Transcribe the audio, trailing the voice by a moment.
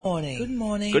Morning. Good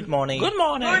morning. Good morning. Good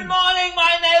morning. Good morning,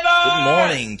 my neighbor. Good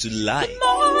morning to life. Good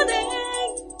morning.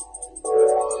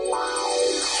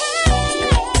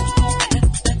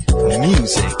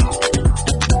 Music.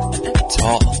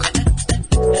 Talk.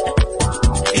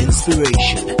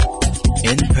 Inspiration.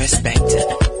 In perspective.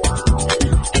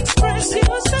 Express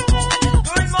yourself.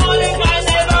 Good morning, my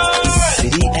neighbor.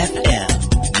 City FM,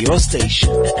 your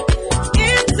station.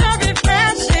 It's a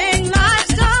refreshing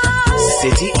lifestyle.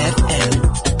 City FM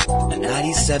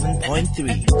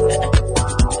 97.3.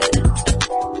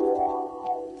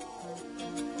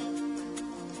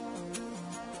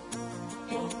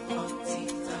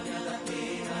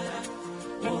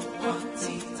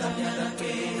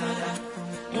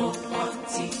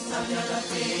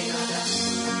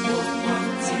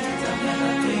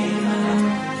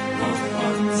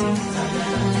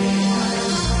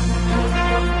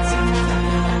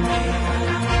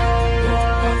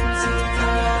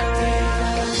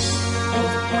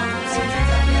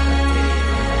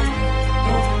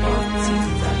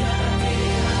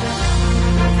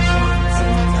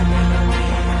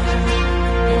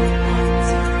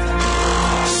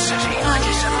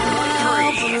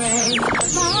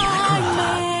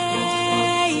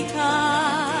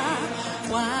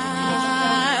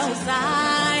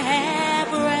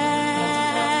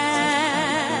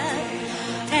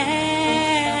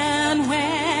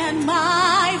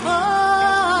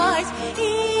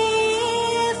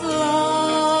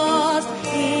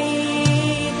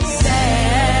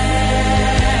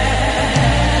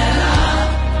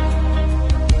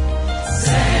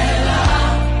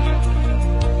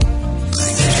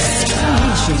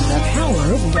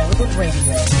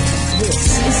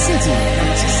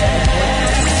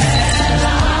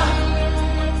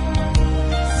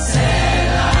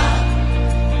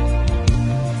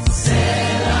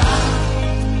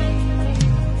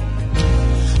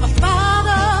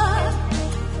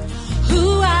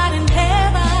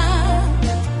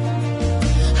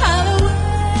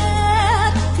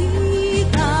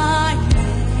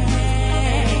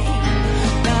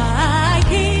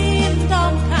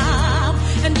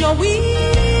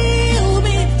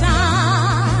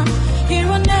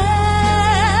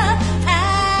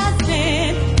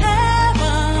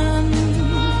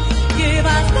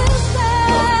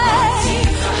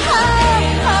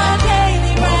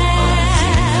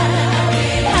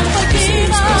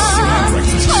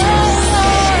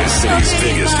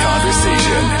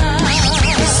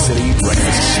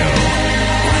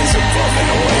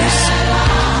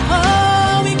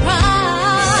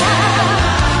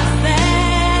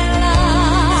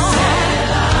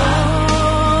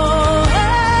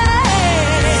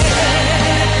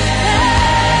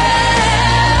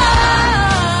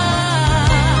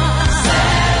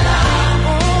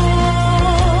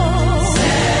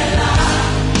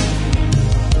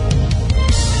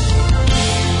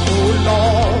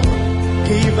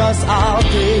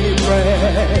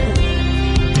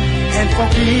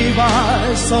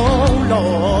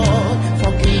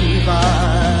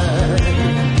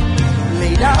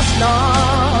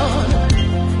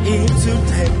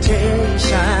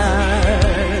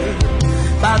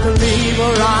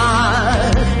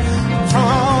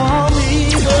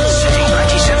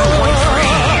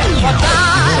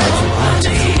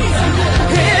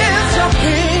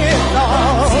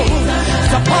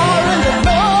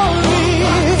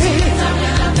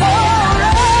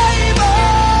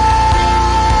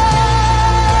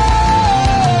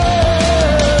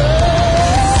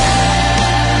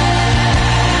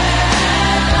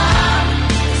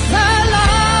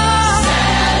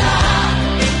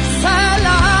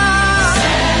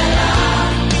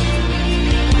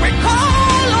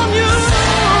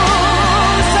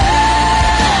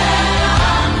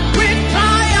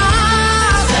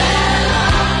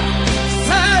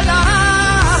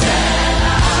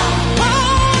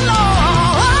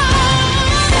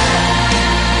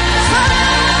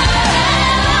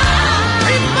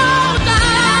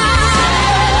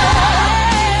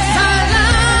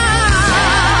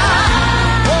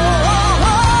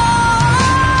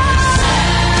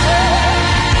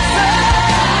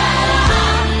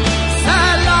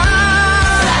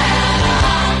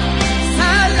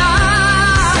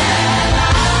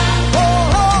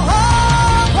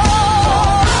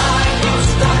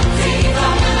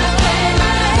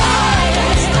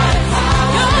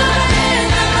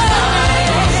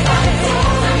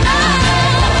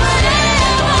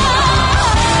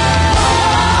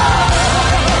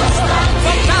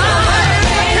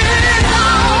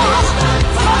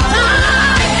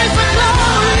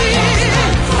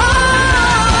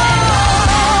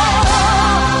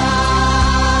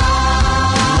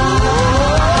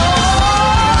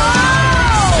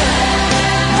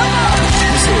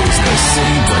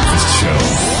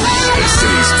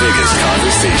 biggest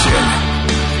conversation.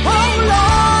 Oh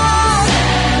Lord,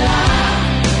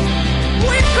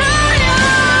 we cry out.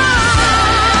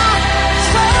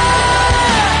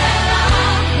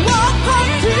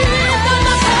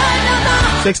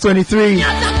 6:23.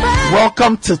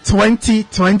 Welcome to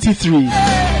 2023.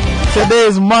 Today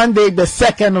is Monday, the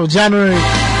 2nd of January.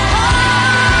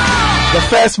 The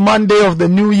first Monday of the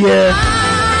new year.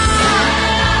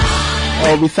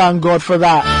 Oh, we thank God for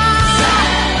that.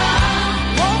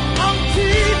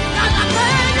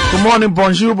 Good morning,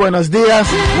 bonjour, buenos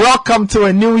dias. Welcome to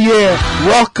a new year.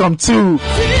 Welcome to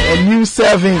a new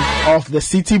serving of the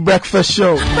City Breakfast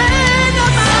Show.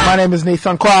 My name is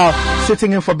Nathan Kwao,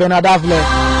 sitting in for Bernard Avler.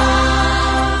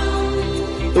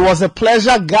 It was a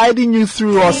pleasure guiding you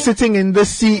through or sitting in this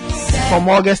seat from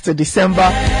August to December,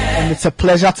 and it's a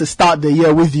pleasure to start the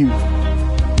year with you.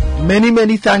 Many,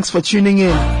 many thanks for tuning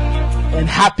in, and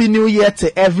Happy New Year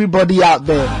to everybody out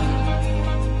there.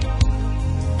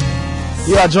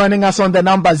 You are joining us on the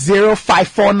number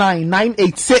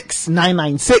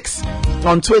 0549-986-996,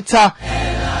 on Twitter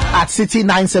at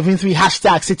City973,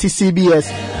 hashtag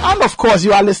CityCBS. And of course,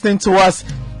 you are listening to us,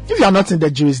 if you are not in the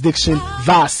jurisdiction,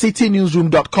 via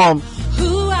citynewsroom.com.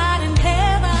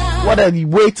 What a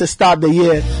way to start the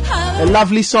year. A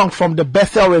lovely song from the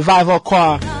Bethel Revival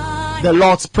Choir, The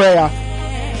Lord's Prayer.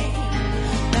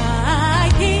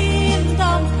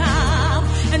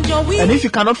 And if you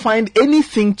cannot find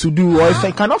anything to do, or if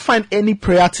you cannot find any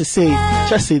prayer to say,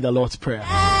 just say the Lord's Prayer.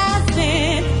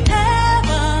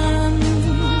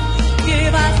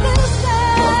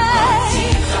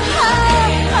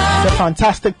 It's a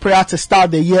fantastic prayer to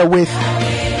start the year with.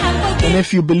 And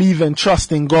if you believe and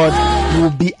trust in God, you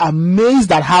will be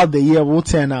amazed at how the year will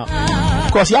turn out.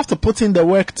 Of course, you have to put in the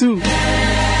work too.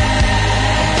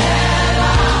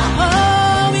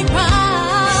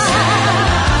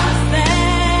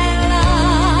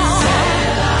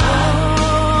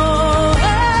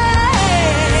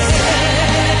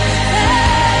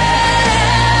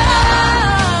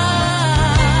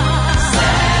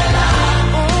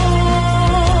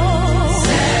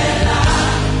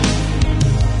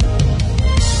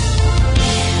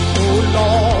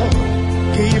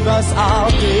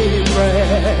 Our daily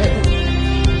bread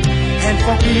and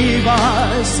forgive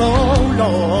us, oh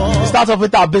Lord. We start off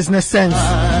with our business sense.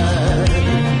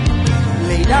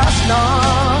 Lead us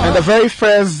not. And the very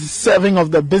first serving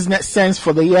of the business sense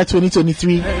for the year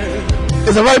 2023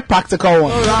 is a very practical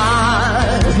one.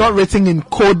 It's not written in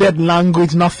coded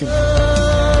language, nothing.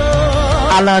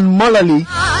 Alan Mullally,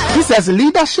 he says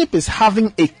leadership is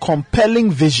having a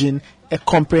compelling vision, a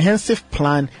comprehensive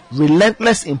plan,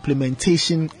 relentless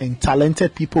implementation, and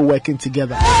talented people working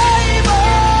together.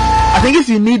 I think if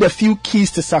you need a few keys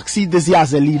to succeed this year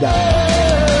as a leader,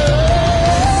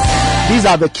 these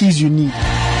are the keys you need.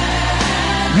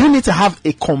 You need to have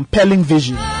a compelling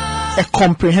vision, a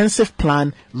comprehensive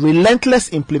plan, relentless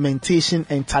implementation,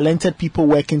 and talented people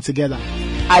working together.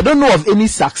 I don't know of any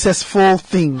successful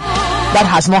thing that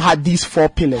has not had these 4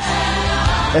 pillars.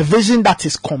 A vision that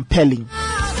is compelling,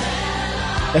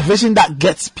 a vision that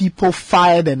gets people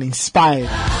fired and inspired.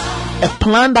 A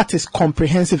plan that is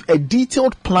comprehensive. A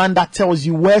detailed plan that tells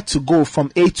you where to go from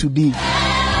A to B.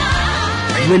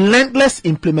 Relentless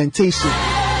implementation.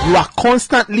 You are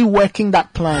constantly working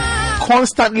that plan.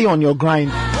 Constantly on your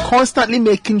grind. Constantly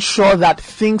making sure that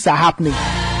things are happening.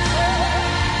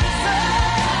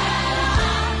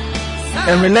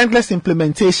 And relentless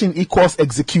implementation equals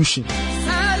execution.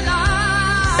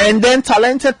 And then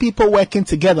talented people working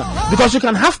together. Because you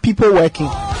can have people working,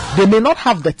 they may not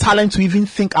have the talent to even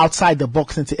think outside the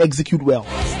box and to execute well.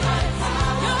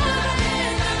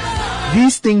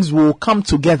 These things will come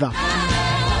together.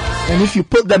 And if you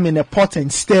put them in a pot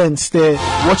and stir,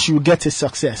 what you get is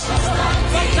success.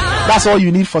 That's all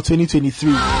you need for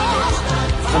 2023.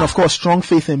 And of course, strong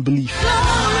faith and belief.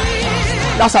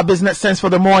 That's our business sense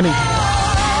for the morning.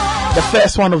 The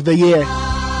first one of the year.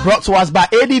 Brought to us by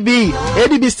ADB.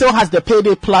 ADB still has the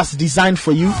Payday Plus designed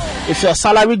for you. If your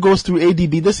salary goes through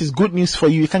ADB, this is good news for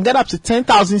you. You can get up to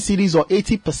 10,000 cedis or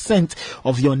 80%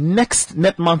 of your next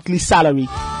net monthly salary.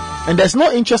 And there's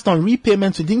no interest on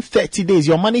repayment within 30 days.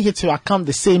 Your money hits your account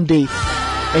the same day.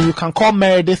 And you can call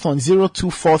Meredith on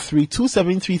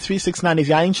 0243-273-369 if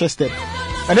you are interested.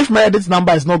 And if Meredith's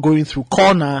number is not going through,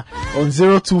 call now on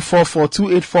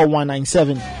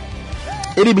 0244-284-197.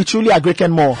 ADB truly a Greek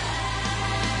and more.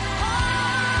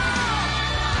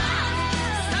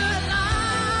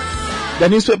 The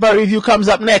newspaper review comes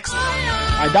up next.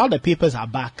 I doubt the papers are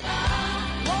back.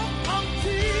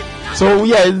 So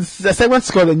yeah, the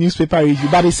segment's called the newspaper review,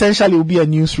 but essentially it will be a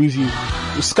news review.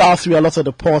 We scour through a lot of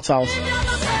the portals,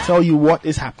 tell you what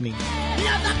is happening.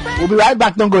 We'll be right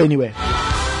back. Don't go anywhere.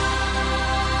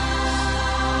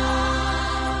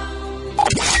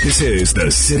 This is the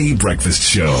City Breakfast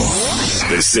Show,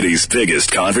 the city's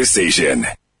biggest conversation.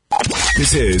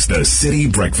 This is the City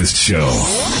Breakfast Show,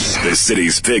 the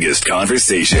city's biggest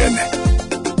conversation.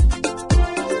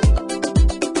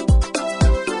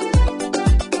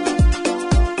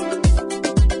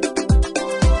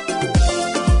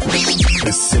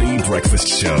 The City Breakfast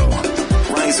Show.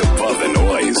 Rise above the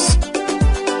noise.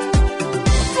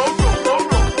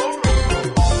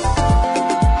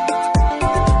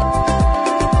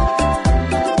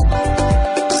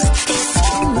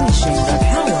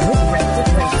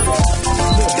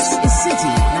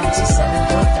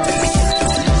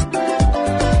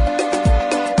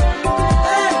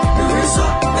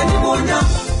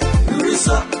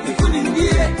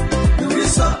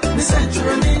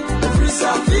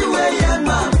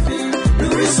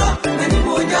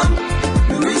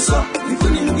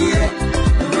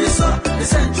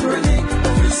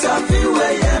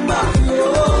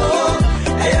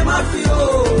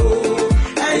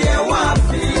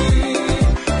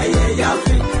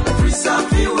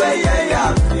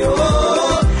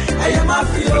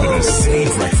 The City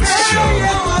Breakfast Show.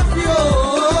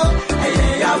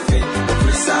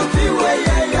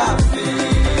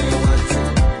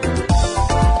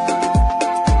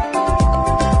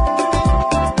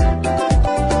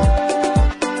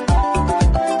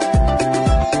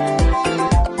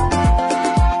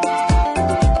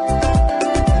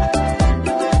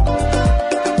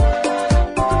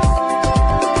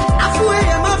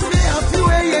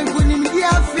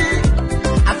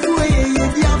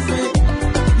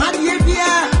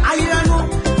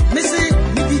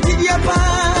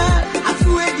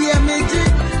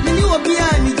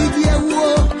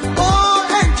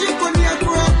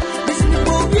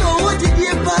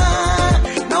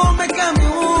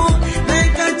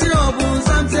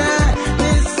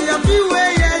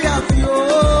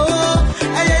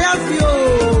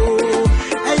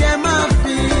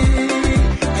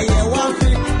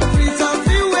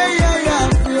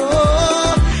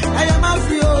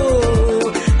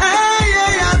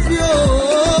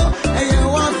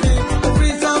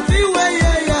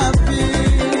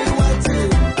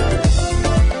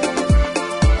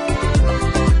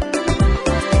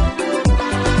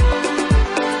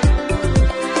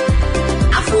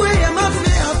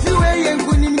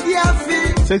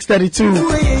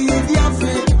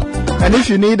 And if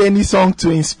you need any song to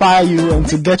inspire you and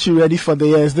to get you ready for the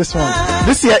year, it's this one.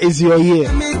 This year is your year.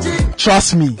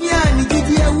 Trust me.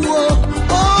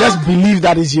 Just believe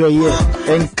that is your year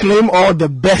and claim all the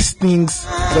best things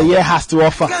the year has to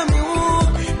offer.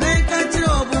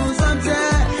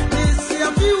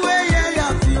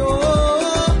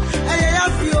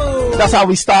 That's how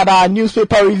we start our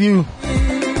newspaper review,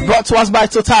 brought to us by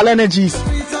Total Energies.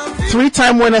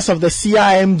 3-time winners of the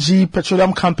CIMG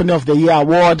Petroleum Company of the Year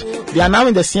award. They are now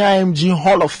in the CIMG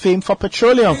Hall of Fame for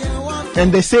petroleum.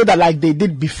 And they say that like they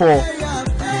did before,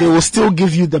 they will still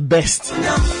give you the best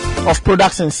of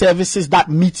products and services that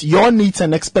meet your needs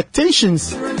and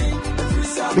expectations,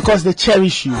 because they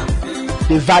cherish you,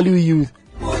 they value you,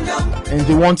 and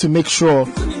they want to make sure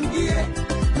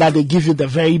that they give you the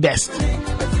very best.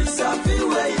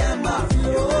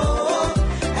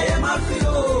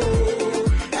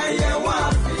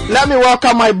 Let me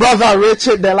welcome my brother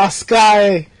Richard De La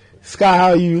Sky. Sky, how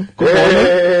are you? Good morning.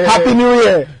 Hey. Happy New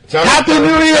Year. Happy New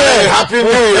Year. Hey, Happy New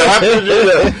Year. Happy New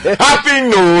Year. Happy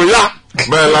New Year.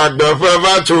 Belak the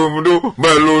fever chumdu,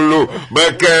 belulu,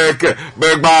 bekeke,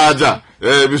 begbaja.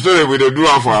 We still we do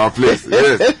it for our place.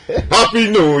 Yes. Happy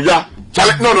New Year.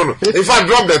 No. In fact,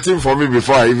 drop the thing for me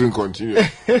before I even continue.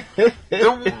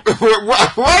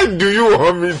 Why do you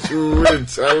want me to wait,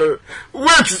 Charlie?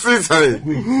 Wait, Charlie.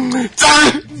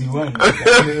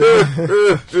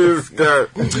 This guy.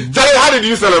 Charlie, how did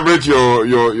you celebrate your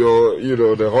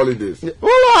the holidays?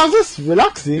 Well, I was just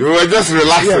relaxing. You were just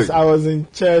relaxing? Yes, I was in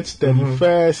church the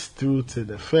first through to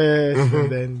the first,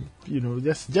 and then,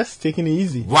 just taking it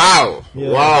easy. Wow. Yeah.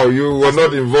 Wow, you were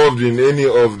not involved in any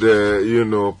of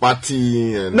the,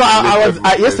 party and... No,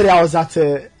 yesterday I was at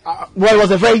it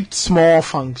was a very small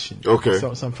function. Okay.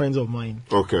 So some friends of mine,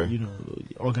 okay,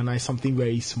 organized something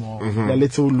very small, a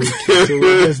little look. So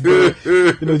just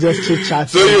just chit chat.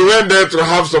 So you went there to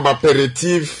have some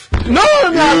aperitif? No,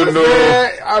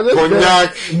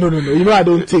 cognac. No, I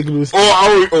don't take those.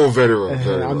 Oh, very well.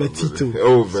 I'm a Tito.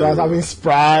 Oh, very well. So I was having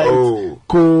Sprite,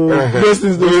 Coke, those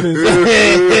things.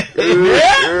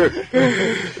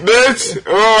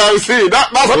 I see.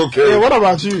 That's okay. Yeah, what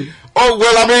about you? Oh,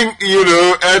 well, I mean, you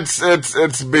know,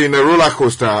 it's been a roller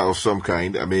coaster of some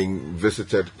kind. I mean,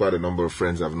 visited quite a number of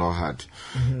friends I've not had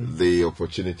the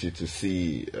opportunity to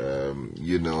see,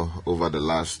 you know, over the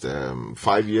last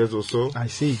 5 years or so. I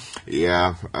see.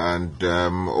 Yeah, and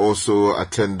also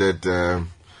attended,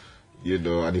 you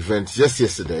know, an event just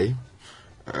yesterday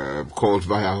called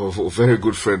by our very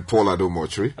good friend Paul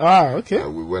Adomochri. Ah, okay.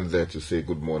 We went there to say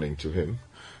good morning to him.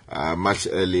 Much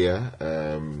earlier,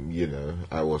 you know,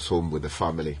 I was home with the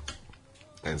family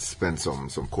and spent some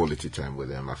quality time with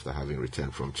them after having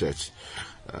returned from church.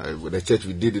 With the church,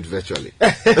 we did it virtually.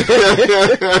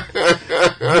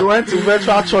 You went to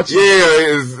virtual church?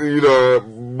 Yeah, you know,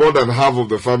 more than half of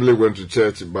the family went to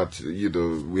church, but, you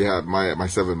know, we had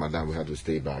myself and Madame, we had to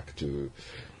stay back to,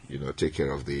 you know, take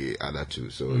care of the other two.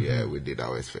 So, yeah, we did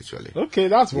ours virtually. Okay,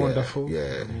 that's wonderful.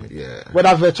 Yeah.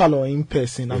 Whether virtual or in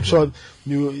person, I'm sure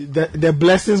the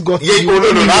blessings got Yeah, to you.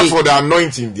 no, that's for the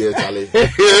anointing, dear Charlie.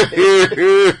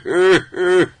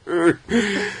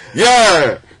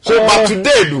 Yeah. So, but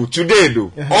today,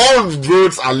 all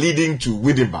roads are leading to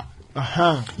Winneba.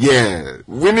 Yeah,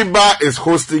 Winneba is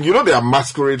hosting, you know, their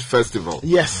masquerade festival.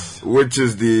 Yes. Which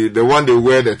is the one they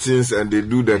wear the things and they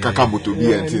do the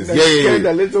kakamutubi and things.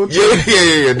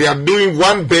 Yeah. They are doing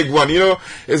one big one. You know,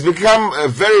 it's become a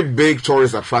very big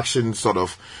tourist attraction, sort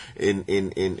of,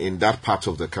 in that part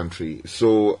of the country.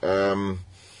 So,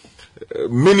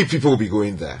 many people will be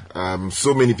going there.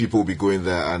 So many people will be going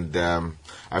there, and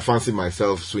I fancy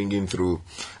myself swinging through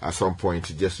at some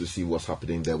point just to see what's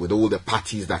happening there with all the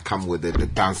parties that come with it, the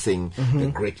dancing, the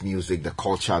great music, the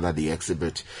culture that they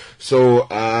exhibit. So,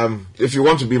 if you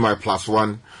want to be my plus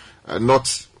one,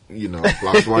 not, you know,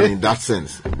 plus one in that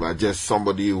sense, but just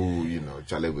somebody who, you know,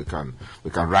 Charlie, we can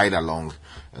ride along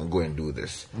and go and do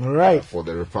this. All right. For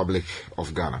the Republic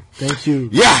of Ghana. Thank you.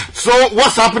 Yeah. So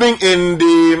what's happening in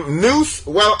the news?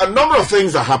 Well, a number of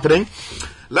things are happening.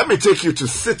 Let me take you to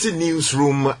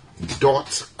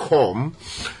citynewsroom.com.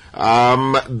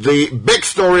 The big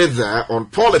story there on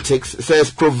politics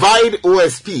says provide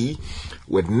OSP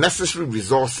with necessary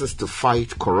resources to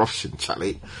fight corruption.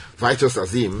 Charlie, Vitus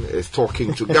Azim is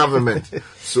talking to government.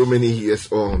 So many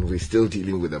years on, we're still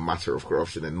dealing with the matter of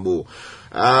corruption and more.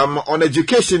 On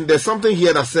education, there's something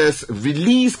here that says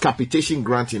release capitation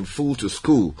grant in full to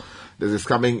school. This is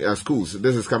coming schools.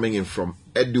 This is coming in from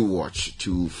EduWatch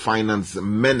to Finance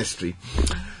Ministry.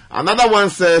 Another one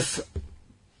says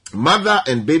mother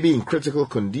and baby in critical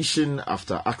condition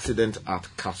after accident at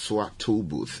Kaswa toll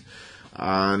booth.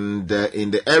 And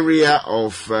in the area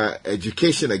of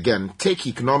education, again, take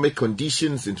economic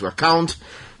conditions into account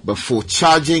before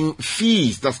charging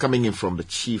fees. That's coming in from the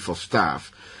Chief of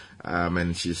Staff.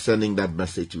 And she's sending that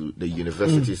message to the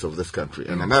universities of this country.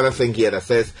 And another thing here that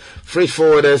says freight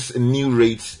forwarders new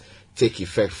rates take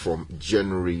effect from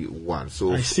January 1.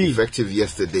 So effective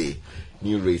yesterday,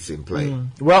 new rates in play.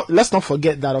 Well, let's not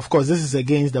forget that, of course, this is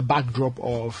against the backdrop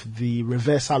of the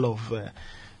reversal of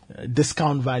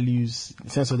discount values in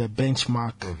terms of the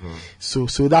benchmark. So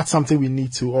that's something we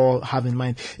need to all have in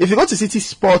mind. If you go to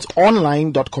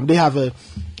citysportsonline.com, they have a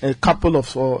couple of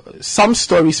some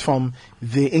stories from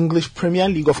the English Premier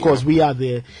League. Of course, we are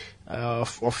the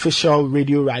official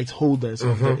radio rights holders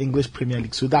of the English Premier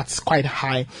League, so that's quite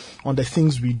high on the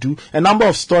things we do. A number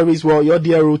of stories. Well, your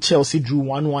dear old Chelsea drew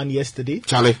 1-1 yesterday.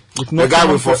 Charlie, the guy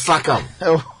with Osaka.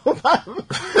 The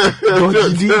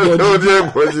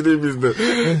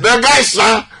guy,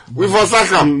 sir, with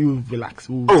Osaka. You relax.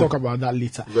 We'll talk about that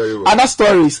later. Very well. Other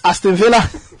stories. Aston Villa,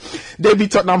 they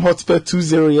beat Tottenham Hotspur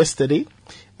 2-0 yesterday.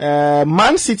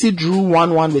 Man City drew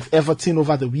 1-1 with Everton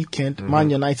over the weekend. Man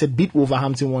United beat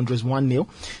Wolverhampton Wanderers 1-0.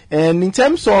 And in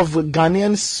terms of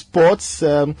Ghanaian sports,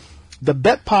 the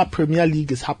Betpower Premier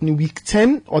League is happening week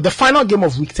 10, or the final game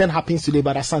of week 10 happens today,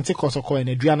 but Asante Kotoko and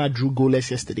Adriana drew goalless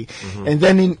yesterday. And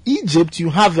then in Egypt, you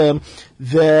have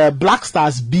the Black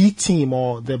Stars B team,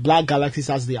 or the Black Galaxies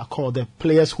as they are called, the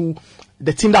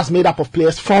team that's made up of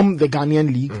players from the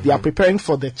Ghanaian league. They are preparing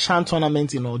for the Chan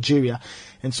tournament in Algeria.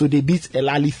 And so they beat El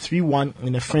Ali 3-1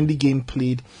 in a friendly game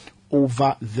played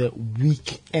over the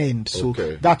weekend. So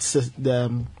that's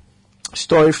the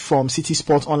story from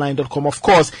citysportsonline.com. Of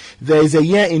course, there is a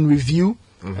year in review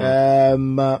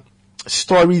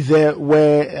story there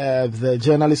where the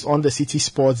journalists on the City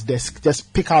Sports desk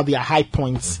just pick out their high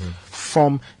points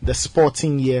from the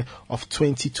sporting year of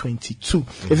 2022.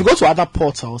 If you go to other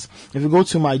portals, if you go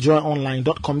to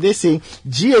myjoyonline.com, they say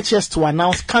GHS to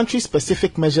announce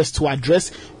country-specific measures to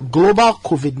address global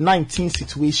COVID-19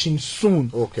 situation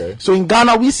soon. Okay. So in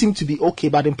Ghana, we seem to be okay,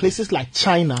 but in places like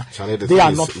China, they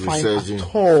are not fine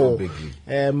at all.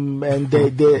 And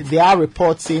there are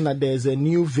reports saying that there's a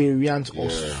new variant or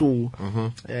so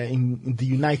in the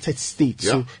United States.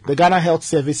 So the Ghana Health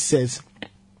Service says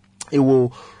it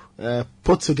will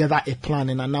put together a plan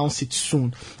and announce it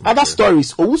soon. Other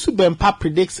stories: Owusu Bempah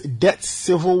predicts deaths,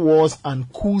 civil wars,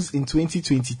 and coups in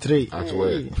 2023.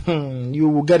 You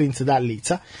will get into that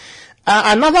later.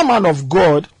 Another man of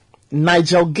God,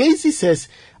 Nigel Gacy, says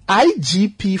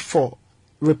IGP for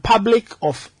Republic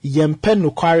of Yempe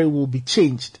Nokware will be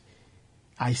changed.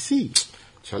 I see.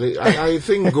 Charlie, I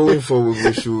think going forward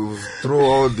we should throw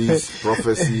all these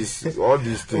prophecies, all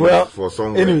these things for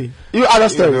somewhere. Anyway, you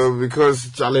understand?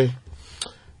 Because Charlie,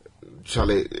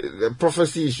 the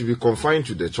prophecy should be confined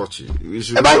to the church. We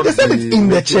should but they said it in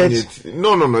the church.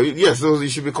 No. Yes, so it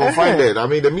should be confined there. I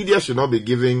mean, the media should not be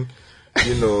giving,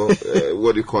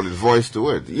 what do you call it, voice to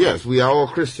it. Yes, we are all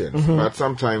Christians, but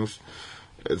sometimes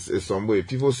it's some way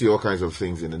people see all kinds of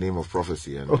things in the name of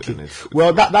prophecy. And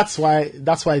that's why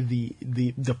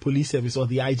the police service or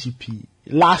the IGP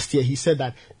last year he said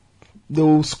that they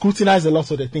will scrutinize a lot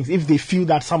of the things. If they feel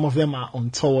that some of them are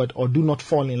untoward or do not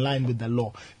fall in line with the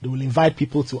law, they will invite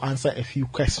people to answer a few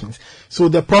questions. So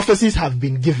the prophecies have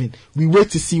been given. We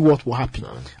wait to see what will happen.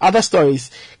 Other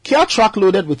stories: Kia truck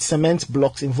loaded with cement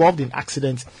blocks involved in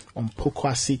accident on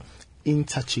Pokwasi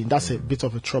interchange. That's a bit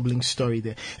of a troubling story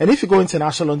there. And if you go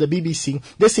international on the BBC,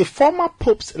 they say former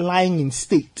popes lying in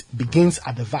state begins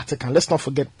at the Vatican. Let's not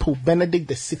forget Pope Benedict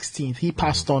XVI. He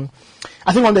passed on,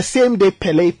 I think on the same day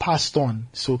Pele passed on.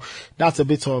 So that's a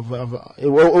bit of it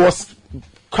was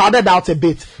crowded out a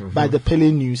bit by the Pele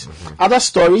news. Other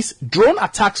stories: drone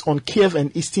attacks on Kiev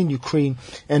and eastern Ukraine,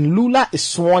 and Lula is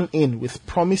sworn in with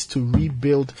promise to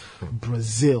rebuild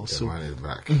Brazil. The man is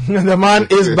back. The man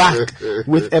is back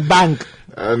with a bang.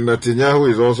 And Netanyahu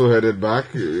is also headed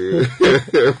back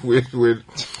with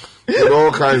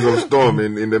all kinds of storm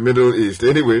in the Middle East.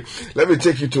 Anyway, let me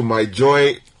take you to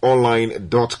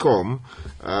myjoyonline.com.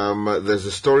 There's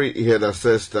a story here that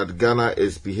says that Ghana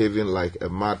is behaving like a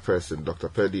mad person. Dr.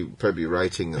 Pebi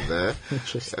writing there.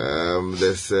 Interesting.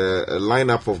 There's a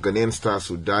lineup of Ghanaian stars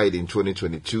who died in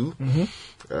 2022.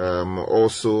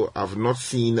 Also, I've not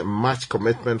seen much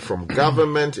commitment from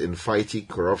government in fighting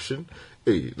corruption.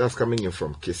 Hey, that's coming in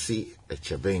from Kesi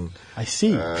Echebeng. I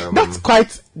see. That's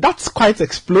quite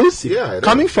explosive. Yeah,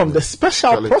 coming from the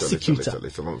special prosecutor.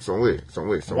 Some way.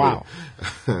 Wow.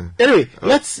 Anyway,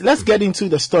 let's get into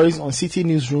the stories on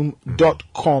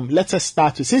citynewsroom.com. Let us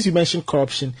start with, since you mentioned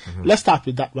corruption, let's start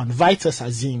with that one. Vitus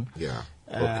Azim. Yeah.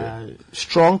 Okay.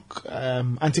 Strong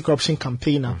anti-corruption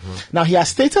campaigner. Now, he has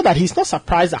stated that he's not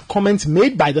surprised at comments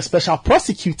made by the special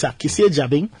prosecutor, Kesi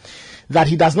Echebeng, that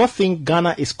he does not think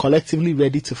Ghana is collectively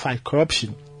ready to fight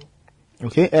corruption.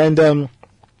 Okay, and the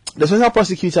special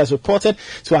prosecutor has reported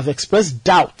to have expressed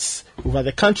doubts over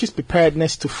the country's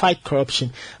preparedness to fight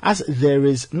corruption, as there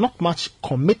is not much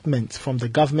commitment from the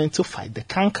government to fight the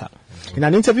canker. In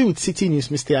an interview with City News,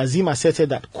 Mr. Azim asserted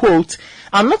that, quote,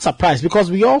 "I'm not surprised because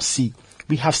we all see.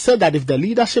 We have said that if the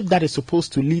leadership that is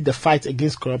supposed to lead the fight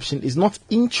against corruption is not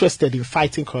interested in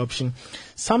fighting corruption,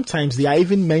 sometimes they are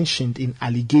even mentioned in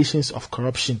allegations of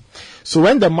corruption. So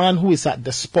when the man who is at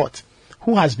the spot,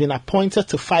 who has been appointed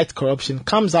to fight corruption,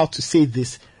 comes out to say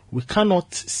this, we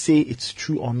cannot say it's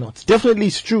true or not. Definitely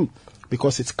it's true,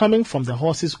 because it's coming from the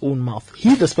horse's own mouth.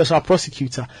 He, the special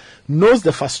prosecutor, knows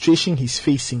the frustration he's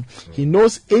facing. He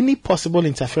knows any possible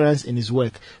interference in his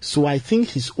work. So I think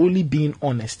he's only being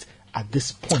honest at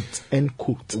this point," end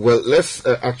quote. Well, let's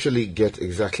actually get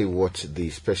exactly what the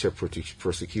special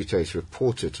prosecutor is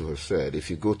reported to have said. If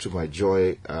you go to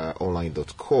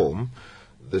myjoyonline.com,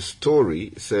 the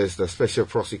story says that Special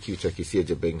Prosecutor Kesi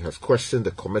Echebeng has questioned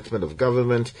the commitment of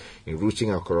government in rooting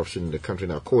out corruption in the country.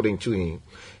 Now, according to him,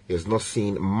 he has not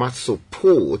seen much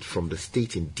support from the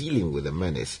state in dealing with the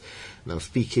menace. Now,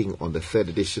 speaking on the third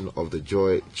edition of the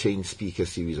Joy Change Speaker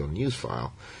series on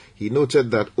Newsfile, he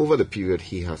noted that over the period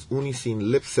he has only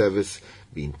seen lip service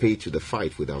being paid to the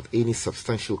fight without any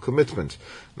substantial commitment.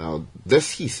 Now,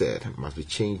 this, he said, must be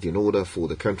changed in order for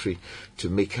the country to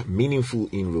make meaningful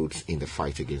inroads in the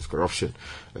fight against corruption.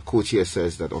 The quote here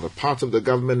says that on the part of the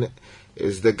government,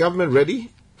 is the government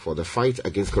ready for the fight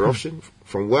against corruption?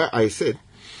 From where I sit,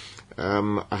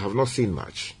 I have not seen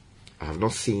much. I have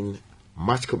not seen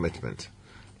much commitment.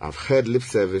 I've heard lip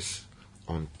service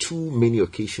on too many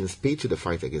occasions paid to the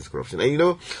fight against corruption.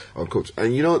 And unquote.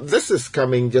 And this is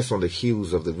coming just on the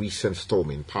heels of the recent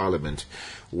storm in Parliament,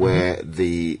 where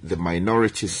the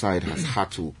minority side has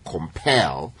had to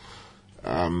compel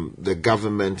the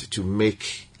government to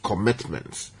make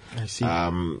commitments. I see.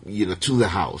 To the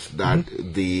House that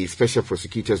the Special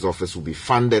Prosecutor's Office will be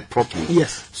funded properly,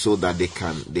 yes, so that they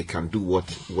can do what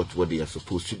they are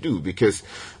supposed to do. Because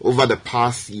over the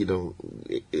past,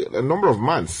 a number of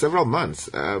months, several months,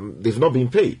 they've not been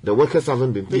paid. The workers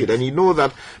haven't been paid, and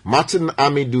that Martin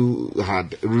Amidu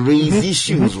had raised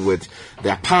issues with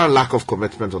the apparent lack of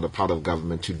commitment on the part of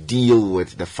government to deal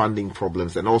with the funding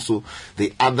problems and also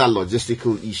the other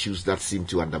logistical issues that seem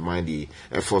to undermine the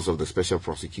efforts of the Special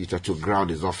Prosecutor to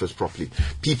ground his office properly.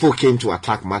 People came to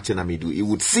attack Martin Amidu. It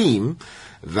would seem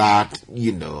that,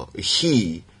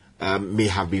 he may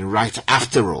have been right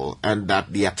after all, and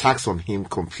that the attacks on him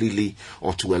completely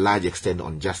or to a large extent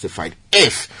unjustified,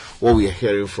 if what we are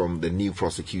hearing from the new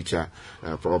prosecutor,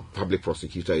 public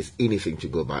prosecutor, is anything to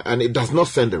go by. And it does not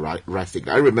send the right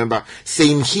signal. I remember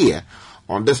saying here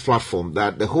on this platform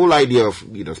that the whole idea of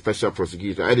special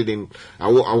prosecutor, I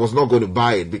was not going to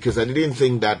buy it, because I didn't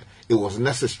think that it was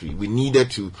necessary. We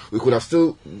could have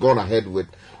still gone ahead with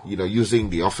using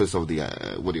the office of the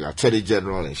Attorney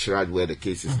General and Shraj where the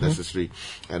case is necessary,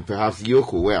 and perhaps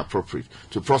Yoko where appropriate,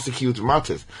 to prosecute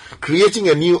matters. Creating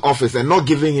a new office and not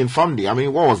giving him funding,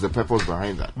 what was the purpose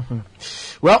behind that?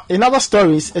 Well, in other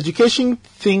stories, education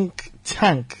think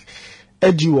tank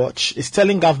EduWatch is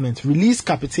telling government release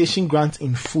capitation grants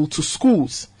in full to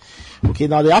schools. Okay,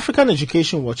 now the African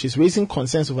Education Watch is raising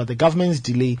concerns over the government's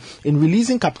delay in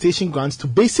releasing capitation grants to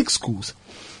basic schools.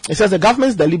 It says the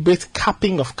government's deliberate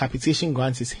capping of capitation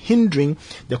grants is hindering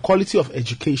the quality of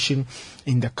education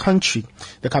in the country.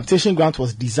 The capitation grant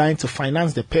was designed to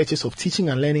finance the purchase of teaching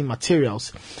and learning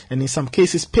materials, and in some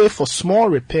cases pay for small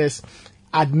repairs,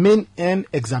 admin and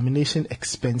examination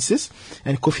expenses.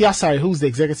 And Kofi Asare, who is the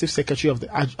executive secretary of the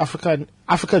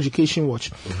Africa Education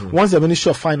Watch, wants the Ministry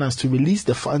of Finance to release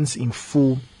the funds in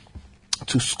full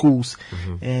to schools.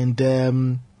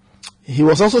 And he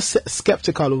was also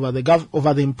skeptical over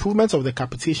the improvements of the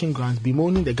capitation grants,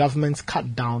 bemoaning the government's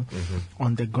cut down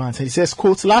on the grants. And he says,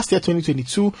 quote, last year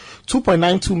 2022,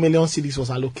 2.92 million cedis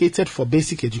was allocated for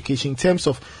basic education in terms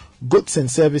of goods and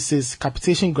services,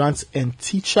 capitation grants, and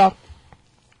teacher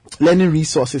learning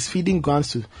resources, feeding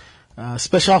grants to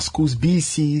special schools,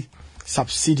 BEC,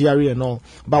 subsidiary and all.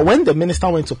 But when the minister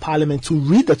went to Parliament to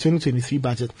read the 2023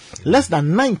 budget, less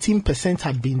than 19%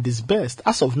 had been disbursed.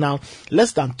 As of now,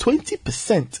 less than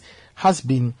 20% has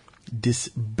been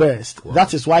disbursed. Wow.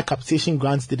 That is why capitation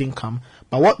grants didn't come.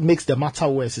 But what makes the matter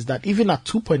worse is that even at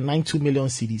 2.92 million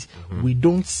cedis, we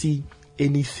don't see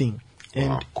anything.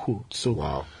 End quote. So,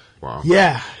 wow.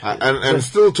 Yeah. And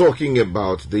still talking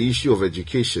about the issue of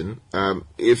education,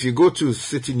 if you go to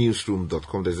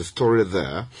citynewsroom.com, there's a story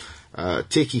there.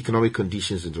 Take economic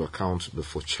conditions into account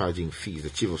before charging fees.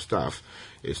 The Chief of Staff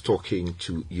is talking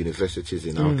to universities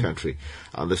in our country.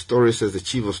 And the story says the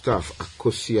Chief of Staff,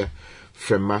 Akosia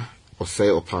Frema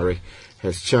Osei Opare,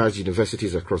 has charged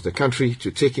universities across the country to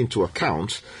take into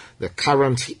account the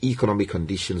current economic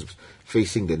conditions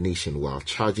facing the nation while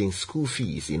charging school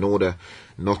fees in order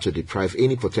not to deprive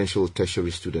any potential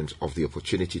tertiary student of the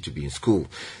opportunity to be in school.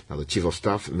 Now, the Chief of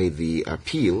Staff made the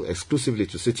appeal exclusively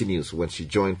to City News when she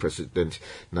joined President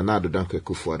Nana Addo Dankwa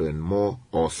Akufo-Addo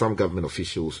and some government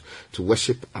officials to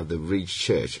worship at the Ridge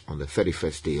Church on the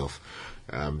 31st day of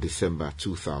December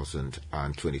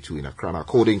 2022 in Accra.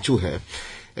 According to her,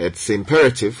 it's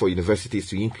imperative for universities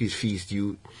to increase fees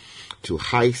due to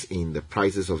hikes in the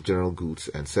prices of general goods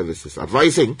and services,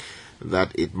 advising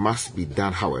that it must be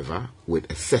done, however,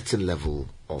 with a certain level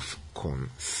of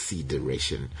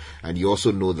consideration. And you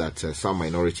also know that some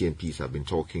minority MPs have been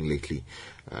talking lately,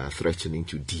 threatening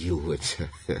to deal with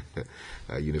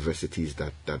universities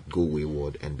that go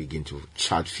wayward and begin to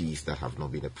charge fees that have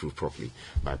not been approved properly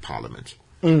by Parliament.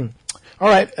 All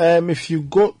right. If you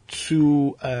go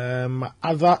to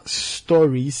other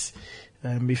stories,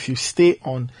 if you stay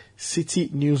on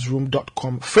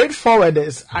citynewsroom.com, freight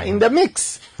forwarders are in the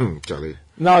mix. Charlie.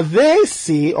 Now they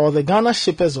say, or the Ghana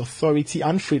Shippers Authority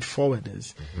and freight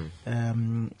forwarders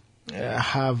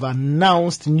have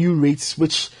announced new rates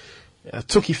which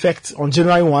took effect on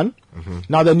January 1.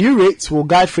 Now the new rates will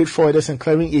guide freight forwarders and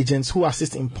clearing agents who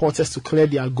assist importers to clear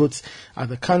their goods at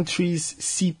the country's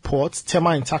seaports,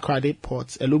 Tema and Takoradi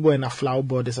ports, Elubo and Aflao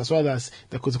borders, as well as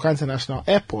the Kotoka International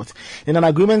Airport. In an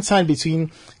agreement signed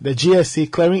between the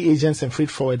GSA, clearing agents and freight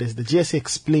forwarders, the GSA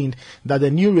explained that the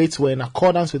new rates were in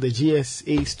accordance with the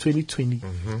GSA's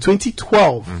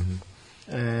 2012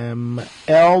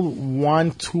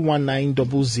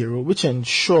 L121900, which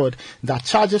ensured that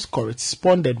charges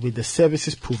corresponded with the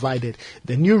services provided.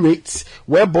 The new rates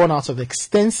were born out of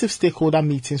extensive stakeholder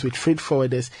meetings with freight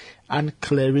forwarders and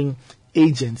clearing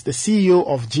agents. The CEO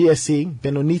of GSA,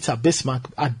 Benonita Bismarck,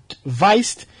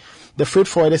 advised the freight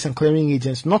forwarders and clearing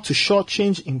agents not to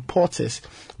shortchange importers,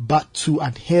 but to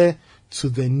adhere to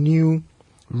the new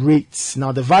rates.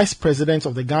 Now, the vice president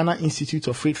of the Ghana Institute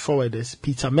of Freight Forwarders,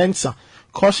 Peter Mensah,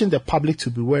 cautioned the public to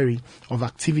be wary of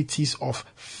activities of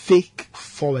fake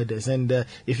forwarders. And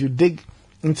if you dig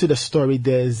into the story,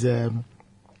 there's a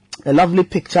lovely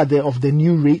picture there of the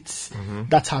new rates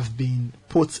that have been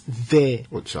put there.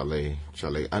 Oh, Charlie.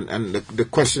 And the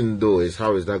question, though, is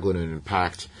how is that going to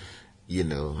impact,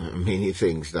 many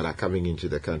things that are coming into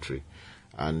the country?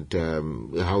 And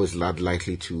how is that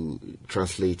likely to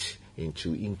translate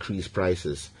into increased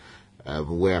prices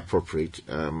where appropriate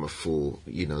for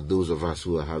those of us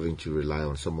who are having to rely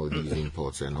on some of these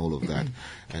imports and all of that,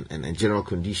 and general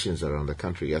conditions around the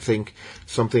country. I think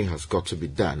something has got to be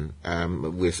done.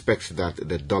 We expect that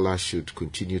the dollar should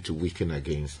continue to weaken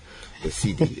against the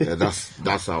cedi.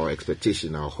 That's our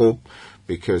expectation, our hope,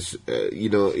 because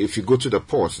if you go to the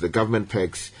ports, the government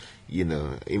pegs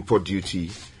import duty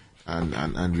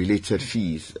and related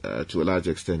fees to a large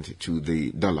extent to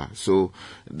the dollar. So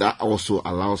that also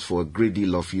allows for a great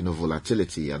deal of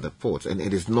volatility at the port, and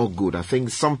it is not good. I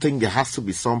think there has to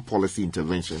be some policy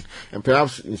intervention, and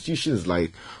perhaps institutions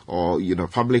like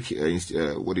public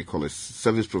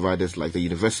service providers like the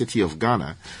University of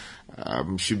Ghana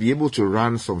should be able to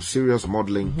run some serious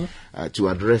modeling to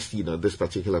address this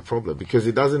particular problem, because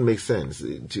it doesn't make sense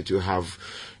to have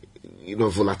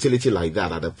volatility like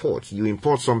that at the port. You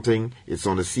import something, it's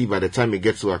on the sea, by the time it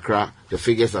gets to Accra, the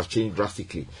figures have changed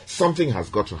drastically. Something has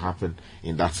got to happen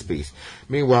in that space.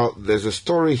 Meanwhile, there's a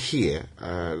story here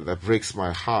that breaks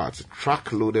my heart. A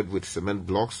truck loaded with cement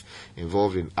blocks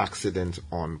involved in accident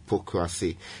on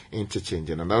Pokuase interchange.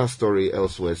 And another story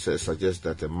elsewhere suggests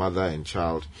that a mother and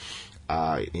child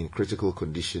are in critical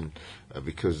condition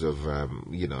because of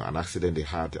an accident they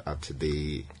had at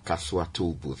the Kaswa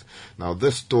toll booth. Now,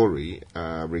 this story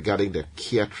regarding the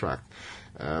Kia truck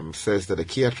says that a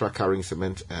Kia truck carrying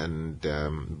cement and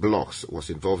blocks was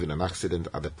involved in an accident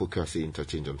at the Pokuase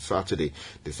interchange on Saturday,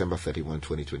 December 31,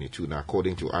 2022. Now,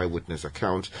 according to eyewitness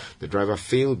account, the driver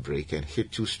failed brake and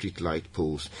hit two street light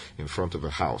poles in front of a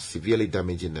house, severely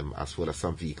damaging them as well as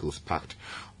some vehicles parked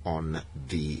on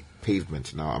the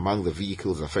pavement. Now, among the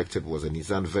vehicles affected was a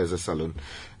Nissan Versa Saloon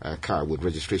car with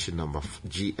registration number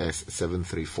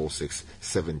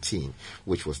GS734617,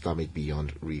 which was damaged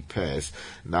beyond repairs.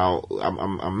 Now,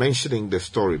 I'm mentioning the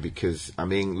story because,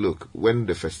 look, when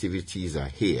the festivities are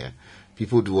here,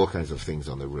 people do all kinds of things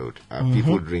on the road.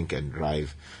 People drink and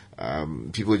drive.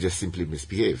 People just simply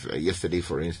misbehave. Yesterday,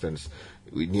 for instance,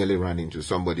 we nearly ran into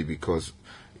somebody because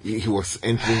he was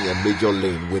entering a major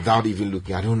lane without even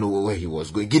looking. I don't know where he was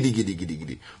going.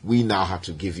 Giddy. We now had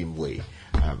to give him way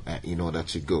in order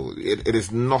to go. It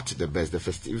is not the best. The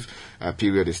festive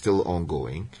period is still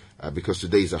ongoing because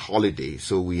today is a holiday,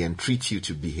 so we entreat you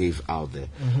to behave out there.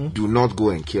 Do not go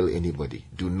and kill anybody.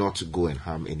 Do not go and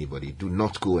harm anybody. Do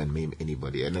not go and maim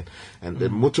anybody. And the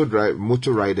motor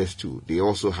riders too, they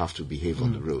also have to behave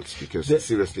on the roads, because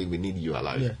seriously, we need you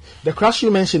alive. Yeah. The crash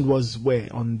you mentioned was where?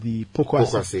 On the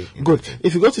Pokuase. Good.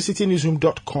 If you go to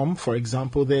citynewsroom.com, for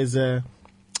example, there's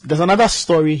another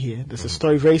story here. There's a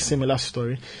story, very similar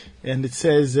story, and it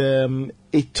says a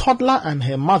toddler and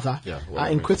her mother are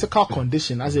in critical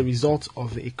condition as a result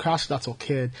of a crash that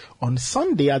occurred on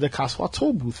Sunday at the Kaswa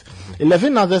toll booth.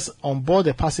 11 others on board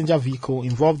the passenger vehicle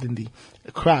involved in the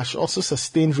crash also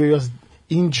sustained various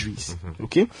injuries.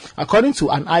 Okay, according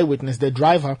to an eyewitness, the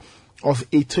driver of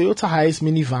a Toyota Hiace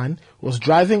minivan was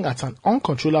driving at an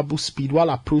uncontrollable speed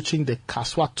while approaching the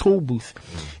Kaswa toll booth.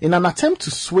 In an attempt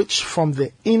to switch from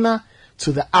the inner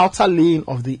to the outer lane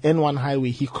of the N1 highway,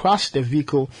 he crashed the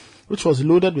vehicle, which was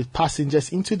loaded with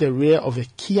passengers, into the rear of a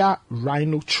Kia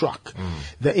Rhino truck.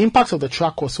 The impact of the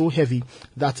truck was so heavy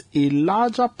that a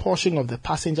larger portion of the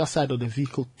passenger side of the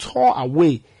vehicle tore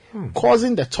away,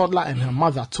 causing the toddler and her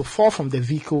mother to fall from the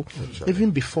vehicle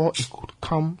even before it could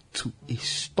come to a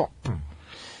stop.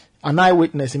 An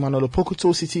eyewitness, Emmanuel Opoku,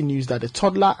 told City News that the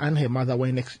toddler and her mother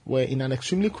were in an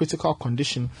extremely critical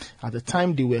condition at the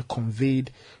time they were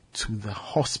conveyed to the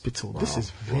hospital. Wow. This is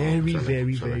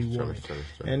very worrying.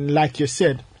 And like you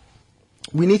said,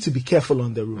 we need to be careful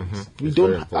on the roads. We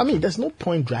don't. There's no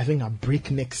point driving at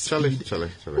breakneck speed.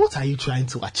 What are you trying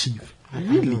to achieve? I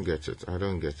don't get it. I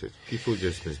don't get it. People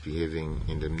just misbehaving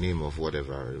in the name of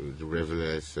whatever, the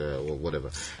revelers or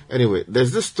whatever. Anyway,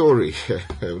 there's this story.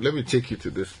 Let me take you to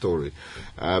this story.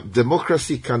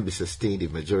 Democracy can't be sustained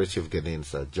if majority of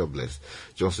Ghanaians are jobless.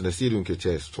 Johnson Asiedu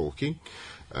Nketia is talking.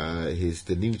 He's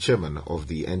the new chairman of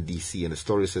the NDC, and the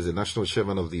story says the national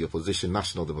chairman of the opposition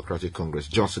National Democratic Congress,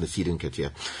 Johnson Asiedu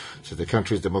Nketia, says the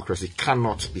country's democracy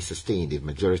cannot be sustained if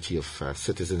majority of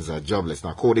citizens are jobless.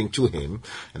 Now, according to him,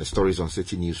 and the story is on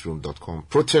citynewsroom.com,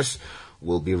 protests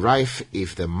will be rife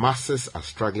if the masses are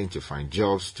struggling to find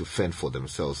jobs to fend for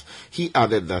themselves. He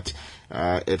added that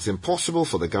it's impossible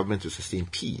for the government to sustain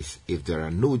peace if there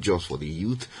are no jobs for the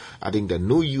youth, adding that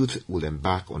no youth will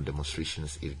embark on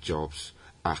demonstrations if jobs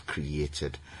are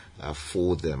created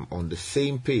for them. On the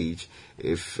same page,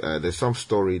 if there's some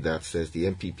story that says the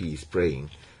MPP is praying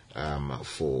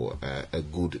for a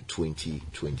good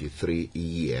 2023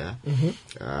 year.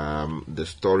 The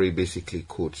story basically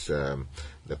quotes the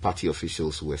party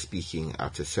officials who were speaking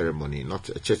at a ceremony, not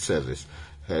a church service,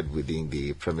 held within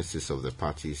the premises of the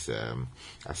party's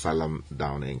asylum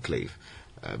down enclave,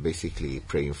 basically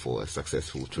praying for a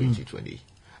successful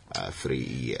 2023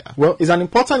 year. Well, it's an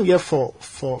important year for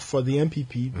the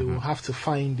MPP. They will have to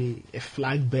find a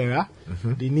flag bearer.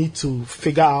 They need to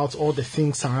figure out all the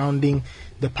things surrounding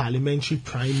the parliamentary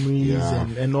primaries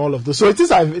and all of those. So it is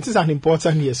an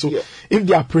important year. So if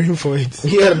they are praying for it,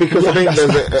 because I think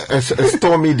there's a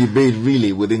stormy debate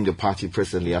really within the party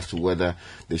presently as to whether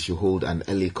they should hold an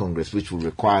early Congress, which will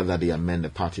require that they amend the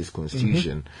party's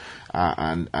constitution,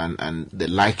 and the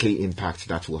likely impact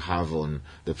that will have on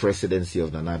the presidency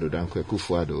of Nana Addo Dankwa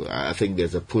Akufo-Addo. I think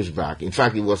there's a pushback. In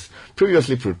fact, it was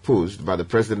previously proposed, but the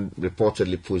president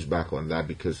reportedly pushed back on that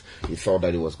because he thought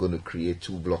that it was going to create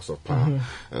two blocks of power.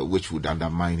 Which would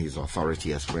undermine his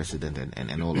authority as president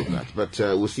and all of that. But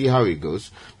we'll see how it goes,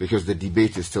 because the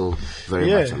debate is still very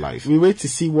much alive. We wait to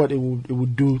see what it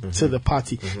would do to the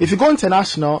party. If you go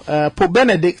international, Pope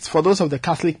Benedict, for those of the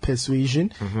Catholic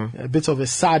persuasion, a bit of a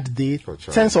sad day.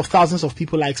 Tens of thousands of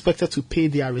people are expected to pay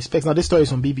their respects. Now, this story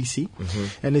is on BBC,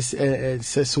 and it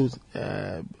says so.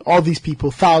 All these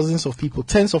people, thousands of people,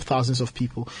 tens of thousands of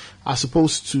people, are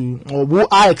supposed to, or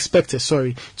are expected,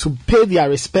 to pay their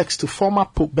respects to former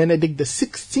Pope Benedict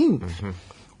XVI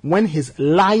when his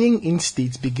lying in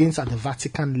state begins at the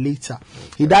Vatican later.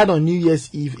 He died on New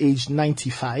Year's Eve, aged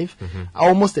 95,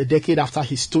 almost a decade after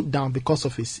he stood down because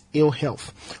of his ill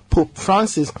health. Pope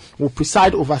Francis will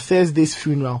preside over Thursday's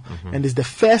funeral, and is the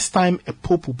first time a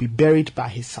pope will be buried by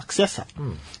his successor.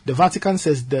 The Vatican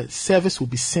says the service will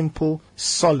be simple,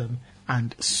 solemn,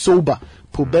 and sober.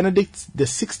 Pope Benedict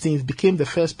XVI became the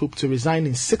first pope to resign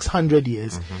in 600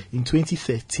 years in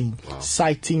 2013,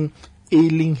 citing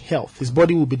ailing health. His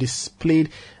body will be displayed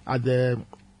at the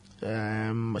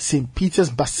St. Peter's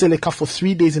Basilica for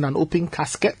 3 days in an open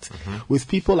casket, with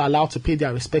people allowed to pay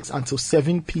their respects until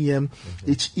 7 p.m.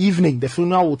 each evening. The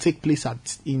funeral will take place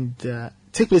in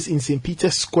St.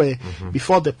 Peter's Square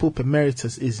before the Pope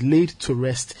Emeritus is laid to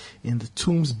rest in the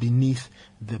tombs beneath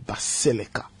the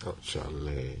Basilica. Oh,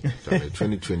 Charlie.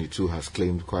 2022 has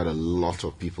claimed quite a lot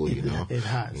of people, It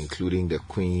has. including the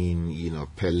Queen,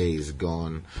 Pele is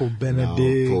gone. Pope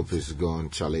Benedict. Pope is gone.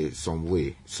 Charlie, some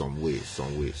way,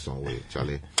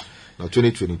 Charlie. Now,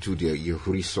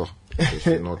 2022,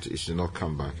 it should not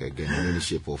come back again in any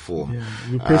shape or form. Yeah,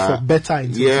 we pray for better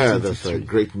in 2023. Yeah, that's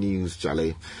great news,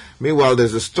 Charlie. Meanwhile,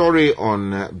 there's a story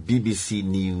on BBC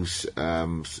News,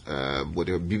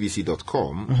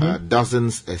 BBC.com.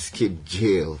 Dozens escape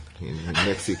jail in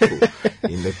Mexico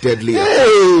in a deadly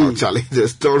attack. Charlie, the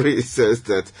story says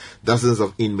that dozens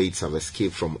of inmates have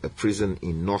escaped from a prison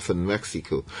in northern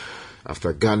Mexico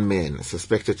after gunmen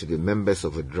suspected to be members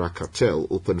of a drug cartel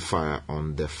opened fire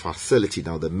on the facility.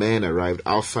 Now, the men arrived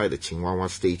outside the Chihuahua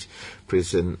State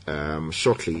Prison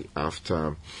shortly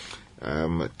after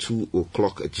 2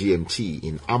 o'clock GMT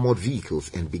in armored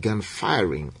vehicles and began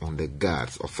firing on the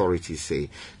guards, authorities say.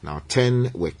 Now,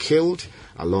 10 were killed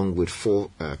along with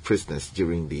 4 prisoners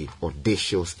during the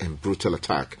audacious and brutal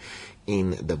attack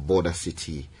in the border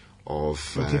city of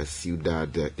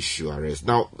Ciudad Juarez.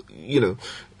 Now,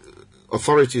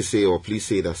 authorities say, or police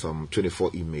say, that some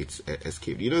 24 inmates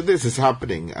escaped. This is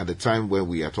happening at the time when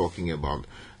we are talking about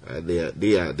they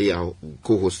are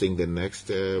co-hosting the next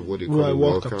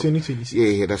World Cup 2026.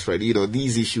 Yeah, that's right.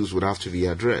 These issues would have to be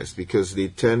addressed because they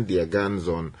turned their guns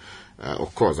on.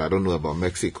 Of course, I don't know about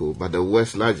Mexico, but the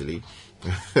West largely,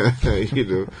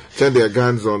 turned their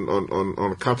guns on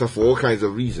Qatar for all kinds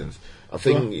of reasons. I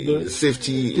think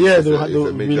safety. Yeah, is they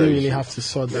a major really issue. have to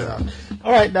sort that out.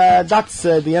 All right, that's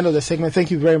the end of the segment.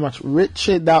 Thank you very much,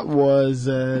 Richard. That was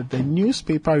the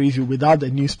newspaper review without the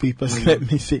newspapers. Let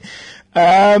me see.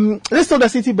 Let's do the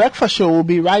City Breakfast Show. We'll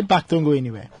be right back. Don't go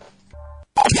anywhere.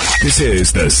 This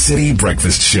is the City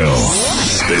Breakfast Show,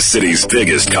 the city's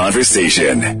biggest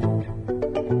conversation.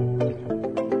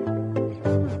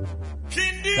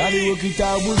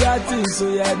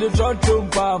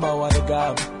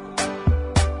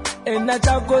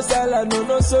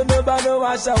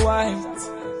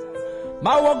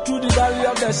 My walk through the valley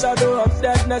of the shadow of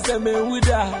deadness and me with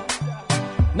her.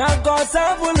 Now God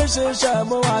save foolish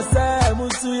shamo ase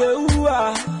musu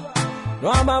yewa.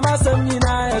 No mama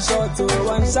samina ya shoto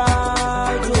one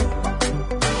shot.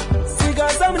 Siga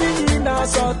samina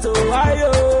shoto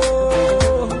ayo.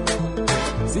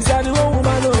 Sisa the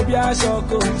woman obi a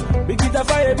shoko. Bikita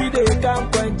fire bi de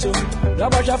kan kwencho.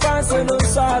 Rabasha fanse no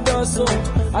sadoso.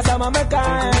 Asama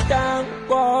meka kan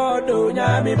kodo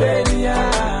nyami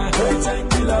benia.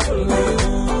 Tangila blue.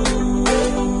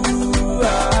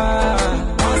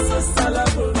 Asa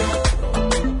salabulu.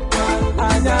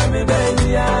 Anyami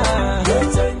benia.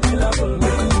 Tangila blue.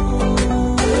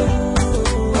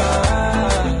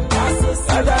 Asa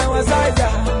salabulu.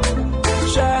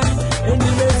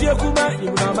 Kuma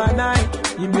imama nai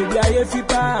imebia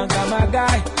yefipa ngama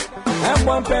guy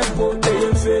embon pempo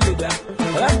dey felida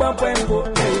embon pempo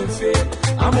dey fe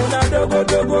amuna dogo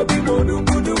bimo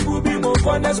nungu bimo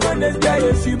kones dia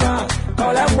yefima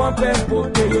kala embon pempo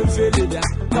dey felida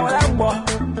kala mbo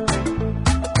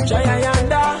chaya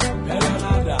yanda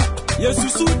pelanada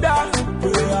yesusuda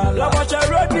la wacha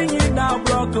road ni na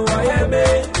block wayeme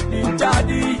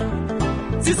ditadi.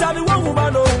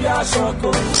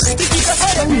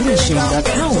 Unleashing the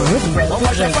power of record.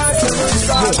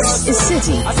 This is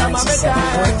City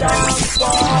 97.7.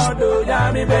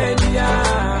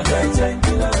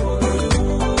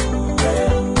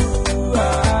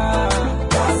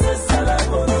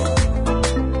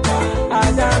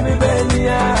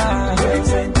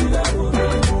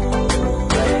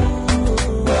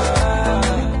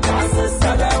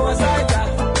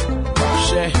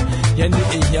 Yeni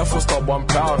here for stop one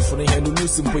proud for the Yenu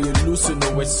listen for you losing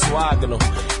no with swag no.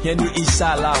 Yeni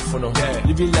inshallah for no.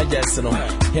 Living legends no.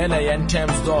 Yena yen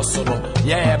terms dosso no.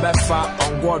 Yeah, befa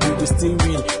on God we still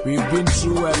win. We've been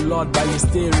through a lot but you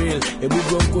stay real. Ebu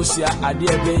gonko sia adie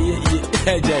be ye.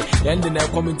 Yende na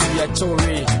coming to your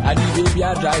chore. Adi baby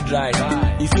a dry.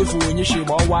 If you when you shame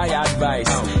or why advice.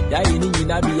 Ya yini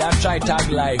na be a try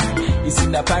tag life. It's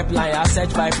in the pipeline, I set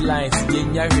pipelines.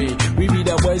 We be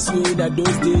the boys way that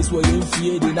those days were in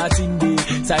fear, the nothing day.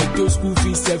 Psycho school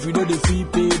fees, if you know the fee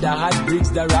pay, the heart breaks,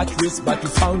 the rat race, but you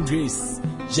found grace.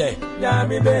 Yeah.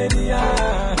 Yami Benia,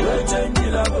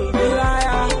 Tangila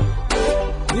Bulaya.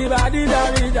 Nibadi da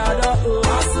oh,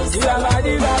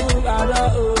 Nibadi da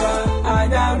oh,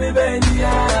 Ayami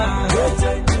Benia,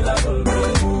 Tangila Bulaya.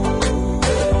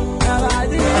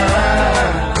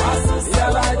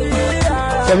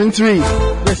 7-3.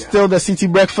 This is still the City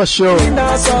Breakfast Show.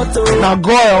 Now,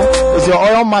 Goyle is your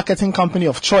oil marketing company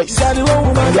of choice. And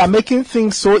they are making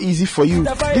things so easy for you.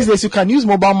 These days, you can use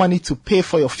mobile money to pay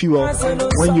for your fuel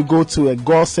when you go to a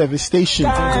Goyle service station.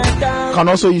 You can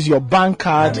also use your bank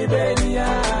card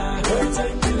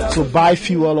to buy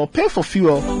fuel or pay for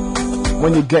fuel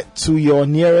when you get to your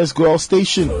nearest Goyle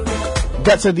station.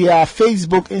 Get to their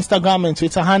Facebook, Instagram, and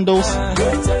Twitter handles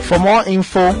for more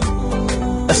info,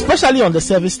 especially on the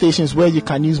service stations where you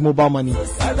can use mobile money.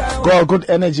 Go Good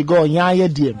Energy, go Yaya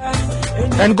DM.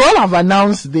 And Goyle have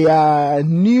announced their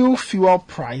new fuel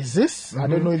prices. I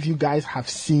don't know if you guys have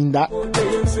seen that.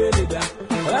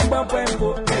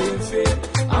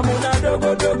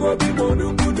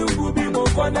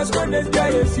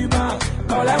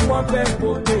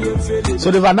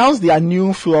 So they've announced their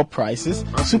new fuel prices.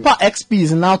 Super XP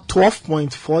is now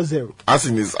 12.40. As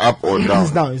in it's up or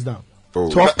down? It's down. Oh,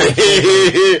 no,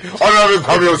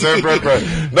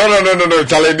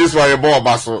 challenge this one, more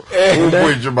basso. And then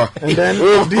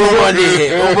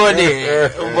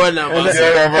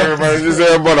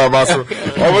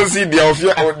obviously the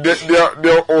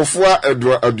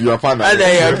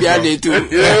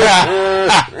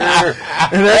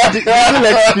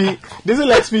Diesel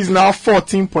XP is now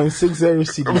 14.60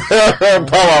 cedis.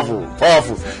 Powerful.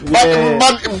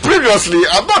 But previously,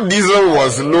 I thought diesel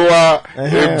was lower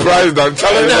in price than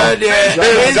challenge.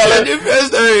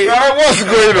 What's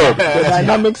going on? The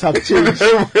dynamics have changed.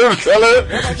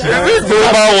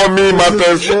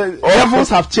 Levels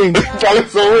have changed.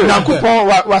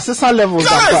 Levels.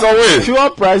 Challenge fuel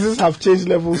prices have changed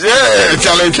levels. Yeah,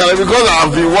 challenge because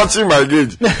I've been watching my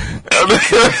gauge. the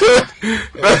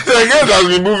guest has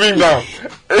been moving down.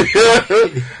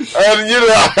 And you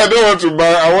know, I don't want to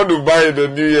buy. I want to buy in the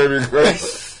new year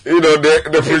because you know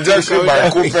the projection by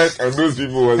Coopet and those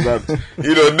people was that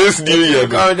you know this new year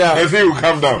the thing will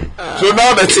come down. So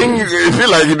now the thing it feel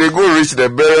like they go reach the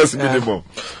barest minimum.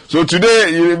 So today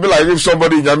it be like if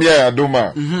somebody in Jamia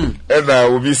Adoma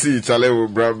and we see Chale will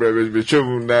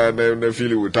na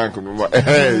feel we thank him.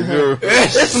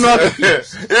 If not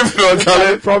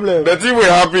Chale problem. The thing will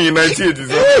happen in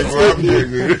 1987.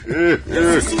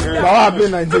 What happened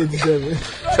in 1987?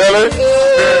 Chale,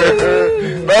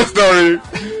 that story.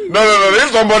 No.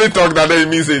 If somebody talk that they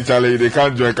mean say Chale, they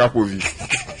can't join Kapovi.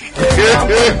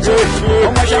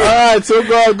 Alright, so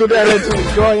good energy.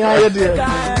 Go on, yeah.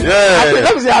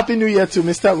 Let me say Happy New Year to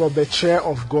Mr. Robert Chair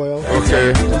of Goyle.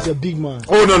 Okay. He's a big man.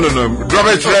 Oh, no.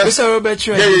 Robert Chair. Mr. Robert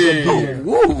Chair. Yeah.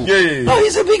 Oh,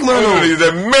 he's a big man. No, he's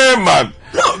a main man.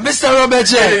 No, Mr. Robert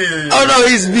Chair. Oh, no,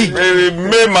 he's big.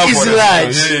 Main man. He's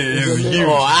large. He's huge.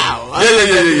 Oh, wow.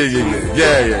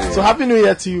 Yeah. So Happy New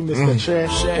Year to you, Mr. Chair,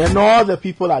 and all the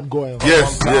people at Goyle.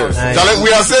 Yes. Nice. Chale,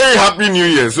 we are saying Happy New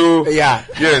Year, so yeah.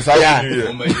 Yes, Happy New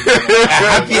Year.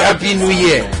 Happy New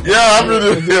Year. Yeah, Happy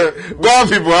New Year. Go on,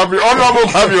 people, happy. Honorable,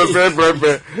 have yourself, No,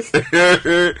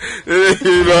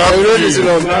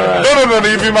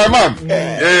 he be my man.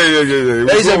 Yeah.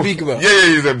 He's a big man. Yeah,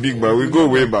 he's a big man. We go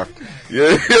way back.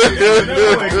 Yeah. So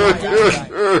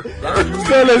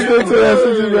let's go to the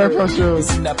City Breakfast Show.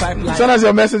 Send us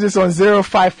your messages on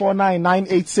 0549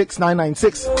 986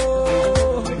 996.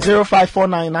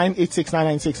 0549 986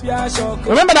 996.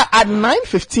 Remember that at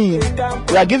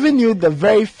 9:15 we are giving you the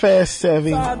very first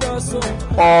serving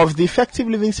of the Effective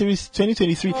Living Series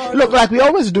 2023. Look, like we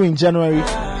always do in January,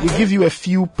 we give you a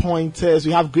few pointers,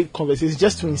 we have great conversations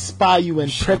just to inspire you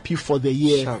and prep you for the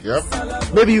year. Yep.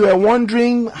 Maybe you were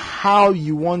wondering how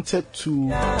you wanted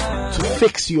to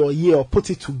fix your year or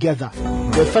put it together.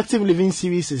 The Effective Living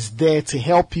Series is there to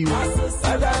help you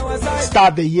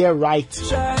start the year right.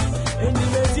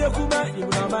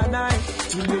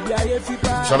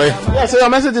 Yeah, so your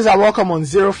messages are welcome on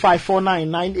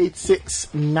 0549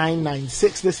 986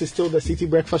 996. This is still the City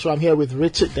Breakfast Show. I'm here with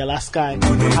Richard Delasky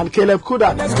and Caleb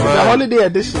Kuda. It's the holiday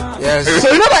edition. Yes. So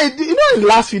you know in the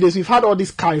last few days we've had all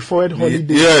these carry forward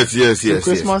holidays. Yes. So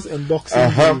Christmas and Boxing Day.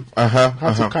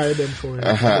 Have to carry them for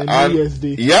New Year's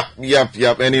Day.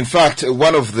 Yep. And in fact,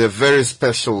 one of the very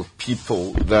special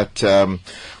people that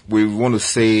we want to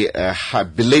say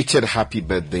belated happy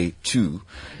birthday to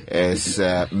is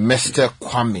Mr.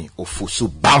 Kwame Ofosu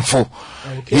Bamfo.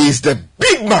 Okay. He's the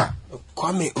big man.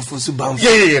 Kwame Ofosu Bamfo.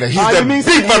 Yeah. He's the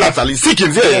big man actually.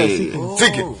 Seeking.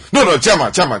 Seeking. No,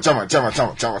 Chairman, pam.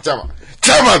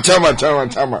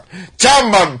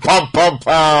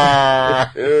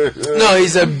 No,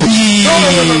 he's a big No.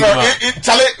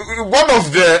 One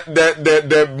of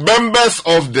the members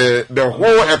of the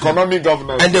whole economic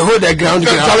governance and the whole ground.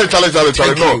 Charlie.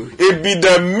 No, it be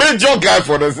the major guy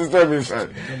for the system inside.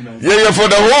 Yeah, for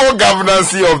the whole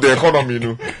governance of the economy.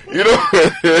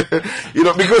 You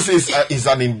know, because he's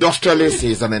an industrialist,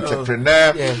 he's an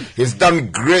entrepreneur, he's done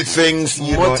great things.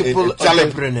 Multiple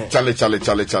entrepreneur.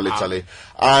 Charlie.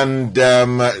 And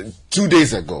 2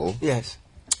 days ago,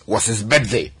 was his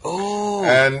birthday. Oh.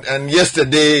 And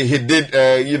yesterday he did,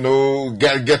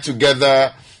 get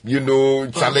together.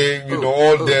 Charlie,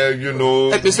 all the,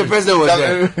 Mr. President was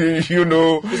there.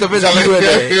 Mr. President, you were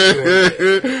there.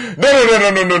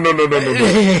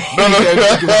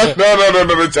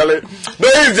 No, Charlie. No,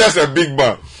 he's just a big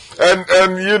man. And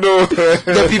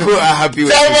the people are happy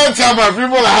with him. Chairman,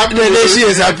 people are happy with him. The nation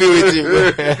is happy with him.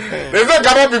 There's no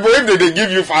kind of people if they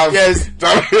give you fast. Yes.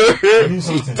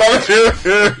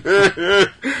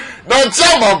 No,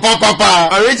 Chairman, Papa.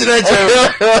 Original Chairman.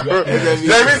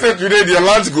 Let me say today the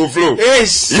lunch go flow.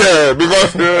 Yes. Yeah,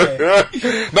 because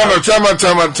no, Chairman.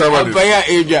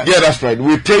 Yeah, that's right.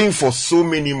 We're paying for so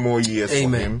many more years for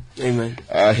him. Amen.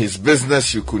 His business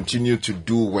should continue to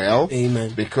do well.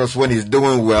 Amen. Because when he's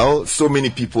doing well, so many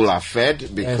people are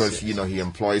fed because he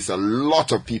employs a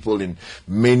lot of people in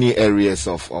many areas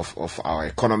of our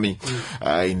economy,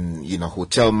 in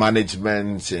hotel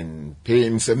management, in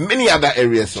paints, and many other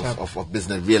areas of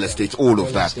business, real estate, all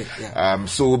of that.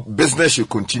 So business should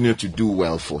continue to do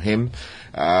well for him.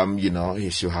 He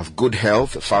should have good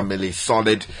health, family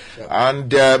solid,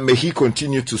 and may he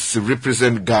continue to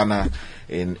represent Ghana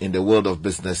in the world of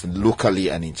business locally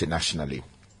and internationally.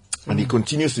 And he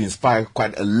continues to inspire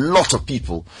quite a lot of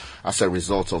people as a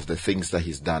result of the things that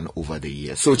he's done over the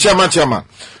years. So, Chairman.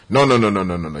 No.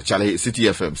 Charlie, City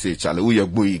FM, say, Charlie, we are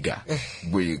Boyiga.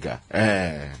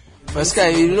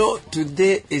 Pascal,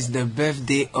 today is the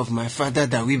birthday of my father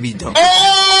that we be done.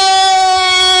 Oh!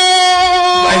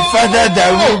 my father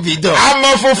that will be done. I'm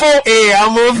a fofo. Hey,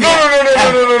 I'm over. No.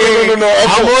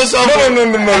 I'm also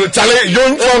No. Charlie,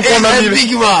 John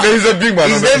big man. He's a big man.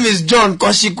 His name is John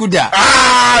Koshikuda.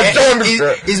 John.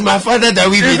 Is my father that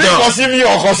will be done. Is it Koshimi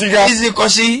or Koshiga? Is it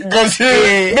Koshi?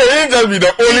 Koshi. No, he just be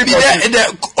the only Koshi. The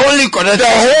only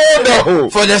connector. The whole.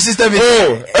 For the system.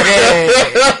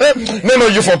 No,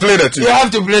 you for play that too. You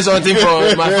have to play something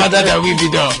for my father that will be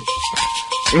done.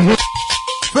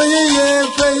 Peye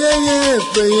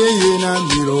na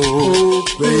miro.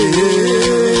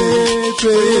 Peye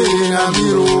na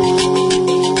miro.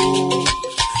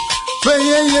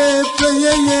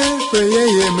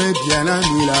 Peye me diana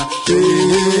mila.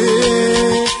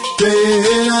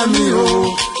 Peye na miro.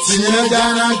 Sina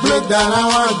dana gledana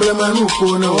wa glemanu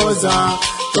kona oza.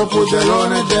 Topo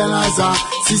delone delaza.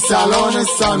 Si salone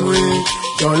sanwe.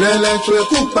 Dolele kwe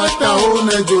kupata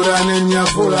one jurane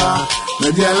nyafura.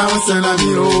 Mediala msena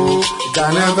miro,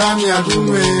 ganeva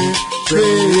miadumwe,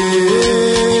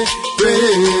 peye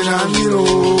na miro.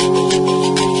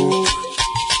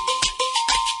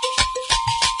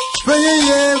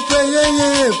 Peye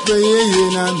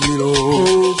na miro,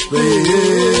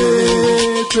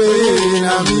 peye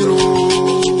na miro.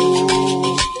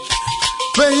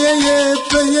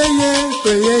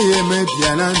 Peye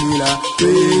mediana mila,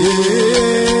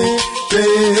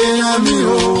 peye na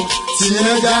miro.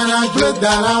 Sina dana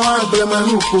gledana wa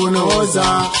glemanu kona oza.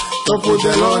 Topo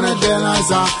delone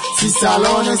delaza. Si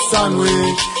salone sanwe.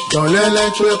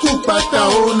 Dolele kwe kupata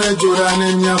one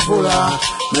jurane nyafura.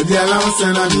 Mediala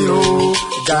msena miro.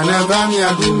 Ganeva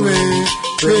miadumwe.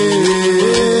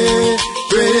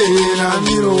 Peye na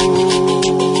miro.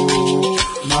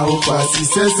 Maupa si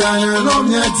sezana no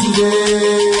miatide.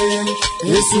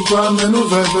 Yesu kwa menu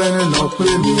vevene no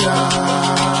premia.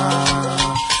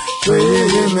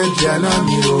 Peye mediana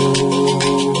miro.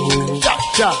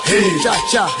 Cha hey cha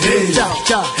hey cha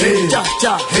hey cha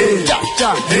hey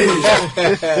hey.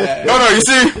 No, you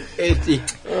see.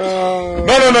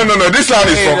 No. This song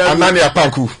is from Anani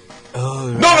Apanku.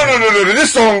 No.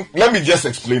 This song, let me just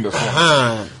explain the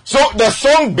song. So the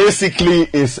song basically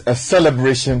is a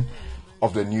celebration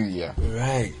of the new year.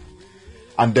 Right.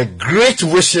 And the great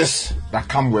wishes that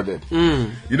come with it.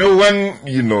 You know, when,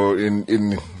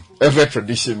 in every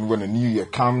tradition, when a new year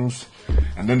comes,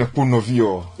 and then the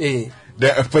Punovio, the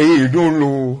you don't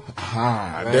know,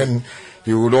 then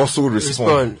he would also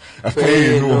respond. So when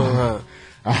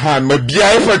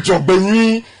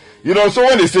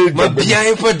they say then,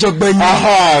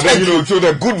 so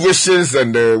the good wishes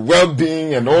and the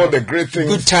well-being and all the great things,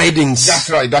 good tidings, that's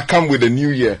right, that come with the new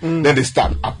year. Then they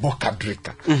start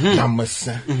abokadrika,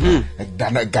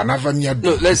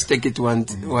 no, let's take it one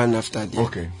after the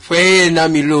okay.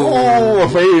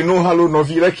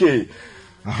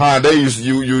 Then you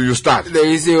start.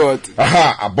 Then you say what?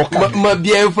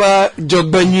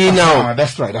 Abokadrika.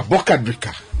 That's right,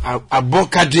 abokadrika.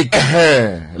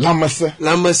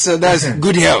 Lamasa, that's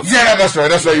good health. Yeah, that's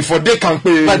right. For they can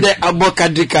pay. But the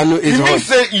abokadrika is what? You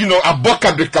say,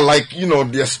 abokadrika, like,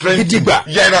 their strength.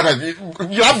 Yeah, that's right.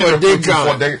 You have to pay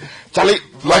for the Charlie,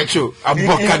 like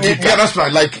abokadrika. Yeah, that's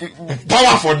right. Like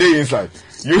power for day inside.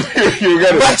 You get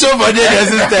it. What's over there,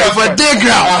 sister? For day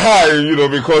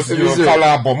ground. Because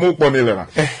color bomu ponilera.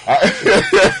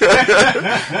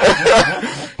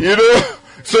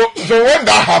 So when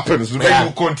that happens, then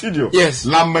you continue. Yes.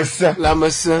 Lamasa.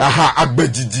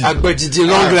 Agbejiji,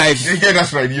 long life. Yeah,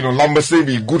 that's right. Lamasa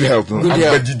be good health.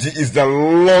 Agbejiji is the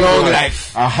long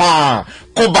life.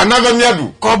 Koba naga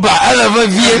miadu. Koba alava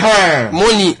vie.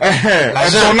 Money.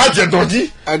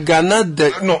 Agana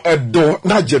de edo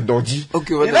na jedoji.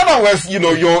 Okay. In other words,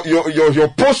 your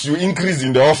post you increase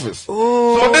in the office.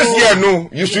 Oh. So this year, no,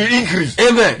 you should increase.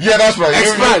 Amen. Yeah, that's right.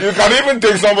 You can even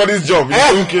take somebody's job.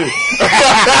 It's okay.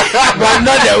 But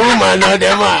not the woman, not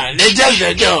the man. They just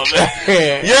the job.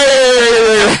 Yeah.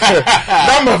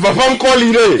 Number Papa call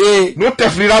it. No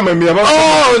teflira me.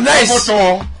 Oh, nice.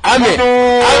 Amen.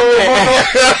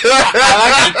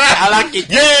 I like it.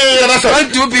 Yeah, that's right.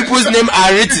 When two people's name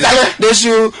are written, they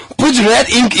should put red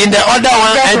ink in the other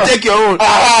one and take your own.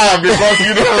 Because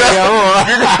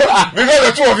because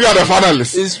the two of you are the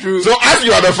finalists. It's true. So as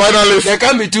you are the finalists, there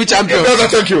can be two champions.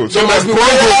 Thank you. So must be one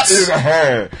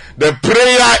vote. The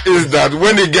prayer is that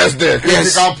when it gets there,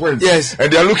 critical point. Yes.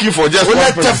 And they are looking for just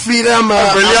one person. I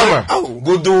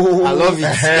love it.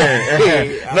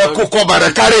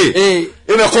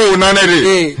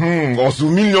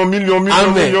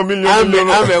 Amen.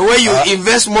 When you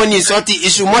invest money in something,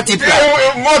 it should multiply.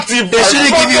 They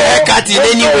shouldn't give you a haircut in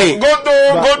any way.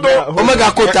 Hold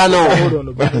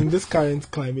on, but in this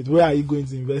current climate, where are you going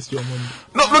to invest your money?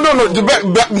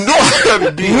 No.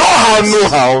 Know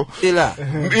how.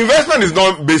 Investment is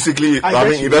not basically.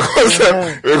 The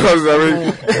concept because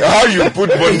how you put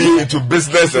money into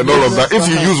business and all of that. If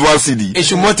you use one CD, it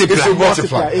should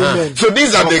multiply. So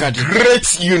these are the great,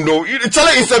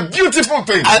 it's a beautiful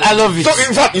thing. I love it. So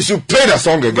in fact, you should play the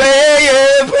song again.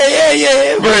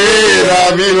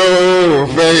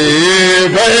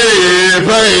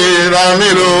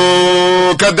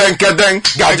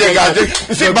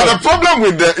 You see, but the problem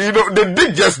with they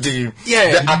did just the a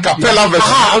cappella version.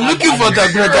 I'm looking for the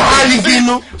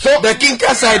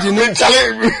Kinka side, No,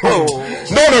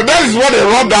 that is what they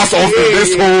rubbed us off in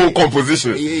this whole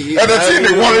composition. And the thing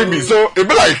they worried me, so it'd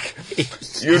be like,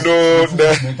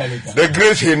 the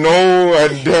great and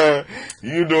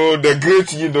the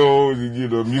great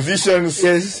musicians.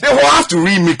 Yes. They will have to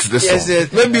remix the song.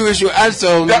 Yes. Maybe we should add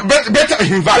some better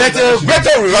revival.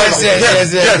 Yes.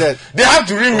 They have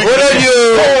to remix What are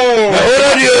you?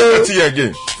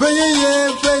 Again.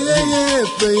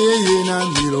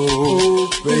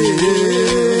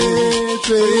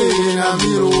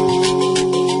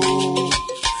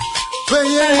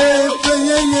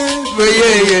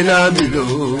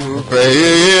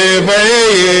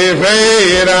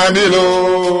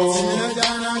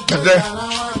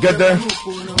 Get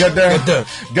there.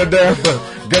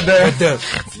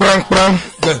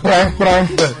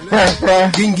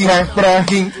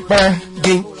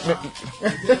 Ging.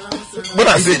 When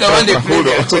I say hold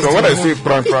on. When I say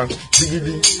prank,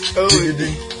 jiggity.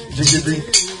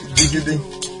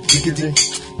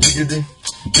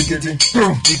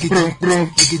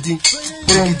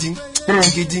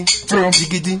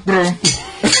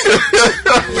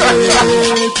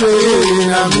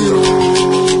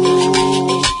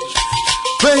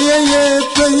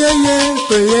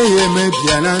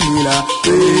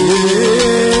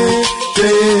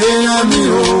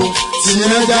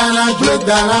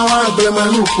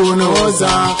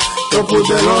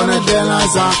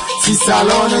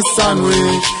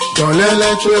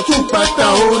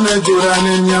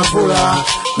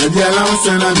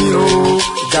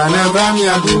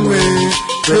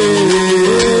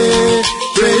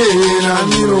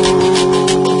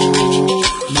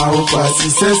 Si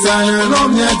c'est ça, non,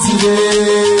 m'a tiré.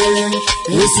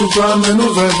 Et sous toi, me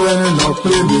nous venons nos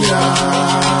premiers.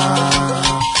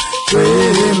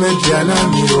 Pray me bien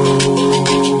amiro.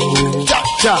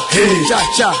 Cha hey.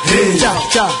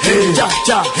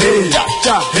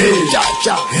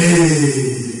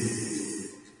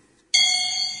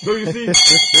 So you see,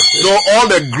 so all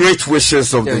the great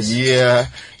wishes of the year,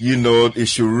 it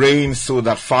should rain so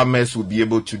that farmers will be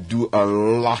able to do a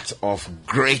lot of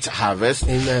great harvest.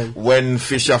 Amen. When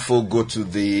fisherfolk go to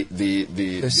the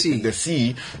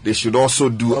sea, they should also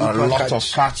do a lot of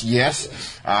catch,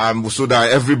 so that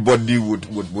everybody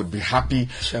would be happy.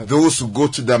 Sure. Those who go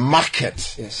to the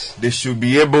market, they should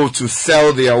be able to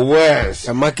sell their wares.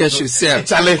 The market should sell.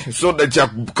 So that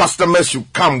your customers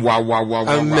should come,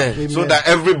 Amen. so that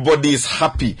everybody is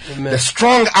happy. Amen. The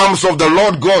strong arms of the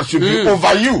Lord God should be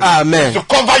over you. Amen. To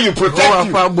cover you, protect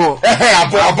you. Amen.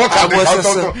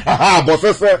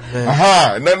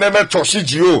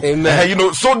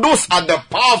 So those are the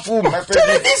powerful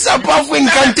messages. These are powerful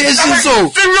incantations.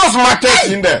 Serious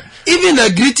matters in there. Even the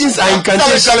greetings are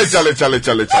incantations. No. I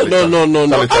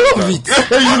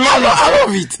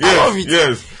love it. I love it.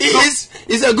 Yes.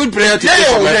 It's a good prayer to pray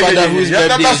for my father whose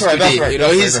birthday is today.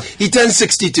 Right. He turned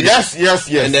 60 today. Yes.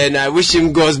 And then I wish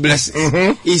him God's blessings.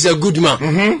 Mm-hmm. He's a good man.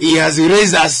 Mm-hmm. He has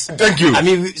raised us. Thank you. I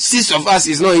mean, 6 of us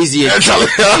is not easy.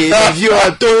 If you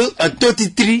are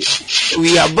 33,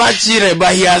 we are bad children,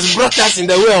 but he has brought us in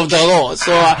the way of the Lord.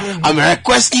 So I'm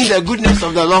requesting the goodness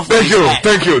of the Lord for Thank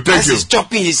you. As he's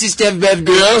chopping his sister's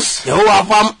birthday. Yes.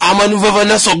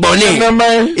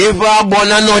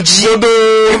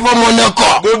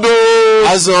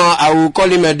 So I will call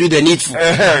him and do the needful.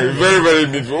 Very, very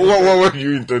needful. What do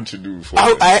you intend to do for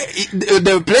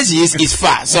the place he is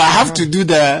far, so I have to do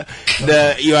the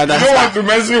you understand. You don't want to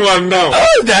mention one now.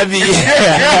 Oh, that be.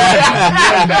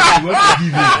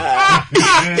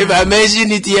 If I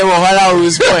mention it here, I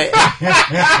will spoil.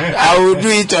 I will do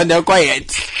it on the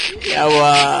quiet.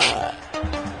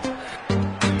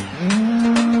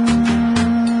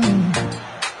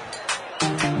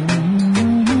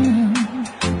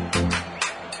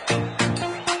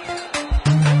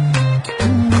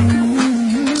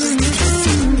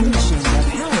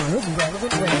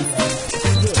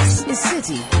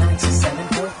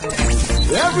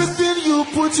 Everything you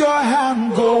put your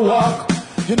hand, go walk.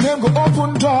 Your name go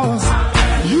open doors.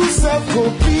 You self go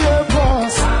be a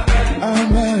boss.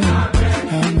 Amen.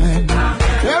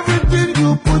 Everything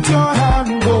you put your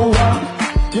hand, go walk.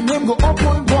 Your name go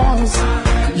open doors.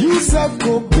 You self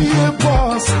go be a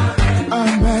boss.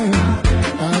 Amen.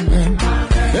 Amen.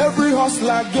 Every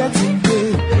hustler getting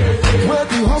paid. Where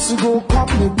the hustle go come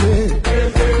the pay.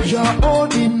 Your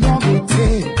own in no go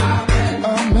take.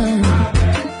 Amen.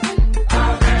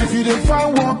 If you don't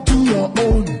find work, do your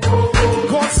own.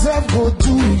 God self go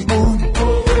do his own.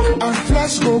 And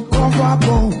flesh go cover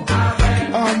bone.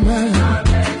 Amen.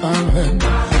 Amen.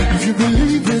 If you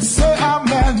believe it, say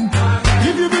amen.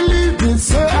 If you believe it,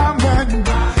 say amen.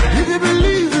 If you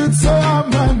believe it, say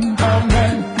amen.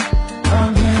 Amen.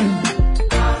 Amen.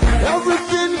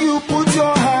 Everything you put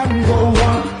your hand go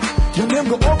on. Your name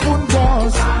go open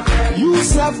doors. You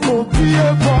self go be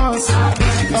a boss.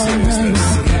 Amen.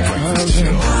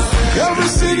 Amen.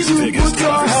 Everything you put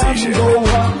your hand go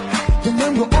on. Your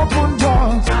name go open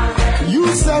doors. You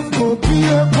self go be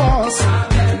a boss.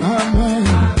 Amen.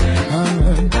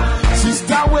 Amen.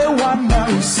 Sister where one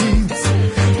man sings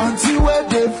until where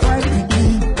they find the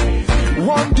king.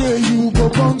 One day you go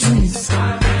born twins.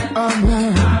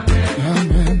 Amen.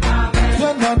 Amen.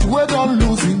 Then that way don't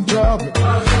losing job.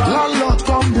 Landlord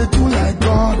come they do like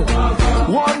God.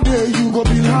 One day you go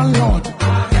be landlord.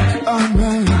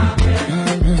 Amen.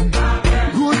 Amen.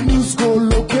 Good news go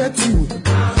locate you.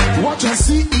 What you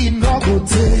see in no go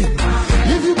take.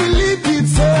 If you believe it,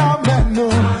 say amen. No.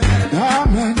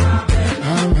 Amen.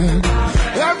 Amen.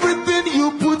 Everything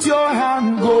you put your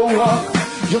hand go walk.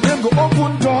 Your name go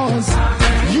open doors.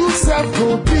 You self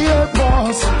go be a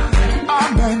boss.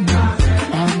 Amen.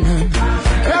 Amen.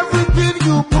 Everything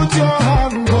you put your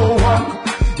hand go walk.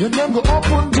 Your name go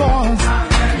open doors.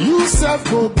 You self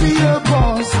go be a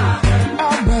boss.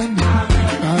 Amen.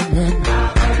 Amen.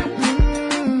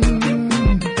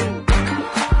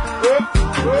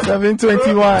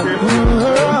 7:21.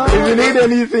 If you need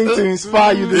anything to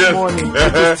inspire you this morning,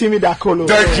 it is Timmy Dakolo.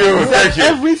 Thank you, thank you.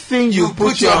 Everything you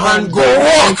put your hand go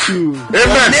walk. Thank you. Amen.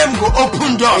 Your name go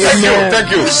open doors. Thank you,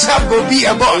 thank you. You shall go be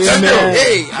a boss. Amen.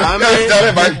 Hey, amen.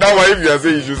 That one, if you are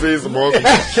saying, you should say it's small. You should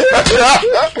say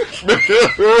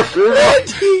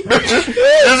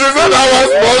that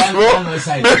one small.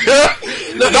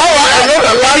 That one, I know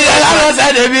the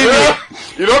last.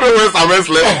 You don't know where Samuel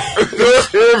slept.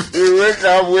 If you wake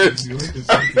up with.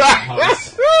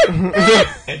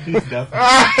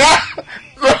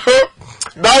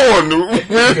 That one,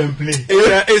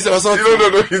 It's also. no,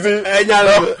 you see.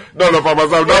 No, Papa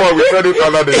Sam, that one we said it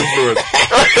under the influence.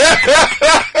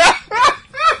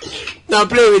 Now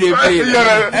play with it, play.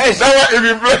 That one, if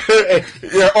you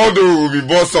play, although we will be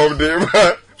boss someday,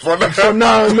 for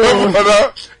now,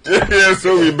 no. Yeah,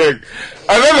 so we beg.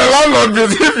 And then the landlord,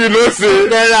 if you know, say.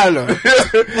 The landlord.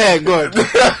 Hey, God.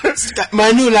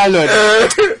 My new landlord.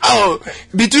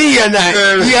 Between you and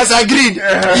I, he has agreed.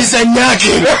 He's a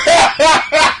knocking.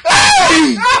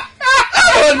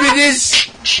 What will be this?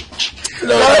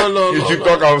 No. You should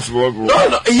talk out small, bro.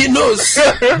 No, he knows.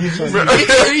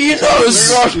 he knows.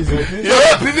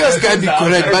 The previous can be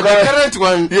correct, but the current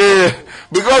one. Yeah.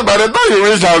 Because by the time you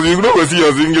reach house, you don't go see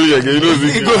your English again. You know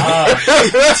English.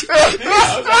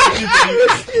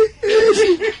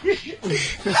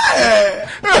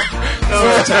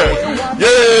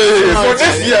 So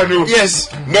this year, no. Yes.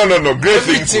 No. Great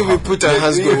things. Everything we put our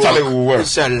hands go will work.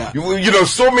 Inshallah. You know,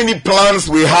 so many plans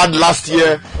we had last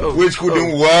year which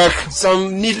couldn't work.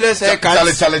 Some needless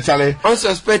haircuts. Chale.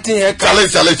 Unsuspecting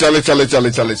haircuts. Chale.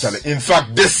 In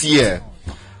fact, this year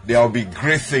there will be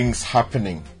great things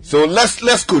happening. So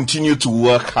let's continue to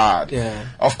work hard. Yeah.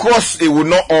 Of course, it will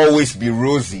not always be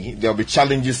rosy. There will be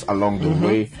challenges along the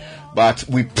way. But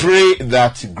we pray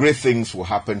that great things will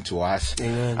happen to us.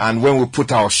 Amen. And when we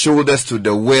put our shoulders to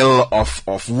the wheel of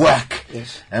work,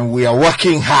 yes, and we are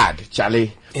working hard,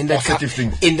 Charlie, in the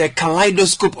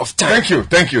kaleidoscope of time. Thank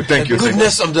you. The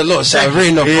goodness of the Lord shall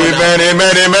reign upon us.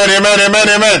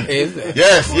 Amen.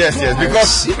 Yes.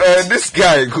 Because this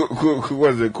guy, who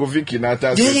was it, Kofi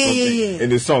Kinata, said something in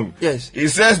the song. Yes. He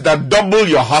says that double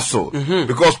your hustle,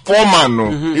 because poor man,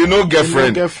 you know,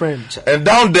 girlfriend, and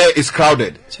down there is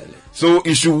crowded. So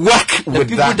you should work with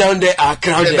people that. Down there are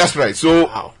crowded. Yeah, that's right. So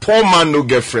poor man, no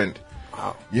girlfriend.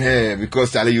 Wow. Yeah,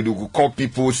 because Charlie, you do call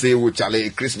people, say, "Oh, Charlie,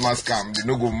 Christmas come, they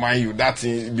no go mind you." That's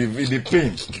the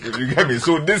pain. You get me?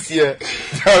 So this year,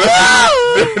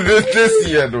 this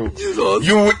year, though,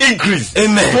 you will increase.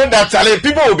 Amen. So that Charlie,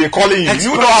 people will be calling you.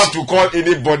 You don't have to call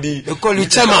anybody. They call you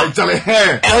Chema. Charlie,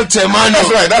 El Temano.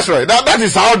 That's right. That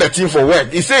is how the team for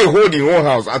work. He say hold in own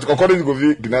house. According to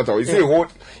Kofi Kinata, he say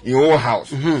hold in own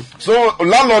house. So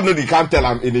landlord know they can't tell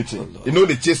him anything. You know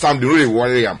they chase him, they know they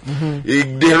worry him.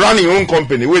 They run in own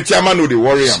company, where chairman of the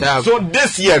warrior. Sure. So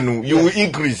this year, no, you will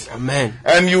increase. Amen.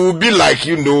 And you will be like,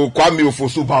 Kwame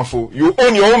Ofosu-Banfo. You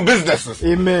own your own businesses.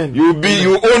 Amen. You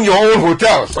own your own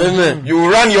hotels. Amen.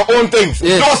 You run your own things.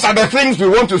 Yes. Those are the things we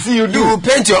want to see you do. You will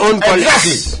paint your own colors.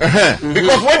 Exactly.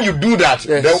 Because when you do that,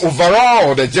 the overall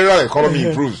or the general economy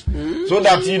improves. So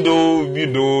that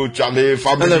Charlie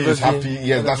family is happy.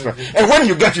 Yes, that's right. And when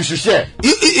you get, you should share.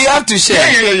 You have to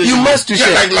share. You must to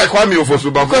share. Like Kwame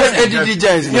Ofosu-Banfo.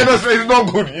 Because it's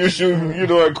not good. You should,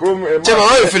 Chema,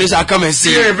 when you finish, I'll come and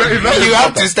see you. You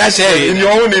have to start sharing. In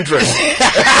your own interest.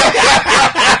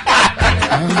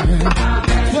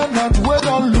 You're not wait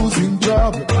on losing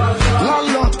job.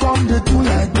 Landlord come, they do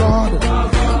like God.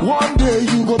 One day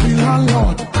you go be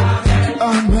landlord.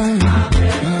 Amen.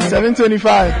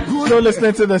 7:25. Still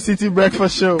listening to the City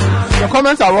Breakfast Show. Your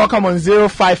comments are welcome on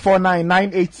 0549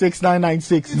 986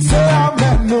 996. Say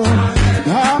amen, no.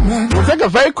 Amen. We'll take a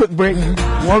very quick break.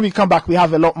 When we come back, we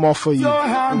have a lot more for you.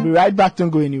 We'll be right back. Don't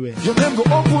go anywhere. Your name go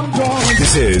open doors.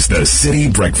 This is the City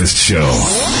Breakfast Show,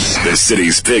 the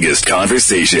city's biggest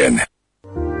conversation.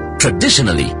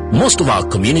 Traditionally, most of our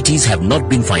communities have not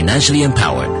been financially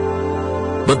empowered.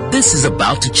 But this is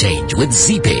about to change with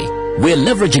ZPay. We're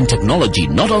leveraging technology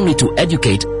not only to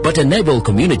educate, but enable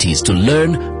communities to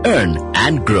learn, earn,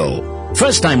 and grow.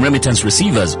 First-time remittance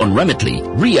receivers on Remitly,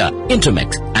 Ria,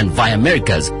 Intermex, and Via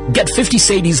Americas get 50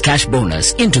 cedis cash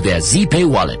bonus into their ZPay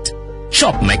wallet.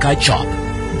 Shop Mekai Chop.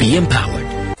 Be empowered.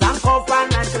 Sankofa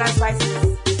natural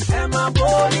spices. Emma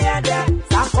Boliada.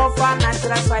 Sankofa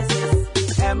natural spices.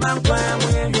 Emma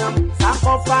Guamuyam.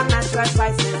 Sankofa natural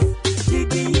spices.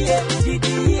 GDA.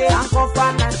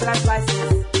 Sankofa natural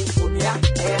spices.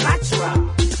 Natural.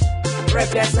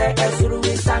 Regrese esuru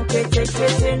sanke cheke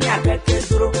ni akeke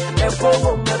suru. Eko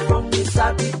me from mi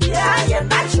sabi ya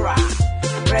natural.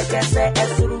 Regrese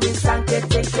esuru sanke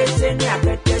cheke ni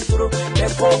akeke suru.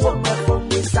 Eko me from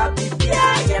mi sabi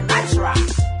ya natural.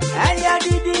 Aya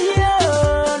DDA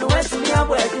no wet me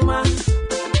abweduma.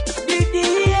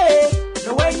 DDA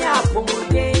no wenya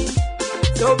apumude.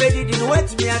 So be didn't wait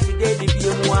me out today the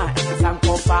BM1 and some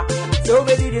cofa. So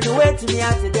be didn't wait me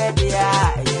out today the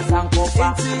some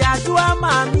cofa. Into ya to a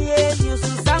mommy use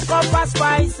some cofa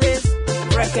spices.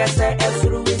 Rekese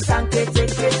esuru with sanke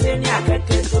take in ya get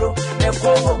through. Me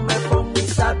home me from me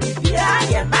sabi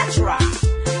ya natural.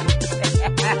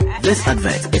 This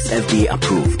advert is FDA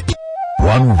approved.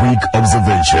 1 week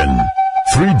observation,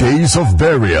 3 days of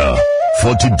burial,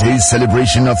 40 days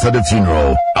celebration after the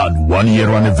funeral, and 1 year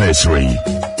anniversary.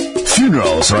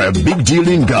 Funerals are a big deal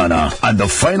in Ghana, and the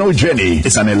final journey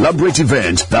is an elaborate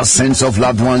event that sends off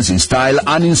loved ones in style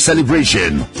and in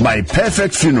celebration. My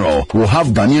Perfect Funeral will have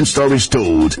Ghanaian stories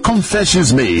told,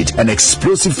 confessions made, and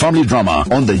explosive family drama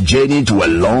on the journey to a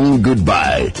long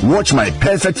goodbye. Watch My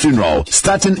Perfect Funeral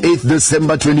starting 8th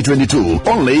December 2022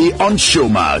 only on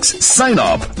Showmax. Sign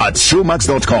up at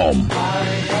showmax.com.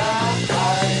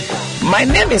 My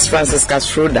name is Francisca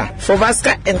Schroeder.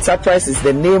 Fobaska Enterprise is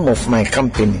the name of my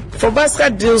company. Fobaska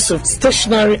deals with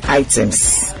stationery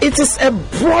items. It is a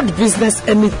broad business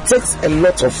and it takes a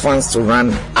lot of funds to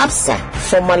run. ABSA,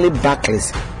 formerly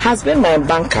Barclays, has been my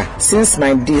banker since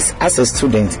my days as a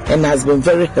student and has been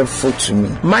very helpful to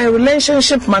me. My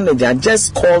relationship manager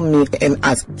just called me and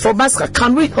asked, Fobaska,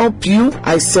 can we help you?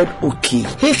 I said, okay.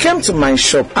 He came to my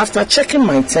shop after checking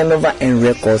my turnover and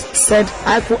records, said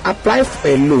I could apply for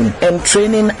a loan and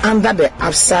training under the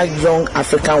ABSA Young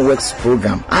African Works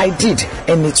program. I did,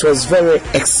 and it was very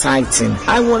exciting.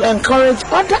 I will encourage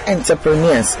other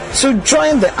entrepreneurs to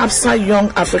join the ABSA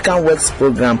Young African Works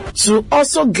program to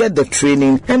also get the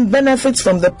training and benefit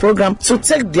from the program to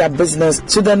take their business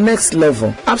to the next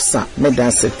level. ABSA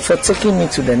Medase for taking me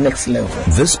to the next level.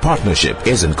 This partnership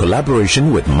is in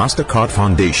collaboration with MasterCard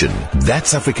Foundation.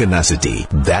 That's Africanacity.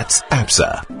 That's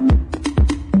ABSA.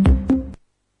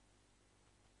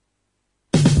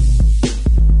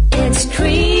 It's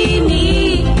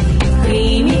creamy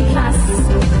plus,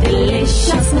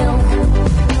 delicious milk,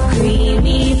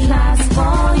 creamy plus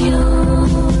for you.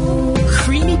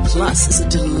 Creamy Plus is a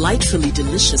delightfully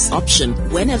delicious option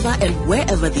whenever and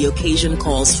wherever the occasion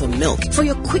calls for milk. For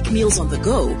your quick meals on the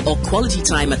go or quality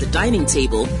time at the dining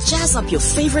table, jazz up your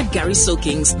favorite Gary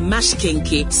soakings, mashed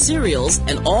kinky, cereals,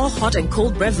 and all hot and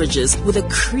cold beverages with a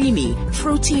creamy,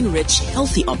 protein-rich,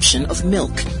 healthy option of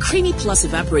milk. Creamy Plus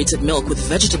evaporated milk with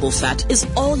vegetable fat is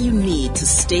all you need to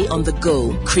stay on the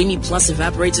go. Creamy Plus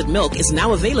evaporated milk is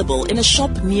now available in a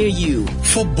shop near you.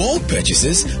 For bulk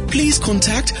purchases, please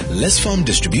contact Les Farm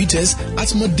Distributors us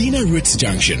at Medina Ritz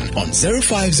Junction on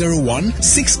 0501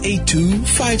 682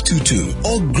 522,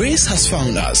 or Grace has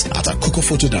found us at Akoko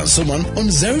Photo Dansoman on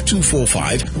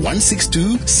 0245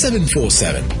 162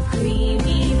 747.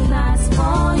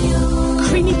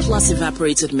 Creamy Plus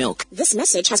evaporated milk. This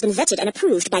message has been vetted and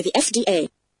approved by the FDA.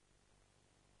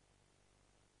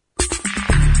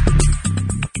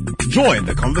 Join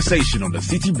the conversation on the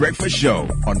City Breakfast Show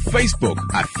on Facebook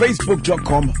at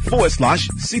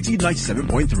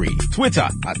facebook.com/City97.3, Twitter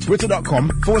at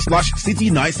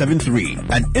twitter.com/City973,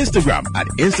 and Instagram at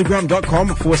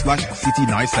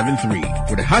instagram.com/City973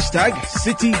 with the hashtag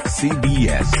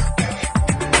CityCBS.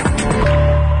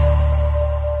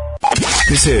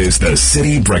 This is the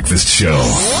City Breakfast Show,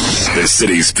 the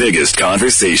city's biggest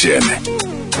conversation.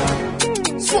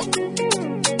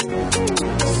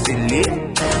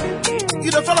 You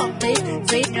the fella.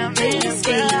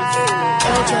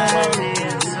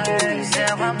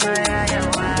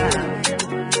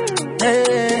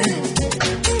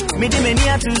 Me di me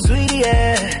niya tu sweetie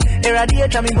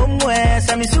irradiate me mumwe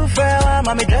sami sufewa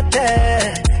mami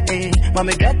grete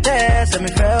sami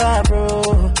fewa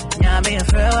bro nyame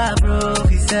fewa bro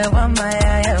fi se wa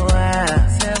maya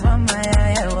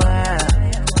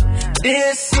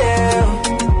this year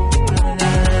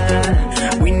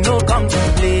we no come to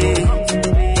play.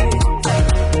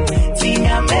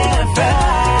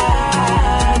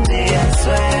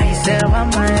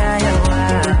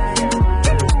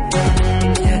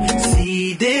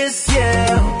 See this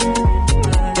year,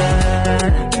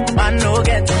 I no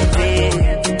get to pay.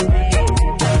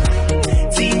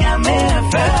 See ya me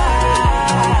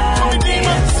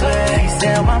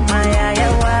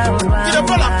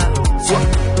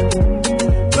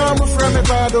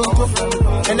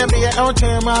and then be a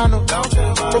Elchamano,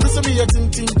 but be a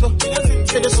tinto.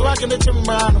 It is like in the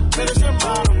Chimano.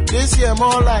 This year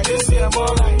more like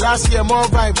last year more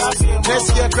vibes.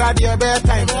 Next year crowd your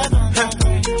bedtime.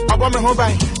 I want me home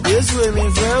by this way me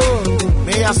feel.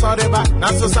 Me I saw the back.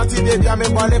 Now so Saturday I me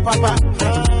body papa.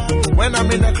 When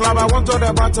I'm in the club I want all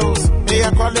the battles. Me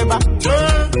I call them back.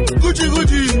 Gucci.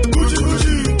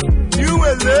 You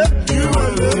will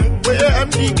where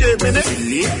MDK minute.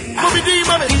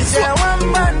 Is there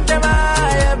one man to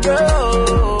my bro?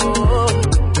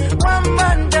 One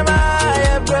man to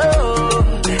my bro.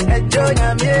 Enjoy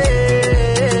me.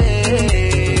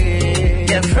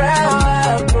 Your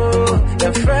friend bro.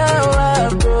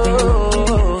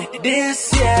 This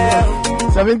year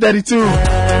 7:32.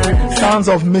 Sounds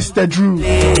of Mr. Drew.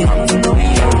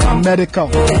 Medical.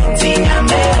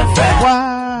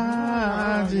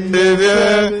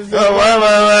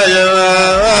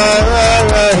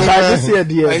 This year,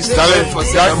 dear.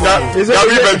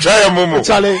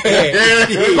 Charlie,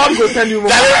 God will tell you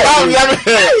more.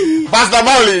 Pastor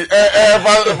Mali,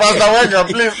 Pastor Weka,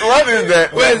 please, what is the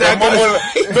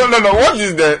no, what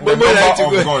is the number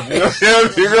of God?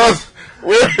 Because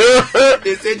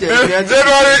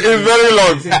January is very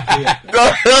long.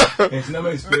 His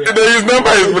number is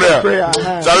prayer.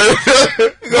 Charlie,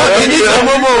 we need a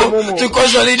momo to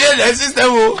consolidate the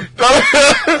system.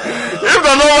 If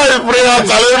the number is prayer,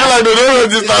 Charlie, like they don't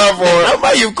register for. The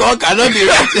number you call cannot be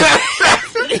registered.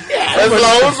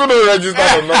 I also don't register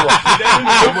the number.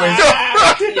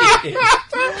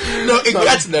 No, it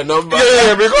gets the number.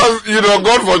 Yeah, because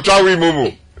God for Chawi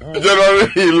Momo. Generally,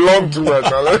 he long too much.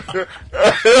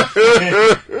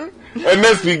 And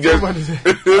next week, somebody say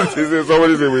with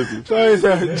you. So it's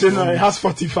January has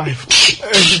 45.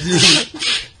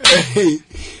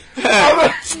 I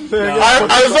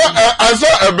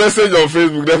saw a message on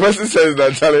Facebook. The person says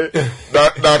that Charlie,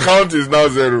 the account is now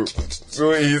 0.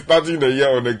 So he's starting the year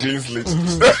on a clean slate.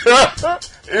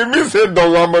 It means that I'm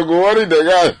going to worry the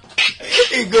guy.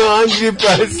 He go hungry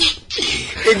price.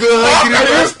 How can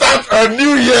you start a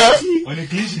new year on a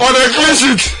clean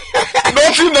sheet?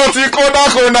 Naughty, corner.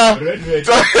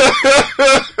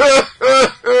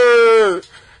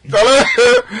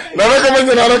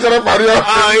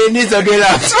 He needs a get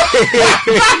out.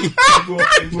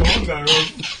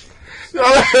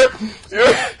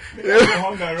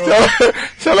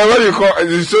 When you call,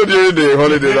 you showed during the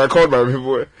holidays, I called my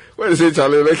people. When you say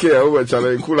Charlie, look here, over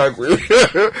Charlie, cool like we.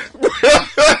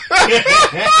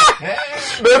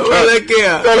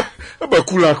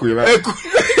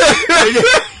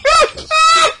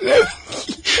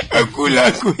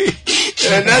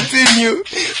 Nothing new,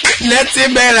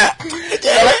 nothing better.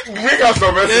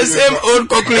 The same old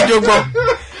conclusion.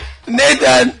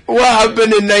 Nathan, what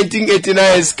happened in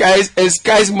 1989?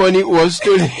 Sky's money was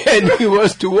stolen and he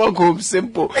was to walk home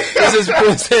simple. This is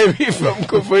Prince Henry from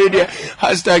Koforidua.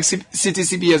 Hashtag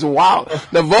CityCBS. Wow.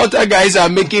 The Volta guys are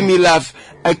making me laugh.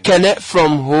 Kenneth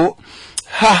from Ho.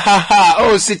 Ha ha ha.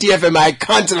 Oh, City FM, I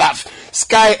can't laugh.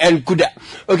 Sky and Kuda.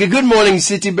 Okay, good morning,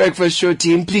 City Breakfast Show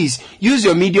team. Please use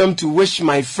your medium to wish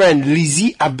my friend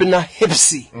Lizzie Abina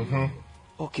Hipsy.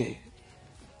 Okay.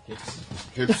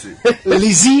 Hipsy.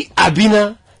 Lizzie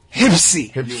Abina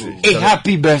Hipsy. A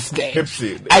happy birthday.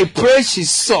 Hipsy. I pray she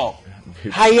saw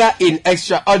higher in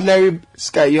extraordinary.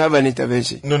 Sky, you have an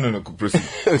intervention? No, proceed.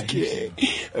 Okay.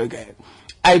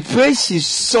 I pray she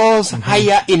soars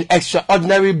higher in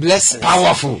extraordinary blessings.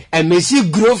 Powerful. And may she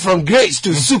grow from grace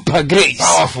to super grace.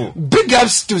 Powerful. Big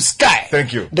ups to Sky.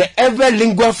 Thank you. The ever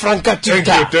lingua franca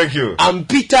tutor. Thank you. I'm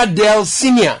Peter Dale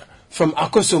Sr. from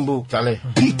Akosombo. Charlie.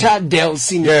 Peter Dale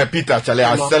Sr. Yeah, Peter, Charlie,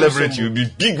 I celebrate you. Be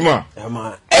big man.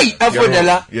 Hey,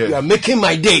 Afodela, yeah. You are making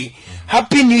my day.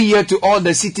 Happy New Year to all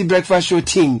the City Breakfast Show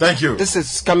team. Thank you. This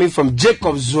is coming from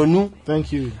Jacob Zonu.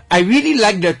 Thank you. I really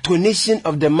like the tonation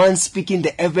of the man speaking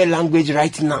the Ewe language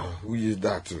right now. Who is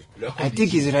that? I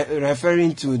think he's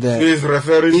referring to the. He's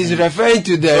referring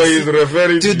to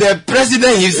the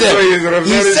president himself.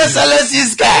 His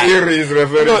Excellency's guy. He's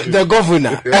referring to the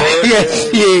governor. Yes.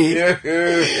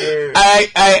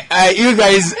 You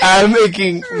guys are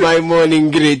making my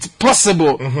morning great.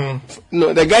 Possible.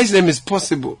 No, the guy's name is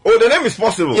Possible. Oh, the name is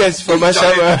Possible. Yes, from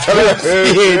Ashama.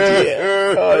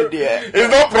 Oh dear. It's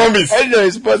not promise. I know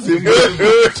it's possible.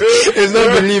 It's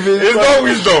not believing. It's not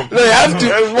wisdom. No, you have to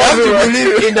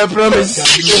believe in the promise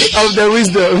of the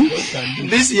wisdom.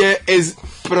 This year is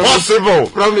possible.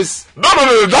 Promise. No.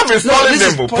 That is not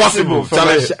name. Possible.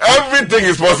 Everything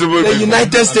is possible. The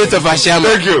United States of Ashama.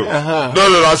 Thank you.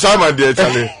 No, Ashama, dear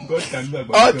Charlie.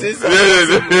 All this. This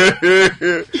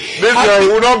year we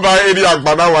will not buy any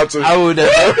Agbana watches. I would.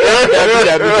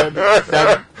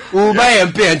 We'll buy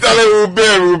and pay. We'll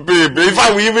pay. In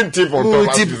fact, we even tip on top.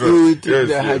 We'll tip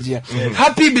the Hajia.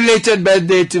 Happy belated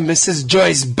birthday to Mrs.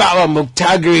 Joyce Bawa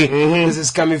Muktagri. This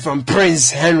is coming from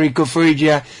Prince Henry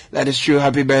Koforidja. That is true.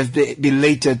 Happy birthday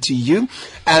belated to you.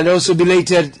 And also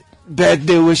belated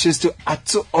birthday wishes to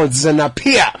Atu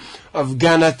Odzanapia of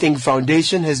Ghana Think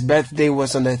Foundation. His birthday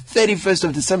was on the 31st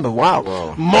of December.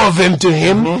 Wow. More of him to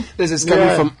him. This is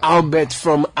coming from Albert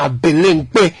from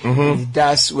Abilimpe. He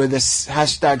does with the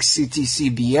hashtag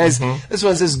CityCBS. This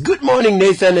one says, good morning,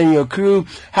 Nathan and your crew.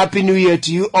 Happy New Year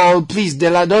to you all. Please,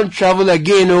 Della, don't travel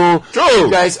again. You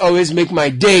guys always make my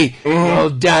day. Well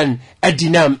done.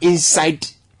 Adinam inside.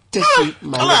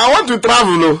 I want to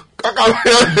travel.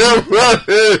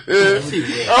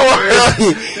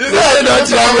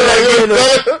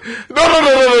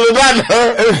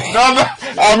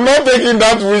 I'm not taking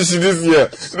that wish this year.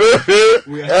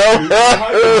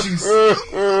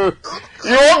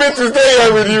 You want me to stay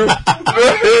here with you?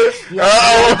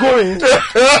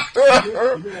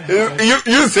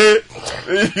 You say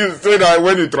that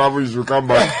when you travel, you should come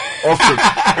back often. I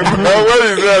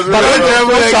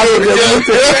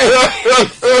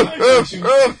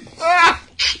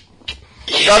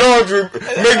don't want to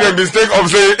make the mistake of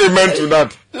saying amen to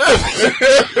that.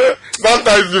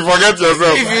 Sometimes you forget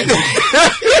yourself.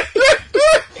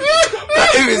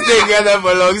 If you stay together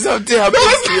for long, something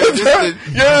happens to you.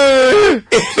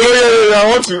 I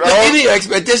want to. Any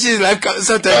expectations like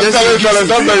sometimes just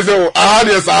sometimes say,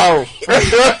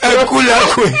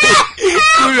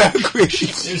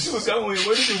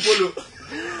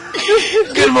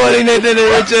 Good morning, Nathan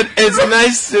and Richard. It's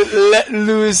nice to let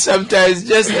loose sometimes.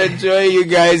 Just enjoy you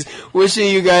guys. Wishing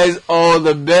you guys all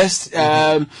the best.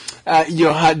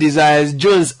 Your heart desires.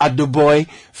 Jones Adoboy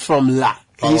from La.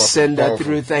 He sent that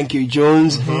through. Thank you,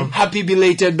 Jones. Happy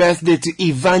belated birthday to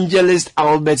Evangelist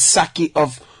Albert Saki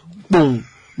of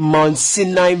Mount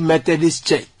Sinai Methodist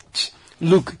Church.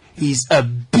 Look, he's a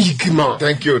big man.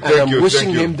 Thank you. I'm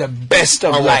wishing him the best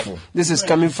of life. This is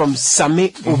coming from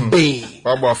Sami Obey.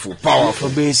 Powerful.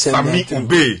 Sami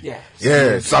Obey.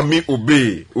 Yeah, Sami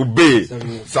Obey.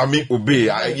 Sami Obey.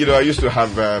 I used to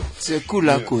have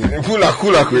Kulakwe.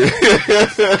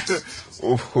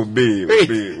 Obey,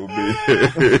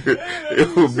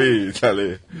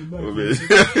 Charlie. Obey.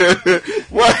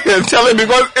 Why, Charlie?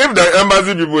 Because if the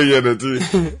embassy people hear the thing,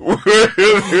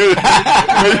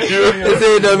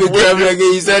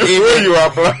 you said when you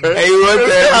apply,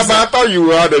 I thought you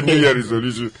had a New Year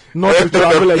resolution. Not to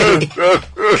travel again. Don't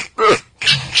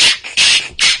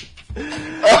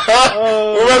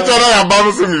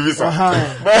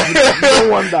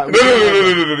want that. No.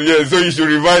 Yeah, so you should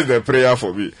revise the prayer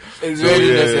for me.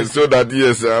 So that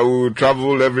I will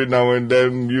travel every now and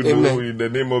then, in the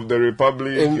name of the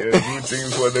Republic, do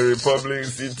things for the Republic,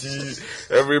 city,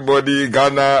 everybody,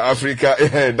 Ghana, Africa.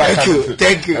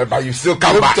 Thank you. But you still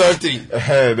come back.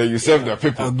 Then you serve the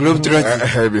people.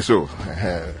 Globetrotting. So.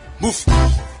 Move.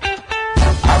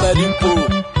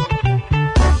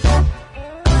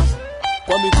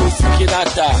 me Kofi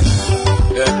Kinata.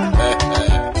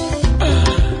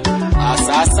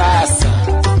 Asa.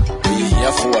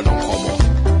 Yeah, for one common.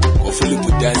 Hopefully,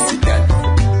 put dance it down.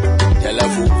 The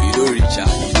level, you don't reach.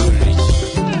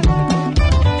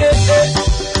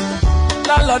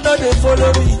 Landlord, no, they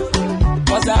follow me.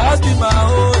 Cause I house be my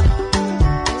own.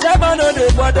 Chairman, no, they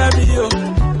bother me, yo.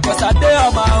 Cause I day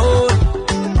on my own.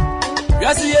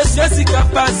 Yes, you can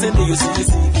pass and you see.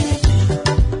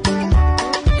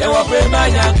 They were pay my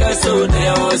young so they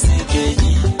all see KD.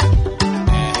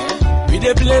 We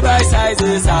they play by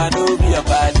sizes, I know be a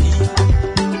party.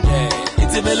 Yeah,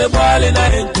 it's a belly ball and I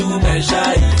ain't too much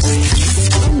shy.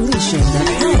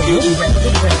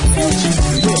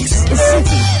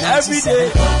 Every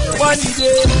day, money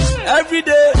day, every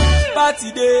day,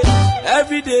 party day,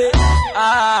 every day,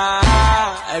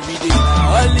 every day,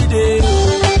 holiday.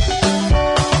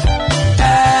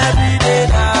 Every day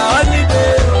now,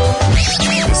 holiday.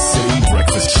 The City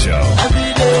Breakfast Show. Every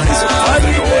day now,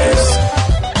 holiday.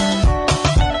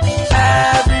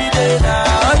 Every day now,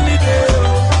 holiday.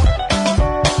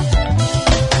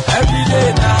 Every day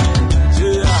now,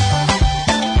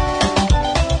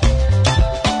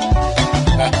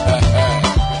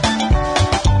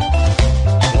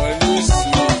 when you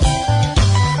see,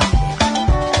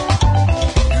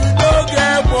 you don't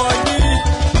get money.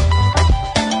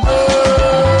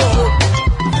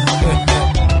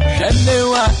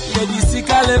 Shenewa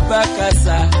yedisikale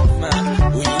bakasa ma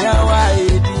unyawa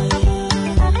edi.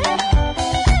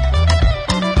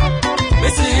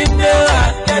 Mesi indewa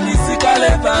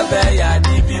yedisikale babe ya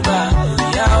dibima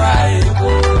unyawa edi.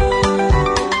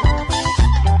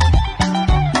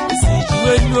 Mesi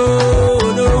juwenyo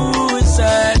no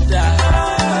ushada.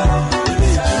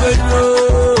 Juwenyo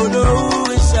no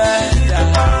ushada.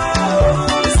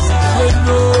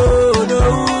 Juwenyo no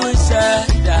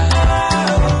ushada.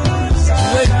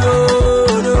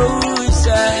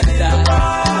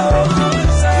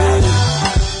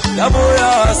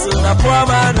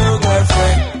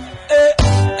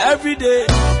 Every day,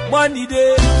 money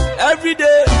day, every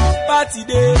day, party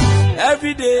day,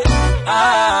 every day,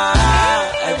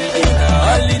 every day now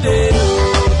holiday,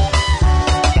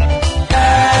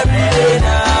 every day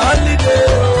now holiday.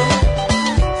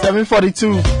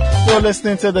 7:42. Still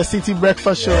listening to the City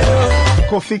Breakfast Show.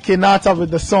 Kofi Kinata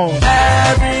with the song.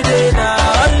 Every day now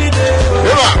holiday.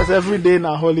 That's every day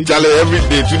now holiday. Charlie, every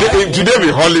day. Today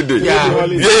be holiday.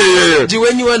 Yeah. Do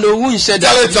when you want to win,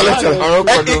 Charlie.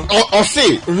 Or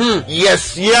say,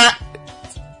 yes, yeah.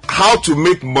 How to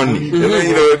make money? You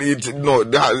know,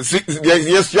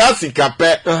 yes, you have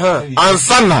sikape and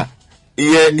sana.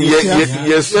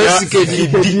 Yes.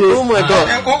 Oh my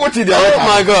God. What is Oh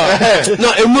my God.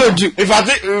 No, emoji. If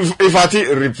I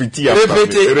repeat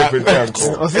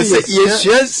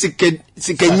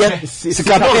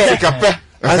sikape.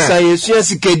 Asa yesu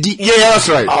sikedi. Yeah, that's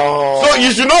right. So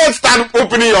you should not start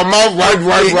opening your mouth wide, No,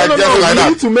 like that.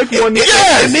 You need to make money.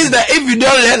 Yes. It means that if you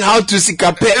don't learn how to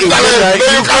sikape, you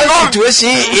cannot situation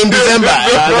in December.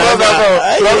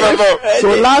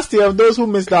 So last year, those who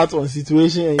missed out on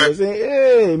situation, and you're saying,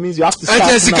 hey, it means you have to start. You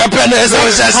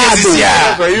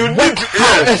need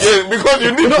to, because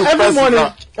you need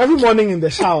to every morning in the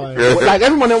shower, like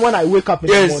every morning when I wake up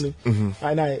in the morning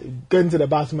and I go into the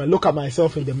bathroom, I look at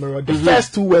myself in the mirror. The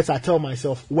first 2 words I tell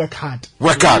myself: work hard.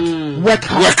 Work hard. Work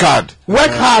hard. Work hard.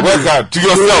 Work hard. Work hard. To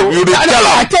yourself. You tell him.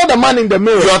 I tell the man in the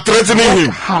mirror. You are threatening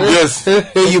him. Yes.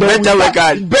 You better work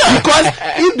hard. Because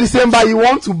if December you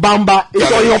want to bamba, it's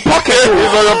on your pocket.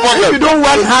 It's on your pocket. If you don't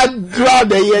work hard throughout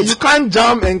the year, you can't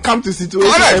jump and come to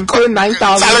situation and pay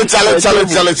 9,000. Challenge.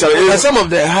 Some of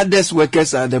the hardest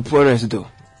workers are the poorest, though.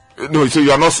 No, so you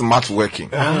are not smart working.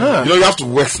 You know, you have to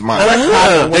work smart.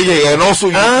 And also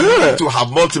you need to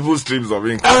have multiple streams of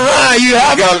income. You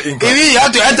have income. You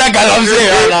have to enter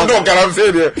Galamsey. No,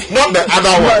 Galamsey, not the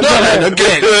other one.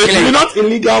 It's not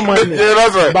illegal money.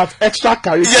 That's right. But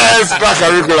extracurricular. Yes,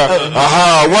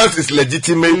 extracurricular. Once it's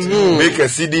legitimate, make a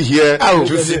CD here,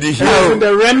 2 CD here. It's in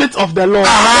the remit of the law.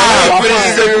 Yeah,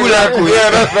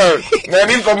 that's right.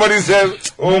 And if somebody says,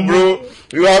 oh bro,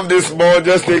 you have this small,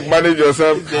 just manage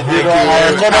yourself. You know,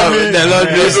 our economy,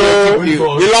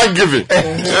 we like giving.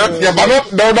 Yeah, but not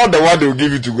the one they will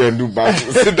give you to go and do bad.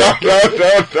 Sit down.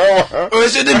 Oh,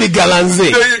 it shouldn't be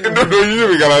Galanze. No, you shouldn't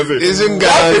be Galanze. It isn't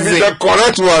Galanze. If it's the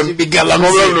correct one, it be Galanze.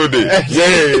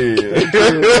 Yeah.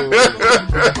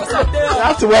 You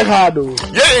have to work hard though.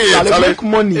 Charlie, make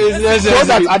money so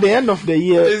that at the end of the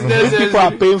year, if people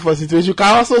are paying for situation, you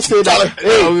can also say that,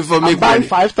 hey, I'm buying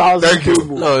 5,000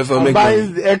 table. I'm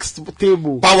buying the X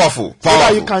table. Powerful. So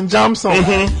that you can jump some.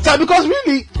 So because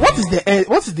really, what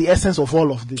is the essence of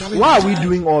all of this? Why are we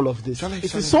doing all of this?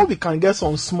 It is so we can get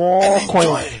some small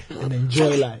coin and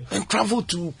enjoy life. And travel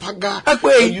to Paga, and,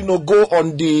 go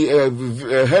on the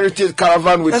heritage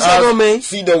caravan with us,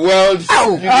 see the world.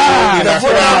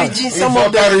 Some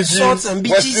of the resorts and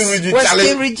beaches,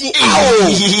 Western region.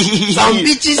 Some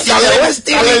beaches in the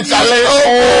Western region.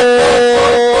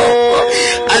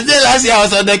 I said last year I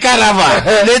was on the caravan.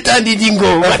 Later didn't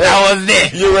go, but I was there.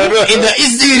 You were there. In the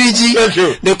Eastern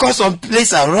region, they call some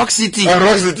place a Rock City.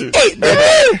 Rock City. Hey,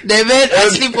 the bed, I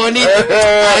sleep on it.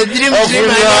 I dream,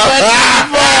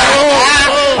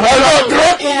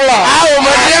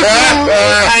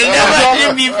 I never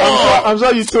dreamed before. I'm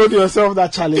sure you told yourself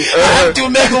that, Charlie. I have to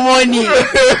make money.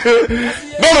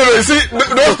 No. See,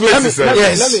 those places.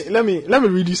 Let me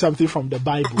read you something from the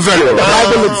Bible. The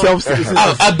Bible itself says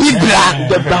a big black.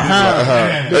 The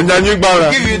Baham. And then you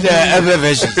give you the other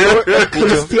version.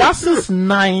 Ecclesiastes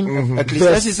 9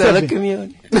 verse 7.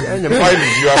 Why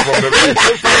did you have from the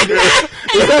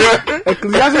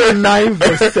Ecclesiastes 9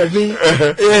 verse 7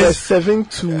 verse 7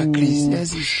 to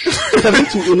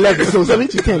 11, so 7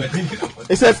 to 10.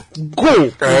 It says,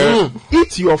 go,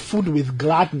 eat your food with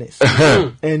gladness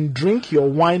and drink your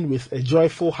wine with a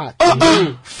joyful heart.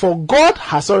 For God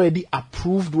has already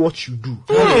approved what you do.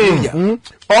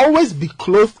 Always be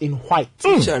clothed in white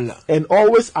and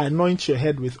always anoint your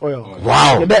head with oil.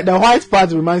 Wow. The white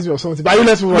part reminds me of something. But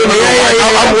let's move on.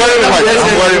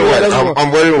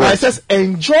 I'm wearing white. It says,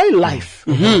 enjoy life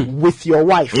with your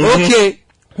wife. Okay.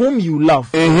 Whom you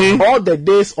love all the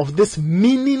days of this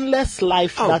meaningless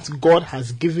life that God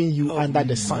has given you under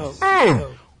the sun.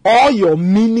 All your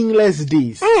meaningless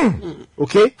days.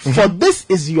 Okay? For this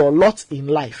is your lot in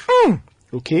life.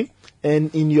 Okay?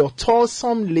 And in your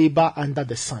toilsome labor under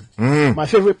the sun. My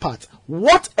favorite part.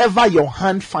 Whatever your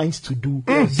hand finds to do,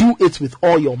 do it with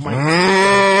all your might.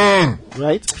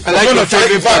 Right? I like your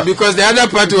favorite part because the other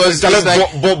part was just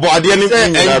like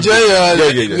enjoy your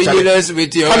meaningless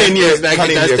with your like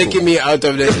it has taken me out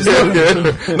of this. No,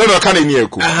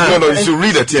 you should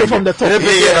read it here. From the top.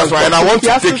 That's why, and I want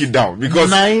to take it down because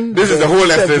this is the whole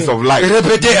essence of life.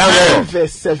 9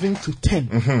 verse 7 to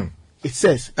 10. It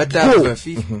says, go,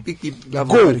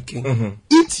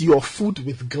 eat your food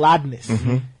with gladness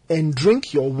and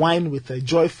drink your wine with a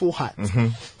joyful heart,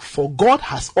 for God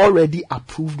has already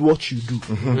approved what you do.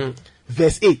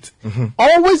 Verse 8,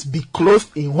 always be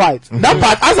clothed in white. That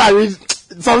part, as I read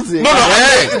something. No,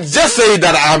 just say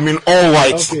that I'm in all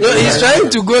white. Okay. No, he's trying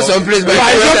to go someplace, but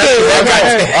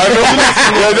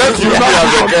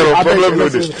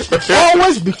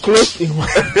always be clothed in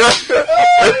white.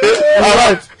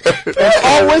 Alright. And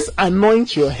always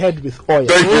anoint your head with oil.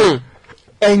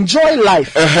 Enjoy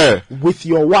life with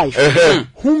your wife,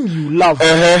 whom you love.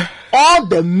 All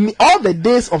the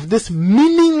days of this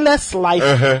meaningless life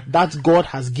that God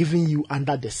has given you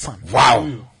under the sun.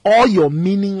 Wow. All your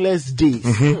meaningless days.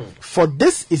 For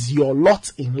this is your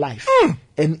lot in life,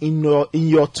 and in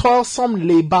your toilsome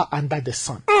labor under the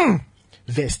sun.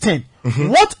 Verse 10.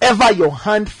 Whatever your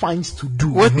hand finds to do.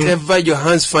 Whatever your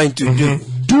hands find to do.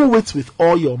 Do it with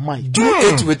all your might. Do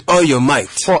it with all your might.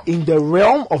 For in the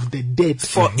realm of the dead.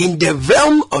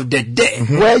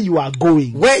 Where you are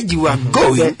going.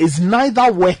 There is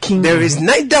neither working.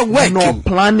 Nor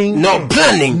planning.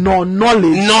 Nor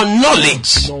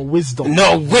knowledge. Nor wisdom.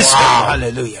 Wow.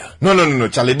 Hallelujah. No,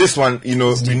 Charlie. This one, we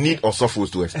need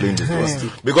Osofos to explain this to us.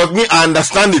 Because me, I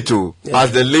understand it too.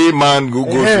 As the layman who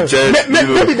goes to church.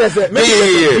 Maybe there's a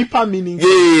deeper meaning.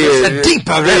 There's a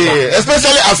deeper meaning.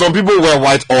 Especially as some people wear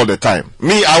white all the time.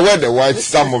 Me, I wear the white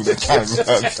some of the time.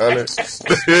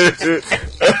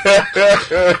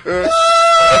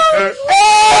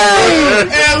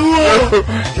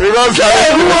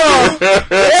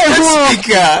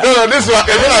 No, this one.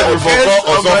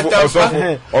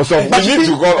 We need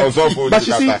to call Osofo. But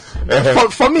you see,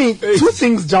 for me, two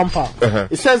things jump out.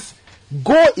 It says,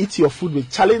 go eat your food with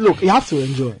Charlie. Look, you have to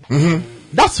enjoy.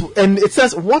 And it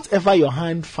says, whatever your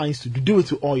hand finds to do it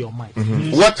with all your might.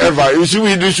 Whatever. Should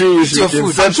we do your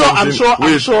food? I'm sure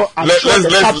the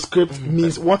subscript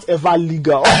means whatever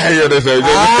legal. So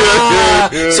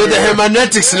the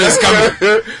hermeneutics is coming.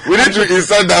 We need to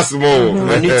insert that small.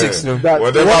 Hermeneutics,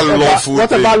 whatever lawful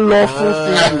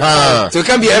thing. So it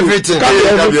can be everything.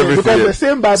 Because the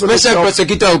same Bible. Special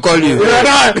prosecutor will call you.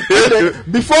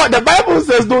 Before the Bible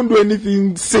says don't do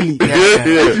anything silly.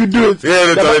 If you do it,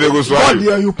 God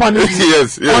Yeah, you punish.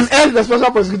 Yes. On earth, the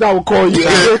special prosecutor will call you.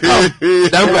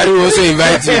 Somebody will also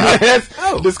invite you. Yes.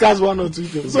 Discuss one or two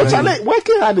things. So, Charlie,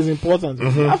 working hard is important.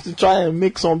 You have to try and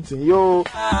make something.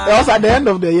 Else at the end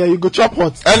of the year, you go chop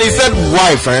hot. And he said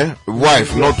wife,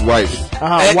 wife, not wife.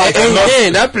 Wife.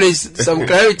 That place, some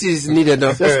clarity is needed.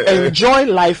 Just enjoy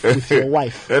life with your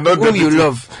wife.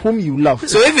 Whom you love.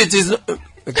 So if it is not...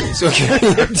 Okay, it's okay.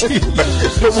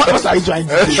 what are you trying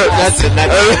to do? That's it. And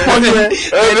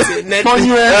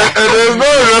there's no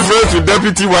reference to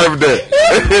deputy wife there.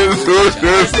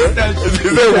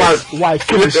 Wife.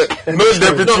 Finish. No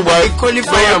deputy wife.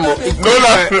 Qualify him. He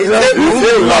said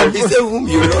whom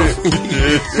you love.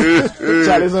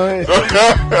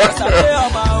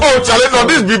 Oh, Charlie, no,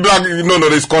 this be black. No,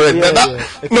 it's correct. In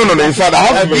fact, I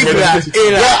have to be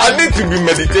meditating. I need to be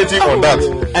meditating on that.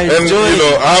 And I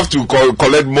have to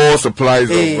collect more supplies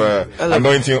of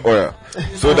anointing oil.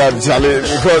 So that Charlie,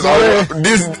 because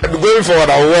this going forward,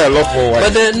 I'll wear a lot more white.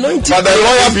 But the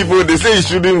lawyer people, they say you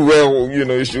shouldn't wear,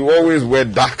 you should always wear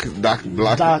dark black.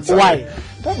 White.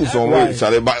 That is some way,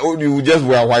 Charlie. But you just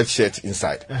wear a white shirt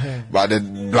inside. But the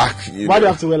black. Why do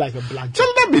you have to wear like a black?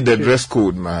 Charlie, that be the dress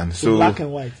code, man. So black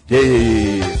and white.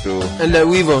 Yeah. So and the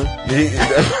weave on.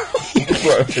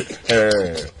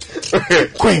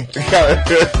 Queen.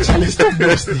 Charlie, stop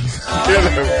those things.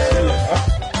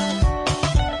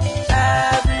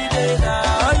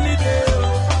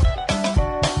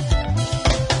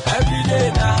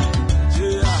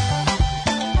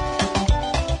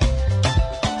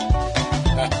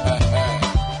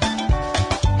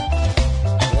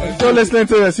 You're listening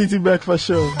to the City Breakfast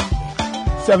Show.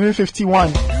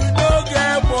 7:51.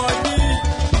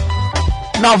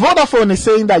 Now Vodafone is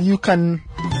saying that you can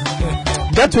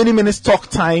get 20 minutes talk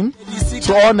time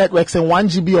to all networks and 1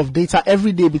 GB of data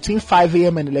every day between 5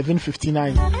 a.m. and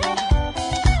 11:59.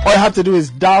 All you have to do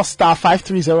is dial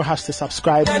 *530# to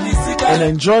subscribe and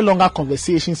enjoy longer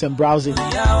conversations and browsing.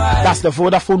 That's the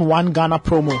Vodafone One Ghana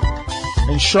promo,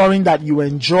 ensuring that you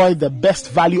enjoy the best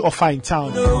value offer in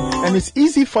town, and it's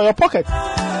easy for your pocket.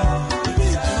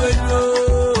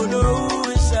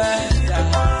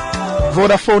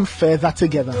 Vodafone, further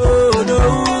together.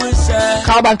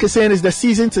 CarBank is saying it's the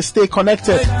season to stay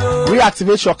connected.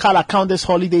 Reactivate your car account this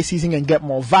holiday season and get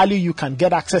more value. You can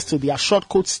get access to their short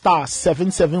code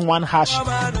 *771#,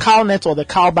 CarNet or the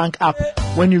CarBank app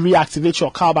when you reactivate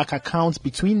your CarBank account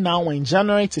between now and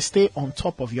January to stay on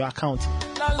top of your account.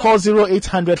 Call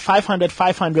 0800 500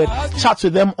 500, chat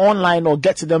with them online or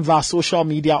get to them via social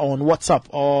media on WhatsApp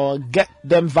or get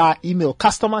them via email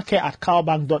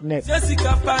customercare@carbank.net.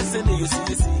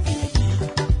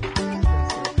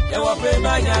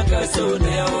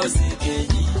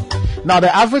 Now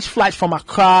the average flight from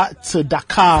Accra to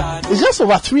Dakar is just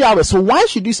over 3 hours. So why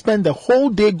should you spend the whole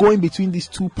day going between these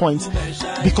 2 points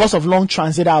because of long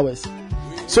transit hours?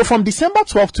 So from December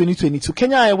 12, 2022,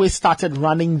 Kenya Airways started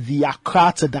running the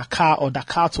Accra to Dakar or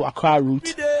Dakar to Accra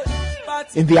route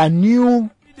in their new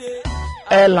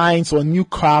airlines or new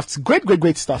crafts.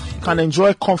 Great stuff. You can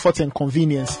enjoy comfort and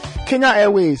convenience. Kenya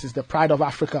Airways is the pride of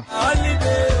Africa.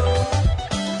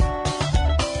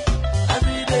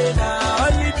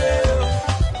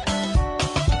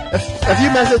 A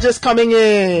few messages coming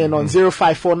in on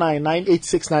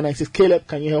 0549986996. Caleb,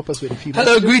 can you help us with a few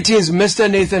Hello, messages? greetings, Mr.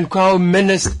 Nathan Crow,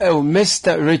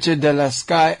 Mr. Richard De La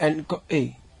Sky, and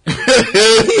hey.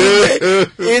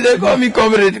 They call me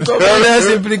comrade. Comrade has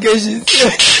implications.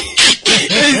 He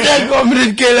said,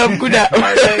 comrade Caleb Kuda.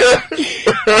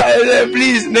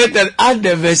 Please, Nathan, add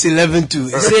the verse 11 too.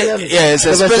 It's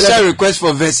a special request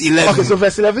for verse 11. Okay, so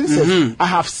verse 11 says, I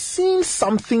have seen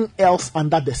something else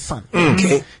under the sun.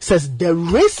 Okay. Says, the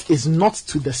race is not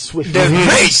to the swift. The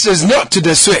race is not to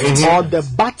the swift. Or the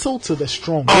battle to the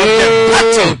strong. Or the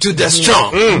battle to the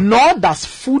strong. Nor does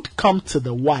food come to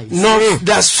the wise. Nor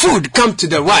does food come to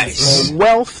the wise. Or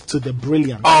wealth to the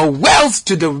brilliant. Or wealth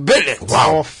to the brilliant.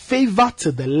 Wow. Or favor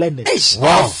to the learned.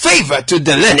 Wow. Or favor to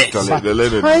the learned.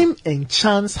 But time and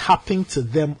chance happen to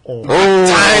them all.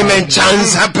 Time and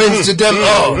chance happens to them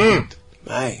all.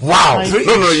 Wow.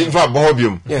 No, in fact,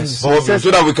 Bohobium. Yes. Bohobium,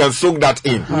 so that we can soak that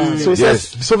in. So it says,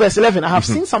 so verse 11, I have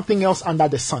seen something else under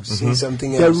the sun.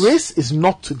 Something the else. race is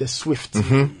not to the swift,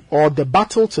 or the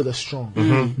battle to the strong,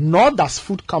 nor does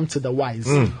food come to the wise,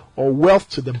 or wealth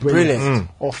to the brilliant,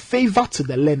 or favor to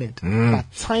the learned, but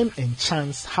time and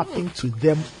chance happen to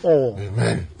them all.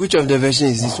 Amen. Which of the version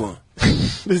is this one?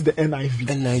 This is the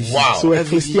NIV. Wow. So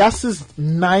Ecclesiastes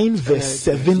 9 verse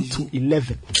 7 to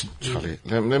 11. Charlie,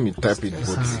 let me type it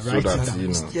both so that you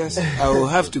know. Yes, I will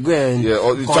have to go and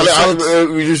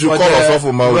Charlie, you should call us off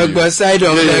for my side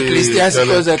of the Ecclesiastes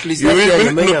because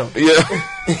Ecclesiastes.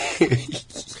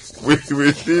 we need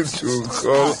to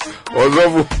call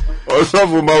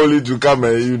Osofu Maoli to come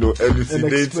and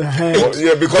elucidate.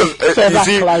 Yeah, because you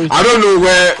see, I don't know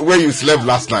where you slept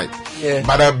last night. Yeah.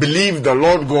 But I believe the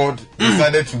Lord God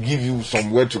decided to give you some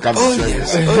word to come to share.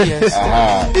 Yes. Oh yes.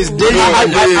 It's daily.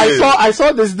 I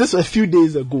saw this a few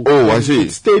days ago. Oh, I see.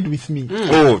 It stayed with me.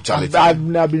 Oh, Charlie.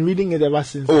 I've been reading it ever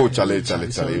since. Oh, Charlie.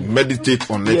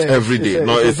 Meditate on it every day.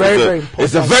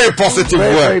 It's a very positive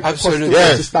word. Absolutely.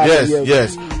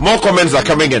 Yes. More comments are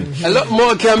coming in. A lot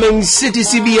more coming. City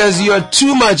CBS, you are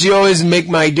too much. You always make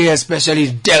my day, especially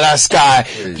Della Sky.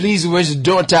 Please wish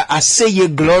daughter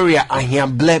Aseye Gloria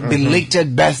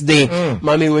belated birthday.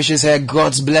 Mommy wishes her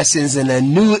God's blessings in a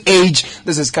new age.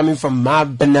 This is coming from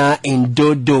Mabna in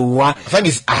Dodowa. I think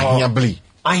it's Ahiabli.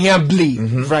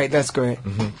 Right, that's correct.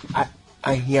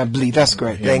 Ahiabli, that's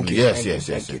correct. Thank you. Yes.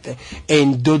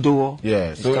 In Dodowa.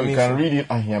 Yeah, so you can read it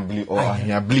Ahiabli or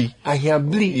Ahiabli.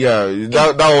 Ahiabli. Yeah,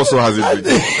 that also has it.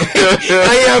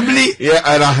 Ahiabli. Yeah,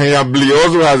 and Ahiabli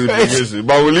also has it.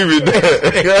 But we'll leave it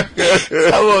there.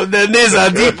 The names are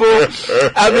deep.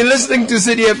 I've been listening to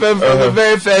City FM from the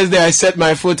very first day I set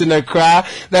my foot in Accra.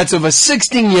 That's over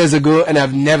 16 years ago, and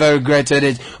I've never regretted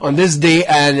it. On this day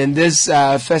and in this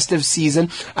festive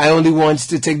season, I only want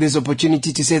to take this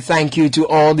opportunity to say thank you to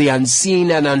all the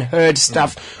unseen and unheard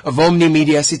staff of Omni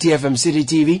Media, City FM, City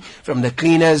TV, from the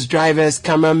cleaners, drivers,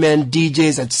 cameramen,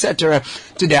 DJs, etc.,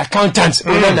 to the accountants.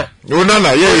 Onana,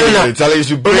 yeah. Charlie, you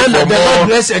should pray Onana, for the more. Lord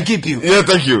bless and keep you. Yeah,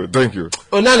 thank you.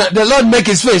 Onana, the Lord make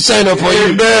His face shine upon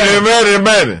you.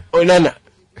 Amen. Onana.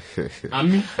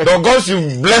 No, God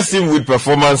should bless him with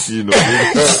performance, He should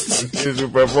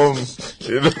perform,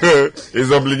 his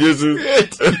obligation.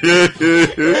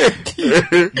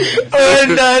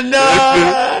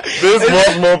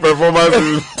 This more performance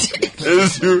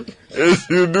is you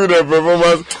do the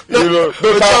performance,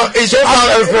 it's just a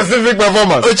specific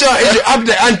performance. It should up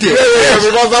the ante. Yeah,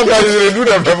 because sometimes you do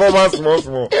the performance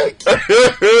small.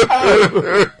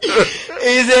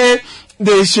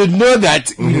 They should know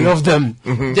that we love them,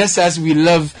 just as we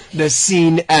love the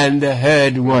seen and the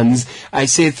heard ones. I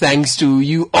say thanks to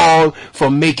you all for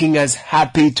making us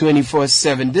happy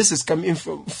 24/7. This is coming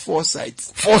from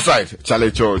Foresight.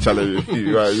 Charlie,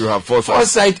 you have Foresight.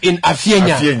 Foresight in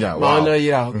Afienya. Wow.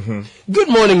 Good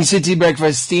morning, City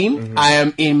Breakfast team. I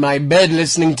am in my bed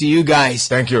listening to you guys.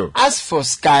 Thank you. As for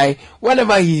Sky,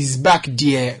 whenever he's back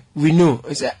there, we know.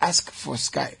 Is it ask for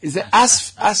Sky? Is it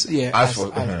ask for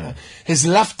his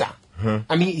laughter.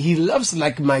 I mean, he loves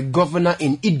like my governor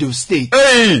in Edo State.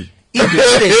 Hey! Edo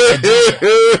State.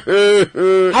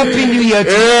 Happy New Year to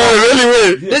you.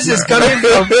 Really? This is coming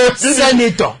from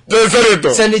Senator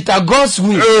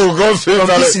Godswill. From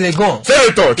Isilegon.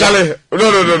 Senator, Charlie.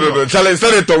 No. Charlie,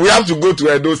 Senator, we have to go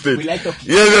to Edo State. Yes,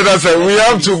 that's right. We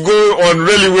have to go on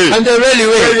railway. On the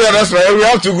railway. Yeah, that's right. We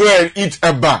have to go and eat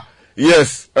eba.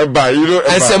 Yes, eba, Eba.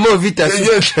 And some more Vitas.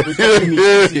 Yes.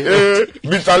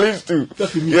 Vitalis too.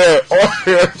 Yeah. Or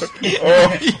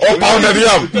pounded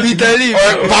yam. Vitalis.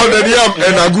 Pounded yam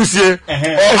and agusie.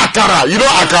 Or akara.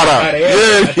 Akara.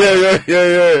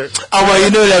 Yeah. Our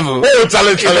level. Oh,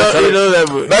 Charlie.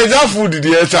 Level. Niger food,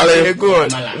 dear Charlie.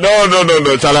 No,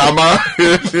 Charlie.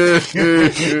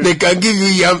 They can give you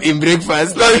yam in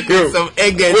breakfast. Thank you. Some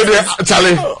egg and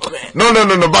Charlie. No.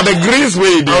 But the greens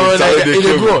way,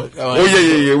 they go.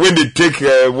 Yeah. When they take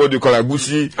what do you call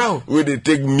agusi, when they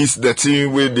take the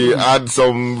thing, when they add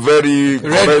some very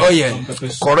red oil,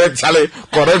 correct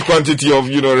quantity of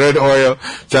red oil,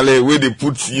 Charlie, where they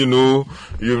put Charlie,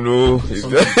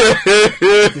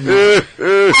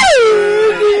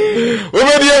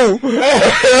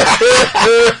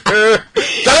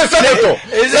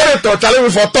 Senator, Charlie,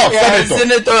 for talk.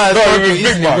 Senator,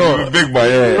 no, big boy.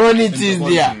 Yeah. Ronnie is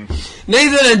there.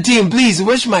 Nathan and team, please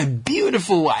wish my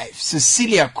beautiful wife,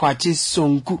 Cecilia Kwachi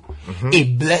Sonku, a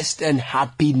blessed and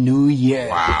happy new year.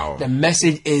 Wow. The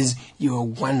message is, you are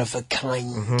one of a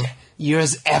kind.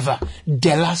 Yours ever,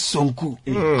 Della Sonku.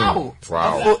 Wow.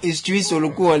 Oh, it's Chui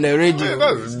Soluku on the radio.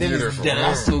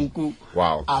 Della Sonku.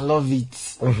 Wow. I love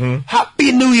it.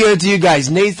 Happy New Year to you guys.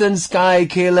 Nathan, Sky,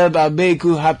 Caleb,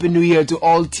 Abeku. Happy New Year to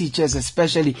all teachers,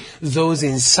 especially those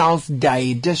in South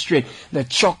Dai District. The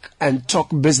Chalk and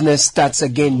Talk business starts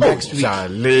again next week.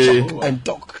 Charlie. Chalk and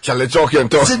Talk. Charlie, Chalk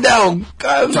and Talk. Sit down.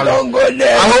 Don't go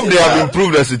there. I hope they have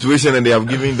improved the situation and they have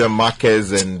given them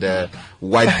markers and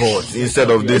whiteboards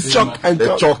instead of this chalk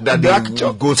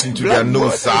that goes into their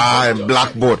nose and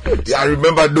blackboard. Yeah, I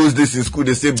remember those days in school.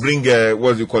 They say bring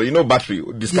what do you call it? Battery,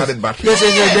 discarded battery. Yes.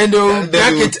 Then they'll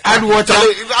crack it, add water.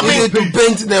 I mean, to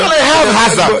paint them. Health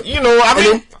hazard.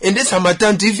 In this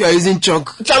summertime, if you are using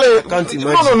chalk, Charlie, can't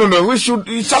imagine. no. We should,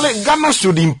 Charlie, Ghana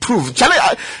should improve. Charlie,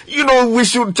 we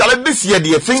should, Charlie, this year,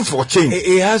 the things for change.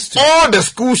 It has to. All the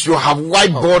schools should have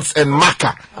whiteboards and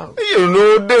marker.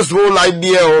 This whole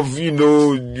idea of,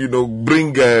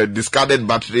 bring a discarded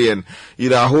battery and,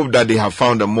 I hope that they have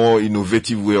found a more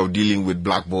innovative way of dealing with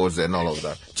blackboards and all of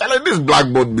that. Charlie, this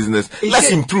blackboard business, let's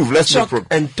improve. Let's talk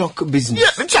and talk business.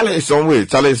 Yeah, Charlie, some way.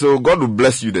 Charlie, so God will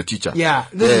bless you, the teacher. Yeah,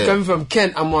 this is coming from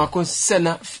Ken Amwako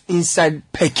Sena inside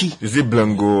Peki. Is it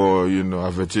Blango or,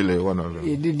 Avetile, one of them?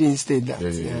 He didn't state that.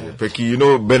 Yeah. Peki,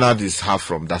 Bernard is half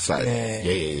from that side.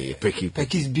 Yeah. Peki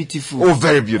is beautiful. Oh,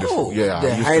 very beautiful.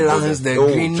 The highlands, the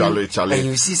green. Charlie. And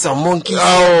you see some monkeys.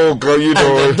 Oh, God, And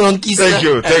the donkeys. Thank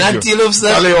you. Antelopes.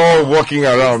 Charlie, all walking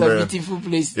around, It's man. a beautiful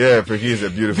place. Yeah, Peki is a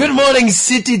beautiful Good morning,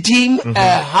 City team.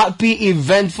 Happy,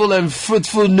 eventful, and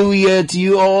fruitful New Year to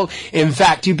you all. In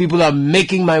fact, you people are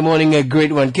making my morning a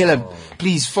great one. Caleb,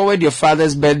 please forward your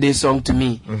father's birthday song to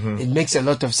me. It makes a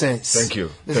lot of sense. Thank you.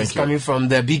 This is coming from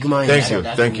the big mind.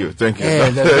 Thank you. Yeah,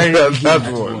 the very big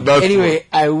mind. Anyway,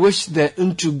 I wish the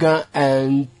Untuga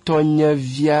and Tonya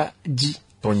Viaji.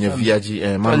 Tonya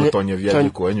Viaji, Mano Tonya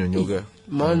Viaji, Koenyoga.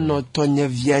 Mano Tonya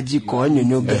Viaji,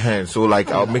 Koenyoga. So,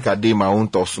 like, I'll make a day my own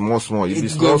talk, small. It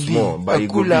is small, but it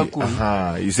cool.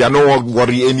 You see, I don't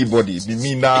worry anybody. Be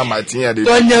me now, my team.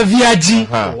 Tonya Viaji.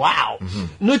 Wow.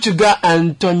 Nutuga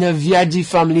and Tonya Viaji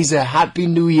families a happy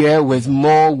new year with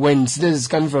more wins. This is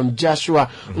coming from Joshua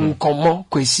Nkomo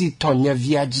Kwesi Tonya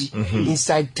Viaji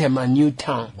inside Tema New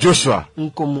Town. Joshua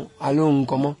Nkomo. Hello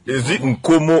Nkomo. Is it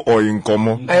Nkomo or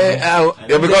Nkomo? Because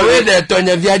the way the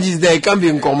Tonya Viaji is there, it can't be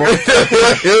Nkomo.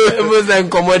 It was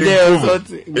Nkomo there or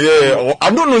something. Yeah, I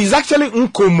don't know. It's actually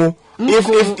Nkomo. If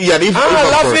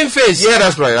laughing face. Yeah,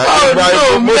 that's right.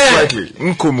 Most likely.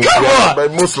 Nkomo. Come on.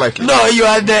 But most likely. No, you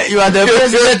are the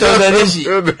president of the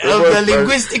nation. Of the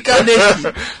linguistical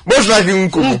nation. Most likely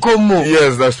Nkomo.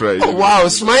 Yes, that's right. Oh, wow,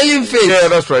 smiling face. Yeah,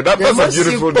 that's right. That's a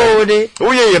beautiful name.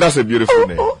 Oh yeah, that's a beautiful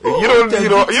name. You know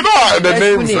the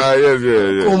names are, yes.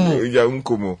 Yeah,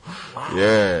 Nkomo.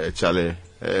 Yeah, Charlie.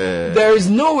 There is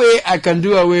no way I can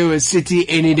do away with City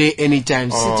any day,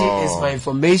 anytime. City is my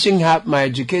information hub, my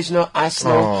educational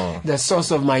arsenal, the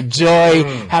source of my joy.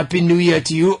 Happy New Year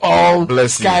to you all.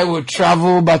 Bless Sky you. will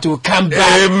travel, but will come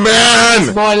back.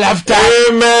 Amen. Small laughter.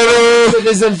 Amen.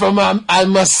 Citizen from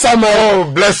Alma Summer.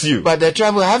 Oh, bless you. But the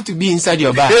travel have to be inside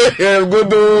your bag. Good.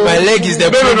 My leg is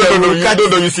the problem. No.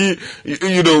 You see,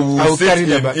 we'll sit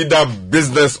in either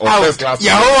business or first class.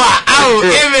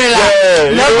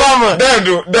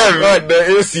 Then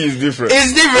the AC is different.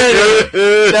 It's different.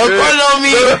 The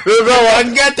economy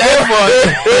can get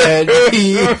effort.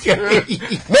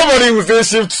 Nobody will say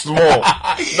shift small.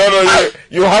 No,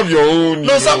 you have your own.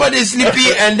 No, somebody is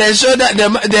sleepy and the shoulder,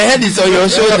 the head is on your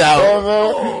shoulder.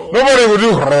 Nobody will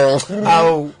do.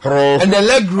 And the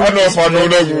leg room.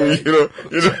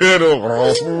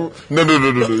 No.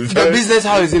 The business,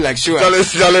 how is it like? Show us.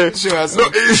 Show us. No, I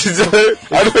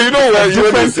don't. You know what?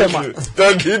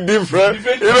 You different.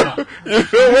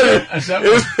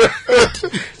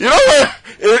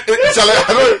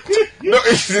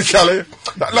 Charlie,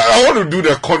 I want to do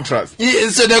the contrast.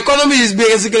 So the economy is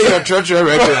basically your treasury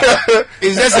regular.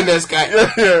 It's just in the sky.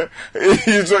 Yeah.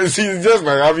 It's just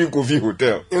like having Kofi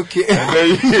Hotel. Okay. And then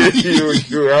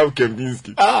you have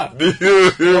Kempinski.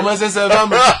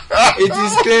 It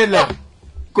is clear now.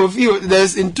 Kofi,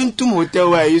 there's in Tuntum Hotel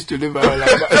where I used to live. In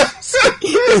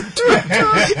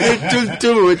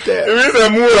Tuntum Hotel.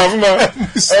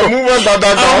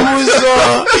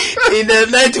 In the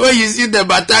night when you see the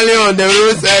battalion on the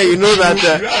roadside, you know that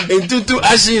in Tuntum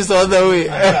Ashi is all the way.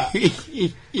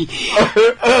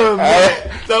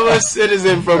 Thomas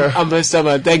Citizen from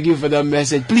Ambersama, thank you for that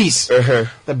message. Please,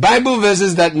 the Bible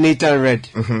verses that Nathan read.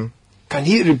 Can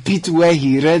he repeat where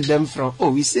he read them from?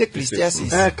 Oh, we say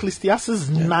Ecclesiastes. Ecclesiastes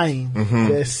 9,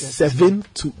 verse 7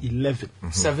 to 11.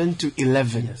 7 to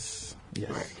 11. Yes.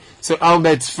 Right. So,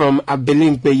 Albert from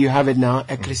Abelimpe, you have it now.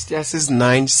 Ecclesiastes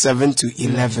 9, 7 to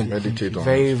 11. Meditate on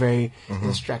very, very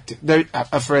instructive.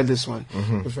 I've read this one.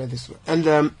 I've read this one.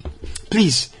 And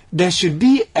please, there should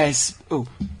be a...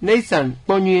 Nathan,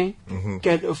 Ponye,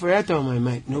 get out of my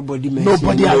mind. Nobody mentioned.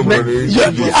 Nobody has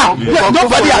mentioned.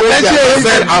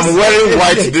 I'm wearing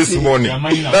white this morning.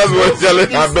 That's what Charlie.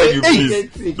 I beg you, please.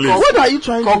 What are you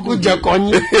trying to do?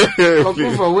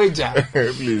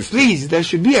 Please, there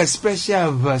should be a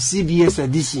special CBS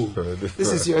edition.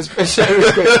 This is your special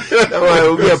request. That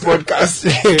will be a podcast.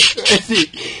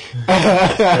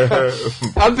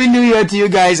 Happy New Year to you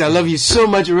guys. I love you so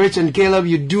much, Rich and Caleb.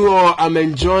 You do all. I'm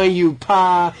enjoying you,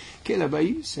 Pa. Caleb, are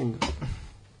you single?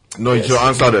 No, you should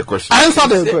answer the question. Answer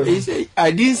the question. He said,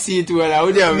 I didn't see it well. I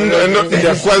would have. No,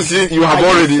 the question you have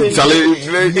already challenged.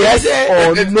 Yes,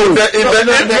 or no. In the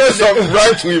interest of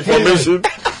right to information.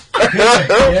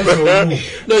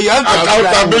 No, you have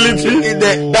accountability.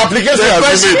 The application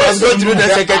has been made. Go through the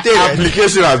secretary.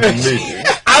 Application has been made.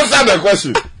 Answer the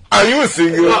question. Are you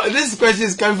single? No, this question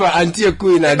is coming from Auntie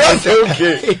Queen. That's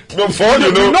okay. No, for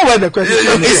you know where the question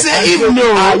is. He said, if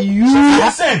no, are you?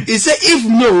 He said, if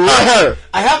no,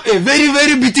 I have a very,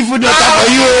 very beautiful daughter for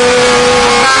you.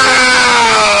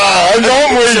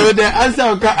 So the answer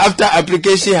will come after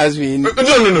application has been. No.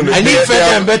 I need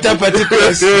further and better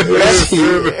particulars. Yes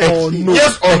or no?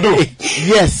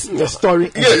 Yes, the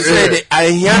story. Yes, said I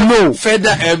hear no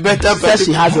further and better particulars.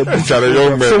 She has a so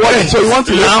you want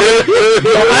to know?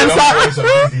 Answer.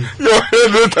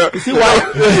 See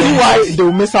why they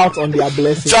will miss out on their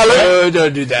blessing. No,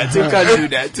 don't do that. You can't do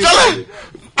that.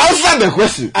 Answer the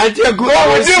question. We'll deal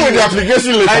with the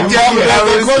application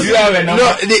later.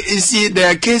 No, you see, there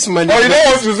are case management. Oh, you don't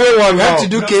want to say one. You have to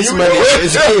do case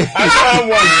management.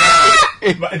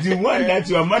 But the one that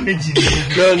you are managing.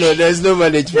 No, there's no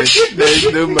management. There's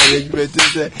no management.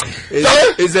 It's a if you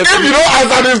don't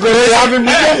answer this question, you haven't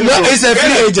been. No, it's a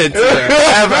free agent. I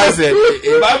have answered.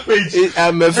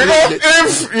 I'm a free agent.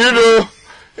 If you know.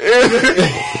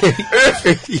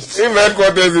 If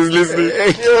headquarters is listening,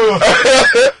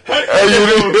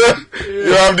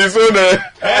 you have disowned a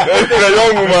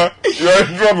young woman, you are in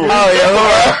trouble.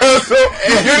 So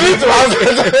you need to answer.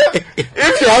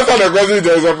 If you answer the question,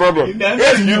 there is a problem.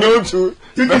 If you don't,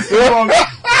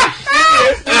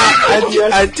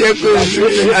 I take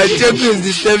is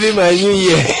disturbing my new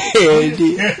year.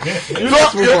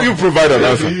 You provide an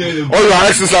answer. Or you are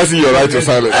exercising your right to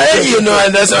silence.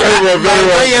 And that's why my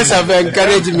lawyers have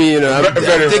encouraged me, I'm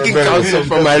taking counsel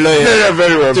from my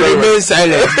lawyer to remain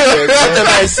silent. Whatever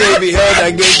I say be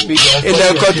held against me in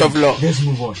the court of law. Let's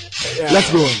move on.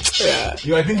 Let's go on. Yeah.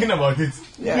 You are thinking about it.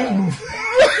 Yeah.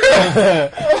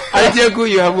 Ajeku,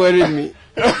 you have worried me.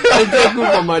 Ajeku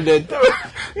for my death.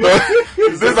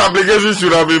 This application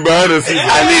should have been behind the scenes.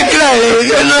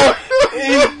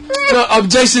 No,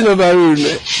 objection overruled.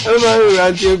 Overruled,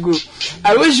 Ajeku.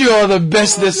 I wish you all the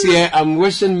best this year. I'm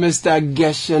wishing Mr.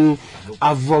 Geshen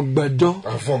Avogbedo.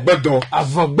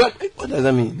 What does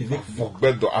that mean?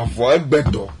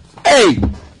 Avogbedo. Hey!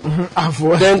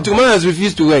 Then tomorrow has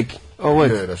refused to work. Oh,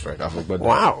 what? Yeah, that's right. Avogbedo.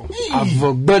 Wow.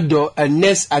 Avogbedo, a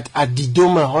nurse at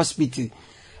Adidoma Hospital.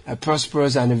 A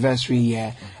prosperous anniversary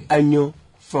year. Anyo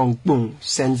from Boom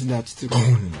sends that to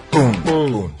Boom.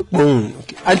 Okay.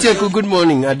 Auntie Aku, good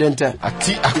morning. Adenta.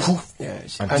 Auntie Aku.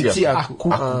 Yes. Auntie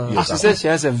Aku. She says she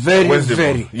has a very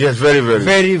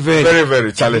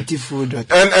challenge. Beautiful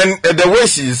daughter. And the way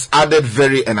she's added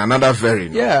very and another very.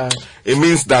 Yeah. It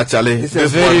means that Charlie, it's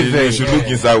this very, you should look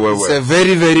inside well. It's a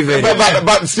very.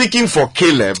 But speaking for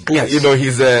Caleb, yes.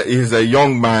 He's a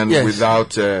young man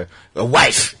without a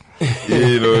wife.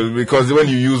 Because when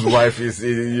you use wife,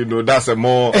 that's a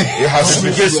more, it has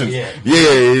implications.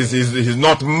 He's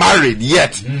not married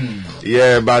yet.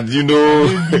 Yeah, but he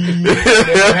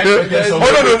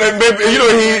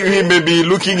may be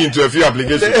looking into a few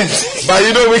applications. But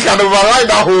we can override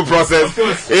that whole process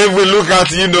if we look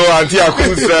at, Auntie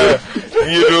Aku's,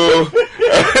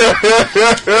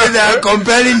 there are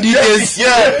compelling details.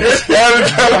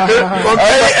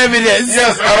 Compelling evidence.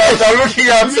 Yes, I'm looking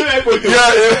at.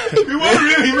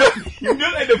 You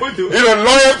don't like the photo.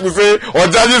 Lawyers will say, or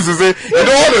judges will say,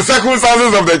 all the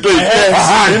circumstances of the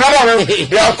case.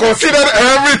 They have considered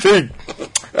everything.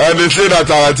 And they say that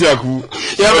Auntie Aku,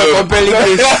 you have a compelling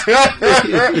case.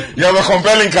 You have a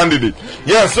compelling candidate.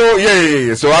 Yeah, so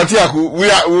So Auntie Aku,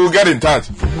 we'll get in touch.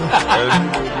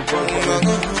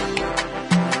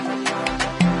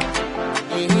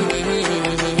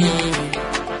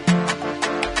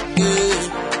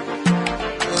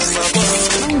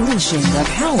 Of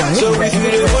how I so if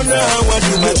you wonder how much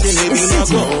you have been maybe my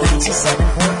God.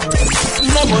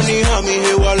 No money how me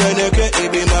here while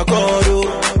it be my God.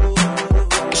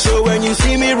 So when you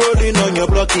see me rolling on your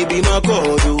block, it be my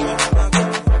God.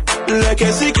 Like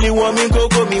a sickly woman,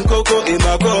 coco in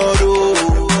my God.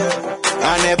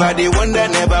 I never they wonder,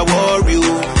 never worry.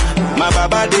 My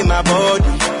baba they my body.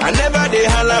 I never they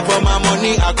holler for my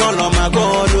money, I call on my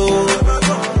God.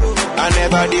 I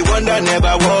never they wonder,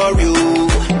 never worry.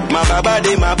 My baba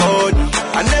they my body.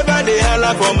 I never they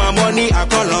holler for my money, I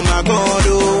call on my God.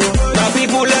 My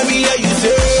people let me hear you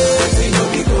say,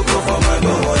 be coco for my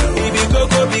God. Be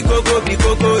coco,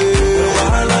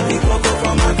 wahala be coco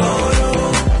for my God.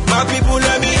 My people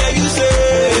let me hear you say,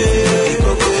 be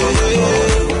coco,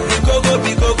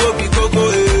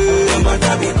 no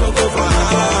matter be coco for my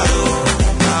God.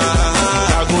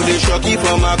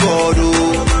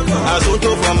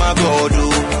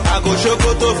 go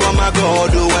shokoto for my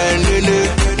God,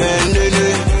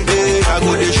 I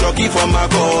go the shocky for my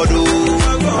God,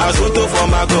 Azoto for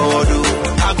my God,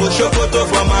 I go shokoto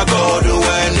for my God,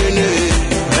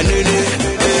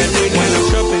 when I'm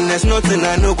shopping, there's nothing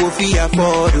I no go fee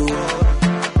afford.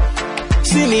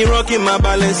 See me rocking my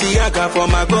Balenciaga for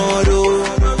my God,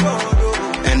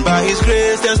 and by His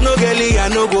grace, there's no girlie I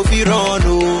no go fee run.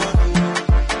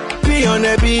 Be on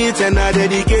a beat and I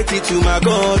dedicate it to my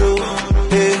God.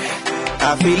 Hey,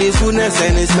 I feel His goodness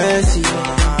and His mercy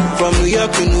from New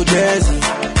York to New Jersey.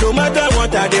 No matter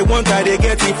what I they want, I they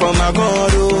get it from my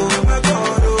God.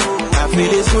 I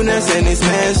feel His goodness and His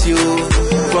mercy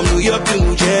from New York to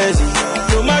New Jersey.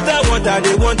 No matter what I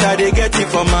they want, I they get it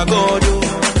from my God.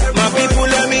 My people,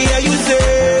 let me hear you say,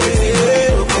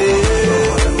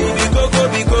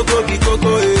 be coco,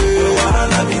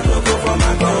 wahala be coco for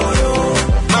my God.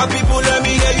 My people, let me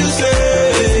hear you say,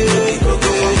 be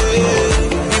coco,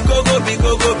 no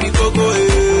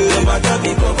matter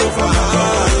be coco for my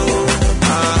God. I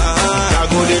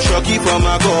go the shocky for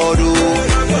my God,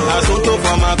 Azoto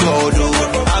for my God,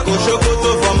 I go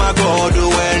shokoto for my God,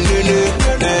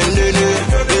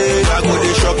 I go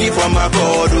the shocky for my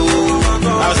God,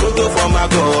 Azoto for my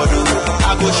God, I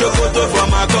go shokoto for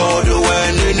my God,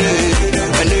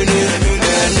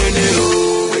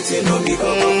 waiting on me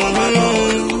for my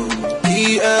God.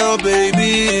 EL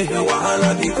baby, be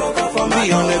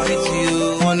on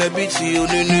the beach, you,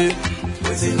 nene.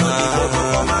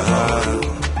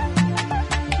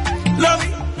 Love me,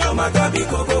 no matter be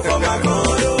coco for my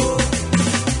God.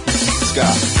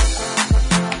 Scott.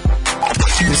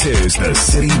 This is the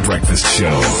City Breakfast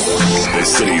Show, the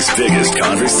city's biggest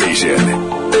conversation.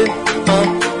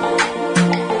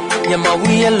 Yama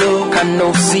we yellow can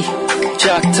no see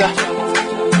chapter.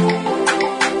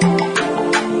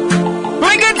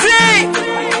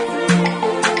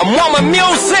 Mama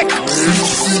music.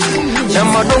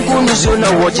 Yama don't go to zona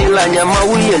wajila yama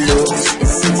we yellow.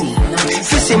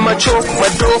 Fisi macho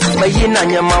mado mayina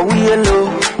yama we yellow.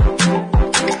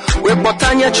 We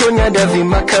botanya chonya devi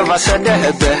makava sada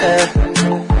hebe.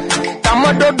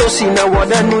 Tamado dosi na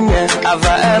wada nunye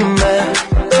ava emme.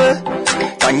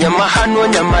 Nyama hano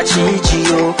nyama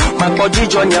chichio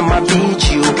makojijo nyama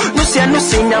bichio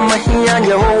nusi nyama hiya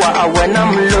Yehowa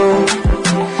awenamlo.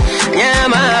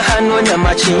 Nyama hano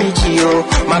nyama chichio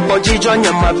makojijo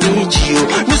nyama bichio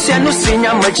nusi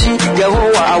nyama chi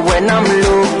Yehowa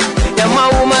awenamlo. Nyama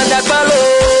umadakalo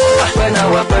apena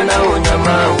o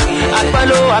nyama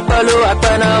apalo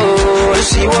o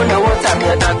si wona wota mi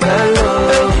dakalo.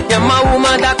 Nyama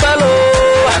umadakalo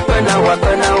apena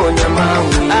o nyama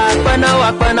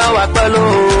apalo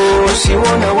si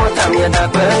wona wota mi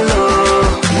dakalo.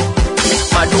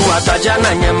 Madu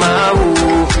atajana nyama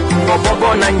bobo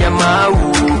na nyama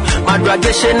madu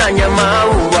ageshe na nyama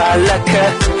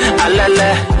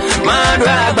alele madu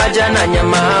abajana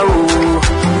nyama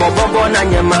bobo na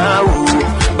nyama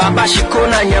baba shiko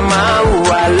na nyama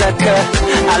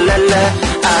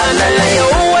alele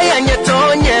owa ya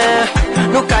nyetonye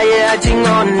nukaye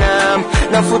ajingona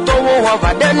na futowo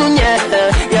wavadenu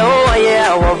nye owa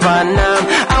ya wavana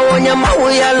awonya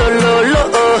mawuya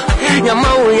lolo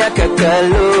nyamawuya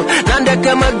kekelo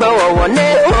nandeke magbawa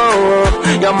wone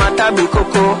yamata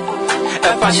bikoko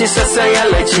efashi sese ya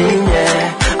lejinye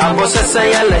abo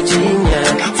sese ya lejinye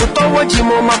futowo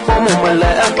jimo mapomo mele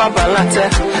abalate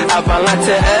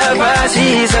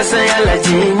efashi sese ya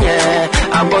lejinye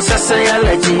abo sese ya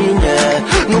lejinye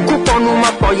nukuponu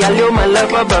mapo ya leo mele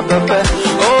babebe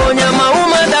o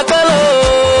nyamawuma dakalo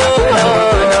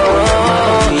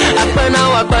apena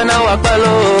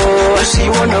si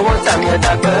wona wota mi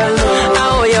dakalo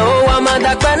ao Yehowa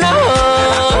madakana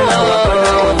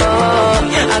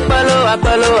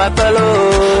apalo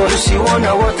si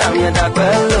wona wota mi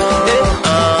dakalo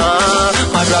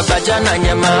madrabaja na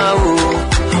nyama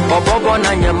bobo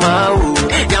na nyama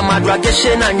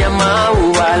nyamadwageshe na nyama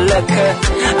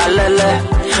alele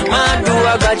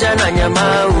madua gaja na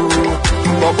nyama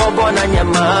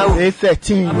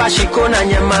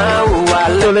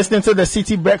 8:13. You're listening to the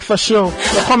City Breakfast Show.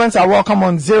 The comments are welcome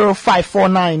on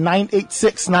 0549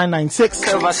 986 996.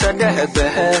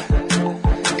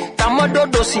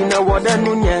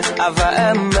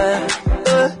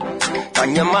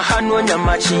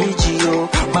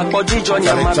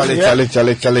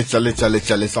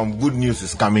 Charlie, some good news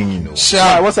is coming, you know.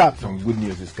 Sharp. What's up? Some good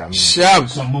news is coming. Sharp.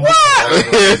 You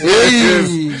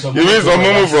mean some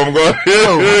mumu from God?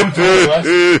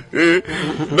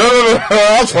 No.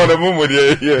 As for the mumu,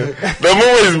 yeah. The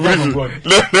mumu is briefing.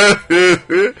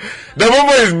 The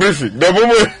mumu is briefing. The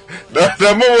mumu. I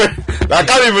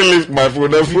can't even lift my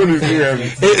phone. The phone is too heavy.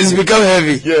 It's become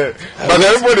heavy. Yeah. But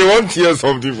everybody wants to hear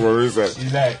something from inside.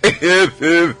 The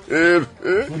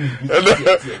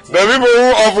people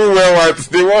who often wear white,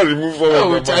 they want to remove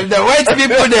some of them. The white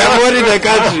people, they are more in the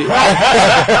country.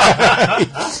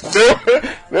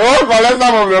 They won't collect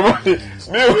some of the money.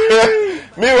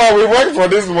 Meanwhile, we work for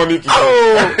this money too.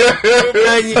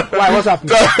 Why? What's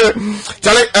happening?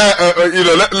 Charlie, you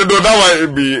know, that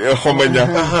one be a homenya.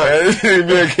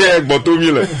 Be a cake, but 2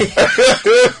 million. No,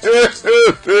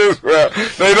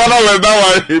 you don't know that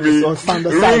one be room,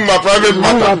 my private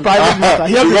matter.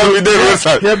 Because we did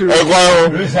research.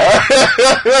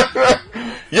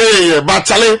 Yeah. But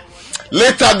Charlie,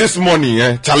 later this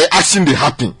morning, Charlie, action they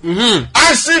happen.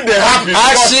 Action they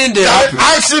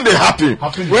happen.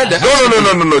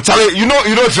 No. Charlie, you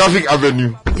know Traffic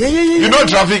Avenue. Yeah. You know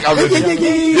Traffic Avenue.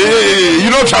 Yeah. You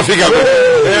know Traffic Avenue.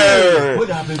 Yeah.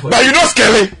 But you know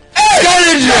Skelly. What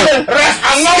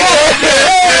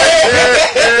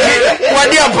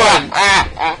happened?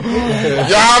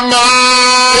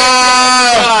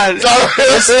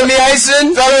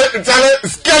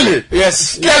 Skelly.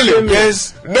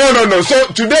 Yes. No. So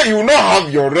today you not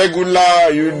have your regular,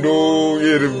 you know,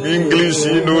 your English,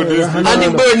 you know this. And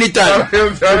you go anytime.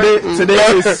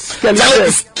 Today is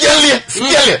Skelly.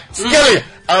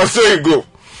 And so you go.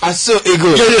 I saw ego.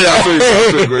 Yeah, I saw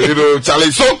ego. You know,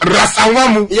 Charlie. So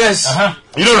Rasawamu. Yes.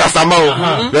 You know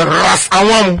Rasawamu. The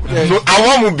Rasawamu. So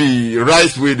Awamu be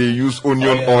rice where they use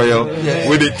onion oil. Yes.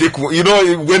 Where they take, you know,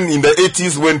 when in the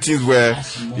 80s when things were,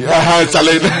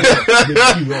 Charlie,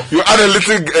 you add a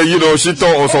little, you know, shit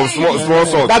or some small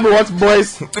salt. That be what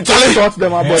boys taught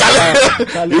them about.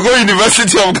 Charlie. You go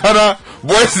University of Ghana,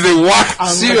 boys they work.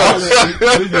 Serious.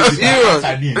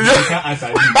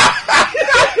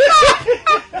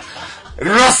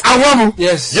 Ras Awamu.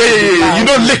 Yes. Yeah. You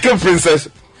know Liquor Princess.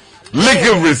 Yeah,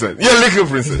 Liquor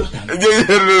Princess. No.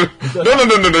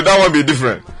 That one be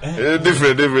different.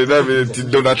 Different.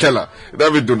 That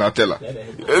be Donatella.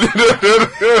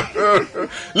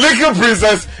 Liquor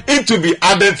Princess is to be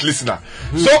added listener.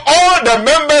 So all the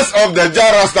members of the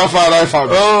Jarastafari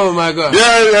family. Oh my God.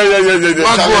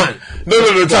 Yeah.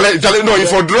 No, Charlie, no,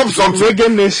 if you drop something. Reggae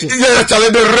Nation. Yeah, Charlie,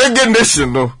 the Reggae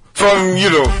Nation, no. From, you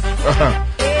know.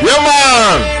 Yeah,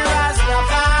 man.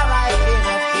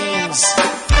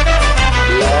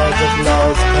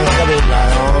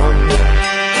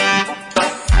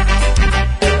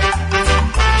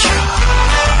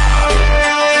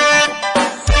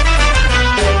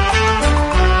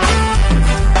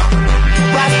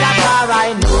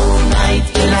 Rastafari, no night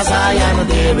in a Zion,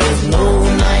 there is no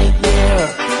night there.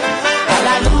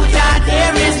 Hallelujah,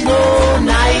 there is no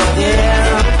night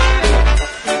there.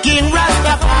 King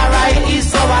Rastafari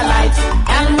is our light,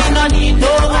 and we no need no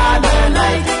other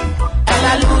light.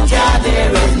 Hallelujah,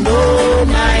 there is no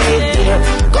night there.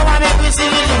 Come on, make we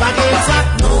sing it again, sir.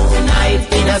 No night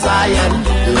in a Zion,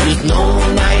 there is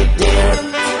no night there.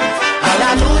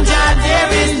 Hallelujah,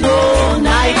 there is no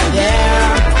night there.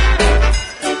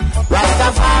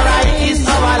 Rastafari is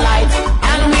our light,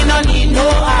 and we no need no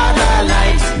other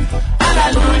light.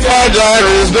 Hallelujah, there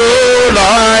is no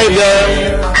night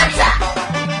there.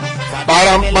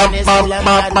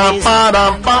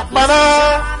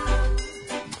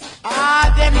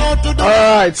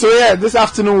 Alright, so yeah, this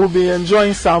afternoon we'll be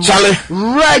enjoying some Charlie.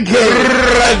 reggae.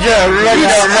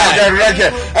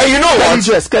 And you know what?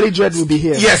 Skelly Dread will be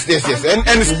here. Yes.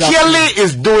 And Skelly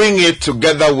is doing it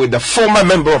together with the former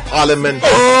member of parliament.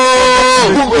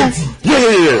 Yeah.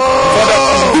 For the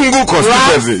Bungu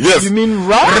constituency. Yes. You mean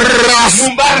Ras?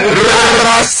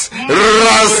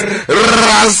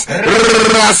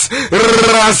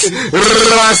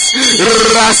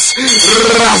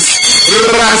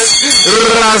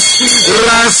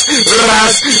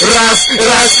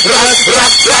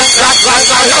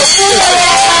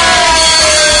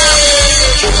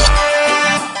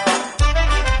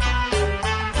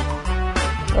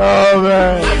 Oh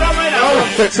man.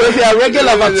 So if you are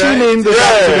regular, tune in this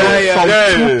afternoon from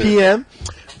 2 p.m.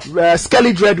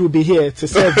 Skelly Dread will be here to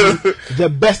serve you the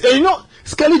best. And you know,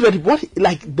 Skelly Dread, what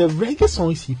like the reggae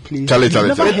songs he plays. Charlie,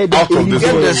 never heard out of this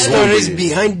the stories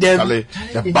behind them. Charlie,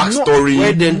 the backstory.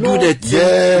 Where they do that.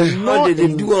 How did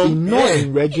they do in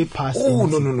reggae past. Oh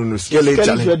no. Skelly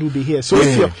Dread will be here. So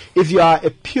if you are a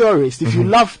purist, if you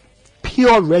love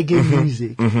pure reggae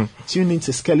music, tune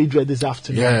into Skelly Dread this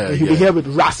afternoon. Yeah, He'll be here with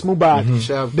Ras Mubarak,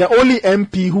 the only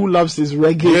MP who loves his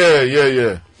reggae.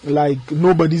 Yeah. Like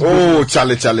nobody's. Oh,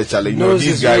 Charlie. You know,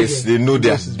 these guys, they know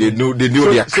their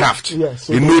craft. So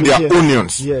they know their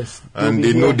onions. Yes. And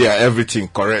they know their everything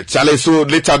correct. Charlie, so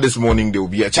later this morning they will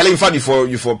be here. Charlie, in fact,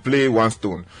 you for play One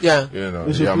Stone. Yeah. You know,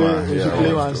 we should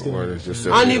play One Stone.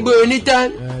 And you go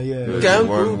anytime.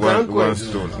 One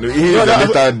Stone.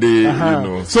 Later they, you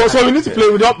know. So we need to play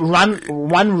with one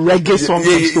reggae song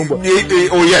from Stone.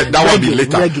 Oh yeah, that will be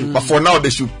later. Reggae. But for now,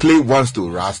 they should play One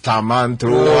Stone. Rastaman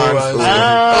throw One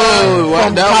Stone.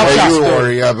 You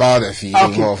worry about the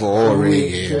feeling of all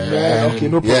reggae. Okay,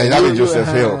 no problem. Yeah, that is Joseph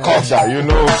Hill. Culture, you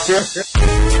know.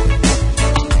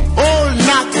 Oh,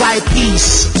 not thy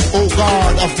peace, O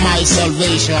God of my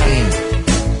salvation,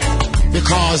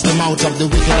 because the mouth of the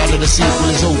wicked and the deceitful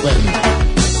is open.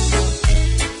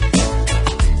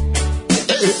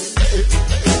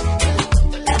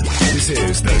 This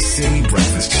is the City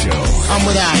Breakfast Show. I'm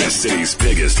with that. The city's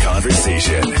biggest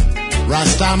conversation.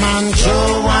 Rastaman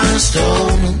throw one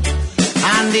stone,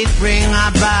 and it bring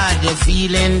about the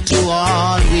feeling to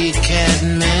all wicked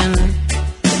men.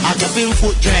 Out of him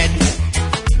foot tread,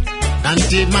 and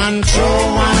the man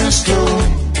throw one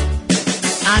stone,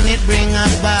 and it bring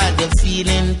about the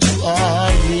feeling to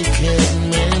all wicked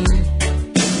men.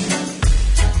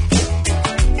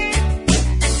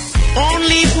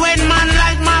 Only when man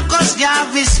like Marcus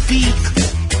Garvey speak,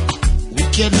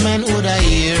 wicked men would I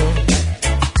hear.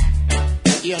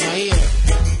 You know, here.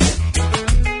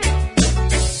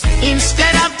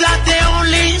 Instead of that, they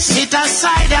only sit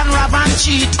aside and rob and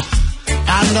cheat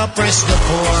and oppress the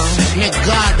poor. May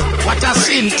God, what a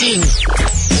sin thing.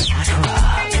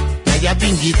 Now you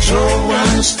bring it throw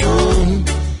one stone,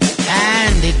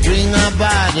 and it bring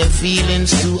about the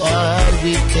feelings to all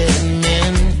wicked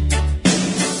men.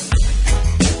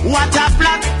 What a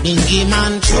plot, bingy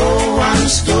man throw one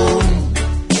stone,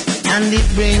 and it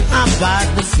bring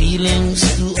about the feelings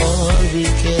to all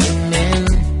wicked men.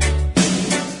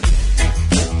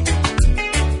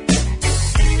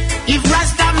 If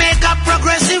Rasta make a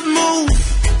progressive move,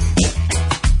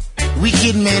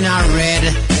 wicked men are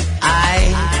red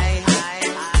eye.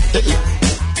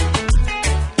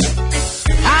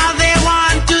 How they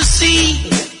want to see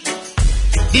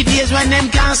the days when them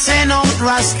can't send out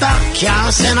Rasta,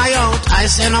 can't send I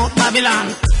send out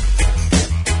Babylon.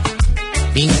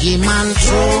 Bingy man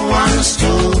throw one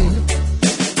stone,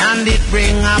 and it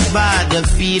bring about the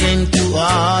feeling to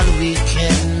all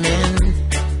wicked men.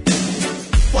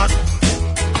 What?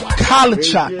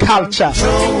 Culture.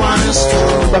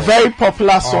 The very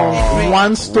popular song,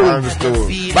 One Stone.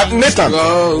 But Nathan,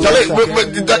 Charlie, you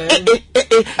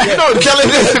know, Charlie,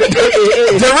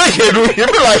 the reggae, you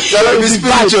be like, Charlie,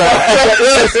 spiritual.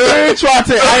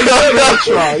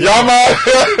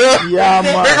 Yeah,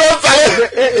 man. Because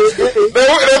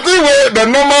the thing with the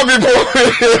normal people,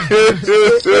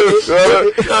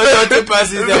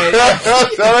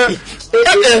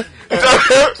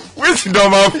 which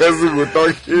normal person will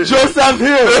talk here? Joseph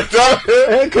Hill.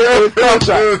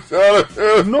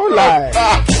 No lie.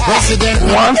 President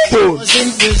One Stone was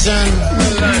in prison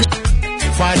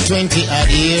for 20 odd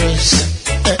years.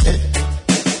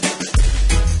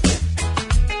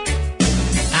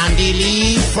 And he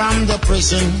leave from the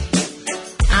prison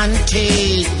and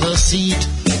take the seat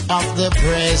of the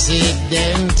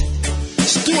president.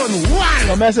 Stone one.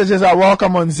 The messages are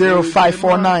welcome on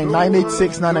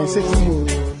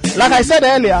 0549-986-996. Like I said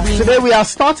earlier, today we are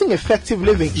starting effective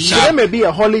living. Today may be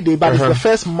a holiday, but it's the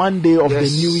first Monday of the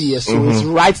new year, so it's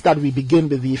right that we begin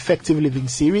with the effective living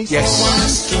series.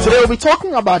 Yes. Today we'll be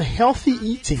talking about healthy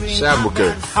eating.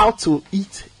 How to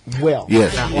eat well.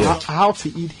 Yes. How to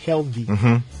eat healthy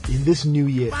in this new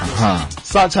year.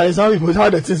 Such as some people, how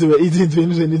the things they were eating in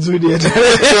 2022.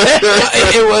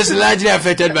 It was largely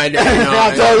affected by the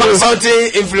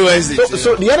something influenced it.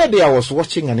 So the other day I was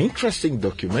watching an interesting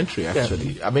documentary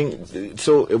actually. I mean,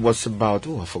 so it was about,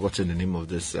 I've forgotten the name of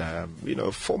this,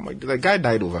 the guy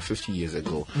died over 50 years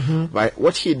ago. But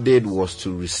what he did was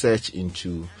to research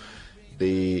into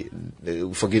the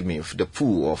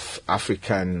pool of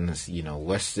Africans,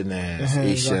 Westerners,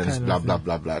 Asians, blah, blah,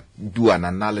 blah, blah, do an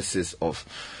analysis of,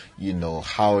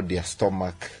 how their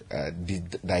stomach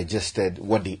digested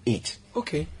what they ate.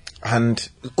 Okay. And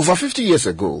over 50 years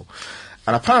ago,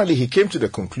 and apparently he came to the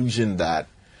conclusion that,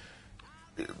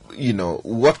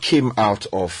 what came out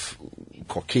of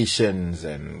Caucasians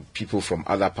and people from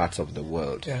other parts of the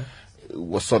world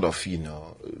was sort of,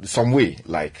 some way,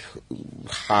 like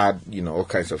hard, all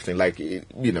kinds of things. Like,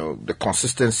 the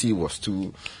consistency was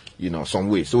too, some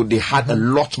way. So they had a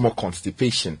lot more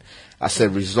constipation as a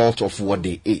result of what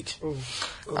they ate.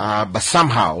 But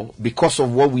somehow, because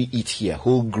of what we eat here,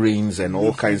 whole grains and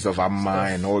all kinds of amma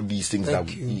and all these things that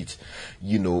we eat,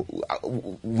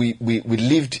 we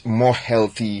lived more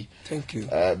healthy,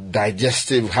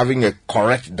 digestive, having a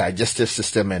correct digestive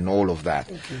system and all of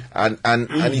that. And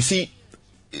you see,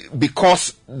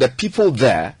 because the people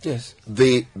there,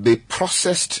 they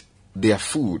processed their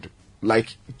food.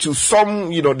 Like to some,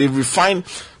 they refine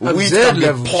wheat that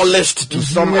be polished to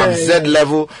some Z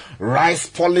level, rice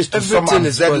polished to some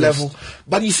Z level.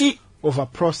 But you see,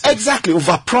 overprocessed. Exactly,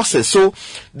 overprocessed. So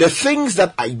the things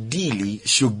that ideally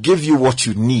should give you what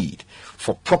you need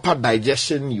for proper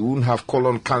digestion, you won't have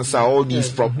colon cancer, all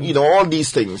these all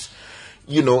these things,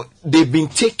 they've been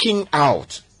taken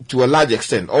out to a large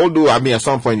extent, although at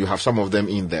some point you have some of them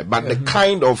in there, but the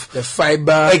kind of the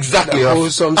fiber, exactly, the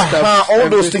wholesome stuff, all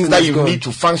those things that you need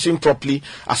to function properly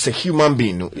as a human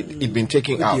being, it's been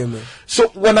taken out. So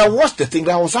when I watched the thing,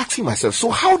 I was asking myself, so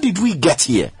how did we get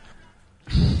here?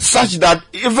 Such that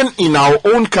even in our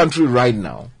own country right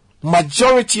now,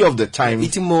 majority of the time,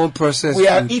 eating more processed we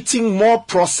are eating more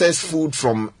processed food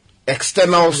from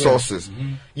external sources,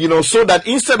 so that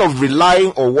instead of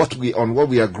relying on what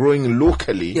we are growing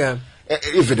locally,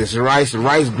 if it is rice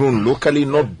grown locally,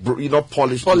 not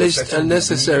polished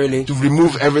unnecessarily to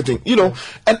remove everything, and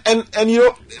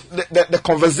the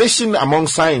conversation among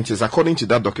scientists, according to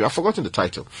that document, I've forgotten the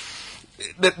title.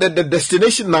 The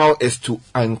destination now is to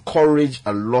encourage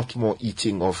a lot more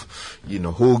eating of,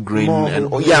 whole grain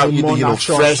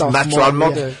fresh,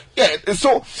 natural,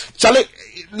 So, Charlie,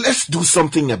 let's do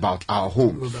something about our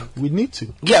home. We need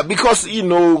to. Yeah, because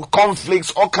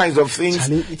conflicts, all kinds of things.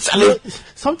 Charlie,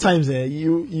 sometimes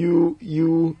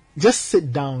you just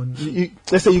sit down.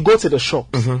 Let's say you go to the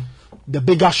shop, the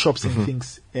bigger shops and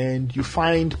things, and you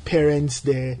find parents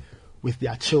there with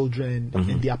their children,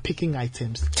 and they are picking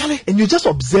items. Charlie, and you just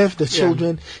observe the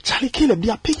children. Charlie, Caleb, they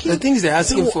are picking the things they're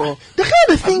asking for. The kind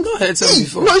of things. I've not heard some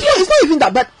before. No, it's not even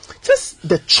that, but just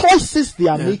the choices they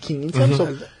are making in terms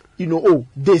of,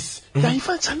 this. Then you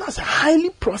find that's a highly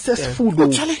processed food.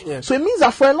 So it means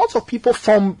that for a lot of people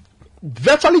from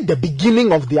virtually the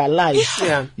beginning of their life,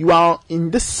 you are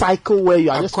in this cycle where you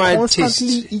are just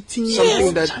constantly eating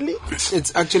something that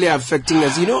it's actually affecting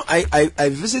us. I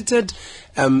visited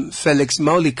Felix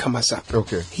Mauli Kamasa.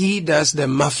 Okay. He does the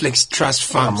Maflex Trust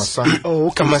Farms.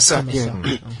 Kamasa.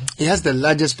 He has the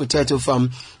largest potato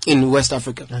farm in West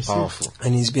Africa. Powerful.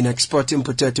 And he's been exporting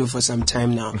potato for some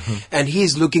time now. And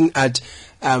he's looking at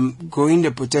growing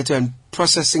the potato and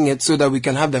processing it so that we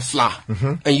can have the flour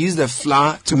and use the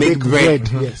flour to make bread.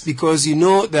 Because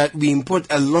that we import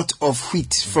a lot of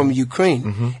wheat from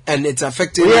Ukraine and it's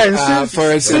affecting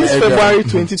forex. Since February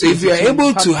 2020, so if you are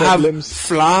able to have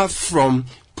flour from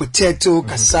potato,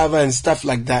 cassava and stuff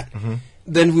like that,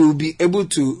 then we will be able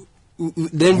to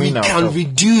we can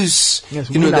reduce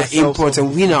the imports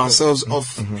and wean ourselves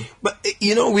off. But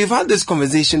we've had this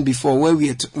conversation before where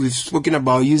we've spoken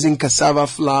about using cassava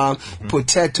flour,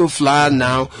 potato flour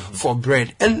now for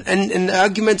bread, and the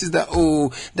argument is that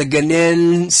the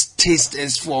Ghanaian taste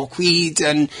is for wheat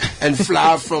and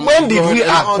flour from when did we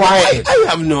acquire it? I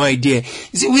have no idea.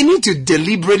 You see, we need to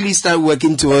deliberately start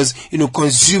working towards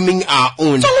consuming our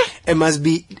own. It must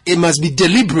be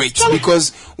deliberate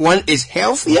because one is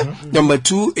healthier. Number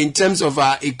two, in terms of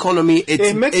our economy,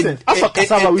 it makes sense. As for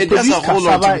cassava, we produce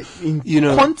cassava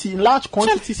in large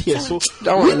quantities here, so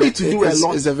we need to do a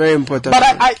lot. It's a very important. But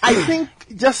I think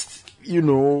just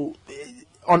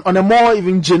on a more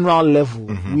even general level,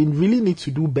 we really need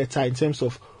to do better in terms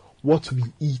of what we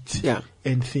eat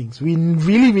and things. We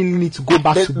really need to go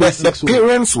back to basics. The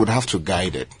parents would have to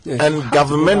guide it, and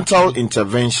governmental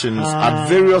interventions at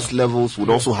various levels would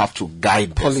also have to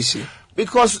guide policy.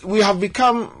 Because we have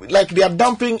become like they are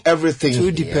dumping everything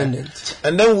too dependent,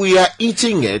 and then we are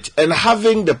eating it and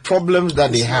having the problems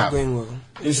that they have.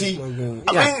 You see, I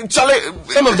mean, Charlie,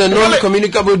 some of the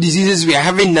non-communicable diseases we are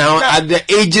having now at the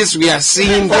ages we are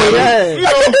seeing. Some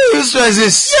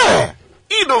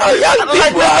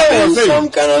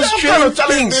kind of strange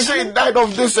things. They say died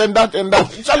of this and that and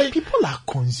that. Charlie, people are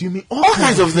consuming all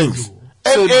kinds of things.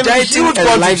 So dieting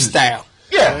and lifestyle.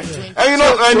 Yeah.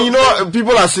 And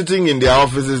people are sitting in their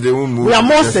offices, they won't move. We are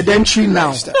more sedentary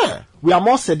now. We are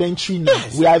more sedentary now.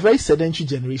 We are a very sedentary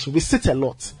generation. We sit a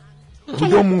lot. We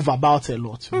don't move about a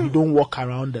lot. We don't walk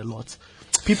around a lot.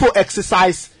 People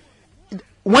exercise.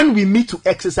 When we meet to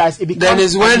exercise, it becomes... Then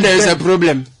is when there is a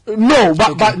problem. No,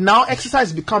 but now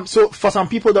exercise becomes... So for some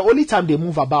people, the only time they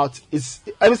move about is...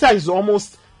 Exercise is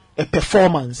almost a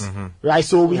performance, right?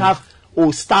 So we have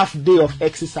staff day of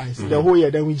exercise the whole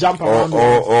year. Then we jump around.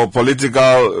 Or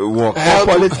political work.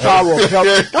 Political work.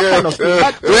 That kind of thing.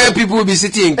 Where people will be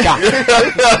sitting in car.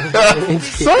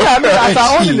 So yeah, I mean, at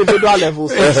our own individual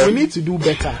levels, we need to do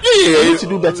better. We need to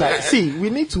do better. See, we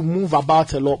need to move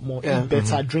about a lot more, eat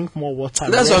better, drink more water.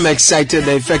 That's why I'm excited.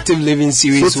 The Effective Living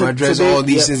series will address all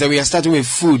these things. And we are starting with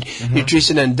food,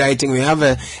 nutrition, and dieting. We have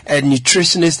a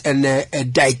nutritionist and a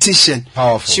dietitian.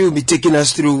 Powerful. She will be taking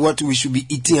us through what we should be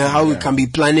eating and how we can be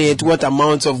planning it, what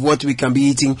amounts of what we can be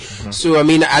eating. So, I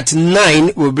mean, at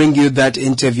 9, we'll bring you that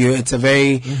interview. It's a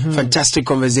very fantastic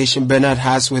conversation Bernard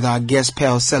has with our guest,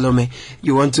 Pearl Salome.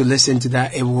 You want to listen to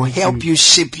that. It will help you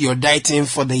shape your dieting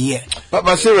for the year.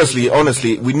 But seriously,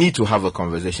 honestly, we need to have a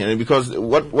conversation, because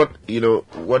what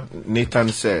Nathan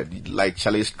said, like,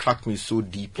 Charlie, struck me so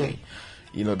deeply.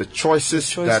 You know, the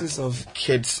choices that of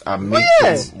kids are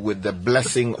making with the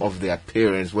blessing of their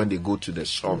parents when they go to the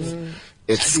shops.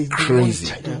 It's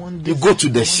crazy. You go to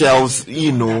the shelves,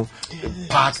 you know,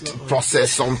 packed,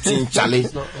 process something, Charlie.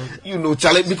 You know,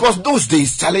 Charlie, because those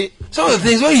days, Charlie, some of the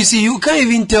things when you see, you can't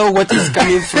even tell what is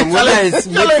coming from, whether it's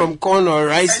made from corn or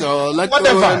rice or like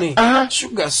whatever.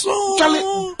 Sugar, so Charlie,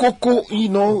 cocoa, you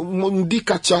know,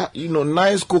 mundikacha, you know,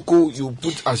 nice cocoa, you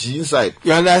put ashi inside.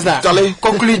 You understand? Charlie,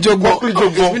 Kokuli Jogbo. If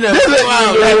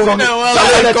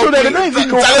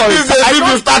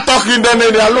you start talking, then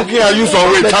they are looking at you some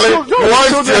way, Charlie. What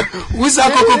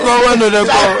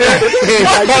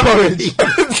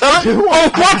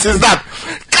is that?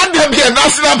 Can there be a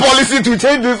national policy to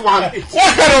change this one?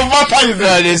 What kind of matter is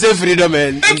that? They say freedom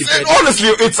and honestly,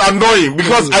 it's annoying,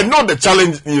 because I know the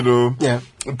challenge, you know,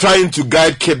 trying to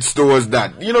guide kids towards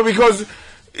that, you know, because,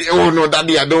 oh no,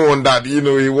 daddy, I don't want that, you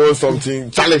know, he wants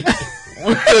something, Charlie.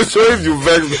 So if you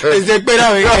vex, and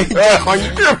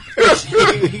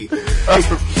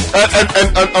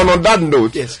on that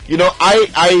note, you know, I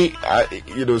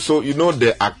you know, so you know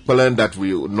the akpelen that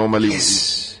we normally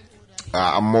eat,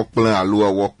 amokpelen,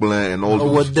 alua wokpelen, and all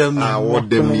those,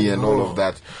 wodemi and all of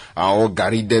that, or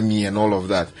garidemi and all of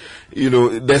that. You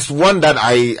know, there's one that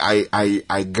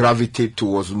I gravitate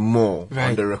towards more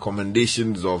on the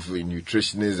recommendations of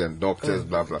nutritionists and doctors,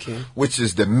 blah blah, which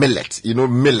is the millet. You know,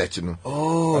 millet. You know.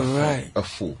 Oh, right. A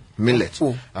full millet.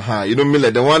 You know,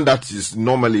 millet, the one that is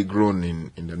normally grown in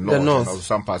the north. Or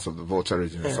some parts of the Volta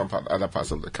region, or some other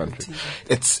parts of the country.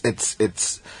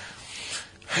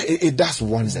 It does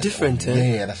wonders. It's different,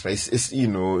 yeah, that's right. It's you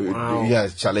know,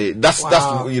 Charlie. That's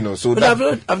you know. So but I've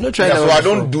not tried that. So I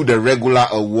don't do the regular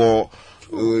award.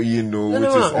 You know, which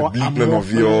is a blend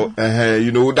of your,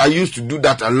 you know, I used to do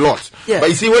that a lot. But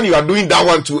you see, when you are doing that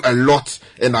one too a lot,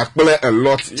 and I play a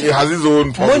lot, it has its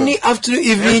own problem. Morning, afternoon,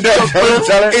 evening, chocolate,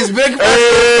 it's breakfast.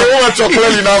 What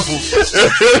chocolate enough?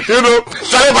 You know,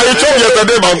 Charlie, but you told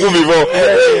yesterday, Banku, before.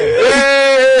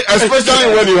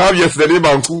 Especially when you have yesterday,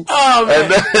 Banku. Oh, man.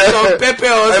 Some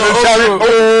pepper or some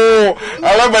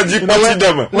I like my Jeep party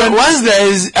them. Once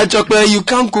there is a chocolate, you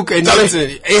can't cook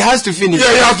anything. It has to finish.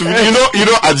 Yeah, it has to finish. You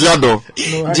know Ajiado.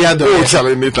 Ajiado. Oh,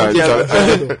 Charlie, Nathan.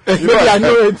 You know, I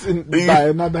know it by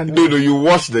another name. No, you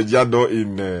wash the Ajiado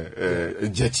in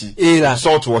jetty.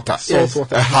 Salt water.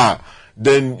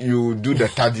 Then you do the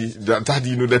taddy.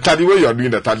 You know, the taddy, when you are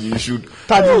doing the taddy, you should.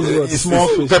 Taddy is small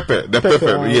fish. Pepper. The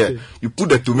pepper, yeah. You put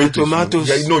the tomatoes.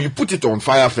 Yeah, no, you put it on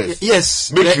fire first.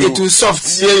 Yes. Make it will soft.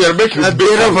 Yeah, make it big.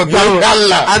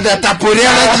 And the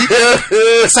taporiana.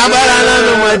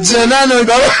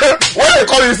 What they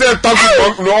call yourself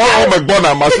talking no, all my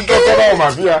bonner, my sister, all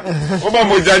my fear. Oma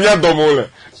mojanya domole.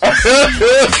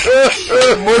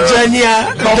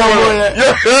 Mojanya domole.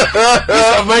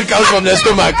 This of mine comes from the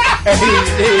stomach.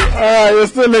 You're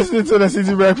still listening to the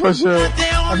City Breakfast Show.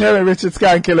 I'm here with Richard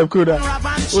Sky and Caleb Kuda.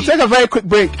 We'll take a very quick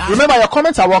break. Remember, your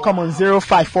comments are welcome on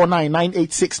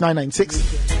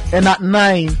 0549-986-996. And at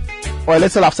 9 or a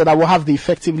little after that, we'll have the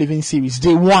Effective Living series,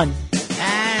 day 1.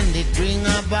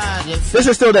 This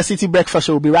is still the City Breakfast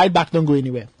Show. We'll be right back. Don't go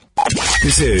anywhere.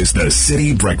 This is the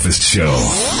City Breakfast Show,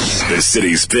 the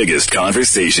city's biggest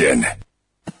conversation.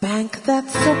 A bank that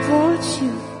supports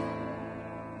you,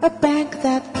 a bank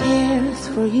that cares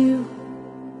for you.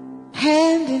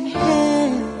 Hand in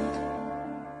hand,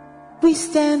 we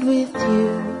stand with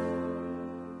you.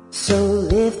 So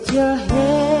lift your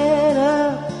head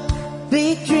up,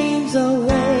 big dreams are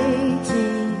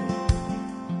waiting.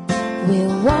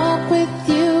 We'll walk with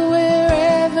you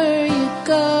wherever you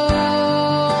go.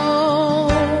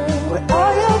 Where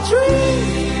all your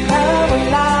dreams come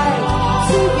alive.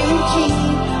 CBG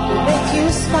will make you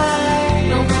smile.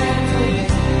 No matter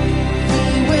we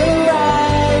will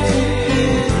rise with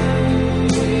you.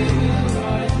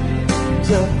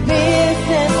 Your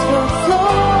business will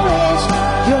flourish.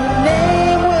 Your name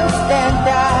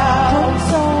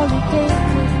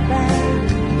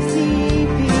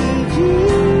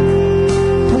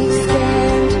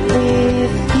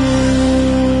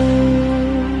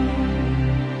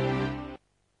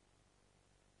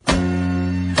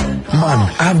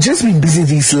I've just been busy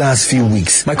these last few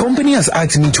weeks. My company has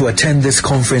asked me to attend this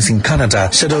conference in Canada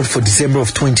scheduled for December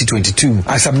of 2022.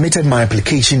 I submitted my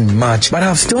application in March, but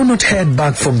I've still not heard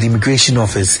back from the immigration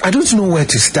office. I don't know where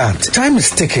to start. Time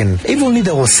is ticking. If only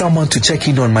there was someone to check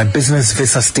in on my business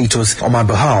visa status on my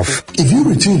behalf. If you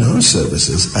retain our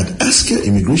services at Askia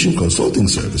Immigration Consulting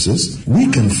Services, we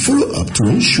can follow up to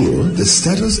ensure the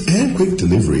status and quick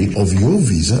delivery of your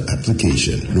visa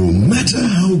application. No matter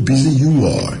how busy you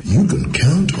are, you can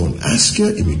count on Askia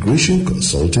Immigration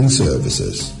Consulting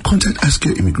Services. Contact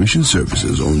Askia Immigration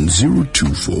Services on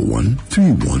 0241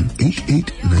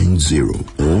 318890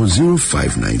 or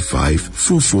 0595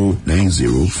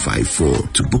 449054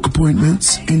 to book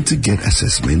appointments and to get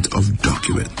assessment of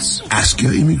documents.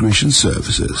 Askia Immigration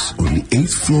Services on the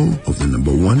 8th floor of the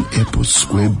number 1 Airport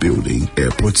Square building,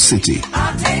 Airport City.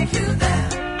 I'll take you there.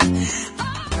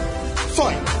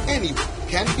 Fine, anyone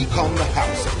can become a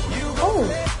house. Oh,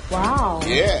 wow.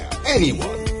 Yeah, anyone.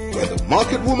 Whether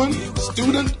market woman,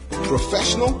 student,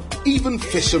 professional, even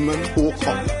fisherman or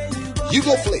cobbler.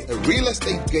 YouGoFlip, a real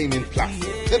estate gaming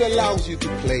platform that allows you to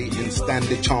play and stand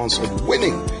the chance of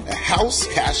winning a house,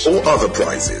 cash, or other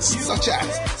prizes, such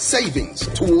as savings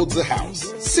towards a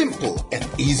house. Simple and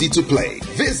easy to play.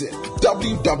 Visit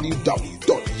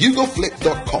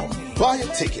www.yougoflip.com. Buy a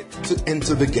ticket to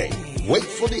enter the game. Wait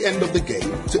for the end of the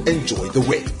game to enjoy the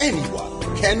win. Anyone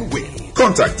can win.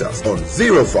 Contact us on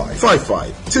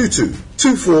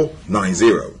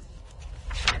 0555222490.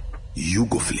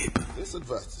 YouGoFlip. This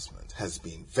advertisement has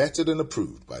been vetted and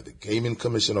approved by the Gaming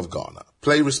Commission of Ghana.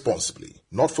 Play responsibly,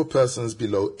 not for persons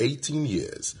below 18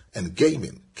 years, and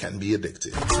gaming can be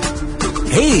addictive.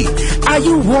 Hey, are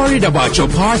you worried about your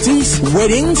parties,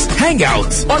 weddings,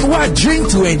 hangouts, on what drink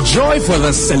to enjoy for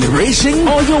the celebration?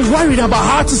 Or you're worried about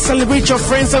how to celebrate your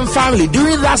friends and family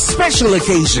during that special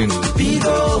occasion?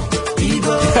 Bigo.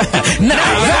 Now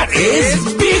that is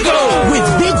Bigo. With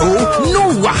Bigo, no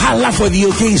wahala for the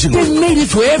occasion. They made it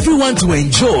for everyone to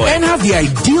enjoy and have the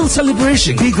ideal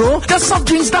celebration. Bigo, the soft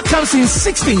drinks that comes in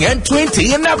 16 and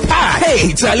 20 in a pack.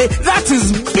 Hey, Charlie, that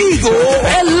is Bigo.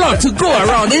 A lot to go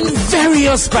around in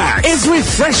various packs. It's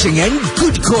refreshing and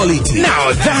good quality.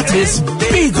 Now that is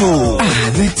Bigo.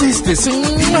 The taste is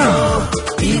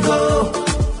Bigo.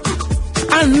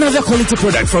 Another quality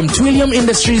product from Twillium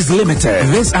Industries Limited.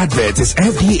 This advert is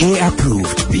FDA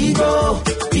approved. Bigo.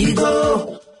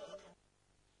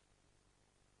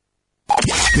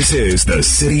 This is the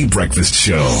City Breakfast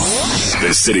Show.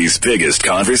 The city's biggest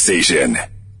conversation.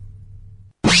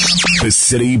 The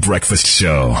City Breakfast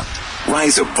Show.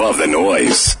 Rise above the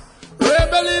noise.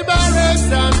 Rebel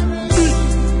liberation.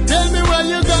 Tell me where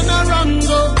you gonna run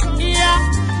go. Yeah,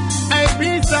 I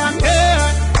beat some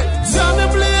air. Johnny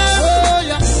Blaze.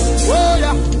 Oh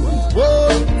yeah.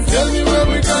 Tell me where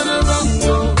we gonna run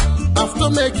to. After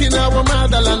making our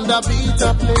motherland a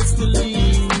better place to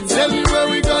live. Tell me where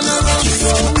we gonna run to.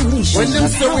 When them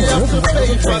say we have to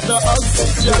pay for the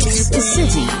oxygen we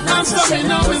breathe. And so me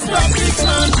now we stop it,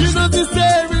 man. You know this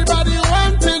everybody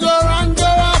want to go and go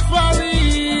off for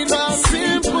it. A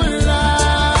simple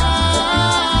life.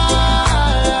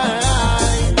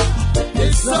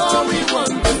 It's all we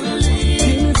want to live.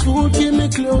 Give me food, give me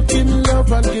clothes, give me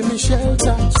love and give me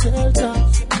shelter.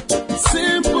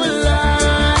 Simple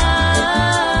life.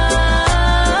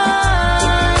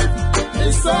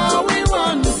 It's all we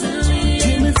want to live.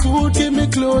 Give me food, give me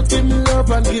clothes, give me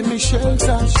love and give me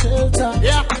shelter.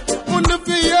 Yeah, wonder if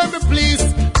you hear me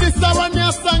please. This is when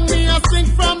you sang me, I sing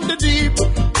from the deep.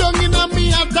 Down in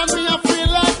me, I tell me I feel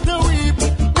like the weep.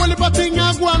 Only but thing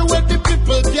I go on where the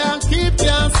people can't keep,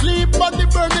 can't sleep. But the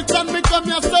burn it and become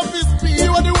your self-esteem.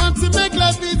 You are the one to make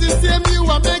life easy, same you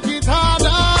are make it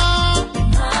harder.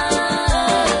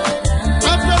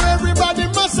 After everybody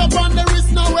mess up and there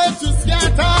is nowhere to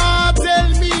scatter.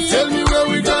 Tell me where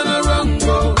we gonna run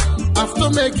go. After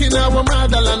making our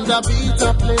motherland a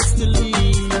better place to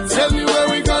live. Tell me where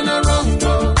we gonna run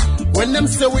go. When them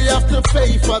say we have to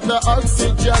pay for the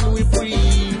oxygen we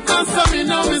breathe. Answer me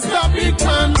now, Mr. Big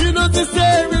Man. You know this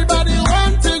everybody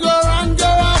want to go and go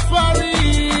off for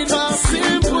it. A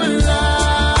simple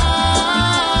life.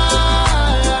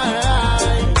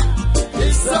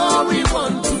 It's all we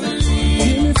want to live.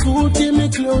 Give me food, give me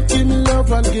clothes, give me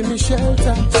love and give me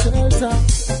shelter.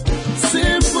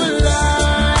 Simple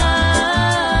life.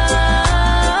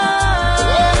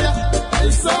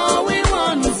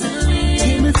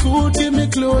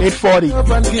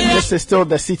 6:40. This is still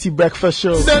the City Breakfast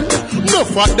Show. Then, no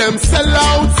for them sell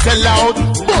out,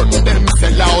 burn them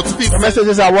sell out. The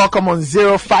messages are welcome on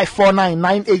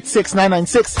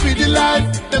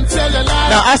 0549-986-996.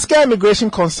 Now, Asker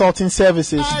Immigration Consulting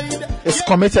Services is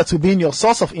committed to being your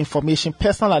source of information,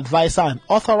 personal advisor, and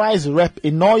authorized rep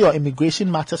in all your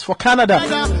immigration matters for Canada.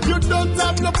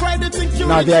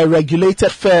 Now, they are a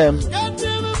regulated firm,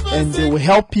 and they will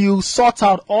help you sort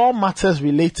out all matters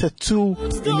related to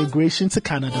immigration to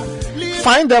Canada.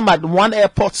 Find them at 1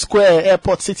 Airport Square,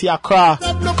 Airport City, Accra,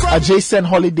 adjacent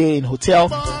Holiday Inn Hotel.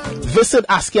 Visit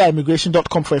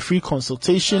askiaimmigration.com for a free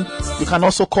consultation. You can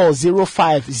also call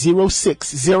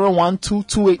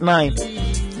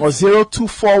 0506-012-289 or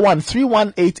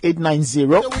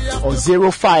 0241-318-890 or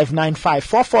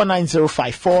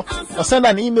 0595-449-054 or send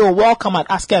an email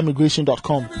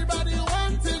welcome@askiaimmigration.com.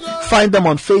 Find them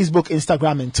on Facebook,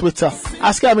 Instagram, and Twitter.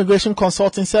 Asker Immigration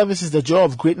Consulting Service is the joy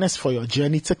of greatness for your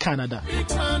journey to Canada.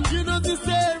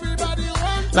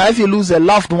 Now, if you lose a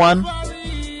loved one,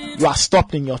 you are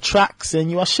stopped in your tracks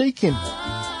and you are shaken.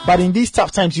 But in these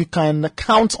tough times, you can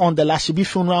count on the Lashibi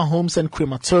Funeral Homes and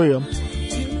Crematorium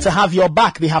to have your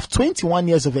back. They have 21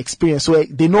 years of experience, so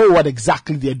they know what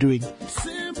exactly they're doing.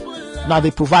 Now,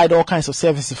 they provide all kinds of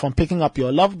services from picking up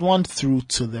your loved one through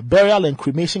to the burial and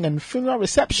cremation and funeral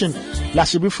reception.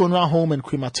 Lashibi Funeral Home and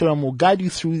Crematorium will guide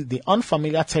you through the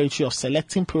unfamiliar territory of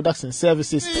selecting products and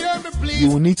services. You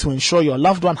will need to ensure your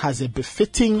loved one has a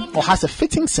fitting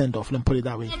send-off. Let me put it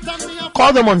that way.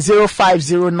 Call them on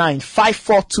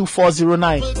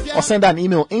 0509-542409 or send an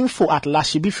email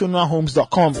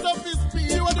info@lashibifuneralhomes.com.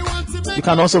 You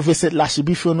can also visit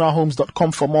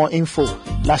lashibifuneralhomes.com for more info.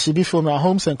 Lashibi Funeral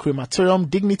Homes and Crematorium,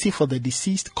 dignity for the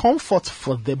deceased, comfort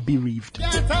for the bereaved.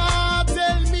 Now,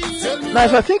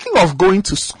 if you're thinking of going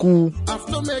to school,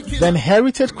 then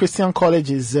Heritage Christian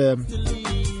College is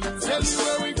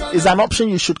an option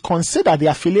you should consider. They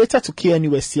are affiliated to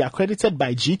KNUST, accredited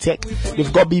by GTech.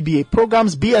 They've got BBA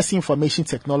programs, BSc Information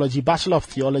Technology, Bachelor of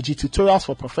Theology, tutorials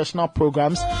for professional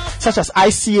programs such as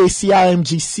ICA,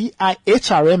 CIMG, CI,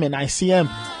 HRM, and ICM.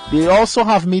 They also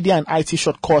have media and IT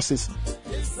short courses.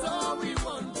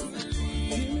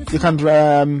 You can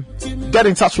get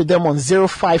in touch with them on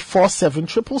 0547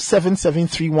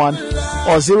 777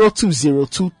 or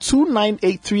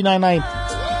 0202-298-399.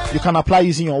 You can apply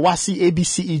using your WASI,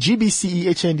 ABCE, GBCE,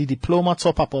 HND diploma,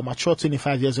 top up or mature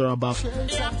 25 years or above.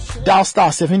 Dial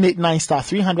star 789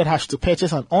 300 hash to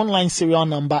purchase an online serial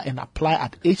number and apply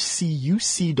at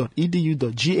hcuc.edu.gh.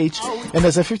 And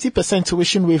there's a 50%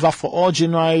 tuition waiver for all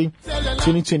January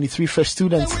 2023 fresh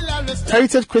students.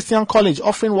 Heritage Christian College,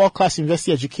 offering world-class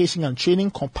university education and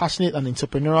training compassionate and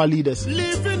entrepreneurial leaders.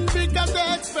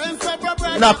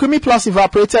 Now, Creamy Plus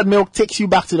evaporated milk takes you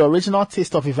back to the original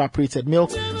taste of evaporated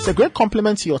milk. It's a great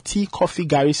complement to your tea, coffee,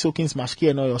 gari, soakings, mashki,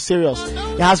 and all your cereals.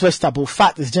 It has vegetable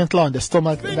fat, it's gentler on the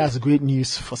stomach. That's great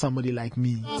news for somebody like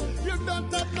me.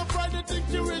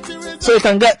 So you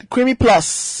can get Creamy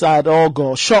Plus at all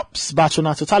go shops,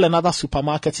 Bachona Total, and other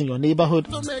supermarkets in your neighborhood.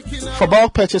 For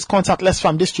bulk purchase, contact Less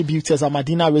Farm distributors at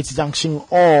Medina Rates Junction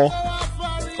or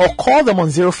call them on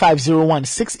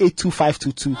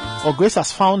 0501-682-522 or Grace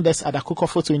has found us at Akoko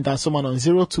Photo in Dansoman on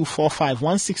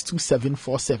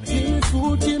 0245-162-747. Give me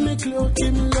food, give me clothes,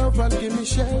 give me love and give me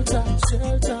shelter.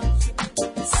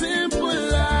 Simple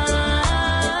life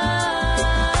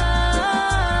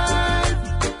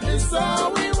is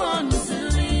all we want to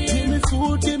live. Give me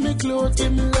food, give me clothes,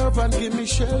 give me love and give me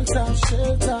shelter.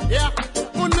 Yeah,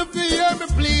 wanna be hear me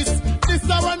please.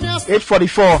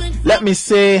 8:44. Let me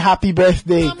say happy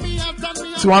birthday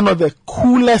to one of the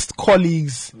coolest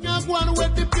colleagues, the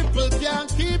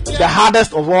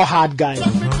hardest of all hard guys,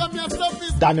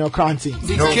 Daniel Cranty.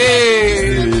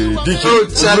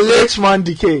 H-Man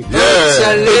DK.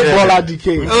 Baller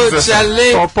DK.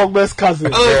 Pogba's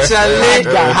cousin.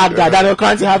 Hard guy. Daniel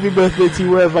Cranty, happy birthday to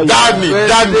you wherever you are. Danny.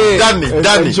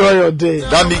 Enjoy your day.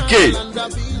 Danny K.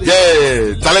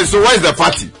 Yeah. So where is the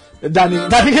party? Danny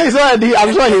K is already,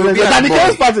 I'm sure he was. Danny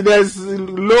K's party, there's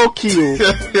low key. You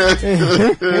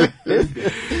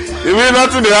mean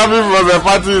nothing they happen for the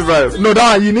party inside? No,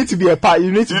 that one, you need to be a part.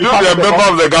 You need to be a member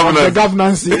of the governance. The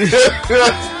governance.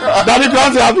 Danny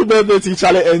Clancy, happy birthday to you,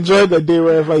 Charlie. Enjoy the day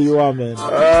wherever you are, man.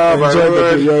 Enjoy the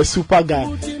day. You're a super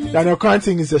guy. Daniel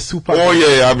Cranting is a super guy. Oh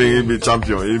yeah, I mean, he'll be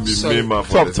champion. He'll be member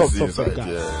for the top guy.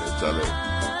 Yeah, Charlie.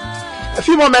 A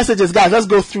few more messages, guys. Let's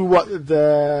go through what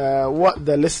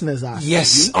the listeners asked.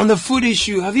 Yes, on the food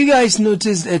issue, have you guys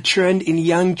noticed a trend in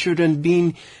young children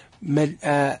being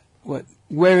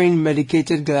wearing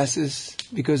medicated glasses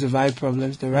because of eye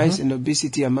problems, the rise in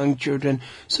obesity among children,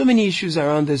 so many issues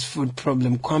around this food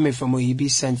problem. Kwame from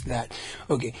Oyibi sent that.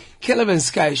 Okay, Caleb and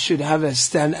Sky should have a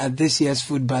stand at this year's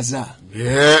food bazaar.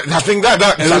 Yeah, I think that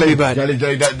it won't be bad.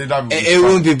 It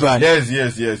won't be bad. Yes.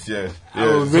 I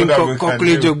will bring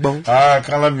Kokuli Jogbong.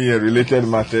 Calamia related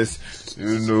matters.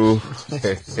 You know.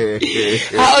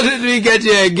 How did we get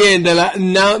here again?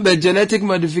 Now the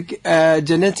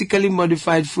genetically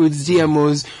modified foods,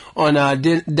 GMOs, on our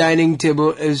dining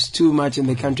table is too much in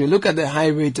the country. Look at the high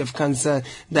rate of cancer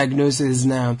diagnosis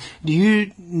now. Do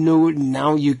you know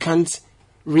now you can't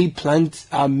replant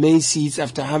maize seeds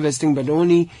after harvesting, but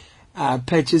only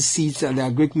purchase seeds at the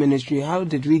Agric Ministry? How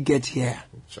did we get here?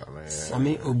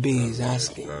 Sami Obey is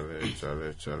asking.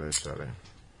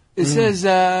 It says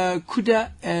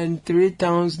Kuda and 3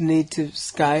 towns native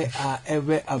Sky are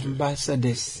ever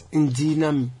ambassadors in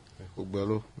Dinam.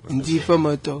 In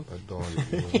Difamoto.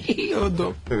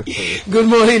 Good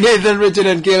morning, Nathan, Richard,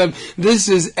 and Caleb. This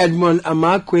is Edmond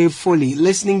Amakwe Foley,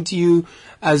 listening to you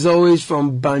as always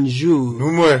from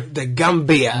Banjul, the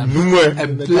Gambia. A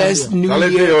blessed new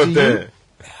year to you.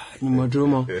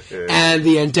 And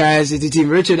the entire city team.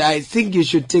 Richard, I think you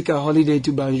should take a holiday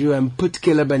to Banjul and put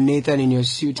Caleb and Nathan in your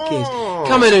suitcase.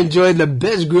 Come and enjoy the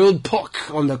best grilled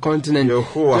pork on the continent.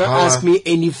 Don't ask me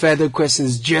any further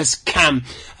questions. Just come.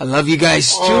 I love you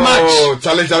guys too much.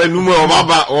 Charlie,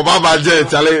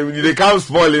 they can't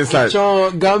spoil inside.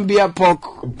 Gambia pork.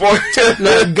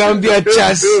 No, Gambia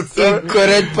chas.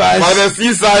 Correct pass. By the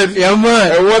seaside. Yeah,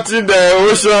 man. And watching the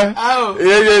ocean. Oh.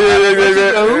 Yeah.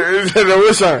 The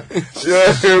ocean.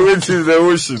 Yeah, which is the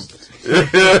ocean.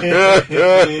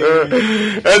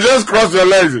 And just cross your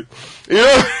legs.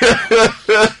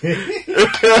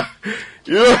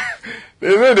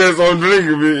 They say there's some drink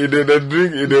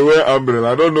in the wear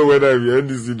umbrella. I don't know whether it's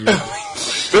NDC drink.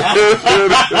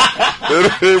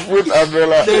 They put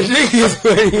umbrella. The drink is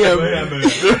very umbrella.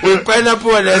 With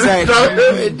pineapple on the side.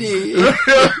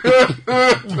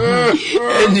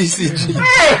 NDC drink.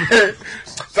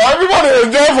 So everybody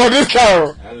enjoy for this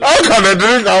cow. How can they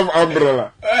drink umbrella?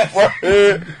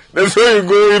 That's where you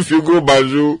go if you go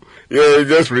Banjul. Yeah, you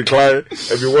just recline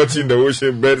and be watching the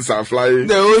ocean, birds are flying.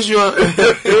 The ocean.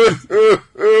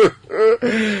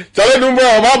 Charlie, no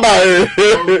more, Wamba.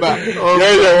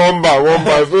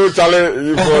 So,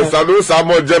 Charlie, for Sadu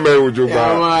Samo Jeme Ujuba.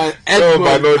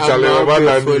 No, Charlie,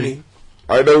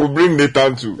 I will bring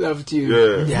Nathan too. Love to you.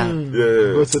 Yeah.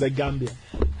 Go to the Gambia.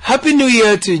 Happy New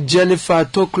Year to Jennifer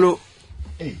Toklo.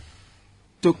 Hey.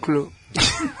 Toklo.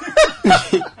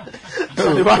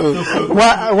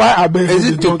 Why are is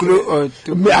it Toklo or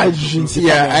Toklo?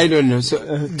 I don't know.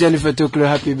 So Jennifer Toklo,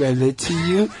 happy birthday to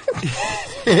you.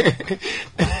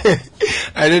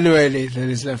 I don't know why Nathan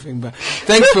is laughing, but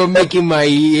thanks for making my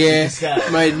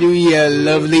new year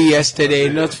lovely yesterday.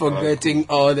 Not forgetting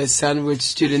all the sandwich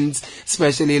students,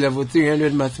 especially level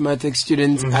 300 mathematics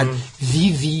students at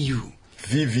VVU.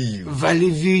 Valley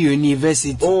View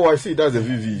University. Oh, I see. That's a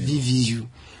VVU.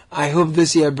 I hope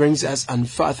this year brings us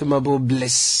unfathomable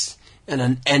bliss and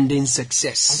unending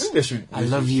success. I think they should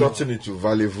love you. Shorten it to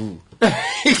Valley View. But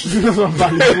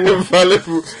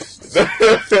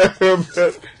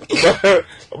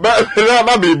that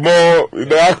might be more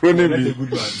the acronym.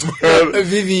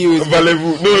 VVU is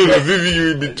Valley-View. No,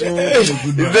 VVU in between. Is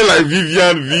there like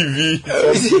Vivian, VV?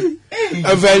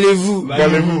 Valley-View.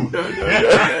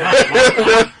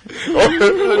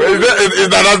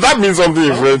 Does that mean something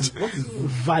in French?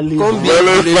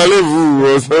 Valley-View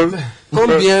or something.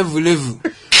 Combien voulez-vous?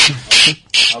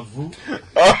 No.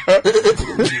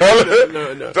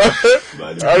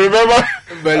 I remember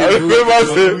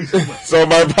saying, so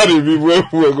my party people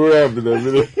who were going up in the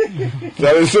village.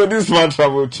 So this man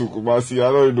traveled to Kumasi.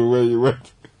 I don't know where he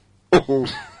went.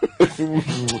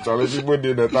 Charlie, people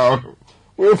did the town.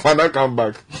 When Fana come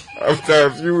back after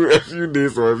a few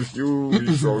days or a few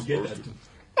weeks or so.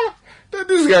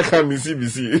 This guy can be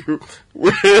CBC.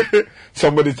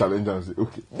 Somebody challenge and say,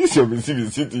 okay, this is your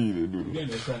CBC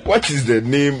thing. What is the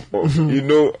name of,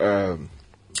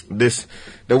 this,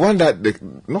 the one that,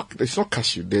 it's not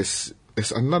cashew, there's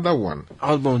another one.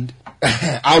 Almond.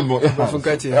 Almond.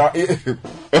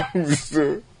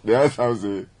 So, the answer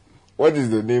say, what is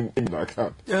the name in the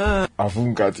account?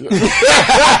 Afunkatia.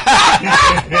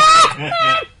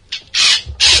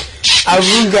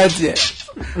 Afunkatia.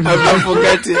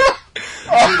 Afunkatia.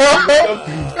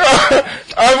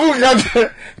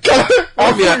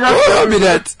 Tell me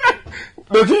that.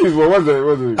 The thing is, what's the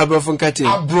Abrafunkati.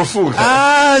 Abrafunkati.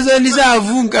 So this is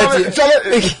Avunkati.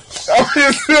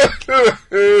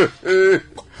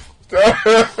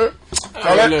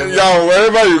 Yeah,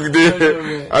 wherever you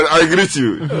go, I greet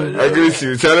you. I greet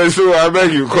you. So I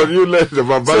beg you, because you let the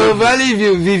Baba. So, Valley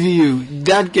View, VVU,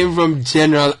 that came from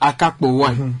General Akakpo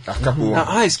 1. Akakpo 1. Now,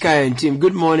 hi, Sky and team.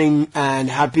 Good morning and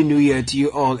Happy New Year to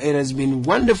you all. It has been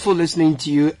wonderful listening to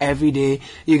you every day.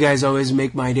 You guys always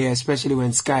make my day, especially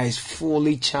when Sky is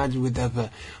fully charged with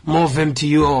more vim to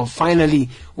you all. Finally,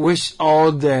 wish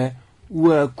all the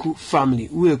Waku family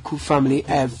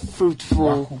a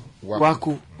fruitful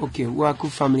Waku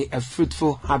family a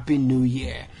fruitful happy new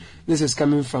year. This is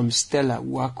coming from Stella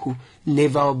Waku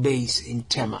Naval Base in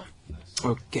Tema.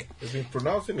 Okay. They've been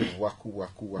pronouncing it Waku.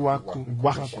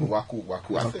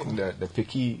 I think the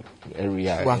Peki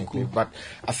area, but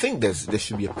I think there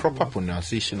should be a proper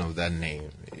pronunciation of that name.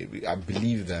 I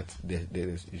believe that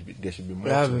there should be more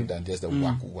to it than just the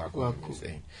Waku.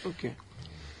 Okay.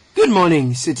 Good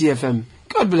morning, City FM.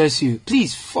 God bless you.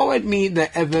 Please forward me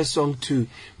the ever song too.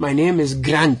 My name is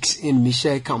Grant in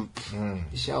Michel Camp.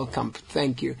 Michel Camp.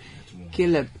 Thank you.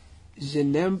 Caleb, je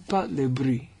n'aime pas le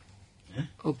bruit.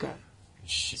 Okay.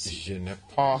 Je n'aime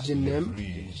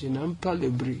pas le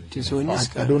bruit. I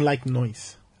don't like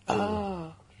noise.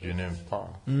 Je n'aime pas.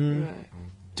 Right.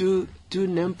 Tu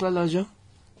n'aimes pas l'argent?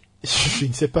 Je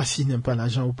ne sais pas s'il n'aime pas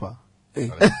l'argent ou pas. Catch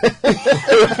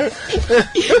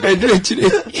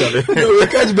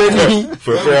Benny. If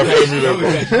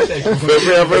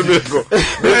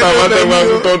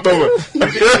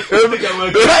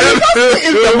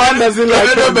the man doesn't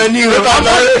like Benny,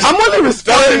 I'm only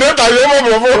responding.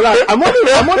 I'm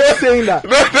only saying that.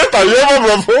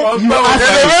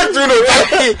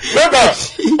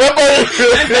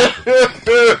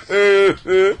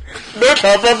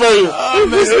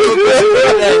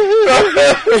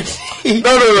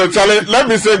 No, Charlie, let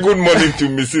me say good morning to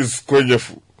Mrs.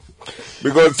 Kwenyefu.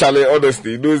 Because, Charlie,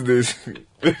 honestly, those days,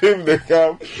 if they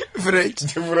come,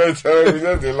 French, we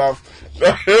just they laugh.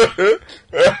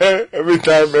 Every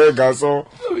time, garçon,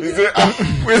 we say,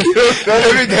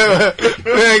 every time,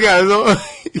 garçon,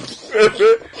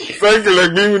 thank you,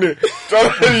 like me,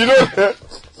 Charlie, you know,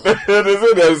 they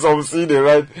say there's some scene they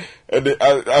write. And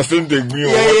I think they agree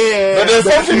on but there's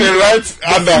something they write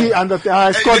under.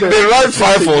 They write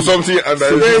 5 or something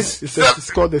under.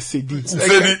 It's called the CD.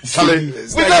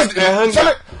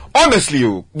 Honestly,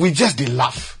 we just they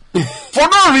laugh for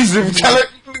no reason.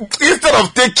 Instead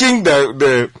of taking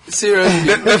the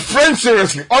French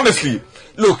seriously, honestly,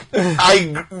 look, I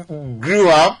grew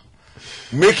up.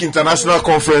 Make international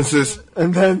conferences,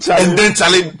 and then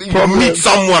Charlie, you meet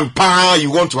someone, you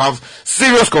want to have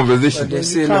serious conversation.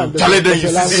 Charlie, then you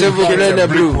see the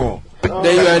blue.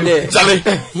 Then you are there. Charlie,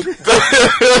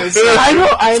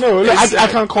 I know. Look, I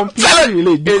can completely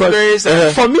relate because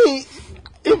for me,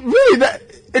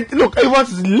 it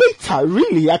was later.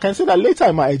 Really, I can say that later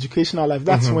in my educational life.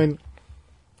 That's when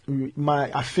my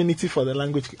affinity for the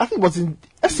language, I think, was in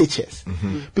SHS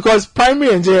because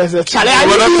primary and JSS. I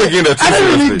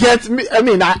didn't really get. I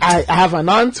mean, I have an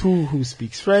aunt who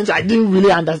speaks French. I didn't really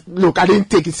understand. Look, I didn't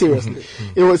take it seriously.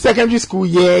 It was secondary school,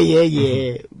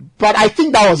 yeah. But I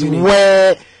think that was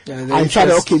where I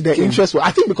started. Okay, the interest was.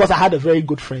 I think because I had a very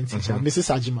good friend teacher, Mrs.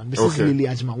 Ajiman, Mrs. Lily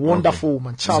Ajiman, wonderful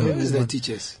woman, charming woman. The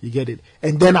teachers, you get it.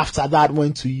 And then after that,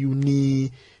 went to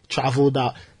uni, traveled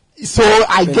out. So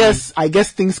I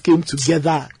guess things came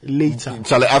together later.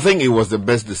 Charlie, I think it was the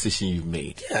best decision you've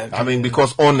made. Yeah, I mean,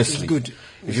 because honestly,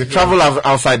 if you travel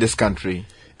outside this country,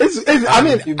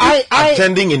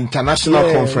 attending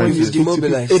international conferences,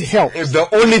 it helps. If the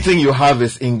only thing you have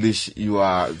is English, you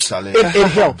are Charlie.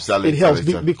 It helps.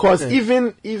 Because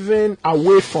even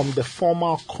away from the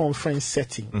formal conference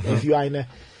setting, if you are in a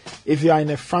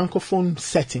francophone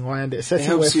setting or in a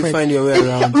setting where you find your way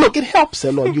around. Look, it helps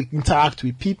a lot. You interact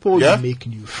with people, you make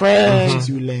new friends,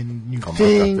 you learn new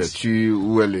things. You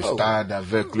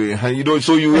know,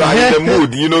 so you are in the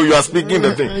mood. You know, you are speaking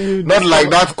the thing. Not like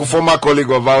that former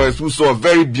colleague of ours who saw a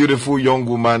very beautiful young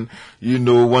woman. You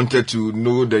know, wanted to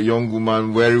know the young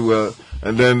woman very well.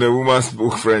 And then the woman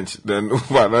spoke French. Then the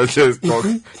woman I just talk,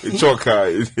 he talk her,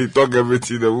 he talk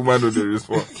everything. The woman would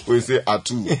respond. We say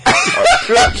atu.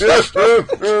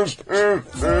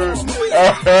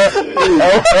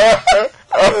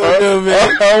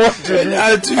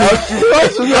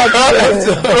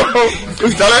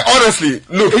 Honestly,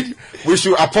 look, we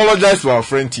should apologize to our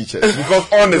French teachers because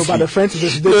honestly, but the French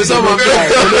teachers, some of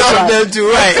them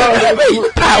too, right?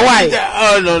 Why?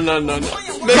 Oh no.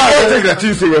 Take the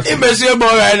team seriously.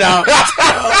 Right now.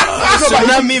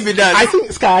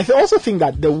 I also think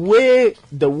that the way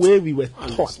we were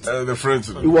taught, the French,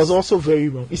 it was also very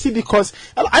wrong. You see, because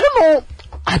I don't know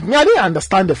I didn't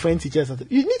understand the French teachers.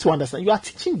 You need to understand, you are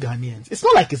teaching Ghanaians. It's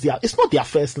not like it's not their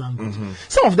first language.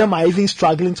 Some of them are even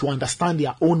struggling to understand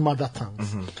their own mother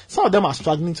tongues. Some of them are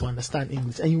struggling to understand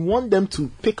English, and you want them to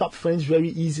pick up French very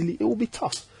easily. It will be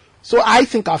tough. So I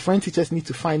think our French teachers need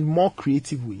to find more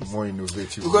creative ways, more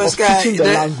innovative, because of teaching the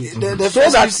language,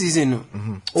 so that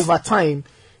season, over time,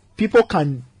 people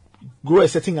can grow a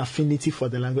certain affinity for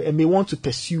the language and may want to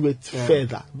pursue it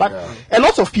further. But a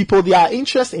lot of people, their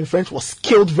interest in French was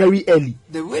killed very early.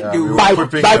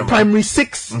 By primary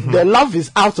 6, the love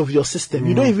is out of your system.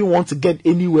 You don't even want to get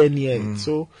anywhere near it.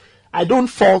 So I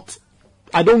don't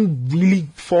really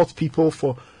fault people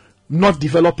for not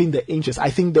developing the interest.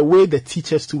 I think the way the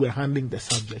teachers too were handling the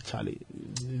subject, Charlie,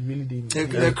 really didn't.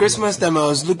 The Christmas time, I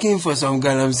was looking for some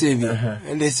Galamsevi,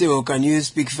 and they say, "Oh, can you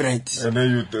speak French?" And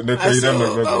then they tell you them.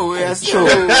 Oh, yes, sure.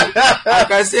 I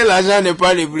can say l'argent n'est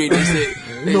pas le prix. They say,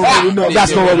 no,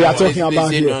 that's not what we are talking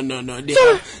about here. No.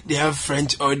 They have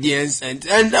French audience, and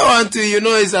that one too, you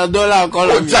know, it's $1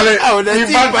 economy. The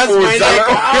team pass my neck.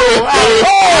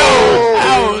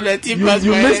 The team pass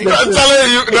my neck.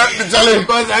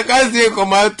 Because I can't say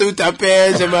come out to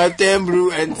taper, je m'attends brew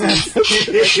and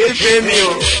pay me.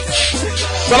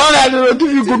 So now they'll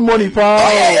give you good money, pal.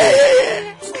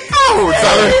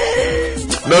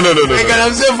 No. I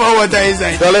can say for water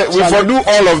inside. We fordo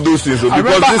all of those things.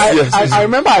 I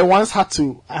remember I once had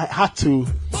to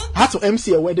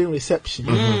MC a wedding reception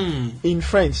in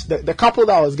French. The couple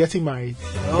that was getting married,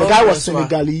 the guy was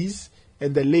Senegalese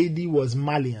and the lady was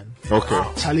Malian. Okay.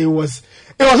 Charlie, it was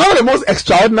one of the most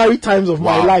extraordinary times of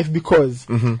my life, because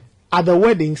at the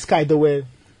wedding, Sky, there were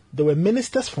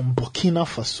ministers from Burkina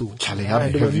Faso. Charlie,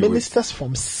 there were ministers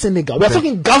from Senegal. We are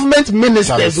talking government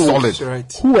ministers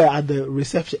who were at the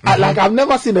reception. Like, I've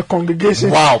never seen a congregation.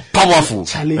 Wow, powerful.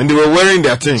 Charlie. And they were wearing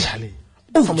their thing. Charlie.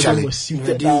 Some of them were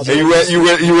suited. And you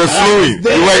were flowing. You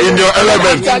were in your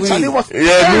element. Charlie was I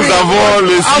was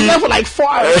there for like 4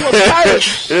 hours.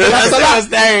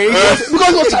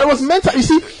 Because it was mental. You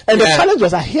see, and the challenge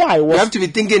was that here I was. You have to be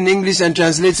thinking English and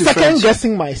translate to French. Second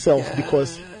guessing myself,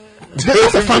 because this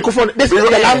is a francophone. This is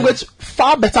the language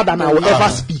far better than I will ever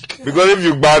speak. Because if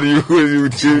you bad, you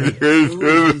change.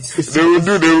 They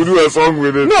will do a song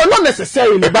with it. No, not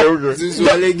necessarily. But no,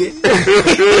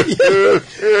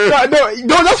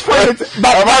 just find it.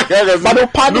 But they'll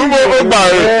pardon you.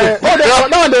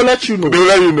 No, they'll let you know.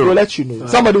 They'll let you know.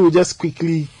 Somebody will just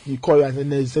quickly call you and then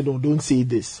they say, "No, don't say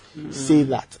this. Say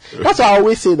that." That's why I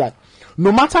always say that.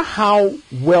 No matter how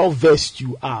well versed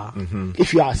you are,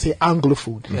 if you are, say,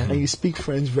 Anglophone and you speak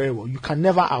French very well, you can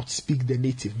never outspeak the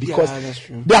native, because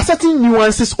there are certain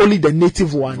nuances only the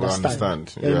native will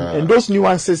understand. And those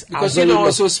nuances because you don't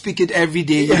also speak it every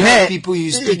day. You have people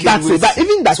you speak it with. But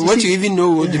even that, so what you even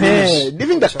know will diminish.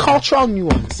 Even the cultural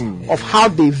nuance of how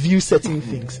they view certain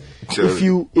things.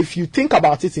 If you think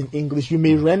about it in English, you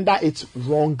may render it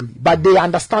wrongly, but they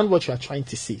understand what you are trying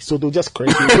to say, so they'll just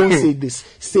correct you. Don't say this,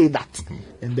 say that,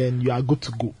 and then you are good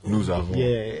to go. Nous avons.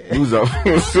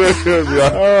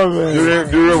 Oh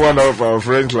man! During one of our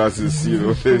French classes, they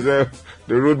wrote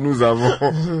 "nous avons"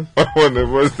 on the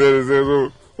first day. They said, "Oh,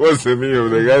 what's the meaning of?"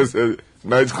 The guy said,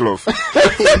 "nightclub."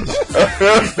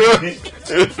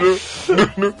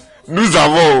 Nous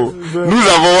avons,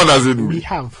 what does it mean? We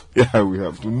have. Yeah, we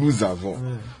have. Nous avons,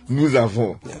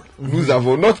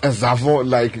 not a savon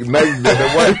like the one.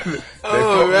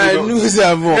 Nous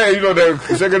avons. Yeah, the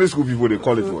secondary school people, they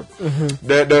call it what?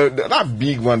 That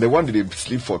big one, the one that they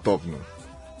sleep for top,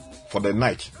 for the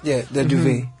night. Yeah, the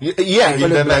duvet. Yeah, in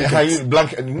the night.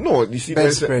 Blanket. No, you see,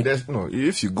 there's no.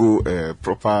 If you go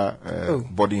proper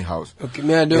boarding house,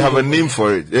 they have a name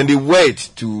for it, and they wait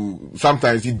to.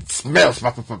 Sometimes it smells,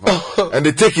 and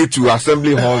they take it to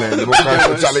assembly hall and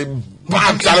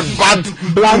bad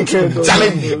blanket,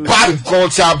 bad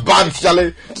culture, bad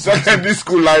secondary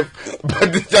school life.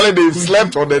 But they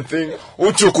slept on the thing.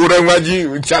 And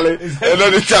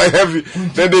then they try heavy.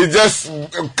 Then they just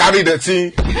carry the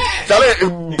thing. Bad.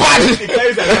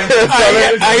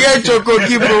 I hear Choco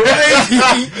Kibo.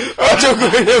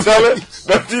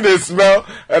 The thing they smell,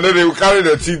 and then they will carry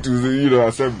the thing to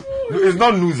assembly. It's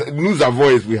not nous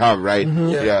avons we have, right?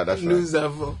 Yeah, that's right. Nous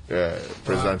avons. Yeah,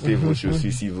 présenté vos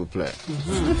chaussures s'il vous plaît.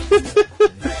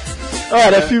 All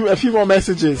right, a few more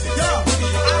messages.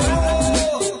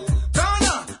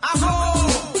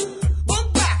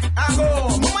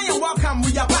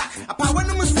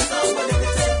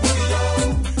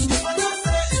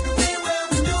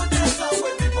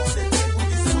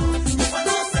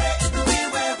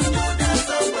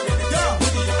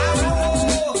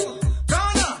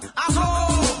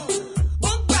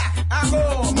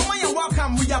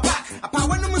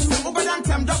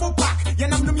 Double pack,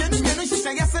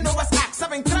 say yes and no was act.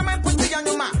 7 Clement put the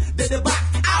young man, the back.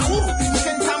 You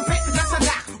can tamp it, that's a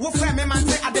dark. We'll frame him and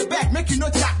say at the back, make you no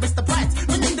jack, Mr. Bright.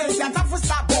 When you there, you're for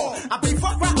start ball. I pay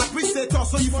for rap, I appreciate all,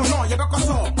 so you for no, you're back on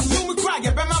all. Assume we cry,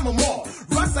 you're mama more.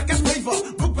 Run second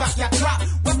flavor, book back your trap.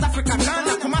 West Africa,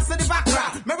 Ghana, come on, say the back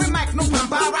rap. Mary Mike, no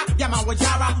Pambara, Yama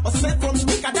Wajara, or say from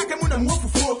Speak, I can move and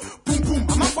move for boom boom.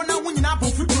 I'm up on that when you're not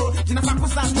both for pro. Jinafa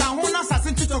Santa, one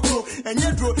assassin to Toko, and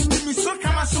you draw, give me so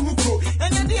come as Sumuko.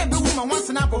 And then the woman wants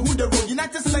an apple who the road,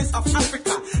 United States of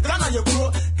Africa. Ghana, you grow,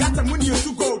 got the money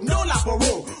to go, no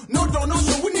laboro, no don't know,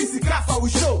 so we need to craft our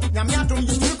show. Yamiato,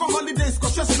 you took holidays,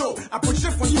 cause you're slow. I put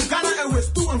shit for you, Ghana Airways,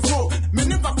 to and fro. Me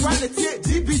never quality,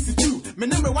 GBC2. Me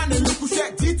number one, and look who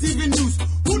share GTV News.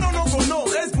 Who don't know, go no,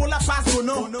 Hezbollah pass, go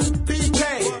no.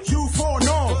 BK, you for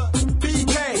no.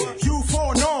 BK, you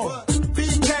for no.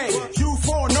 BK, you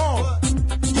for no.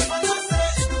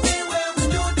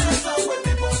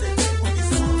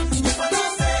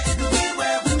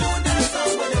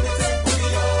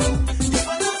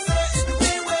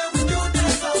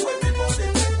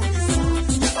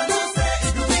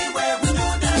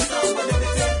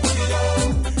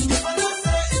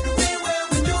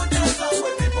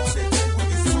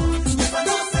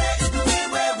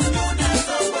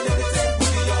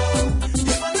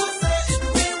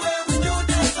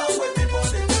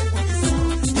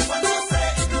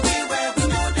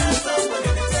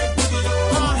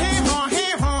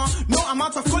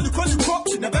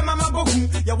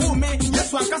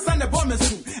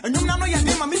 And you know your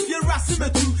name, I'm if you're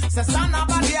Rassimetu. Sasana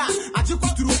Badia, I took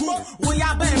to the we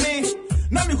are baby.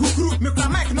 Nami who me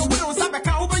Mike, no one was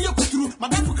Sabaka over your crew.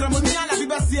 Madame Cramonia,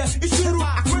 Bibasia, Ishuru,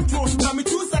 I control. Nami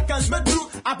 2 seconds,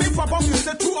 Medru. I've been for bomb, you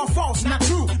said true or false, not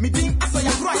true. Me being Asaya,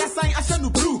 I sign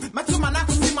Ashanu Blue. Matumana,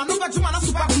 Simanuba, Jumana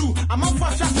Super Blue. I'm on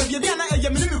for shots of Yadiana and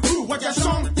Yamini crew. What you're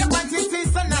shown, your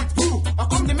panties and not true. I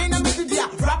come the main media,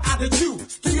 rap at the Jew.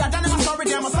 Studio Dana,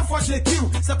 sorry, I'm a software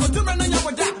JQ. So, put to run on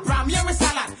your dad, Ram, you're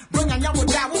salad. Bring on your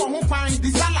dad, won't find the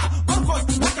salad. Gold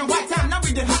Coast, black and white time, now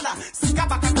with the holla. Sika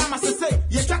Bakama say,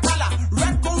 yeah, color.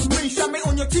 Red, gold, green, show me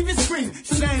on your TV screen.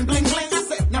 Shine, bling, bling, I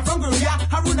said, now from Korea,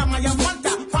 Haruna, my Wanta,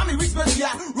 family respect,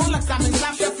 yeah. Rolex, I'm in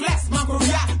Slash, Flex,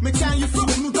 Mangoria. Me can you from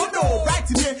no don't know, right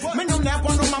today. Me no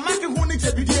never know my market, who needs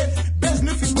every day. Best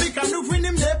new speak, and no win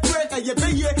him, they pray, and you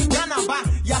pay here, Yanaba,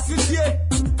 Yasit.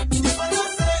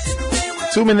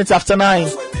 2 minutes after 9.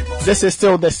 This is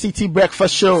still the City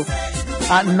Breakfast Show.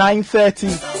 At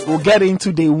 9:30, we'll get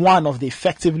into day 1 of the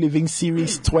Effective Living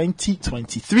Series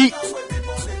 2023.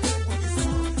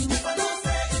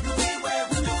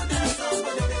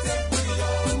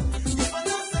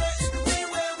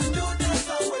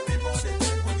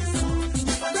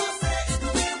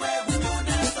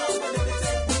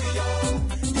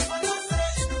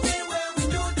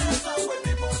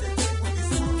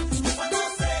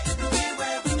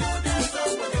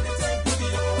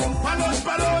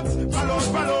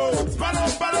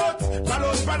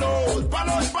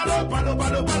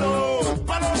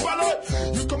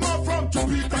 You come out from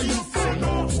Topeka, you for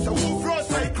no. The wolf road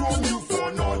cyclone, you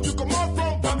for no. You come out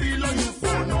from Babylon, you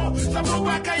for no. The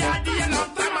Bobaka Yadi a long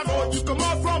time ago. You come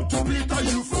out from Topeka,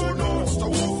 you for no. The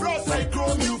wolf road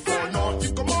cyclone, you for no.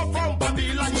 You come out from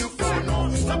Babylon, you for no.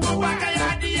 The Bobaka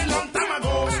Yadi a long time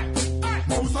ago.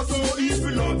 Mousa so if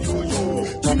you love you, yo.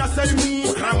 Tina say me,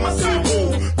 Grandma say mo.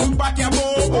 Kumbaki mo,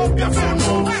 Obia for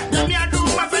no. Yami adu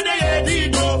ma fede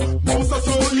yedido. Mousa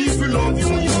so if you love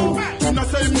you, yo. Tina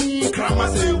say me, Grandma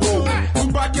say mo.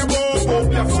 Kumbaki mo,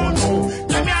 Obia for no.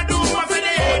 Yami adu ma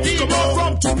fede yedido. Come on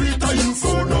from Tupita, you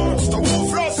for no. The wolf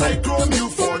flow cyclone, you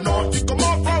for no. You come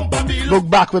on from Babylon. Look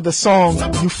back with the song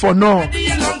You For Know.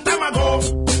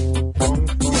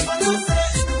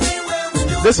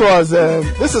 This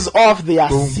is off the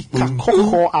Asika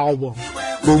Koko album.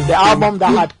 The album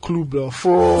that had Club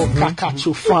for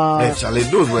Kakacho Fan.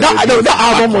 That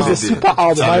album was a super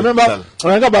album. I remember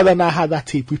brother and I had that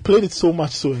tape. We played it so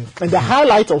much so. And the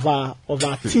highlight of our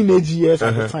teenage years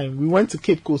at the time, we went to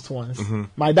Cape Coast once.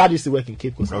 My dad used to work in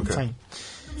Cape Coast at the time.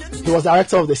 He was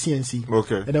director of the CNC.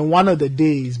 Okay. And then one of the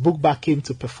days, Bookback came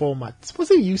to perform at, suppose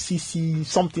UCC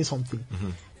something.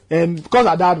 And because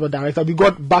our dad was director, we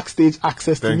got backstage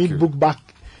access to meet Bookback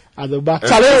at the back.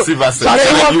 Charlie, you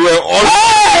were all.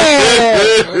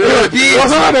 It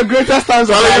was one of the greatest times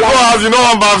of my life. You know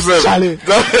what I'm saying? Charlie,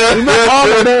 you know all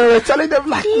of them were telling them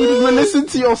like, we listen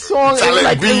to your song. Charlie,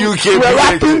 like, we were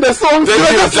rapping the song.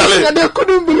 And they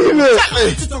couldn't believe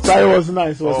it. So it was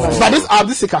nice. It was nice. But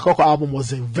this Sikakoko album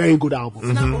was a very good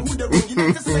album.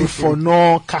 For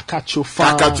no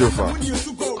Kakachofa,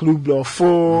 Club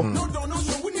Lofo.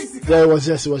 Yeah, it was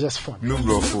just fun. Club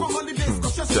Lofo.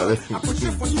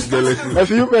 A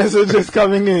few messages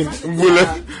coming in.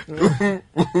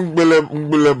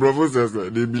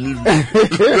 They believe me.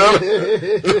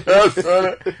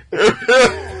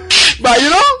 But you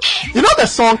know the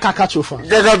song Kakachofa.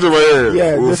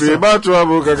 Yeah.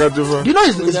 You know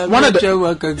it's one of the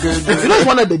it's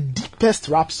one of the deepest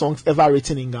rap songs ever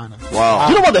written in Ghana. Wow.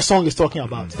 You know what the song is talking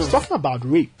about? It's talking about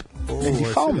rape and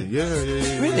defilement. Yeah.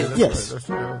 Really? Yes.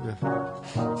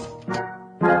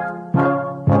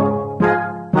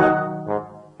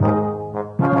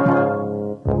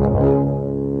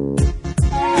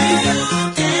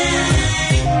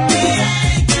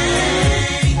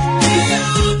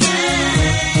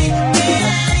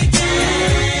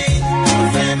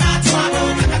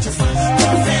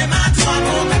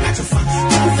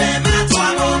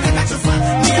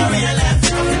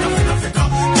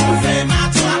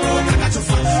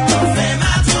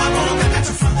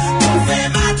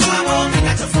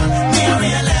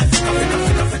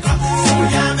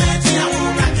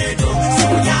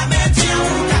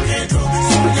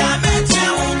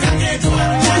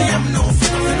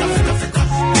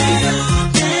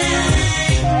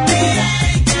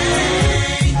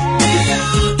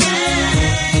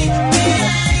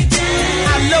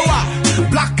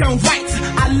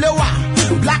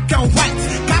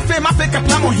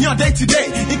 Day to day,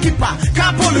 Ikipa,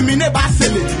 Kapo Lumine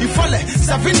Basele, Ifole,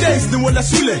 7 days, the Walla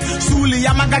Sule,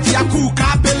 Yamagaji Aku,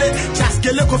 Kapele,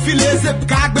 Chaskele Kofile, Zep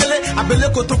Kagbele,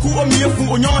 Abeleko Toku Omiefu,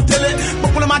 Onyon Tele,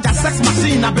 Populamaja sex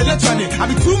machine, Abeletone, I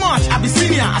be too much, I be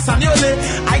senior, Asaniole,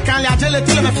 I can't let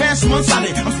tell my fans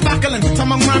Monsane, I'm sparkling,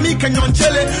 Tamamami, Canyon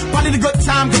Chele, party the good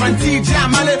time, guaranteed,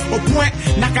 Jamale, O point,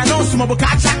 Nakano,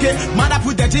 Sumoboka Chake, Mada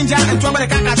put the ginger and trouble the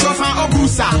Kakachofa,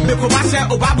 Obusa, Bekobasha,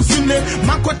 Obabu Sune,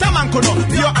 Mankota Mankono,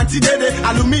 Pure Anti-Dede,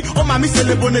 Alumi, O Mami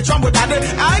Celebone, Chombo Dade,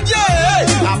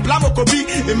 Aye, La Plamo Kobi,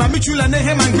 and Mami Chula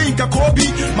Nehem and Green Kakobi,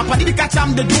 Mapadi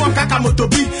Kacham, the Duan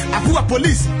Kakamotobi, Abua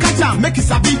Police, Kacham, make it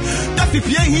sabi, that's if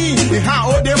he, the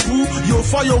how old they foo, you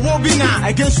for your wobina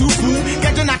against Sufu,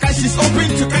 Kajanaka, she's open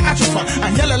to Kakachofa,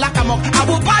 and Yellow Lakamok, I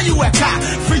will buy you a car,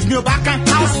 fridge me back and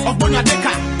house of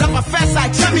Bonadeka, that's my first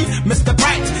side, Chummy, Mr.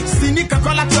 Bright, Sinica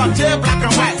Color Club, J, black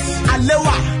and white,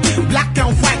 Alewa, black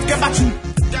and white, Gabachu.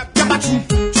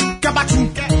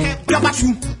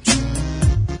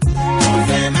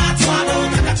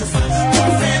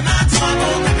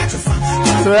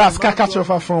 So that's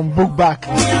Kakachofa from Book Back.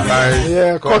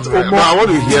 Yeah, cut no, I want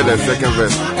to hear the second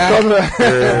verse. Yeah,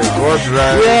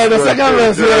 the second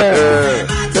verse. Yeah,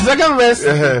 the second verse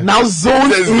now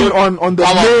zones in on the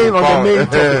main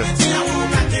topic.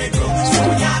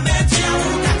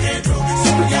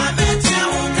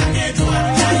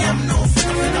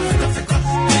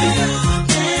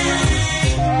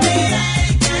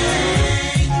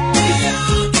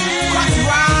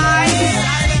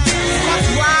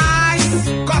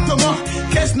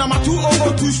 Number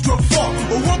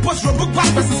 2/4. One post from Book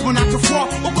Back versus 1-4.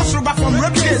 Okos Roba from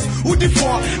Replicas, Udi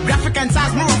 4. Graphic and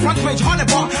size, more front page,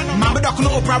 Honeyball. Mamba Doc no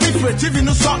Opera Refre, TV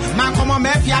no song. Man, come on,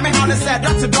 man, Fiame, how they said,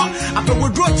 that's a dog. After we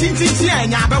draw Chin,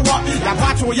 and Yabe what?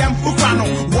 Labato Yam, Ukrano,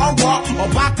 War, or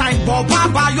bad time,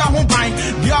 Baba, you won't bind.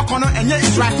 The Okono, and yet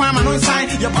is right, farm and no sign.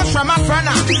 Your boss from my friend,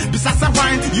 besides a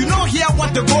wine. You know here what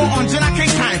the go on Jenna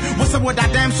King time. What's up with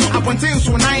that damn so I want to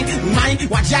so 9,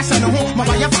 what Jass and the home,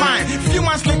 Mama, you're fine. Few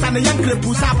months later, and the young crib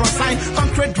who's up on sign.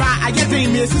 Concrete dry, I get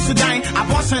in me, sister dying. I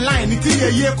boss in line, it's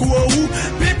a year,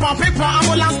 paper,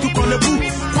 ambulance to call a boo.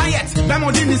 Quiet,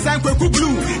 Bamodin is San Blue.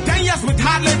 10 years with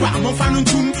hard labor, I'm on Fanun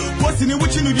Toon. Posting in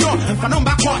which in New York, and Fanon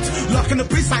backwards. Locking the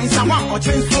pre-sign, someone or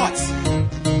change plots.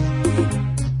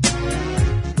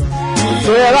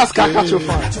 So yeah, that's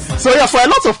Kakachofa. So yeah, for a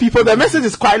lot of people, the message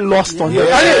is quite lost on them.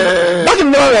 Back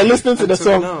in the day, we're listening to the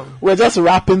song, we're just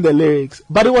rapping the lyrics.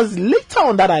 But it was later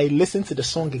on that I listened to the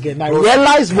song again. I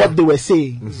realized what they were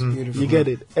saying. You get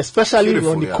it? Especially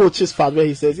on the coach's part where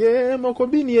he says, yeah,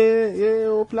 Mokobini, yeah,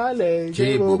 Oplale,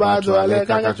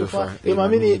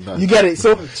 you get it?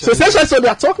 So essentially, so they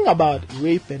are talking about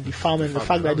rape and defilement, the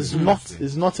fact that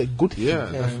it's not a good thing. Yeah,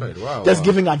 that's right. Wow. Just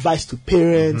giving advice to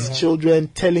parents, children,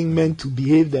 telling men to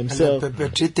behave themselves. And the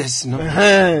perpetrators, no?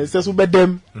 It says, who bet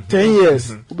them 10 years?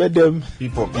 Who bet them?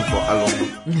 People,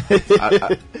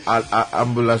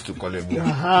 ambulance to call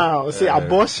him. Say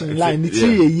abortion line.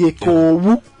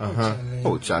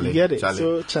 Oh, Charlie. You get it? Charlie.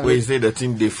 So, Charlie. Wait, say the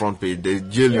thing they front page, they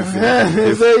jail you.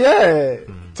 So yeah,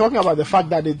 talking about the fact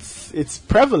that it's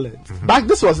prevalent. Back,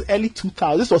 this was early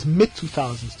 2000s. This was mid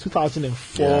 2000s,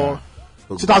 2004.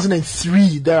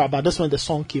 2003 thereabout. That's when the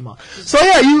song came out. So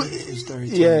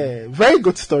yeah, very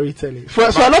good storytelling. For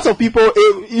a lot of people,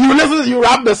 you listen, you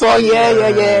rap the song,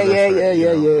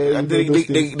 yeah.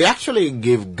 They actually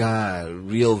gave Guy a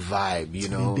real vibe, you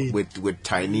know, with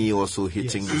Tiny also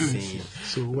hitting the scene.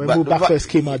 So when Black first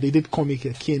came out, they did Comic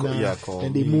Kena,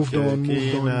 and they moved on,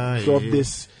 dropped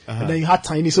this, and then you had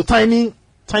Tiny. So Tiny,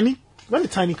 when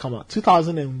did Tiny come out?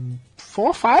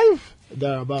 2004, 5?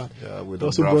 Thereabout. Yeah, with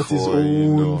also brought his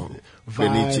own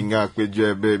vibe.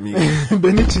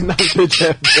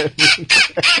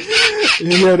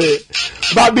 You hear it?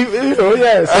 But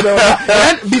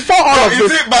before all of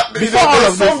this,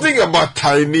 there's something about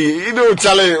Tiny, you know,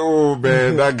 Charlie. Oh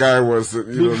man, that guy was,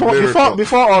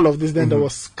 before all of this. Then there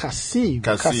was Kasim.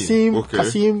 Kasim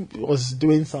was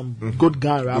doing some good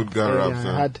guy rap.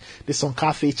 Had the song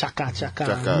Cafe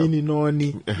Chaka Nini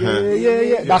Noni.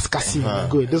 Yeah. That's Kasim.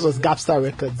 Good. This was Gapstar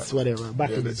Records, whatever.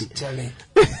 Back in the day.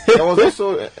 There was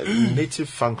also Native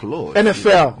Funk Lord.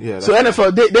 NFL. Yeah, so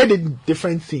NFL, they did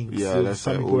different things. Yeah, so that's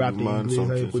some like people rapped in English, some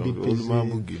people did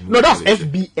Boogie. No, that's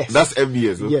FBS. That's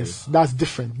FBS. Okay. Yes, that's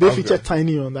different. They featured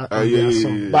Tiny on that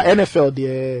song. But NFL,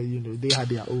 they had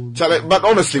their own. But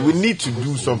honestly, we need to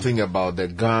do something about the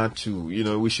Ghana too. You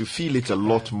know, we should feel it a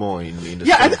lot more in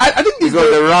the I think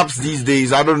because the raps these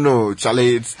days, I don't know,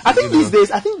 Charlie. I think these days,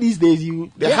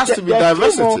 there has to be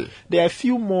diversity. There are a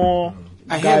few more.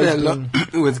 I hear that a lot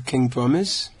with King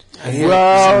Promise. But he's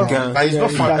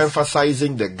not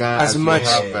emphasizing the Ghana as much.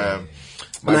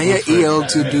 When I hear EL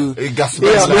to do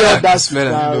Gasmela,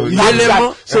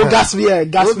 so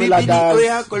Gasmela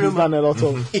he's done a lot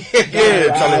of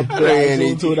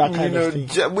that kind of thing.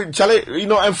 Charlie, you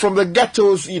know, and from the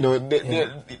ghettos, you know,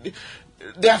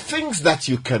 there are things that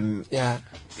you can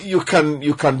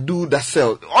do that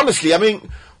sell. Honestly, I mean,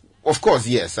 of course,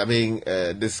 yes. I mean,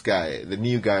 this guy, the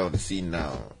new guy on the scene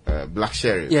now, Black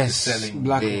Sheriff, is selling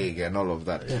big and all of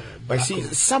that. Yeah. But see,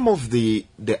 some of the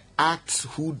acts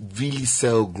who really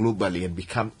sell globally and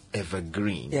become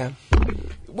evergreen. Yeah.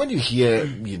 When you hear,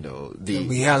 you know, the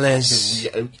Wialas,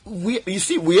 you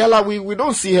see Wiala, we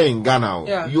don't see her in Ghana.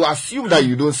 Yeah. You assume that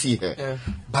you don't see her,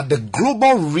 but the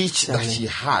global reach that she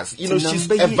has, you know,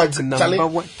 she's evergreen.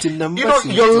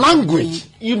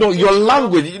 You know, your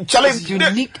language, Charlie,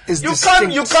 unique is you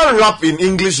can't rap in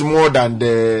English more than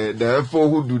the people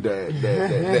who do the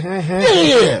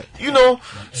you know.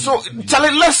 So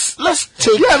Charlie, let's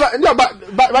take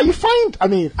but you find, I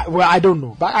mean, well, I don't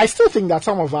know, but I still think that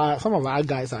some of our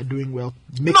guys are doing well.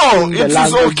 No, it is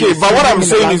okay, but what I'm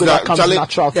saying is that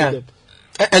Charlie,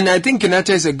 and I think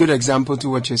Kenyatta is a good example to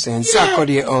what you're saying.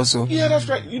 Sarkodie also. Yeah, that's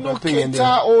right. You know,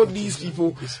 Kenta, all these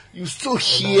people, you still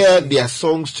hear their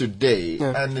songs today,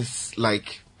 and it's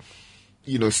like,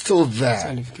 you know, still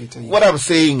there. What I'm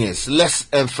saying is, let's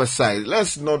emphasize,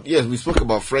 let's not, yes, we spoke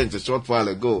about French a short while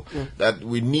ago, that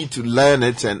we need to learn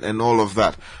it and all of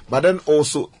that. But then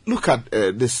also, look at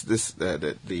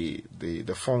the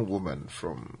funk woman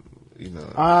from, you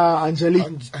know,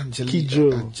 Angelique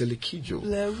Kidjo.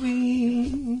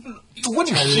 When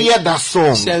you hear that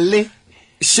song,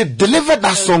 she delivered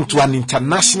that song to an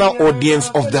international audience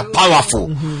of the powerful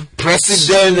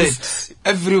presidents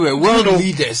everywhere, world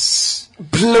leaders.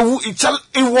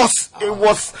 It was.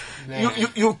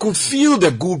 You could feel the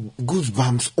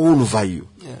goosebumps all over you.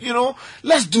 Yeah. You know,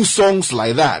 let's do songs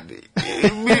like that.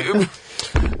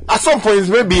 At some point,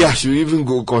 maybe I should even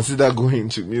consider going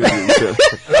to music.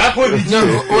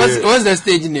 What's the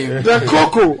stage name? The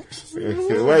Coco.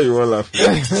 Why you all laughing?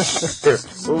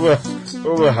 Over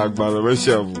Hagbala, let's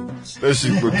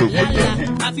see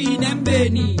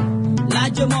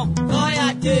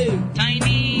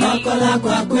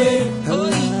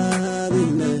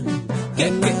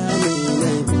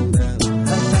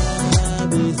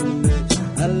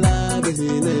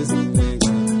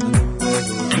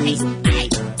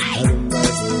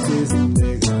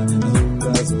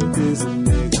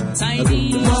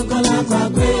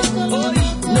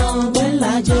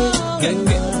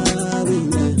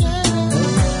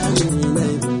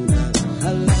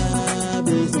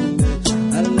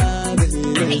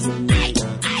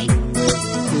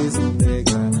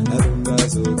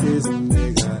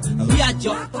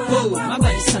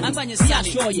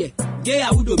Yeah,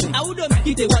 I would give the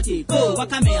water. Oh, what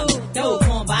can I tell?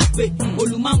 Come back,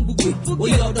 Olumanbuke, oh,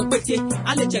 you're the petty,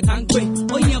 I'll let you can't quit.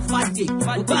 Oh, you're fatty,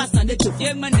 Bass and the two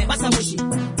man, Basamushi,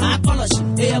 Apology,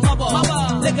 they are Baba,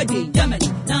 Legadi, Yemen,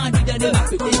 now did the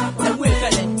market, and we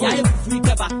fell in, Yah, free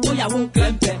cover, oh, I won't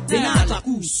climb, then I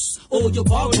takus, oh, your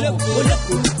power, oh,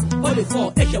 Charlie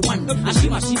 4, Esha 1,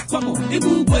 Ashima, she come on, the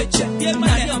boo boy check, the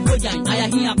Mariam Bojan, I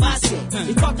hear a basket,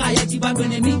 the Coca Yajiba when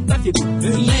they meet Buffy,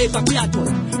 the Papiato,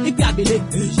 the Gabile,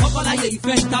 Mokola, you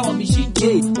friend tower machine,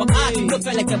 but I look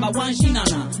like about one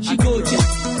Shinana, she go check,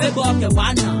 they go up the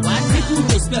one, people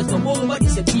respect for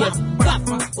nobody's a beer,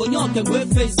 but on your can wear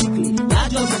physically,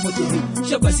 large of what you do,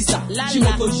 Shepasisa,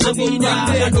 Lala, Shabina,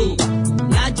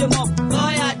 Lajamo,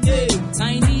 Goya Day,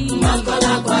 Tiny,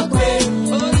 Mokola Quaque,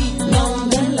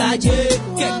 London Laje,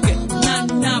 Keke,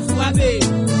 Nana Fuabe,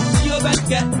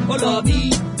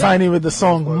 Tiny with the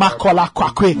song Makola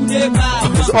Kwakwe.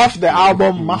 It's off the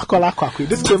album Makola Kwakwe.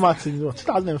 This came out in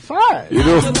 2005. You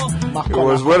know, it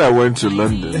was when I went to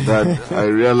London that I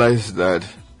realized that,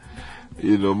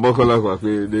 you know, Makola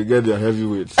Kwakwe, they get their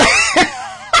heavyweights.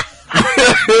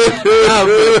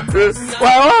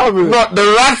 Wow, not the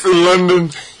rats in London.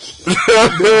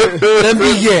 Let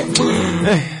me get.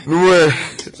 No,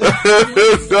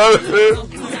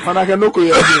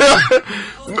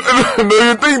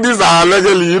 you think these are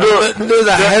allegedly, you know? Those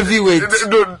are heavyweights.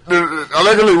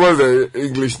 Allegedly was the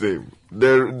English name.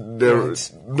 The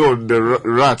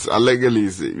rats, allegedly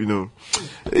is, you know,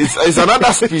 it's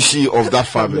another species of that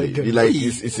family. Like,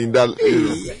 it's in that,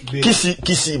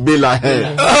 Kishi Bela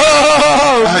hair.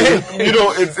 You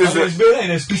know, it's Bela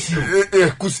in a species.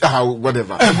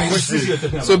 Whatever.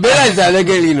 So Bela is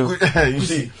allegedly, you know. You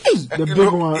see, the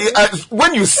big one.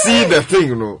 When you see the thing,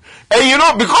 you know, and you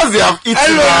know, because they have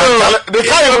eaten, they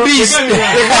can't even beast. They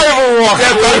can't even walk.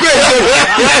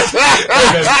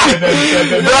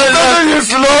 You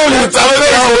slowly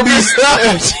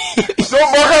so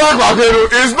Makola Kwakwe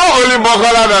is not only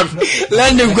Makola that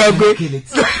London Kwakwe.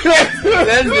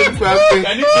 London Kwakwe.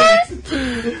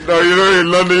 No, you know, in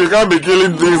London you can't be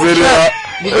killing things anymore.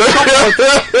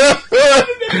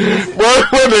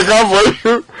 When they come for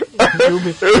you,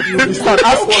 start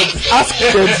ask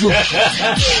them.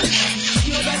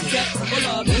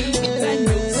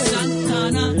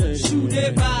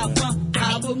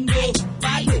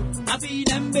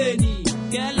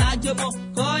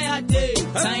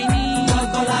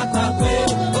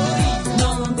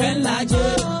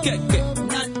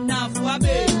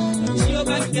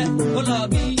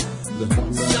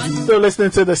 Still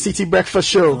listening to the City Breakfast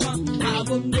Show.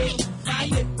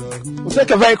 We'll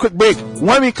take a very quick break.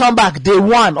 When we come back, day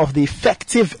 1 of the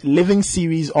Effective Living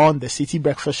series on the City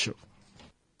Breakfast Show.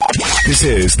 This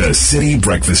is the City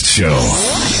Breakfast Show,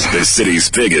 the city's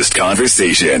biggest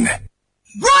conversation.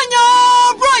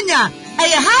 Bronya,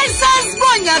 hey, high sense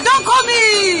Bronya, don't call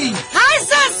me. High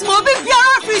sense Mobi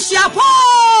Biara Fishiapo.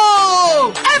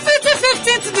 Every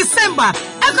 15th December,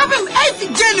 I come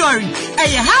 8th January.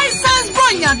 Hey, high sense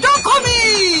Bronya, don't call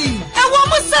me. And one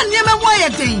more son, Yama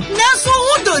Wyating. Nasu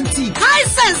Udonti, high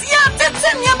sense, yeah, that's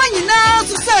Yamani now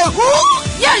to say who?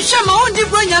 Yeah, Shama Undi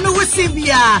Bronya no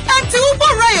Wisibia. And to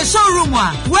Uboraya showroom.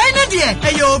 When a dear,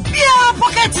 hey, your beer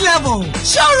pocket level.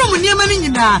 Showroom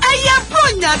Yamanina. Hey,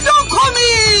 Bronya, don't call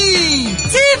me.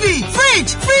 TV,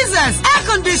 fridge, freezers, air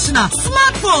conditioner,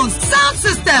 smartphones, sound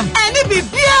system, and it be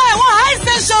beer high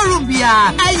sense showroom beer.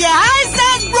 And yeah, high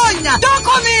sense Bronya, don't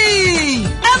call me.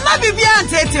 And maybe beer and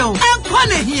Teto, and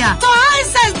Kone here. So high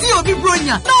sense D.O.B.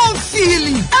 Bronya, no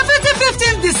feeling. Every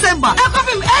 15th December, I come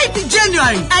him 8th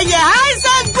January. And yeah, high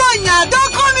sense Bronya, don't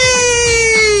call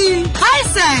me. High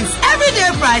sense,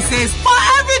 everyday prices for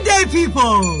everyday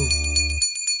people.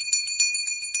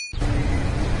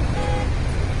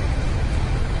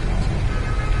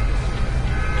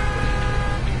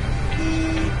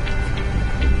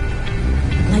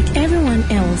 Like everyone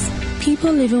else,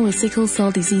 people living with sickle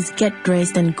cell disease get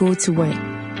dressed and go to work.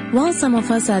 While some of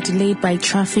us are delayed by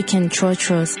traffic and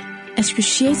chores,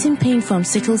 excruciating pain from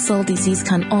sickle cell disease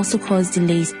can also cause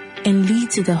delays and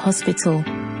lead to the hospital.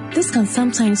 This can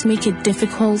sometimes make it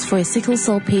difficult for a sickle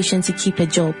cell patient to keep a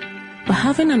job. But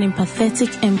having an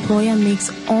empathetic employer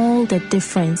makes all the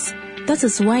difference. That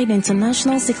is why the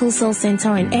International Sickle Cell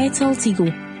Center and Airtel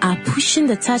Tigo are pushing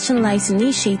the Touching Lives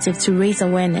initiative to raise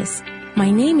awareness. My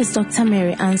name is Dr.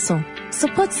 Mary Anson.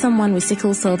 Support someone with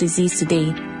sickle cell disease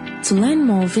today. To learn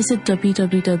more, visit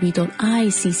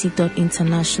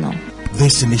www.iacc.international.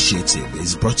 This initiative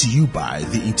is brought to you by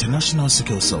the International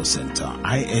Sickle Cell Center,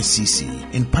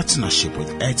 ISCC, in partnership with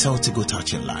Airtel Tigo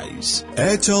Touching Lives.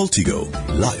 Airtel Tigo.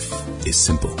 Life is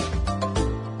simple.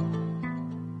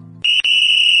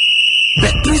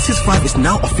 Bet365 is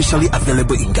now officially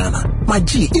available in Ghana. My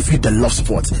G, if you love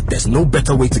sports, there's no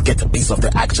better way to get a piece of the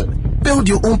action. Build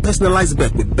your own personalized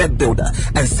bed with Bed Builder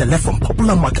and select from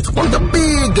popular markets on the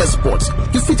biggest sports.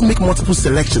 You fit make multiple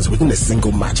selections within a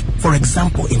single match. For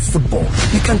example, in football,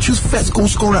 you can choose first goal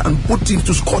scorer and both teams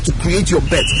to score to create your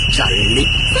bet. Charlie,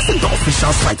 visit the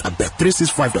official site at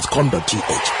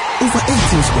bet365.com.gh. Over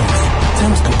 18s only.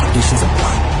 Terms and conditions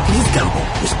apply. Please gamble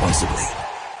responsibly.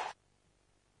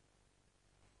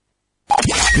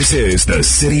 This is the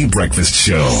City Breakfast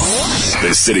Show,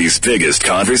 the city's biggest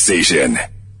conversation.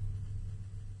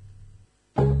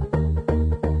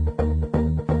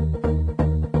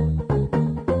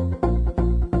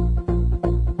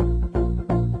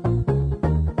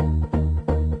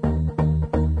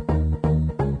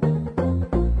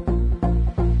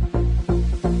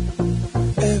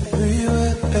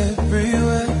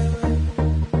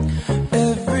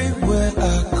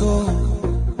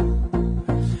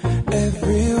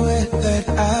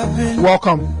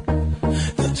 Welcome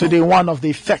to day one of the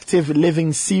Effective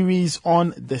Living series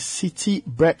on the City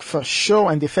Breakfast Show.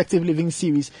 And the Effective Living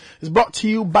series is brought to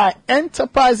you by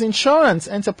Enterprise Insurance.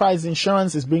 Enterprise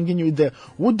Insurance is bringing you the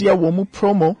Wudia Womu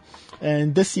promo.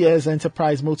 And this year's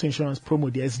Enterprise Motor Insurance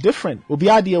promo there is different.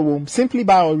 Simply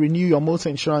buy or renew your motor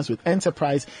insurance with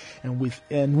Enterprise and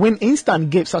win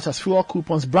instant gifts such as fuel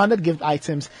coupons, branded gift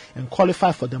items, and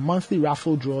qualify for the monthly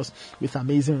raffle draws with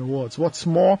amazing rewards. What's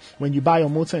more, when you buy your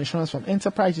motor insurance from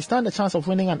Enterprise, you stand a chance of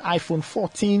winning an iPhone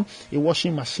 14, a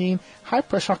washing machine, high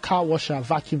pressure car washer,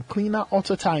 vacuum cleaner,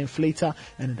 auto tire inflator,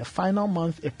 and in the final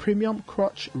month, a premium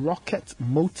crotch rocket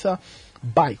motor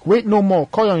bike. Wait no more.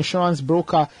 Call your insurance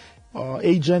broker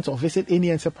agent or visit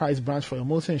any Enterprise branch for your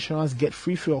motor insurance. Get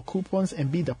free fuel coupons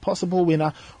and be the possible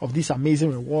winner of these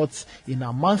amazing rewards in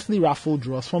our monthly raffle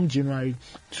draws from January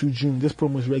to June. This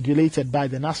promo is regulated by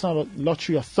the National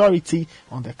Lottery Authority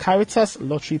on the Caritas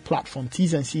Lottery platform.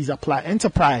 T's and C's apply.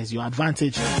 Enterprise, your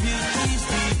advantage.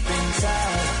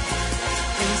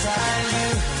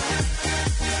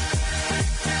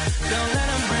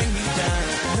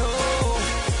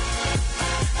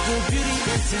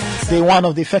 Day one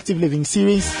of the Effective Living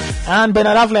series, and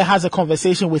Bernard Avle has a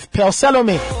conversation with Pearl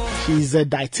Salome. She's a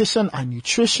dietitian and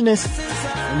nutritionist,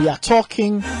 and they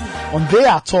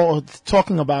are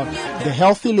talking about the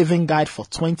Healthy Living Guide for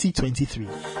 2023.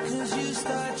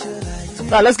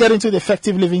 Now let's get into the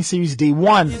Effective Living series day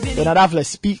one. Bernard Avle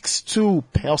speaks to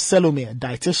Pearl Salome, a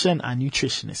dietitian and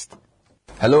nutritionist.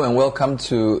 Hello and welcome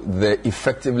to the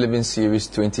Effective Living series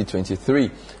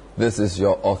 2023. This is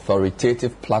your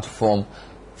authoritative platform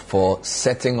for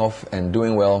setting off and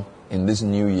doing well in this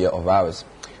new year of ours.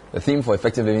 The theme for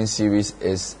Effective Living series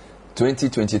is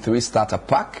 2023 Starter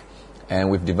Pack, and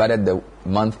we've divided the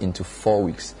month into 4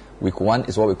 weeks. Week 1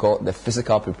 is what we call the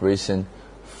physical preparation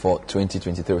for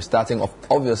 2023. We're starting off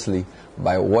obviously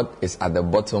by what is at the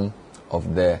bottom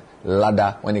of the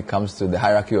ladder when it comes to the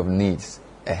hierarchy of needs.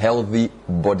 A healthy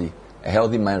body. A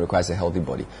healthy mind requires a healthy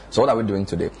body. So what are we doing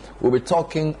today? We'll be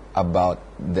talking about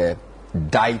the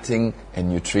dieting and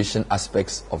nutrition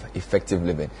aspects of effective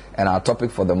living. And our topic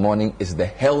for the morning is the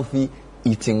Healthy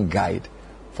Eating Guide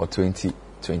for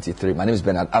 2023. My name is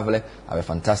Bernard Avle. I have a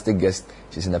fantastic guest.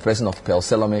 She's in the person of Pearl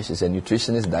Salome. She's a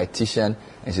nutritionist, dietitian,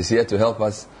 and she's here to help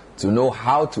us to know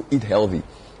how to eat healthy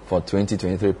for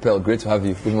 2023. Pearl, great to have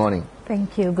you. Good morning.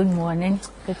 Thank you. Good morning.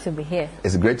 Good to be here.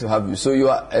 It's great to have you. So you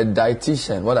are a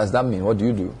dietitian. What does that mean? What do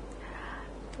you do?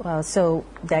 Well, so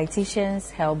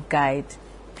dietitians help guide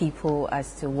people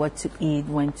as to what to eat,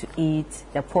 when to eat,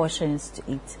 the portions to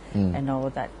eat, and all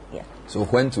that. Yeah. So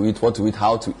when to eat, what to eat,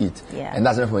 how to eat. Yeah. And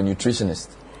that's not for a nutritionist.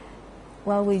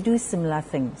 Well, we do similar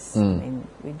things. I mean,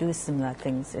 we do similar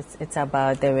things. It's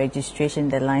about the registration,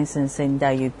 the licensing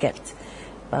that you get.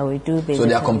 But we do basically. So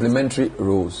they are complementary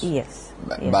roles. Yes.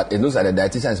 But it looks like the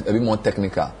dietitian is a bit more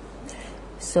technical.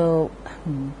 So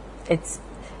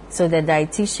so the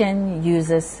dietitian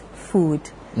uses food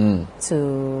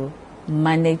to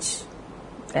manage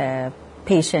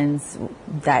patients'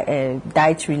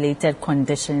 diet-related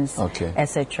conditions,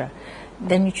 etc.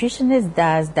 The nutritionist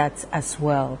does that as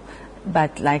well,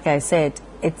 but like I said,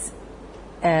 it's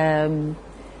the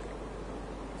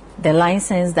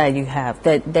license that you have.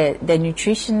 The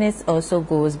nutritionist also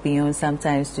goes beyond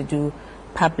sometimes to do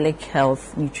public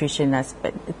health nutrition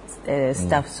aspect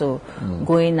stuff. So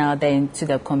going out there into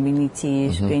the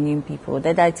community, training people.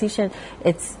 The dietitian,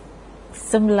 it's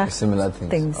similar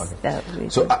things that we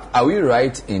So do. Are we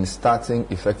right in starting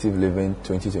Effective Living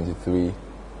 2023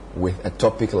 with a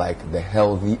topic like the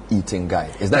Healthy Eating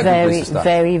Guide? Is that a good place to start?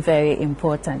 Very, very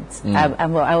important.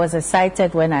 I was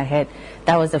excited when I heard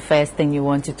that was the first thing you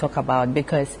want to talk about,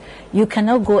 because you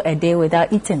cannot go a day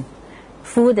without eating.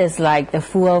 Food is like the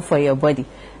fuel for your body.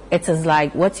 It is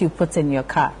like what you put in your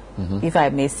car. if I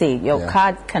may say. Your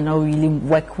car cannot really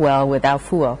work well without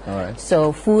fuel. All right.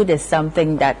 So food is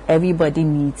something that everybody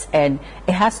needs, and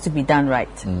it has to be done right.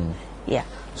 Yeah.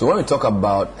 So when we talk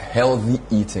about healthy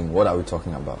eating, what are we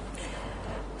talking about?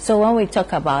 So when we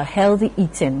talk about healthy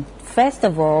eating, first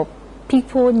of all,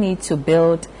 people need to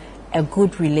build a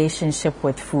good relationship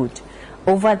with food.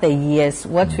 Over the years,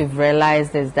 what we've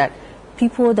realized is that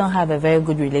people don't have a very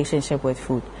good relationship with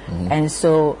food. And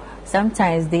so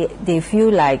sometimes they feel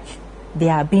like they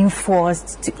are being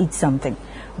forced to eat something.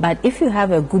 But if you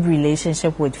have a good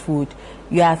relationship with food,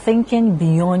 you are thinking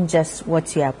beyond just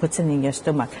what you are putting in your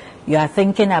stomach. You are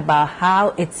thinking about how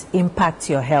it impacts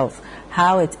your health,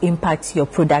 how it impacts your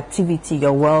productivity,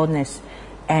 your wellness,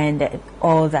 and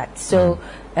all that. So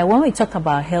when we talk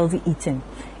about healthy eating,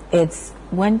 it's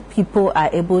when people are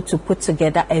able to put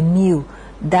together a meal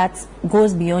that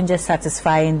goes beyond just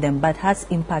satisfying them, but has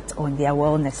impact on their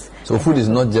wellness. So food is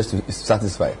not just to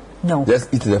satisfy. No.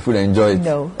 Just eat the food and enjoy it.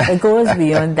 No, it goes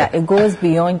beyond that. It goes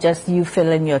beyond just you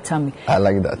filling your tummy. I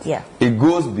like that. Yeah. It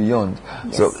goes beyond.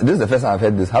 Yes. So this is the first time I've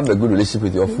heard this. Have a good relationship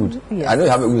with your food. Yes. I know you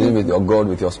have a good relationship with your God,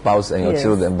 with your spouse and your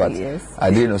children, but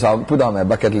I didn't know. So I'll put down my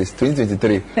bucket list.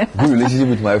 2023, good relationship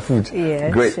with my food.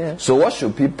 Yeah, great. Sure. So what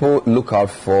should people look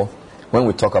out for when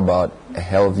we talk about a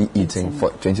healthy eating for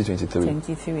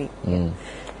 2023?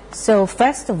 So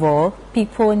first of all,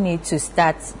 people need to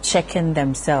start checking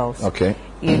themselves. Okay.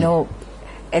 You know,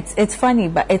 it's funny,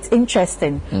 but it's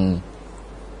interesting.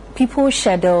 People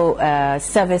schedule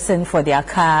servicing for their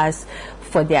cars,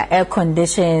 for their air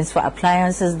conditions, for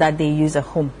appliances that they use at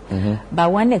home.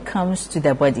 But when it comes to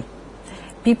the body,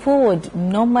 people would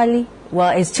normally,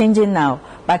 well, it's changing now,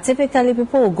 but typically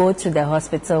people will go to the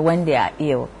hospital when they are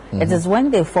ill. It is when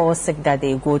they fall sick that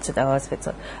they go to the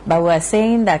hospital. But we're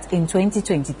saying that in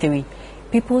 2023,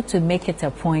 people to make it a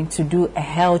point to do a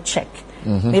health check,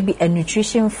 maybe a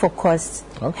nutrition-focused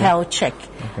health check.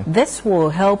 This will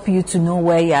help you to know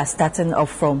where you are starting off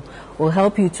from, will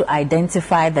help you to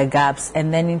identify the gaps,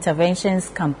 and then interventions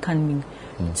can come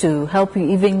in to help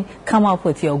you even come up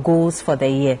with your goals for the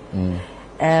year.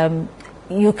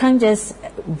 You can't just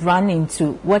run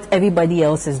into what everybody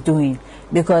else is doing,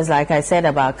 because like I said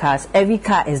about cars, every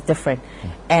car is different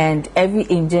and every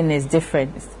engine is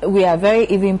different. We are very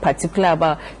even particular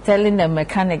about telling the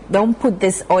mechanic, don't put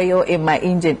this oil in my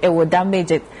engine, it will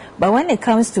damage it. But when it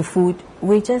comes to food,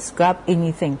 we just grab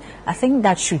anything. I think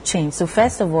that should change. So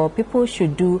first of all, people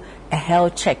should do a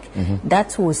health check.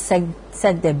 That will set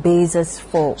the basis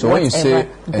for so when you say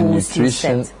a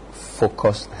nutrition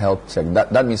focused health check,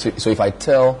 that means, so if I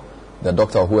tell the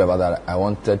doctor or whoever that I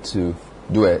wanted to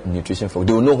do a nutrition focus,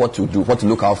 they will know what to do, what to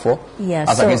look out for,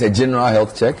 as against a general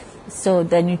health check. So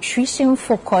the nutrition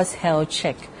focused health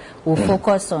check will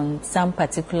focus on some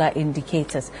particular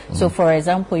indicators. So for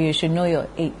example, you should know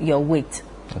your weight.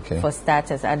 For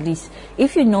starters, at least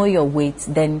if you know your weight,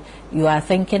 then you are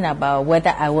thinking about whether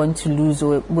I want to lose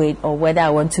weight, or whether I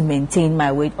want to maintain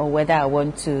my weight, or whether I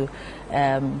want to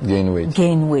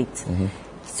gain weight.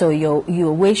 So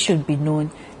your weight should be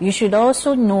known. You should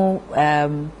also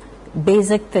know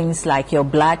basic things like your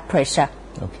blood pressure.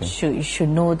 You should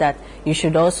know that. You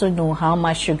should also know how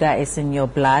much sugar is in your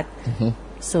blood.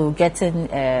 So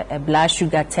getting a blood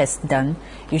sugar test done.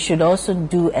 You should also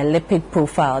do a lipid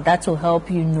profile. That will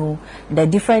help you know the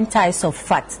different types of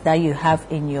fat that you have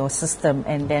in your system,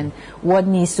 and then what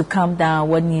needs to come down,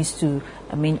 what needs to,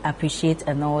 appreciate,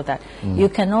 and all that. You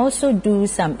can also do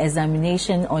some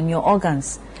examination on your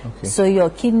organs. So your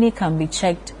kidney can be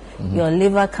checked, your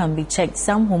liver can be checked,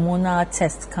 some hormonal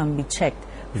tests can be checked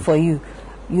for you.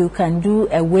 You can do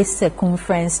a waist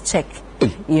circumference check.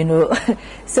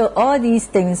 So all these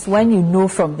things, when you know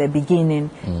from the beginning,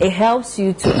 it helps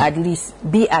you to at least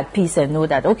be at peace and know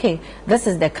that, okay, this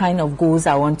is the kind of goals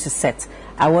I want to set.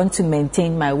 I want to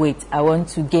maintain my weight. I want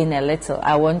to gain a little.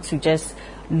 I want to just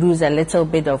lose a little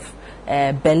bit of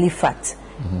belly fat.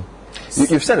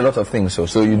 You've said a lot of things.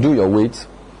 So you do your weight,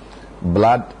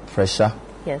 blood pressure,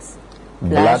 yes,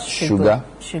 blood sugar,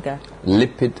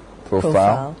 lipid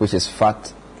profile, which is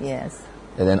fat, yes.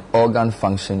 And then organ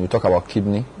function, you talk about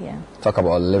kidney, talk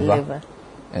about liver,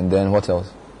 and then what else?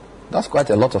 That's quite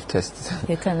a lot of tests.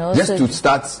 You can also just to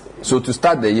start. So to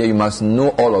start the year, you must know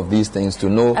all of these things to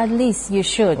know. At least you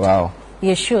should. Wow.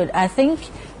 You should. I think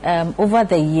over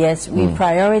the years we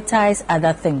prioritize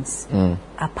other things.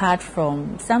 Apart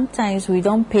from, sometimes we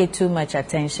don't pay too much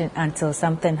attention until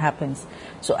something happens.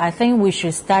 So I think we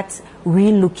should start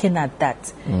re-looking at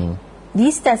that.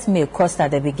 These tests may cost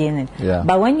at the beginning,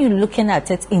 but when you're looking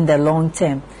at it in the long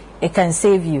term, it can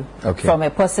save you from a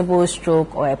possible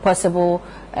stroke or a possible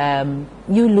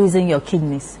you losing your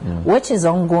kidneys, which is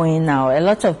ongoing now. A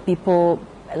lot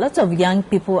of young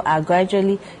people are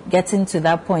gradually getting to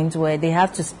that point where they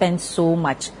have to spend so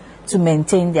much to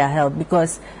maintain their health,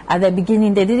 because at the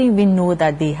beginning they didn't even know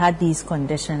that they had these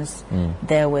conditions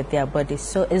there with their bodies.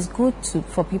 So it's good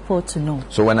for people to know.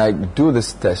 So when I do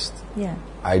this test,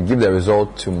 I give the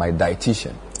result to my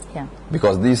dietitian. Yeah.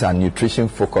 Because these are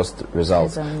nutrition-focused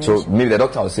results. So maybe the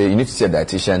doctor will say, you need to see a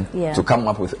dietitian to come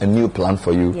up with a meal plan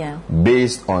for you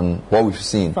based on what we've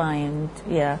seen.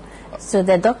 So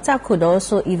the doctor could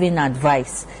also even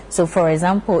advise. So for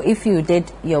example, if you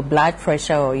did your blood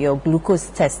pressure or your glucose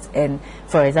test and,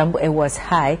 for example, it was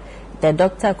high, the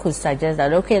doctor could suggest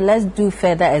that, okay, let's do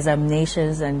further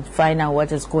examinations and find out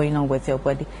what is going on with your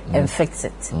body and fix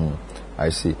it. I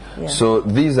see. So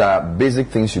these are basic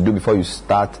things you do before you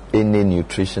start any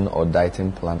nutrition or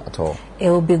dieting plan at all. It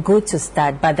will be good to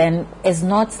start, but then it's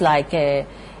not like a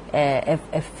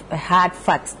hard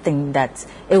fact thing that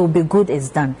it will be good it's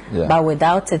done. But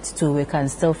without it too, we can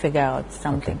still figure out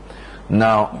something.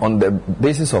 Now, on the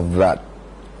basis of that,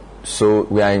 so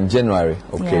we are in January,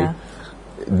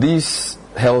 this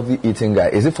healthy eating guy,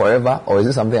 is it forever, or is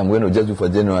it something I'm going to just do for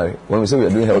January? When we say we are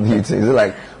doing healthy eating, is it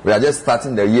like we are just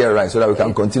starting the year right so that we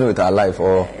can continue with our life?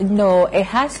 Or no, it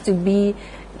has to be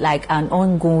like an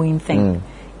ongoing thing.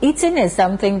 Eating is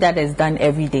something that is done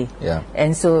every day.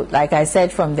 And so, like I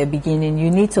said from the beginning,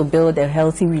 you need to build a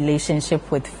healthy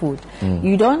relationship with food.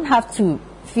 You don't have to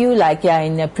feel like you're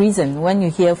in a prison when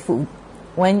you hear food.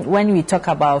 When we talk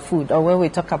about food or when we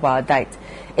talk about diet,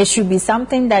 it should be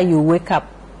something that you wake up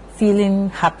feeling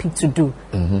happy to do.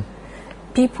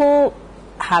 People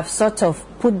have sort of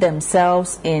put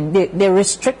themselves in, they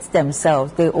restrict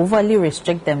themselves, they overly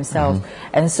restrict themselves.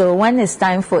 And so when it's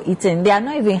time for eating, they are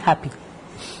not even happy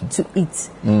to eat.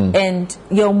 And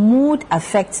your mood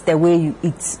affects the way you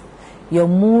eat. Your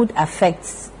mood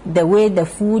affects the way the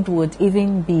food would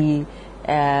even be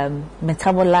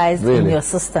metabolized in your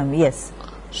system.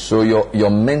 So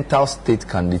your mental state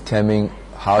can determine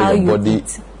how your body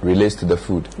relates to the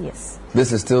food.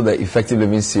 This is still the Effective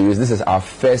Living series. This is our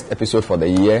first episode for the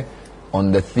year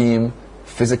on the theme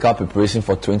physical preparation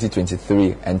for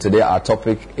 2023, and today our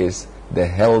topic is the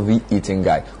healthy eating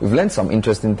guide. We've learned some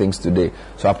interesting things today.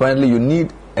 So apparently you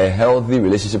need a healthy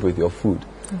relationship with your food,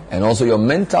 and also your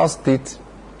mental state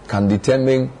can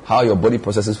determine how your body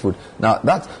processes food. Now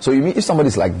so you mean if somebody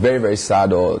is like very, very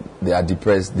sad or they are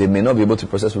depressed, they may not be able to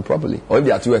process food properly, or if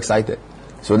they are too excited.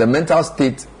 So the mental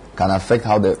state can affect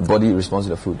how the body responds to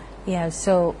the food.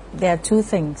 So there are two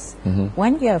things.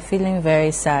 When you are feeling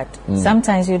very sad,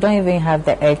 sometimes you don't even have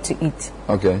the urge to eat.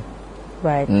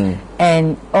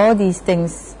 And all these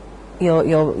things,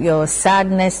 your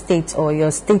sadness state or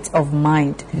your state of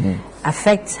mind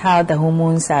affects how the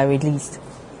hormones are released.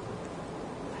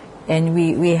 And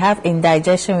we have in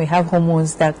digestion, we have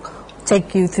hormones that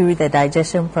take you through the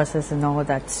digestion process and all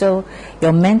that. So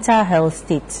your mental health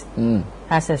state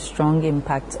has a strong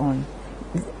impact on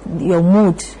your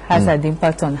mood, has an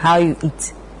impact on how you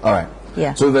eat. All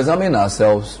right. So we've examined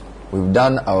ourselves. We've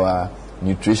done our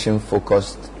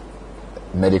nutrition-focused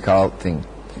medical thing.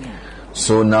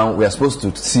 So now we are supposed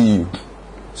to see you.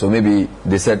 So maybe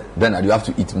they said, Bernard, you have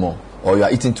to eat more, or you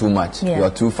are eating too much, you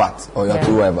are too fat, or you are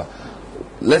too whatever.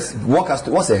 Let's walk us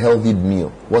to what's a healthy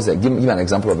meal. Give me an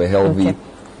example of a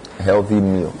healthy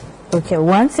meal.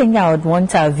 One thing I would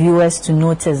want our viewers to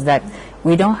notice that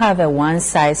we don't have a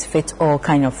one-size-fits-all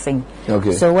kind of thing.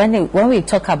 So when we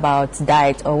talk about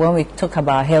diet or when we talk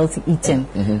about healthy eating,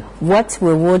 what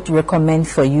we would recommend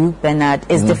for you,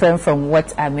 Bernard, is different from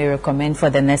what I may recommend for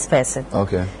the next person.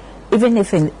 Even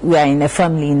if we are in a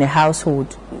family, in a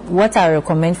household, what I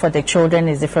recommend for the children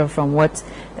is different from what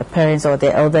the parents or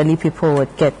the elderly people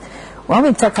would get. When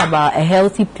we talk about a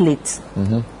healthy plate,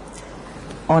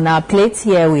 on our plate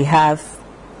here we have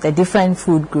the different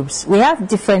food groups. We have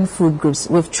different food groups.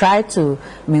 We've tried to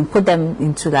put them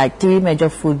into like 3 major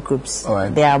food groups.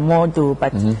 There are more though,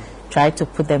 but try to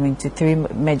put them into 3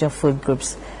 major food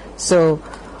groups. So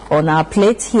on our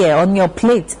plate here, on your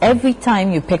plate, every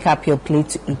time you pick up your plate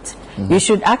to eat, you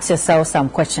should ask yourself some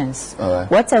questions.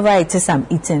 Whatever it is I'm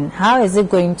eating, how is it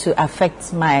going to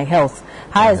affect my health?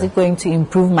 How is it going to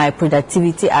improve my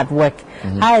productivity at work?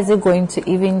 How is it going to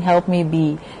even help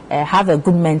me have a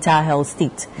good mental health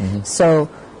state? So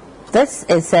this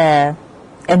is a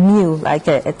meal, like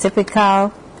a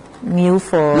typical meal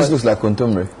for... This looks like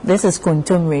kontomire. This is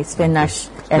kontomire, spinach.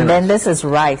 And then this is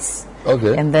rice.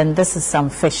 And then this is some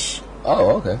fish.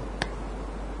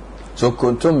 So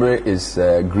kontomire is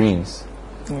greens.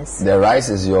 Yes. The rice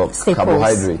is your Staples,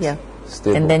 carbohydrate.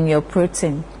 Stable. And then your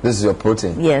protein. This is your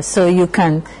protein. Yes, so you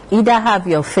can either have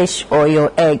your fish or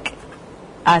your egg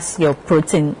as your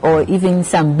protein, or even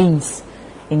some beans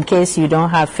in case you don't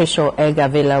have fish or egg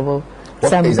available. Are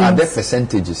there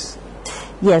percentages?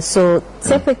 Yes, so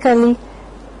typically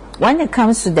when it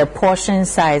comes to the portion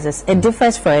sizes, it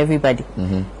differs for everybody.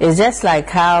 It's just like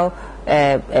how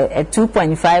a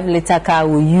 2.5 liter car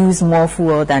will use more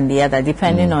fuel than the other,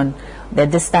 depending on the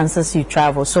distances you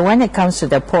travel. So when it comes to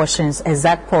the portions,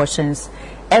 exact portions,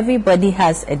 everybody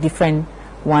has a different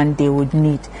one they would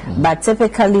need. But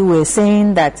typically we're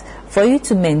saying that for you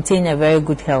to maintain a very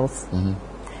good health,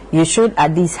 you should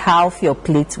at least halve your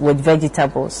plate with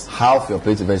vegetables. Half your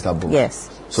plate with vegetables? Yes.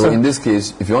 So in this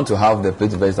case, if you want to have the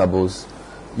plate of vegetables,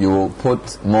 you will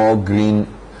put more green.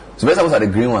 So vegetables are the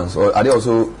green ones, or are they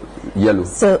also yellow?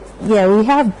 So yeah, we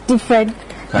have different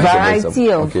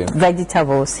variety of okay.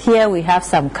 vegetables. Here we have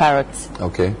some carrots.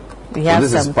 Okay. We have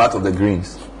this some is part of the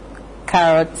greens.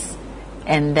 Carrots,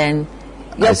 and then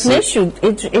your plate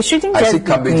it shouldn't just I see be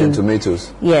cabbage green. and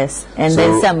tomatoes. Yes, and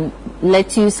then some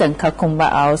lettuce and cucumber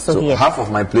are also so here. half of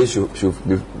my plate should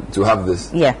be to have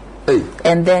this. Yeah. Hey.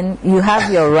 And then you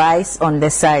have your rice on the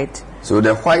side. So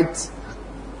the white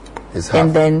is half.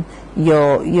 And then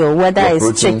your whether your it's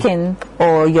protein. chicken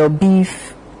or your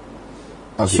beef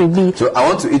should be. So I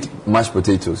want to eat mashed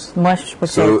potatoes. Mashed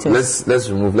potatoes. So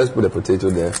let's put a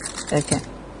potato there. Okay.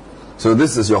 So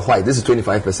this is your white. This is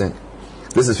 25%.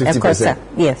 This is 50%.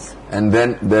 Yes. And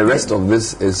then the rest of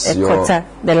this is your quarter.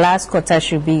 The last quarter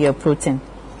should be your protein.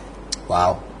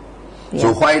 Wow. Yeah.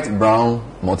 So white, brown,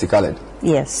 multicolored.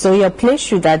 Yes, so your plate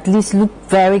should at least look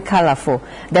very colorful.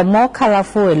 The more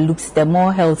colorful it looks, the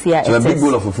more healthier it is. So a big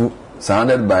bowl of fufu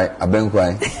surrounded by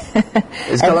abenkwai.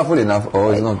 It's colorful enough,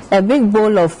 or it's not? A big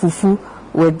bowl of fufu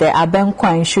with the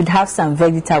abenkwai should have some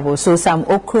vegetables. So some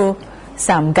okra,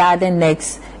 some garden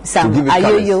eggs, some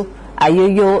ayoyo,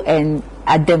 and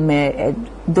ademe.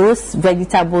 Those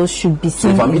vegetables should be seen. So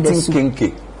if I'm in eating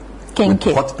kenke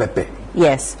with hot pepper.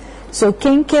 Yes. So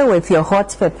kenke with your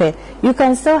hot pepper, you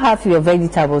can still have your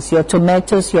vegetables, your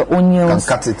tomatoes, your onions.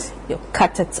 Can cut it. You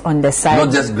cut it on the side.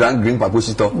 Not just green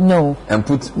papushito. No. And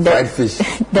put fried fish.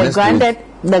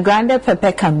 The grounded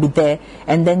pepper can be there,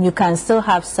 and then you can still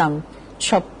have some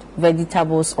chopped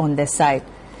vegetables on the side,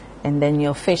 and then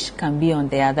your fish can be on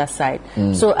the other side.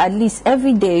 So at least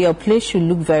every day your plate should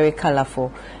look very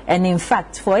colorful. And in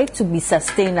fact, for it to be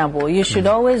sustainable, you should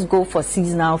always go for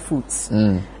seasonal foods.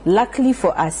 Luckily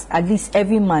for us, at least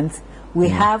every month, we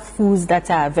have foods that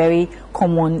are very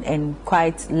common and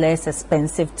quite less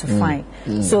expensive to find.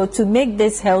 So to make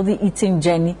this healthy eating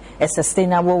journey a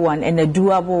sustainable one and a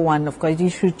doable one, of course, you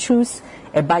should choose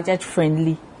a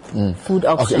budget-friendly food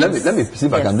option. Okay, let me see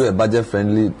if I can do a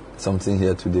budget-friendly something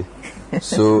here today.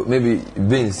 So maybe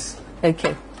beans.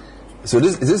 Okay. So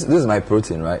this is my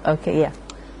protein, right? Okay, yeah.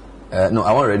 No,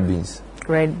 I want red beans.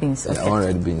 Red beans. Okay. I want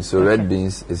red beans. So red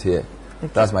beans is here.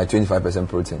 Okay. That's my 25%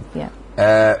 protein. Yeah.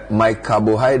 My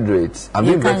carbohydrates. I'm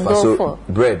doing breakfast. So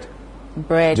bread.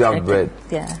 Bread. Do you have bread?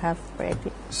 Yeah, I have bread.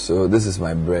 So this is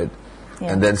my bread.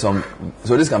 Yeah. And then some.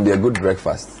 So this can be a good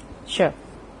breakfast. Sure.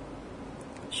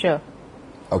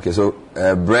 Okay, so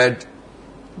bread.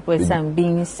 With some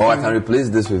beans. Or I can replace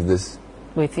this with this.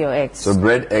 With your eggs. So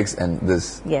bread, eggs, and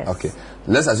this. Yes. Okay.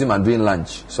 Let's assume I'm doing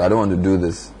lunch. So I don't want to do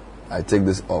this. I take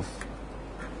this off.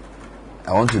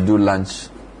 I want to do lunch.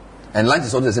 And lunch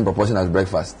is also the same proportion as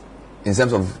breakfast. In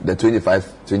terms of the 25,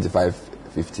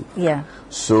 50. Yeah.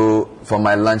 So for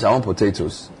my lunch, I want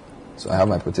potatoes. So I have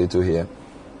my potato here.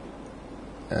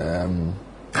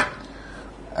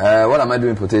 What am I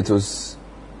doing potatoes?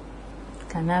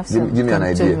 Can I have some give me an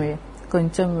idea.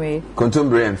 Contumely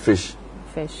and fish.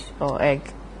 Fish or egg.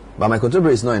 But my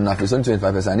contumely is not enough. It's only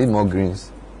 25%. I need more greens.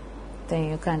 Then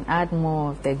you can add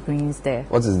more of the greens there.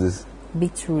 What is this?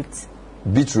 Beetroot.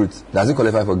 Beetroot. Does it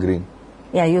qualify for green?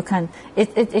 Yeah, you can.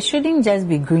 It shouldn't just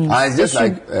be green. It's just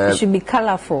it should be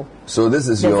colorful. So this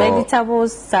is the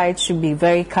vegetables side should be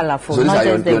very colorful. So these not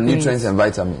are just your the nutrients and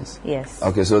vitamins. Yes.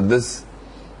 Okay, so this.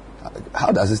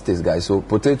 How does this taste, guys? So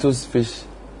potatoes, fish. Is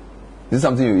this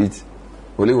something you eat?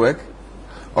 Will it work?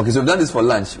 Okay, so we've done this for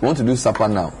lunch. We want to do supper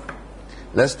now.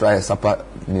 Let's try a supper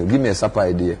meal. Give me a supper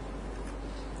idea.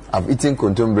 I've eaten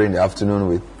contumely in the afternoon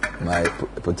with my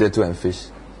potato and fish.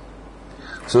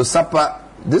 So supper,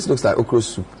 this looks like okra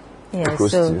soup.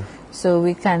 Yeah, so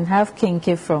we can have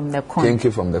kenke from the corn.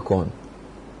 Kenke from the corn.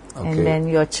 Okay. And then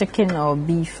your chicken or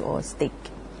beef or steak.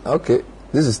 Okay,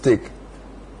 this is steak.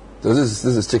 So this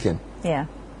is chicken. Yeah.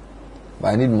 But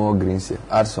I need more greens here.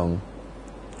 Add some.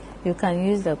 You can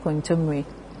use the contumely.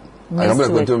 I can put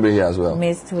the contumely here as well.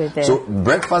 Mixed with the. So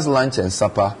breakfast, lunch, and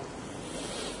supper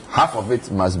half of it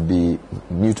must be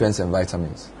nutrients and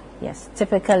vitamins. Yes,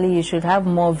 typically you should have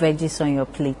more veggies on your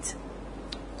plate.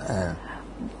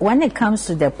 When it comes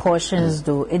to the portions,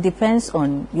 though, it depends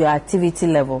on your activity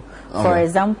level. For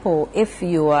example, if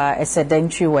you are a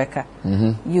sedentary worker,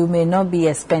 you may not be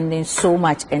expending so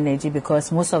much energy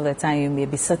because most of the time you may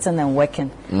be sitting and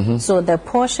working. So the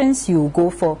portions you go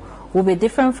for will be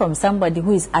different from somebody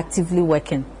who is actively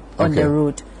working on the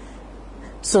road.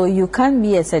 So you can't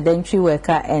be a sedentary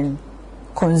worker and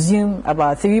consume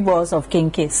about 3 balls of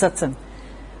kenke sitting.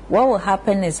 What will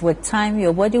happen is with time,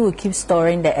 your body will keep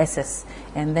storing the excess.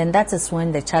 And then that is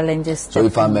when the challenges start. So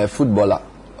if I'm a footballer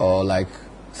or like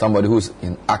somebody who's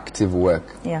in active work,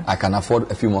 I can afford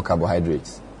a few more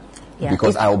carbohydrates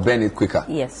because I'll burn it quicker.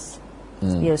 Yes.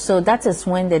 So that is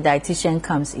when the dietitian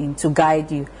comes in to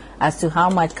guide you as to how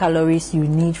much calories you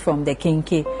need from the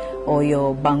kenke or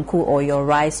your banku or your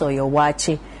rice or your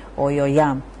wache or your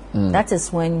yam. That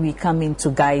is when we come in to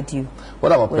guide you.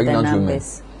 What about pregnant women?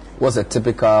 What's a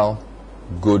typical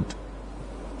good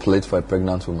plate for a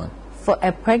pregnant woman? For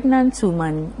a pregnant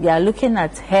woman, we are looking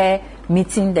at her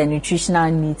meeting the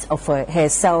nutritional needs of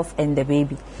herself and the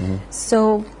baby.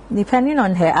 So, depending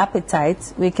on her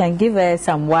appetite, we can give her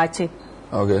some wache.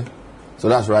 Okay. So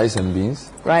that's rice and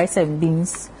beans? Rice and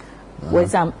beans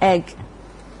with some egg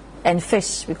and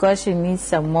fish because she needs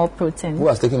some more protein. Who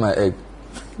has taken my egg?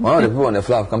 One of the people on the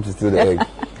floor have come to steal the egg.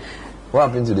 What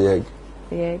happened to the egg?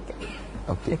 The egg.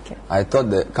 Okay. I thought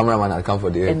the cameraman had come for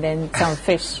the egg. And then some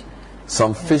fish.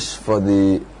 Some fish for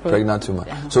the pregnant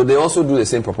woman. So they also do the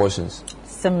same proportions?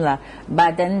 Similar.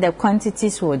 But then the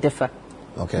quantities will differ.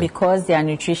 Okay. Because they are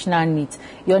nutritional needs.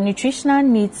 Your nutritional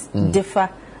needs differ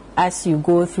as you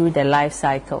go through the life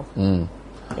cycle.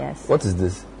 Yes. What is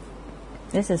this?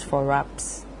 This is for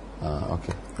wraps.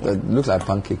 Okay. It looks like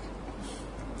pancake.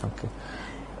 Okay.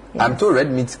 Yes. I'm told red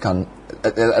meat can...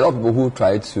 A lot of people who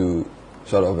try to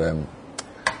sort of...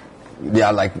 they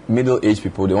are like middle-aged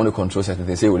people. They want to control certain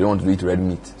things. Say, well, they want to eat red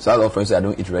meat. So a lot of friends say, I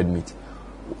don't eat red meat.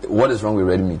 What is wrong with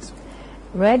red meat?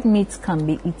 Red meat can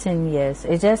be eaten, yes.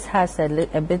 It just has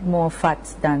a bit more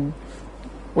fat than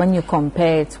when you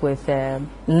compare it with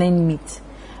lean meat.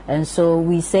 And so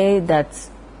we say that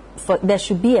there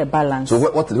should be a balance. So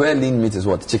where lean meat is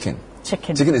what? Chicken?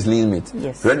 Chicken. Chicken is lean meat?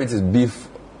 Yes. Red meat is beef?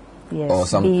 Yes, or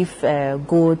some beef,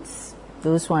 goats,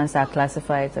 those ones are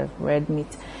classified as red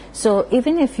meat. So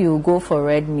even if you go for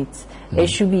red meat, it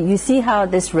should be, you see how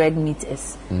this red meat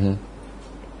is.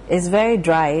 It's very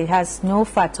dry, it has no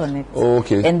fat on it.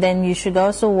 Okay. And then you should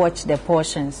also watch the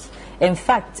portions. In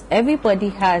fact, everybody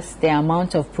has the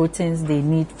amount of proteins they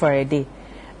need for a day.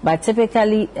 But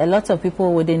typically, a lot of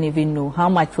people wouldn't even know how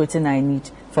much protein I need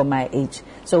for my age.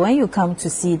 So when you come to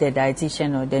see the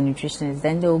dietitian or the nutritionist,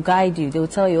 then they'll guide you. They'll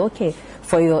tell you, okay,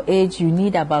 for your age, you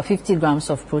need about 50 grams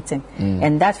of protein.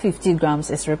 And that 50 grams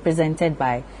is represented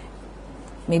by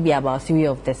maybe about 3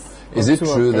 of this. Is it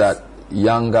true that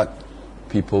younger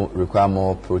people require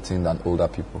more protein than older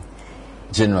people,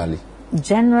 generally?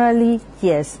 Generally,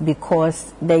 yes,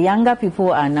 because the younger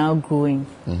people are now growing.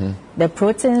 The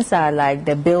proteins are like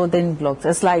the building blocks.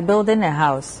 It's like building a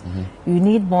house. You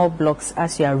need more blocks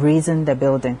as you are raising the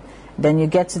building. Then you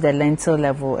get to the lintel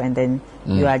level and then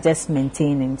you are just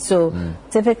maintaining. So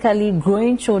typically,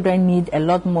 growing children need a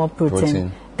lot more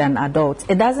protein than adults.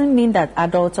 It doesn't mean that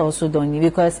adults also don't need,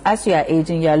 because as you are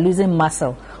aging, you are losing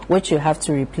muscle, which you have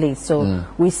to replace. So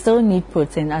we still need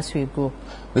protein as we grow.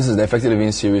 This is the Effective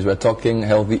Living series. We're talking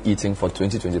healthy eating for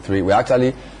 2023. We're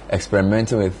actually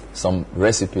experimenting with some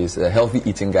recipes, a healthy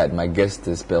eating guide. My guest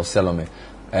is Pearl Salome.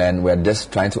 And we're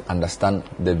just trying to understand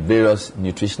the various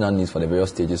nutritional needs for the various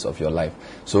stages of your life.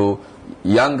 So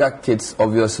younger kids,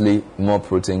 obviously, more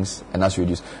proteins, and as you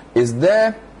reduce. Is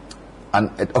there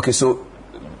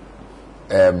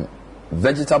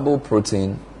vegetable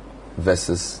protein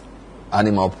versus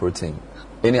animal protein?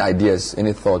 Any ideas,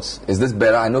 any thoughts? Is this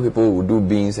better? I know people who do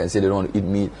beans and say they don't eat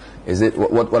meat. Is it,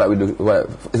 what are we doing?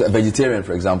 Is a vegetarian,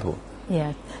 for example?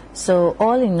 Yeah. So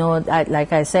all in all,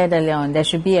 like I said earlier on, there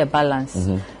should be a balance.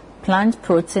 Plant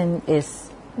protein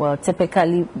is, well,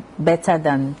 typically better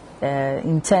than,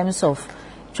 in terms of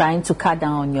trying to cut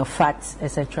down on your fats,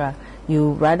 etc.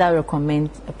 You rather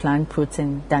recommend a plant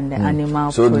protein than the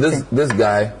animal protein. So this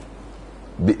guy,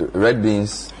 red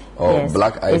beans or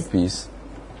black-eyed peas,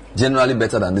 generally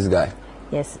better than this guy?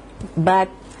 Yes, but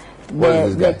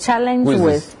the challenge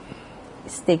with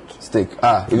steak.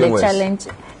 Even worse.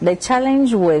 The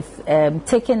challenge with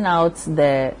taking out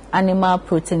the animal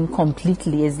protein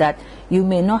completely is that you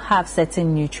may not have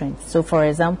certain nutrients. So, for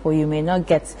example, you may not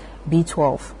get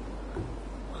B12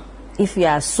 if you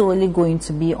are solely going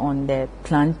to be on the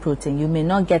plant protein, you may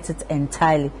not get it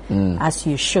entirely as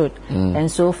you should.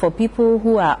 And so for people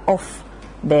who are off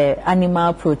the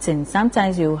animal protein,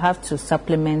 sometimes you have to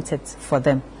supplement it for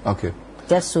them. Okay.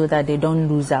 Just so that they don't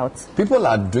lose out. People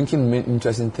are drinking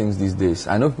interesting things these days.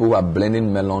 I know people who are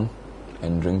blending melon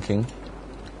and drinking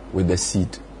with the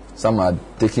seed. Some are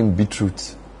taking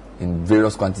beetroot in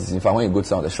various quantities. In fact, when you go to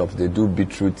some of the shops, they do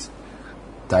beetroot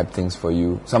type things for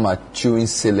you. Some are chewing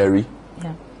celery.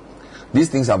 Yeah. These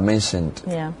things I've mentioned,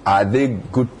 are they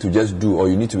good to just do, or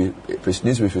you need to be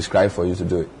prescribed for you to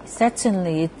do it?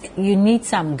 Certainly, you need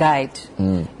some guide,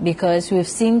 because we've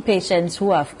seen patients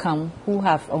who have come who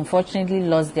have unfortunately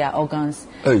lost their organs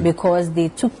because they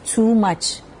took too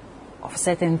much of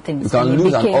certain things. You can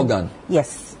lose an organ?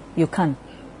 Yes, you can.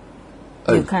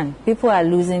 You can. People are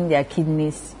losing their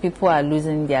kidneys, people are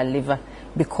losing their liver,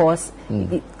 because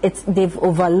they've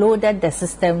overloaded the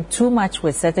system too much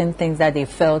with certain things that they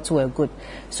felt were good.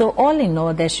 So all in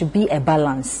all, there should be a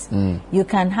balance. You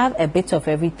can have a bit of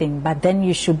everything, but then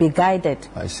you should be guided.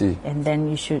 I see. And then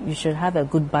you should have a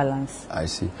good balance. I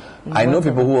see. I know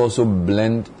people who also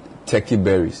blend turkey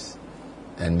berries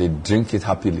and they drink it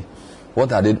happily. Why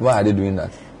are they doing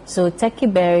that? So turkey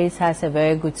berries has a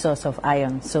very good source of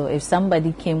iron. So if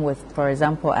somebody came with, for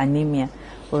example, anemia,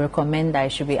 we recommend that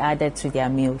it should be added to their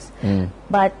meals.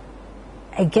 But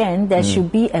again, there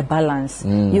should be a balance.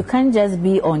 You can't just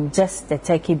be on just the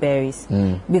turkey berries,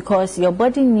 because your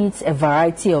body needs a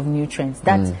variety of nutrients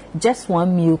that just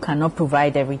one meal cannot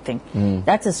provide everything.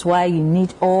 That is why you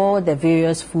need all the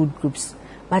various food groups,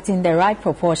 but in the right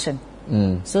proportion.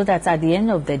 So that at the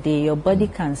end of the day, your body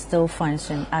can still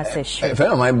function as it should. A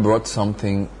friend of mine brought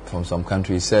something from some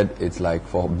country. He said it's like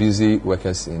for busy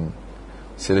workers in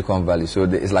Silicon Valley. So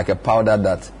it's like a powder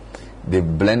that they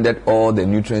blended all the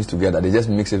nutrients together. They just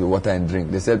mix it with water and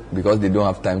drink. They said because they don't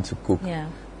have time to cook,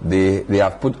 they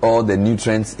have put all the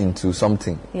nutrients into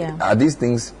something. Are these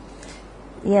things...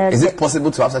 Yes. Is it possible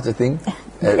to have such a thing?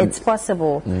 It's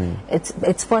possible.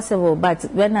 It's possible.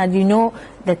 But Bernard, you know,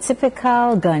 the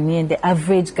typical Ghanaian, the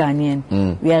average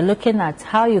Ghanaian, we are looking at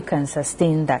how you can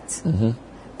sustain that.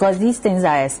 Because these things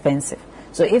are expensive.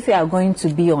 So if you are going to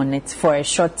be on it for a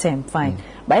short term, fine.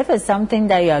 But if it's something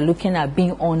that you are looking at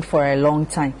being on for a long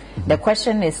time, the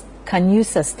question is, can you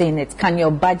sustain it? Can your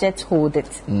budget hold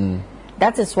it?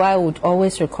 That is why I would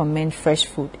always recommend fresh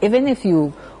food. Even if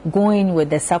you go in with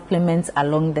the supplements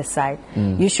along the side,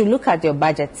 you should look at your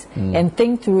budget and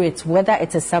think through it, whether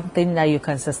it is something that you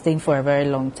can sustain for a very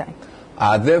long time.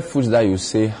 Are there foods that you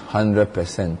say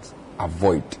 100%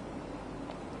 avoid,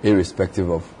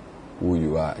 irrespective of who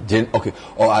you are? Okay.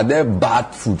 Or are there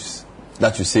bad foods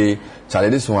that you say, Charlie,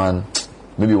 this one,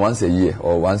 maybe once a year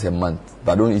or once a month,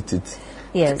 but don't eat it?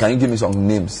 Yes. Can you give me some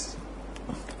names?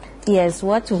 Yes,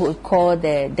 what we would call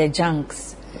the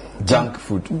junks. Junk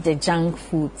food. The junk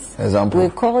foods. Example. We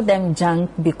call them junk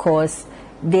because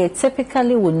they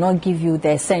typically will not give you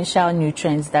the essential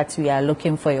nutrients that we are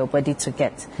looking for your body to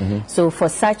get. So for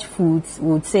such foods,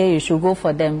 we would say you should go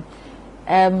for them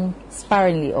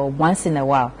sparingly or once in a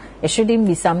while. It shouldn't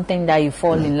be something that you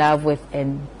fall in love with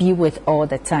and be with all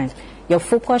the time. Your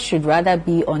focus should rather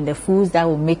be on the foods that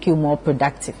will make you more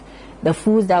productive, the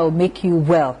foods that will make you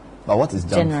well. But what is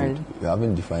junk food? You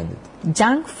haven't defined it.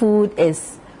 Junk food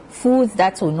is foods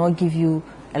that will not give you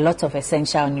a lot of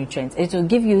essential nutrients. It will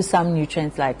give you some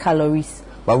nutrients like calories.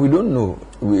 But we don't know.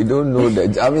 We don't know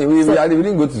that. I mean, we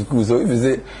didn't go to school. So if you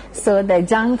say... So the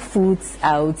junk foods,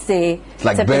 I would say,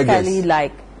 like typically burgers.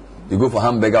 like... You go for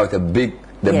hamburger with a big,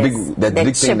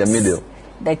 big thing in the middle.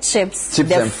 The chips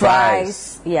and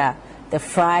fries. Yeah, the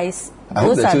fries. I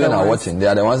hope the children are watching. They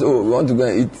are the ones, we want to go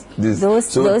and eat this.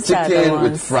 Those chicken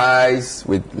with fries,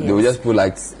 they will just put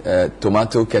like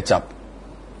tomato ketchup.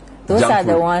 Those are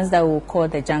the ones that we'll call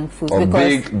the junk food. Or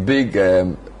big,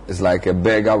 it's like a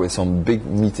burger with some big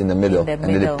meat in the middle. And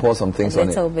then they pour some things on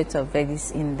it. A little bit of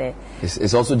veggies in there.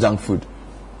 It's also junk food.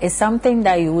 It's something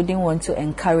that you wouldn't want to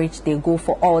encourage. They go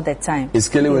for all the time. Is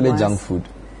kelewele junk food?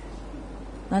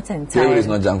 Not entirely. Kelewele is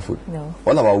not junk food? No.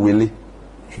 What about wele?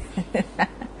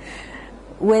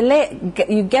 Wele,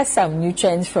 you get some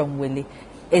nutrients from wele.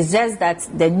 It's just that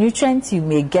the nutrients you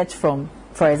may get from,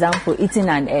 for example, eating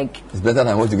an egg. It's better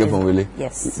than what you get from wele.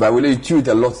 Yes. But wele, you chew it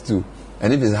a lot too.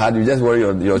 And if it's hard, you just worry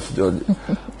your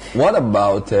What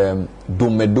about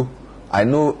domedo? I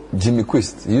know Jimmy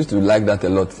Quist. He used to like that a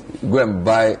lot. Go and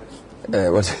buy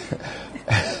a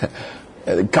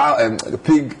cow, a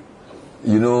pig,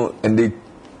 and they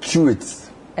chew it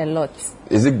a lot.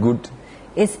 Is it good?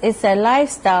 It's a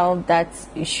lifestyle that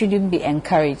shouldn't be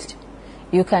encouraged.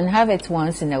 You can have it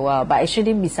once in a while, but it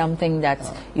shouldn't be something that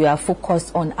you are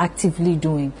focused on actively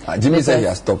doing. Jimmy said he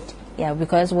has stopped. Yeah,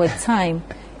 because with time,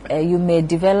 you may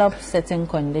develop certain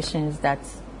conditions that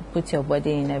put your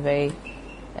body in a very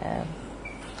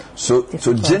So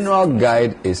general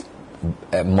guide is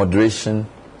moderation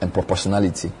and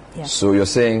proportionality. Yeah. So you're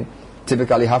saying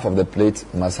typically half of the plate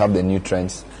must have the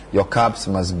nutrients. Your carbs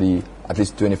must be at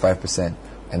least 25%,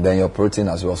 and then your protein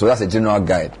as well. So that's a general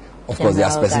guide. Of course, there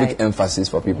are specific emphasis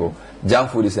for people.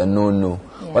 Junk food is a no-no.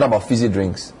 Yeah. What about fizzy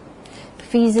drinks?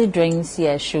 Fizzy drinks,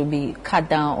 yes, should be cut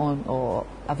down on or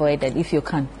avoided if you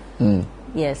can.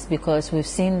 Yes, because we've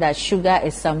seen that sugar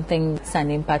is something that's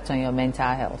an impact on your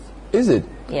mental health. Is it?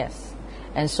 Yes.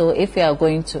 And so if you are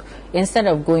going to, instead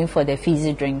of going for the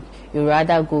fizzy drink, you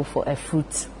rather go for a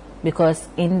fruit. Because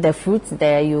in the fruit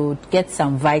there you get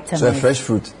some vitamins. So a fresh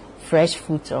fruit? Fresh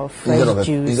fruit or fresh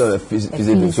juice. Instead of a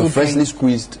fizzy drink. So freshly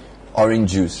squeezed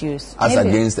orange juice. As maybe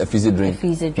against a fizzy drink. A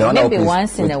fizzy drink. Maybe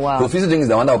once in a while. So fizzy drink is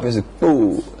the one that opens it,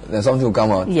 then something will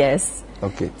come out. Yes.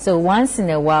 Okay. So once in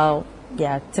a while,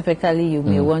 yeah, typically you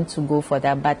may want to go for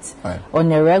that, but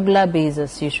on a regular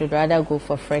basis, you should rather go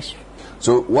for fresh.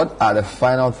 So what are the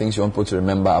final things you want people to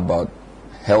remember about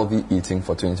healthy eating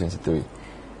for 2023?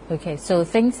 Okay, so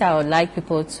things I would like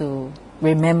people to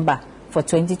remember for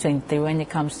 2023 when it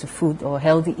comes to food or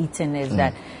healthy eating is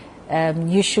that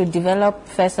you should develop,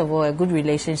 first of all, a good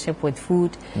relationship with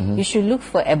food. You should look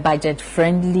for a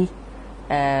budget-friendly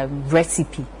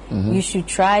recipe. You should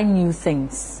try new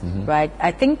things, right?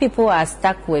 I think people are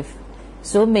stuck with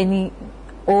so many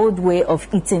old way of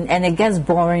eating and it gets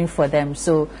boring for them.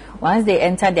 So once they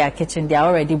enter their kitchen, they are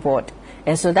already bored.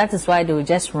 And so that is why they will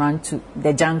just run to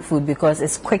the junk food because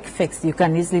it's quick fix. You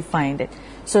can easily find it.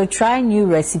 So try new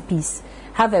recipes.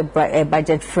 Have a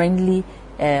budget-friendly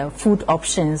food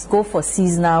options. Go for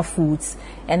seasonal foods.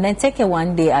 And then take it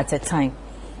one day at a time,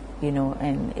 you know,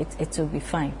 and it will be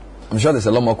fine. I'm sure there's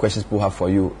a lot more questions people have for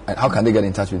you. And how can they get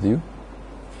in touch with you?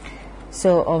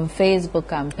 So on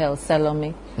Facebook, I'm Pearl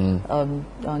Salome. On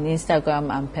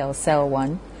Instagram, I'm Pearl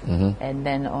Sel1. And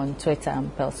then on Twitter, I'm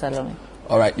Pearl Salome.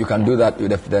 All right, you can do that.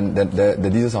 Then the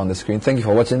details are on the screen. Thank you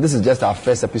for watching. This is just our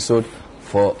first episode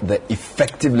for the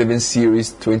Effective Living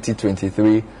Series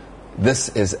 2023. This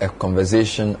is a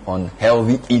conversation on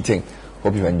healthy eating.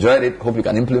 Hope you enjoyed it. Hope you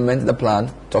can implement the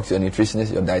plan. Talk to your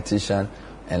nutritionist, your dietitian,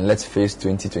 and let's face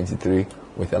 2023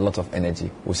 with a lot of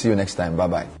energy. We'll see you next time.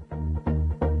 Bye-bye.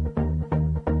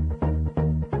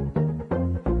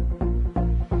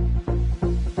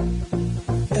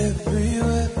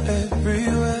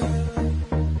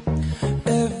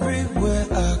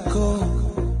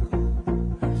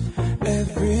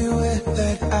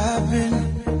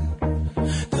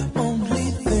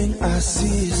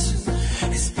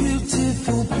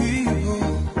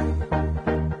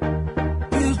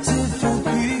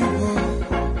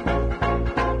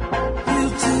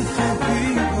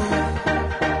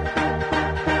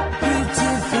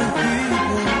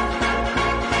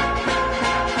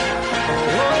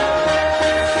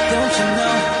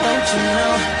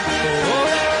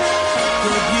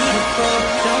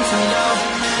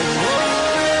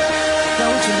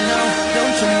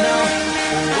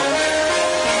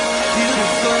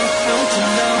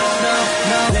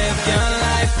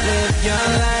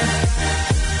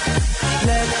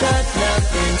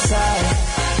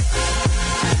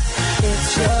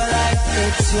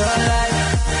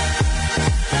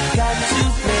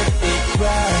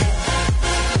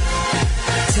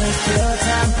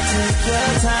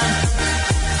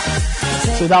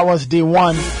 So that was day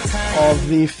one of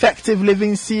the Effective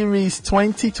Living Series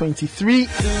 2023.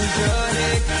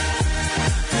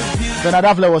 Bernard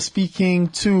Avler was speaking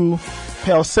to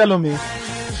Pearl Salome.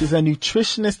 She's a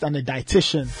nutritionist and a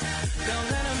dietitian.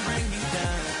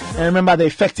 And remember, the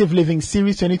Effective Living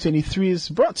Series 2023 is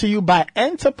brought to you by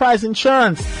Enterprise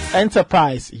Insurance.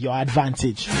 Enterprise, your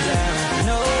advantage.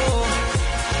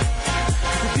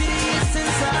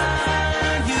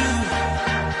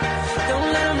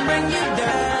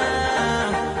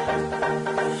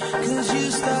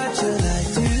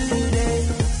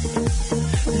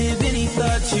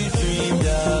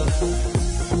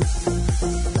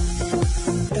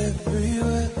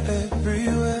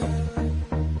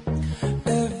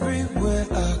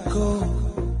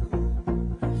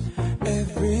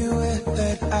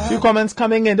 Comments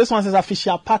coming in. This one says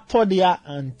Afisha Patodia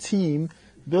and team,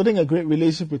 building a great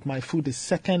relationship with my food is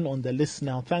second on the list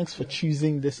now. Thanks for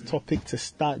choosing this topic to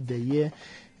start the year.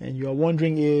 And you are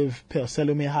wondering if Pearl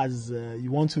Salome has you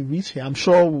want to reach her. I'm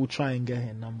sure we'll try and get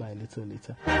her number a little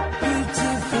later.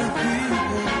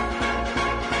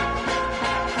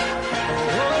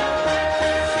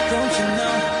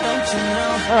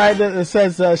 All right, it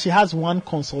says she has one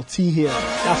consultee here.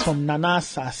 That's from Nana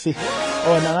Sasi.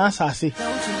 Oh, Nana Sasi.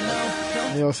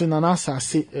 You also Nana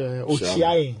Sasi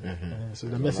Ochiaing. So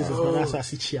the message is Nana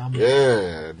Sasi Chiam.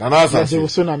 Yeah, Nana Sasi. Yes,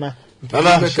 also Nana.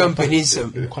 Nana company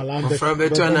some from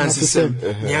Betona system.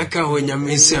 Nyaka ho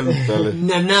nyame sem.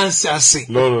 Nana Sasi.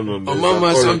 No.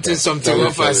 Mama something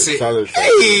of us say.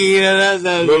 Hey, Nana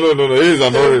Sasi. No. He's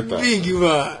an orator. Big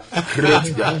man.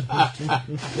 Great guy.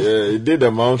 Yeah, he did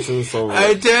the mountain somewhere.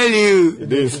 I tell you. He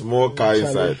did smoke car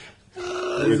inside.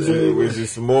 With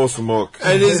his small smoke.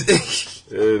 And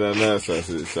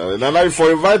Nana,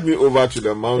 before invite me over to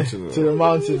the mountain. To the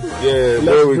mountain. Yeah,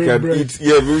 where we can eat.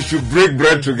 Yeah, we should break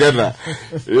bread together.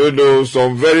 You know,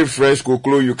 some very fresh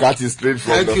cocoa. You cut it straight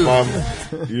from the farm.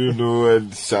 You know,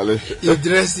 and Charlie. You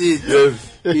dress it. Yes.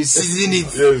 You season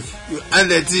it. Yes. You add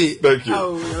the tea. Thank you.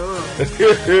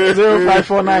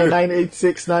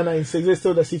 0549986996. It's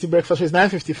still the City Breakfast. It's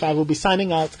 9:55. We'll be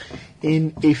signing out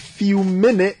in a few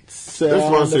minutes. Just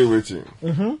want to say waiting.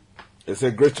 Mm-hmm. It's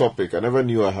a great topic. I never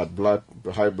knew I had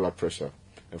high blood pressure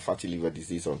and fatty liver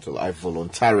disease until I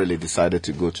voluntarily decided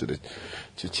to go to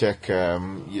check,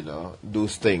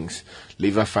 those things: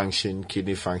 liver function,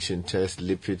 kidney function test,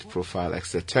 lipid profile,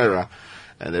 etc.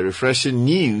 And the refreshing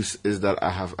news is that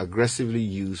I have aggressively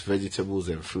used vegetables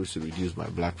and fruits to reduce my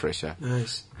blood pressure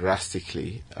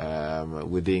drastically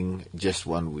within just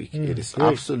 1 week. It is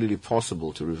absolutely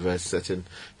possible to reverse certain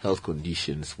health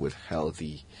conditions with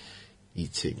healthy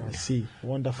eating. I see.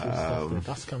 Wonderful stuff.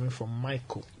 That's coming from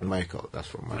Michael. That's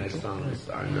from Michael. My songs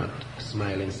are not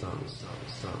smiling songs.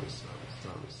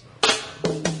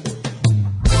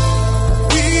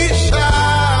 We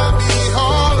shall be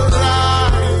all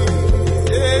right.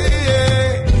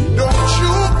 Yeah. Don't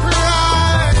you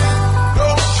cry.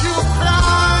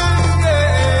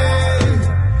 Yeah.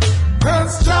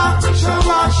 'Cause Jah shall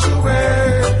wash away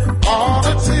all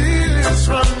the tears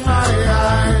from my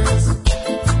eyes.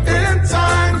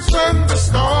 When the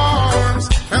storms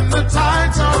and the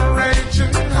tides are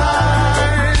raging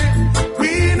high,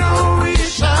 we know we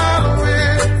shall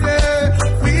win,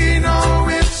 we know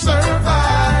we'll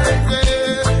survive,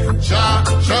 Jah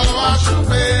shall wash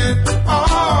away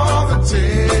all the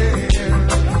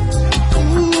tears.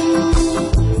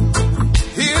 Ooh.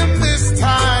 In this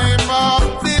time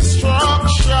of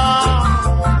destruction,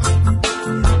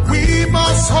 we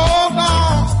must hold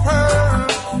on firm.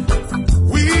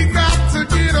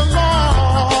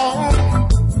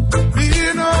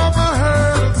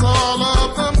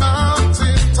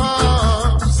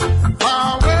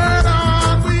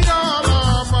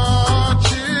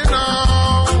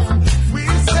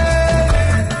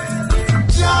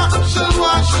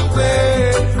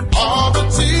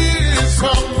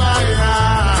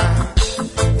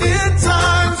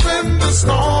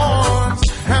 Storms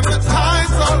and the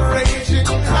tides are raging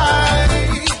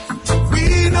high. We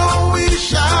know we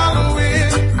shall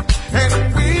win,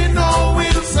 and we know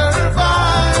we'll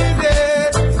survive.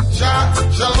 Yeah. Jah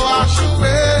shall wash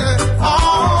away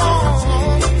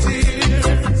all the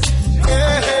tears.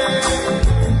 Yeah.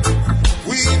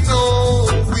 We know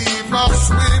we must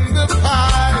win the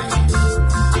fight.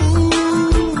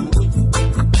 Ooh.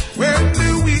 When the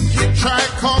wicked try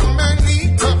come and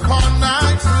eat upon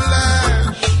our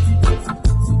flesh,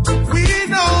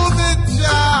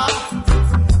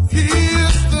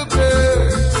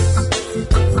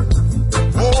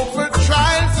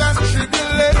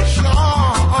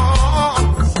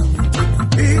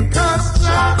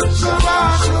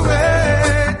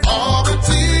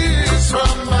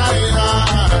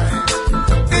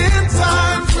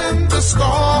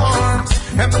 storms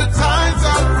and the tides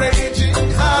are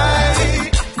raging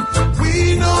high.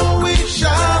 We know we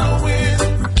shall win,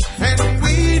 and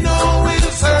we know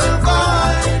we'll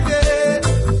survive. Yeah.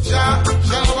 Jah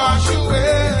shall wash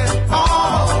away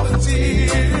all the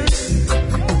tears.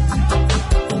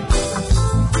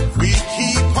 We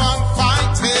keep on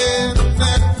fighting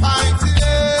and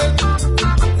fighting.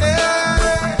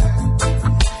 Yeah.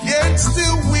 Yet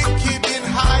still we keep in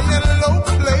high and low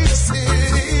places.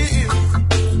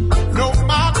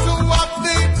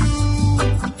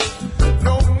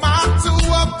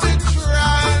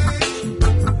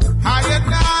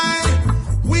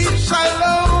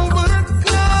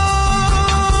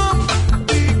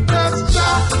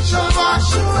 Shall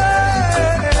wash away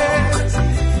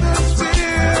the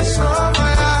tears from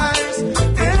my eyes.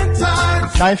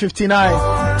 9:59.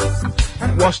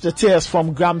 Wash the tears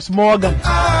from Grams Morgan.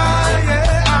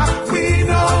 We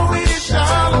know we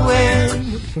shall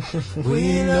win.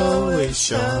 We know we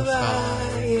shall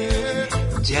fight.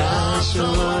 Just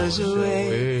wash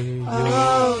away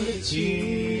all the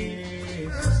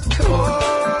tears.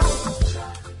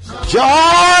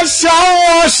 Just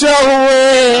wash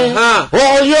away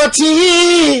all your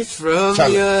tears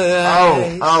from your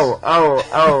eyes. Ow.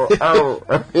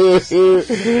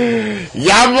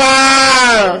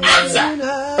 Yama!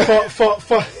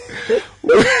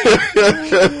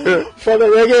 For the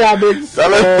reggae habits.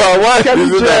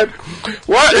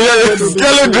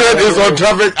 Skelly Dread is on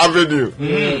Traffic Avenue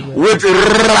with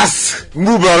Ras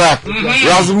Mubarak.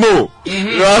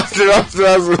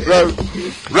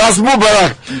 Ras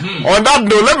Mubarak. On that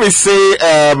note, let me say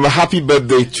happy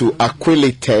birthday to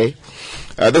Aquilite.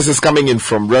 This is coming in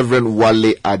from Reverend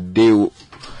Wale Adeu.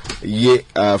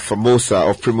 Formosa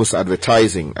of Primus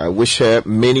Advertising. I wish her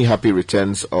many happy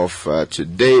returns of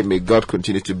today. May God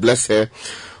continue to bless her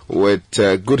with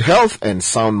good health and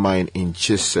sound mind in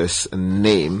Jesus'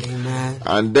 name. Amen.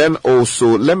 And then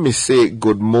also, let me say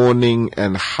good morning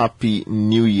and happy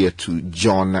new year to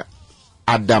John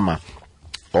Adama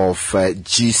of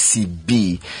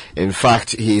GCB. In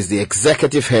fact, he is the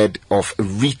executive head of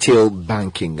retail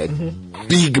banking, a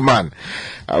big man.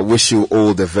 I wish you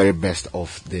all the very best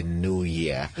of the new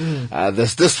year.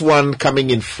 There's this one coming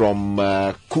in from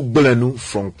Kuglanu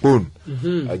from Poon,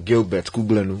 Gilbert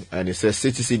Kuglanu, and it says,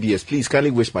 City CBS, please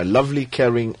kindly wish my lovely,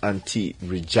 caring auntie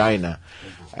Regina,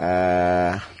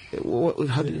 I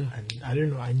don't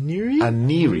know,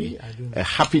 Aniri, a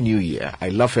happy new year. I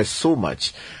love her so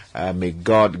much. May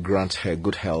God grant her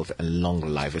good health and long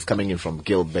life. It's coming in from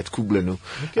Gilbert Kuglanu.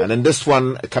 Okay. And then this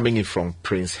one coming in from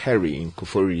Prince Harry in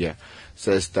Kuforia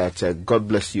says that God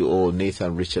bless you all,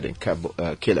 Nathan, Richard, and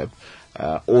Caleb.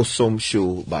 Awesome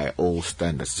show by all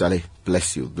standards. Charlie,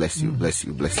 bless you.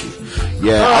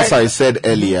 Yeah, as I said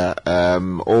earlier,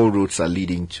 all routes are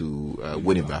leading to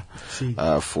Winneba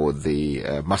for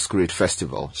the Masquerade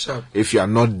Festival. Sure. If you are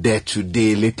not there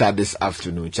today, later this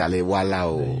afternoon, Charlie,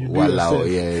 walao,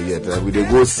 yeah, we will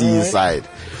go see inside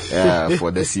for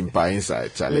the Simpa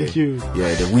inside, Charlie. Thank you.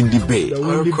 Yeah, the Windy Bay.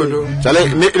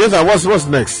 Charlie, Nathan, what's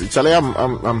next? Charlie,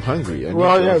 I'm hungry.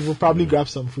 We'll probably grab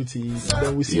some food to eat.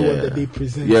 Then we see what the day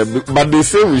presents. Yeah, but they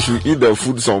say we should eat the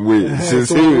food some way.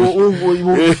 Vegetables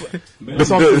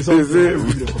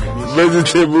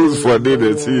for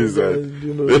dinner, say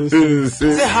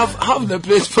half the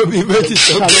place for me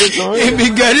vegetables. If we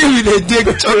get it with a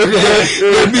take chocolate,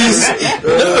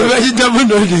 vegetable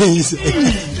noodles.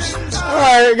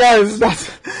 Alright guys, that's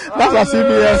our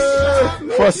CBS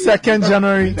for 2nd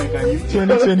January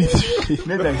 2023.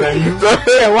 Can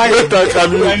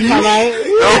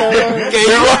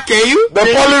you? The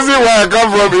policy where I come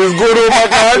from is Guru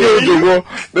Maka and Jojogo.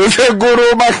 They say Guru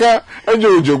Maka and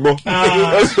Jojogo.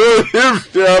 So if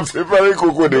they are preparing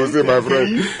cocoa, they will say, my friend,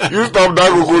 you stop that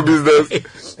cocoa business.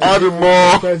 Add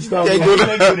more. So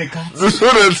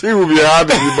the thing will be hard.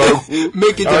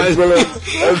 Make it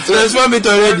transform it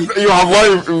already. You have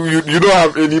one, you don't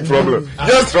have any problem.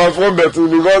 Just transform the thing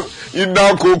because you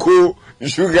now cocoa,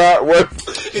 sugar, what?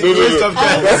 It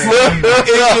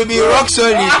will be rock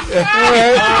solid.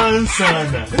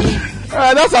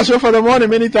 That's our show for the morning.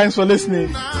 Many thanks for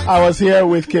listening. I was here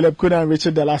with Caleb Kuda and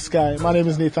Richard Delasky. My name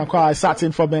is Nathan Kwa. I sat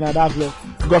in for Bernard Avlo.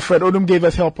 Godfred Odum gave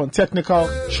us help on technical.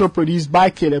 Show produced by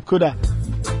Caleb Kuda.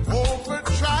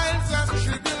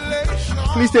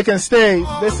 Please take and stay.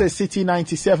 This is City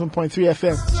 97.3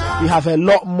 FM. We have a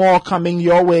lot more coming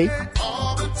your way.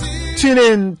 Tune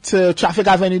in to Traffic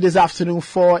Avenue this afternoon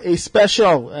for a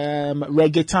special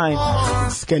reggae time.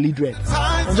 Skelly Dread.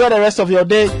 Enjoy the rest of your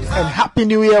day and Happy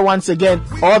New Year once again.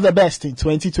 All the best in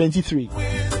 2023.